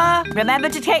 Peppa, remember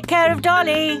to take care of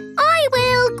Dolly. I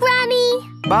will, Granny.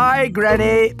 Bye,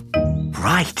 Granny.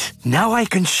 Right, now I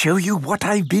can show you what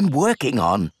I've been working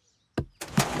on.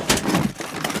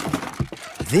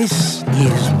 This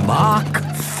is Mark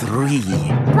 3.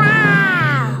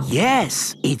 Wow!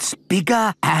 Yes, it's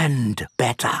bigger and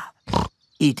better.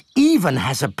 It even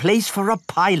has a place for a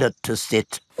pilot to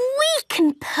sit. We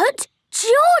can put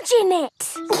George in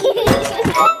it.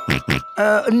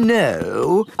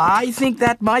 No. I think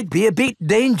that might be a bit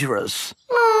dangerous.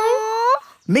 Aww.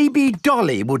 Maybe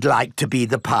Dolly would like to be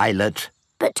the pilot.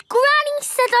 But Granny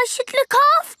said I should look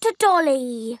after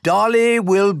Dolly. Dolly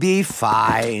will be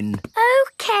fine.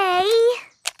 OK.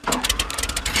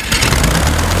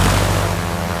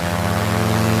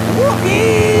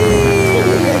 Whoopee!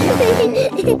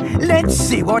 Let's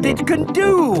see what it can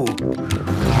do.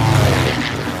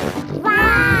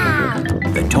 Wow!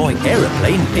 The toy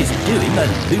aeroplane is doing a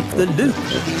loop-the-loop.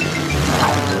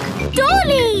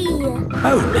 Dolly!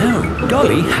 Oh no,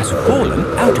 Dolly has fallen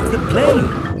out of the plane.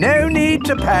 No need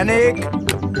to panic.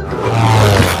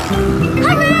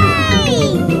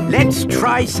 Hooray! Let's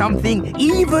try something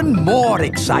even more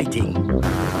exciting.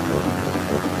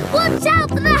 Watch out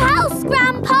for the house,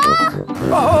 Grandpa!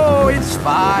 Oh, it's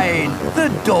fine. The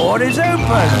door is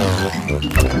open.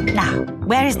 Now,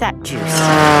 where is that juice?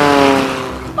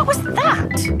 What was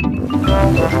that?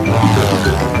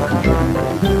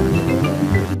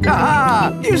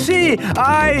 Ah, you see,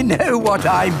 I know what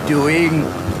I'm doing.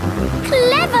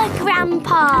 Clever,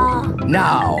 Grandpa.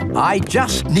 Now, I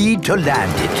just need to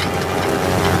land it.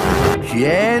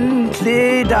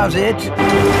 Gently does it.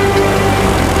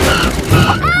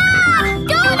 Ah!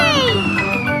 Dolly!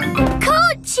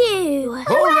 Caught you!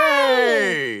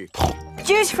 Hooray!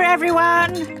 Juice for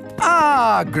everyone.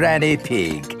 Ah, Granny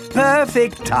Pig.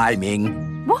 Perfect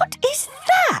timing. What is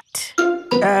that?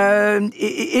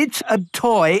 It's a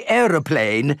toy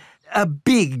aeroplane. A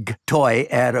big toy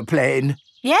aeroplane.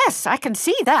 Yes, I can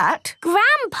see that.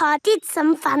 Grandpa did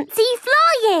some fancy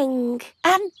flying.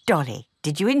 And Dolly,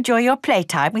 did you enjoy your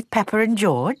playtime with Peppa and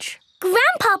George?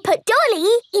 Grandpa put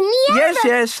Dolly in the air.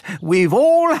 Yes. We've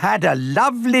all had a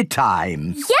lovely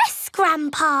time. Yes,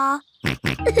 Grandpa.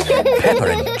 Peppa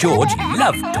and George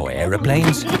love toy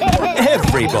aeroplanes.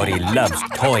 Everybody loves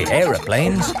toy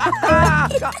aeroplanes.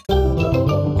 Peppa Pig.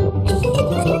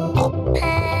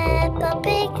 Peppa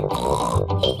Pig.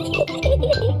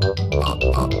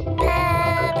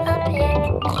 Peppa Pig.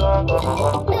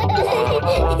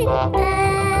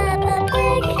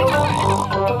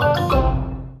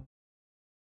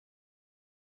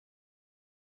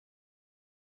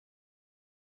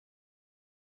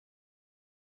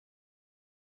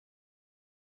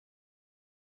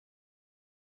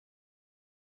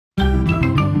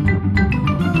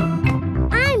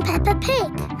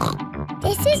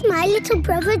 my little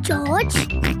brother George.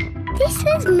 This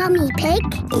is Mummy Pig.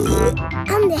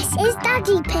 And this is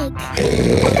Daddy Pig.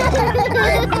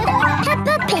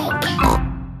 Peppa Pig.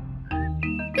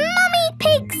 Mummy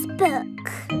Pig's book.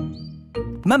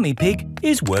 Mummy Pig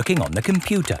is working on the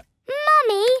computer.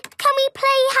 Mummy, can we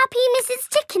play Happy Mrs.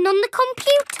 Chicken on the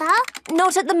computer?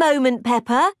 Not at the moment,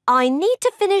 Peppa. I need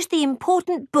to finish the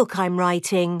important book I'm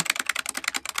writing.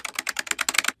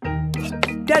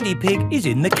 Daddy Pig is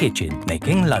in the kitchen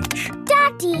making lunch.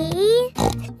 Daddy,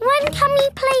 when can we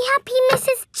play Happy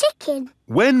Mrs. Chicken?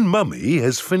 When Mummy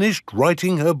has finished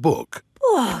writing her book.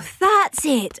 Oh, that's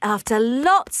it. After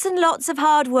lots and lots of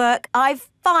hard work, I've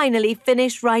finally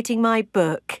finished writing my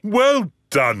book. Well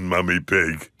done, Mummy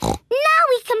Pig. Now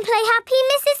we can play Happy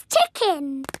Mrs.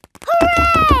 Chicken.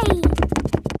 Hooray!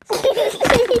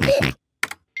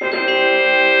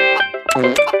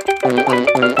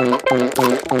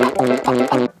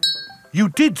 You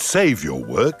did save your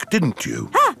work, didn't you?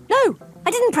 Ah, no,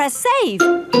 I didn't press save.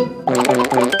 40, 90,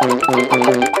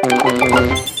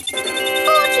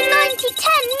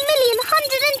 10 million,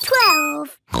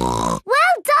 112.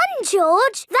 Well done,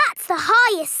 George. That's the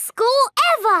highest score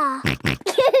ever.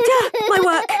 My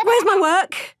work. Where's my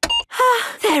work?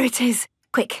 Ah, there it is.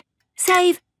 Quick.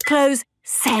 Save, close,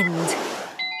 send.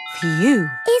 Phew.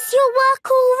 Is your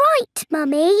work all right,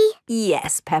 Mummy?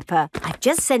 Yes, Peppa. I've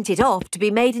just sent it off to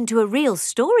be made into a real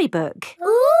storybook.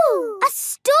 Ooh, a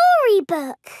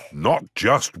storybook. Not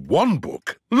just one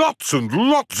book. Lots and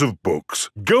lots of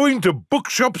books. Going to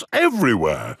bookshops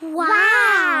everywhere.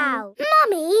 Wow.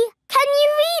 Mummy, can you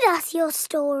read us your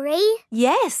story?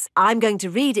 Yes, I'm going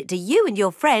to read it to you and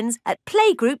your friends at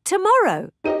Playgroup tomorrow.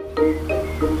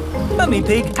 Mummy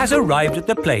Pig has arrived at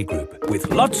the playgroup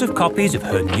with lots of copies of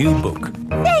her new book.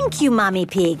 Thank you, Mummy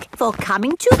Pig, for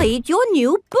coming to read your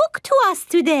new book to us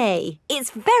today. It's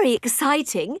very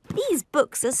exciting. These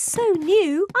books are so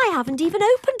new, I haven't even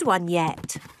opened one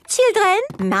yet. Children,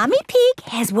 Mummy Pig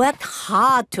has worked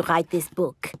hard to write this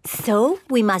book. So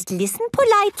we must listen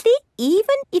politely,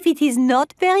 even if it is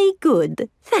not very good.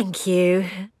 Thank you.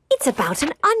 It's about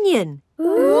an onion.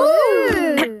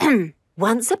 Ooh.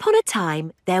 Once upon a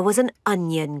time, there was an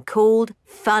onion called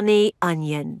Funny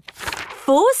Onion.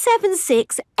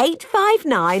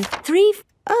 4768593.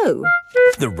 Oh.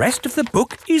 The rest of the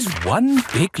book is one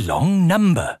big long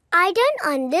number. I don't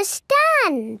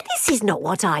understand. This is not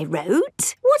what I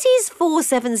wrote. What is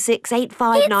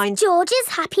 4768593? It's George's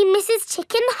Happy Mrs.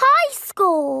 Chicken high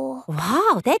score.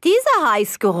 Wow, that is a high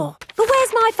score. But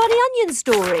where's my Funny Onion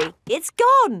story? It's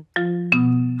gone.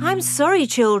 I'm sorry,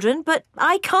 children, but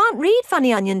I can't read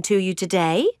Funny Onion to you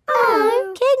today.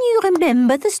 Oh. Can you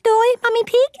remember the story, Mummy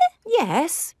Pig?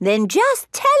 Yes. Then just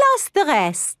tell us the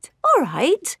rest. All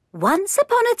right. Once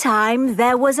upon a time,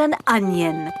 there was an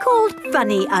onion called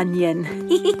Funny Onion.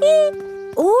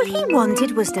 All he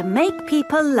wanted was to make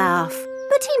people laugh,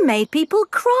 but he made people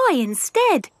cry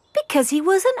instead because he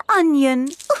was an onion.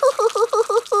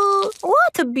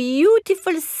 What a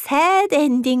beautiful, sad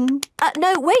ending.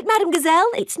 No, wait, Madame Gazelle,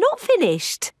 it's not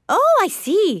finished. Oh, I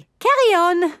see. Carry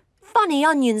on. Funny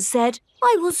Onion said,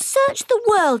 I will search the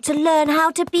world to learn how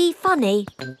to be funny.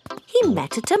 He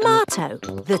met a tomato.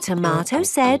 The tomato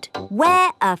said,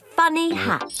 wear a funny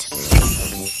hat.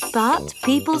 But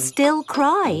people still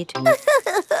cried.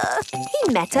 He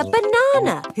met a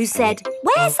banana who said,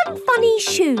 wear some funny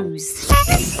shoes.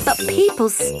 But people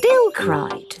still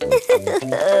cried.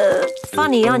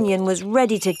 Funny Onion was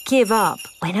ready to give up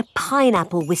when a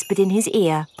pineapple whispered in his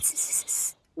ear.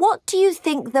 What do you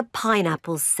think the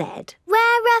pineapple said?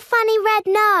 Wear a funny red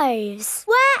nose.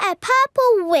 Wear a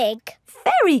purple wig.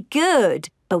 Very good.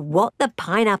 But what the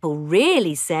pineapple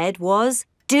really said was,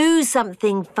 do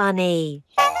something funny.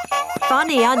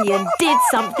 Funny Onion did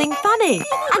something funny,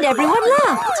 and everyone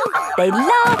laughed. They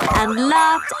laughed and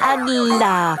laughed and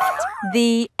laughed.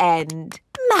 The end.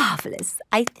 Marvellous.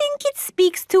 I think it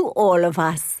speaks to all of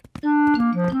us.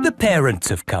 The parents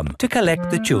have come to collect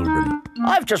the children.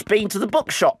 I've just been to the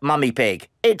bookshop, Mummy Pig.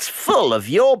 It's full of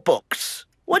your books.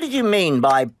 What did you mean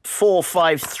by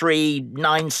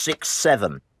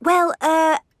 453967? Well,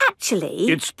 actually...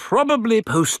 It's probably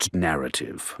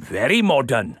post-narrative. Very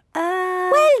modern.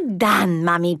 Well done,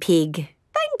 Mummy Pig.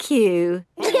 Thank you.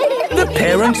 The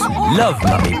parents love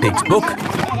Mummy Pig's book.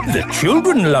 The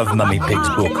children love Mummy Pig's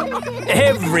book.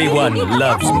 Everyone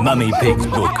loves Mummy Pig's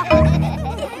book.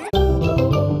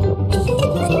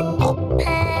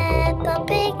 Peppa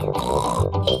Pig.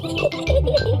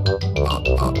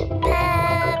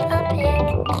 Peppa Pig.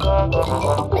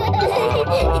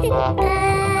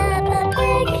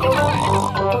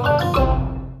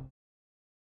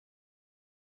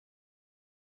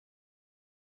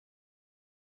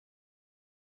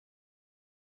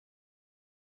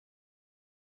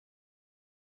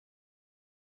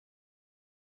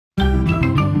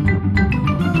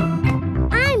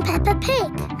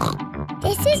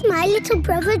 my little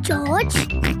brother George.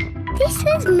 This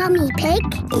is Mummy Pig.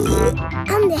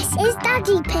 And this is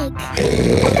Daddy Pig.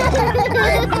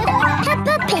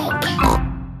 Peppa Pig.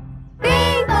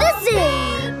 The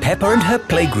zoo. Peppa and her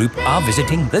playgroup are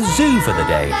visiting the zoo for the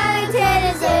day. Going to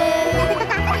the zoo.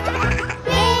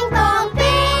 Bing bong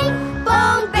bing,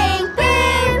 bong bing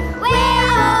boom.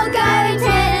 We're all going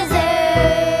to the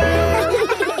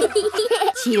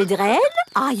zoo. Children,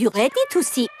 are you ready to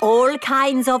see all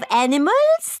kinds of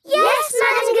animals? Yes,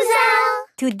 Madam Gazelle.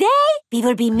 Today, we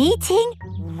will be meeting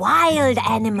wild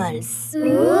animals.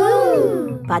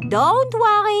 Ooh. But don't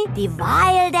worry, the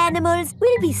wild animals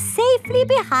will be safely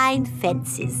behind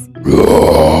fences. A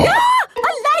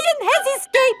lion has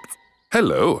escaped!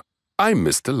 Hello, I'm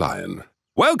Mr. Lion.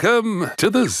 Welcome to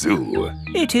the zoo.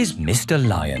 It is Mr.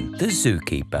 Lion, the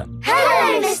zookeeper.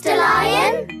 Hello, Mr.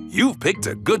 Lion. You've picked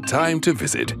a good time to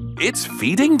visit. It's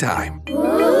feeding time.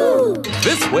 Ooh.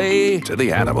 This way to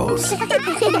the animals.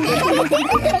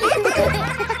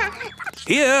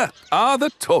 Here are the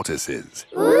tortoises.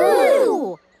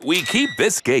 Ooh. We keep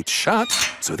this gate shut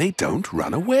so they don't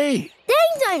run away.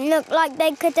 They don't look like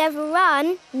they could ever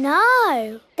run.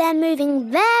 No, they're moving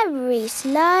very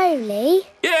slowly.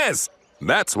 Yes,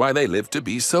 that's why they live to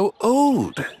be so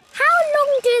old. How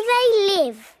long do they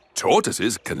live?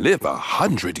 Tortoises can live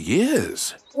 100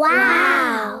 years.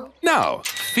 Wow. Now,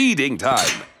 feeding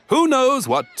time. Who knows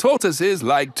what tortoises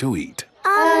like to eat?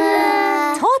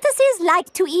 Tortoises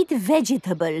like to eat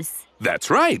vegetables. That's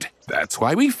right. That's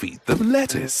why we feed them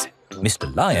lettuce.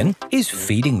 Mr. Lion is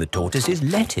feeding the tortoises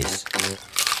lettuce.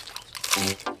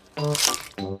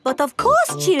 But of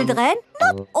course, children,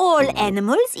 not all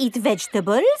animals eat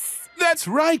vegetables. That's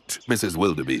right, Mrs.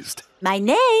 Wildebeest. My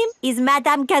name is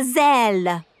Madame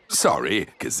Gazelle. Sorry,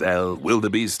 Gazelle,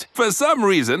 Wildebeest. For some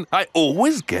reason, I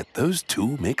always get those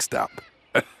two mixed up.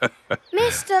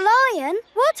 Mr. Lion,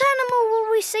 what animal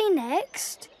will we see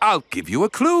next? I'll give you a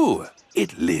clue.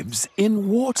 It lives in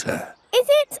water. Is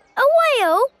it a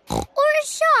whale or a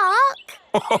shark?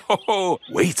 Oh,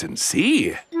 wait and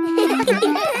see.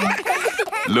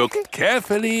 Look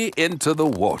carefully into the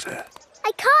water.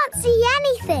 I can't see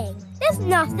anything. There's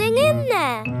nothing in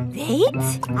there.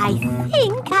 Wait, I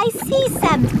think I see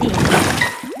something.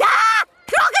 Ah!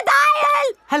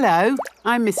 Crocodile! Hello,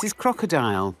 I'm Mrs.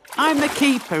 Crocodile. I'm the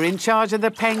keeper in charge of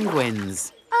the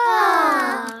penguins.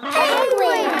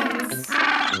 Penguins!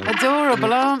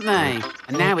 Adorable, aren't they?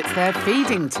 And now it's their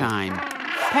feeding time.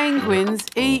 Penguins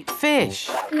eat fish.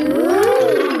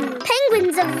 Ooh.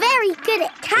 Penguins are very good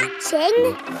at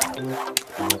catching.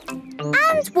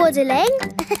 And waddling.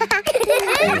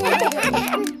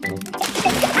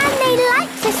 And they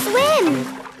like to swim.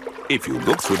 If you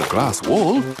look through the glass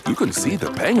wall, you can see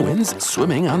the penguins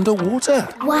swimming underwater.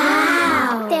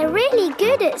 Wow! They're really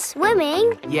good at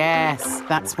swimming. Yes,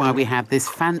 that's why we have this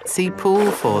fancy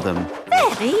pool for them.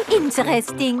 Very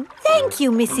interesting. Thank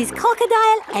you, Mrs.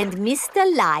 Crocodile and Mr.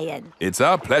 Lion. It's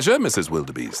our pleasure, Mrs.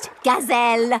 Wildebeest.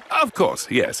 Gazelle. Of course,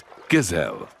 yes.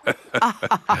 Gazelle.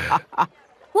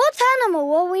 What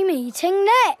animal are we meeting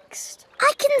next?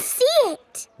 I can see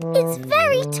it. It's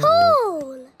very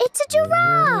tall. It's a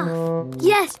giraffe.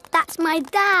 Yes, that's my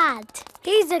dad.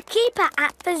 He's a keeper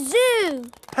at the zoo.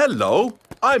 Hello,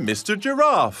 I'm Mr.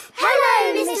 Giraffe.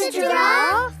 Hello, Mr.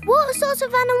 Giraffe. What sort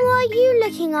of animal are you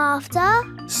looking after?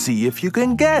 See if you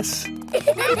can guess. Look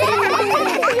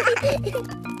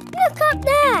up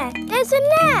there. There's a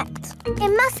net.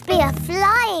 It must be a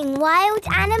flying wild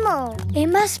animal. It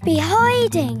must be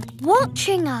hiding,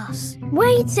 watching us,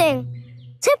 waiting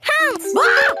to pounce.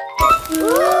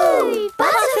 Ooh,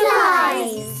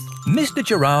 butterflies. Mr.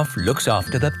 Giraffe looks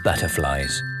after the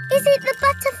butterflies. Is it the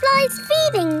butterflies'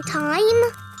 feeding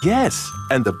time? Yes,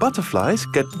 and the butterflies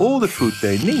get all the food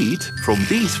they need from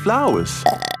these flowers.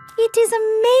 It is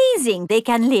amazing they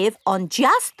can live on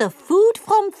just the food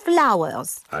from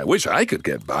flowers. I wish I could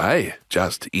get by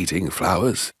just eating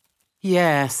flowers.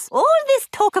 Yes. All this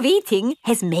talk of eating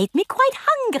has made me quite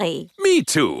hungry. Me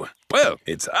too. Well,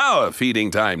 it's our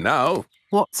feeding time now.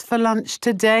 What's for lunch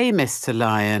today, Mr.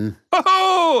 Lion?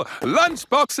 Oh, lunch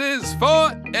boxes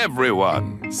for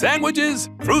everyone. Sandwiches,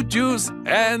 fruit juice,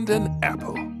 and an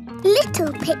apple.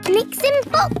 Little picnics in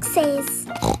boxes.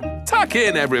 Tuck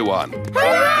in, everyone.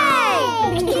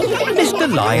 Hooray! Mr.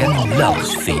 Lion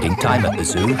loves feeding time at the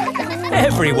zoo.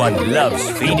 Everyone loves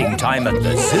feeding time at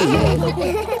the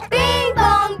zoo.